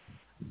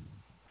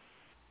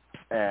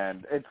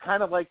 And it's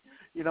kind of like,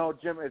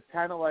 Jim, it's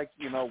kind of like,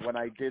 when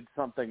I did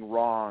something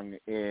wrong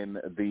in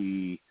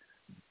the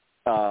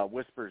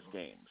Whispers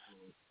games.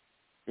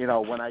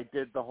 When I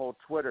did the whole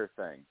Twitter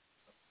thing,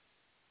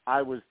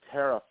 I was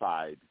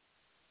terrified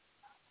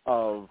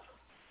of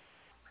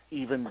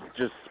even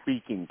just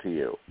speaking to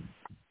you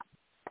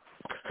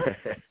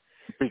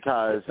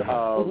because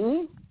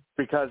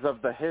of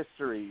the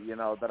history,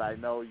 that I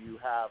know you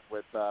have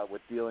with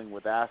dealing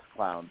with ass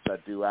clowns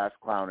that do ass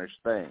clownish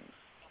things.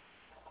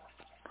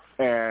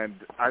 And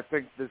I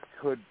think this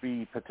could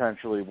be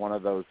potentially one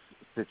of those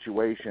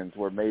situations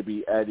where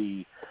maybe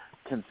Eddie,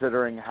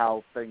 considering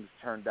how things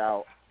turned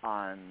out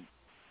on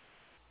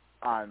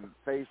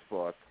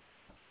Facebook,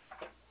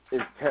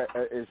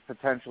 is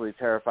potentially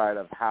terrified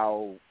of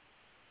how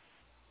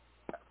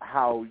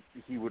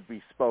he would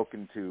be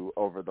spoken to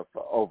over the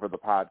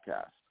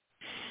podcast.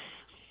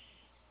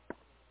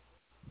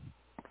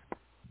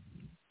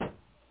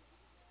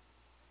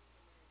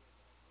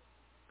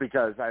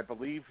 Because I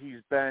believe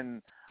he's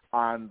been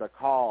on the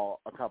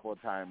call a couple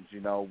of times,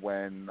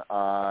 when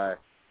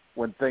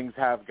things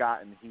have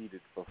gotten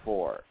heated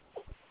before.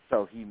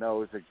 So he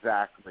knows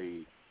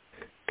exactly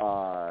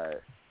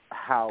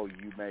how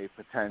you may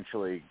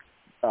potentially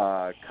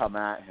come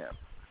at him.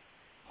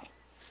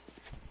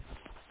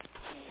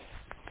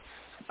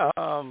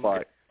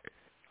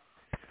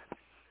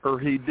 Or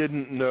he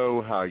didn't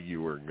know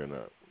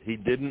he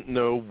didn't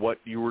know what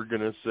you were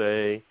gonna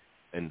say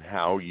and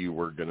how you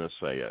were gonna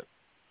say it.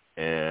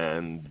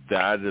 And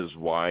that is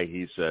why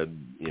he said,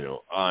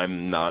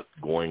 I'm not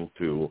going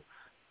to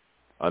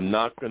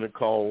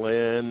call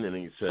in. And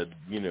he said,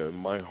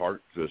 my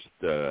heart just,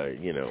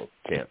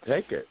 can't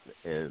take it.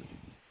 And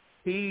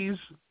he's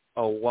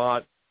a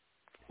lot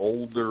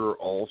older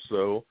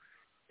also.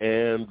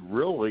 And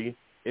really,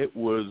 it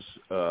was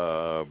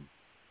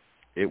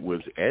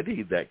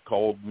Eddie that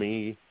called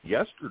me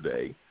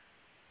yesterday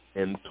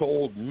and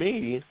told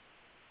me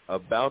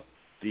about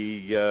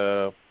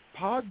the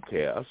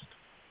podcast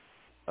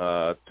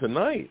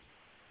tonight.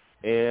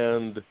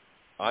 And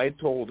I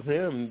told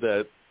him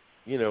that,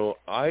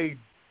 I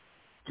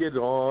get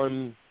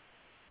on,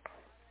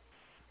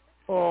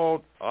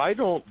 I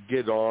don't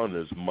get on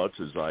as much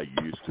as I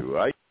used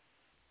to.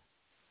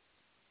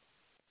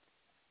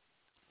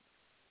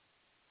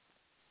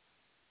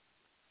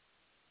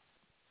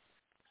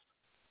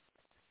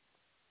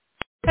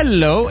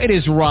 Hello, it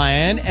is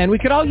Ryan, and we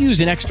could all use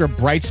an extra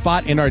bright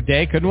spot in our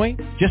day, couldn't we?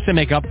 Just to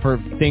make up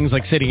for things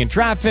like sitting in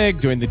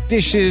traffic, doing the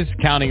dishes,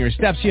 counting your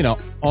steps,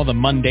 all the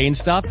mundane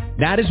stuff.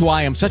 That is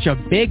why I'm such a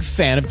big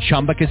fan of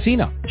Chumba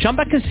Casino.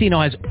 Chumba Casino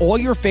has all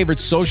your favorite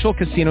social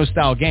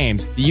casino-style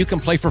games that you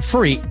can play for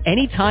free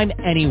anytime,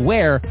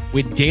 anywhere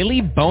with daily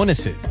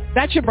bonuses.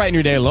 That should brighten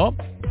your day a little.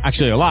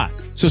 Actually, a lot.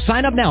 So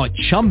sign up now at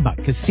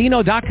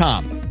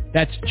ChumbaCasino.com.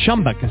 That's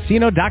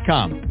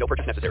ChumbaCasino.com. No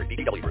purchase necessary.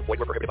 VGW Group. Void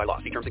where prohibited by law.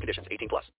 See terms and conditions. 18+.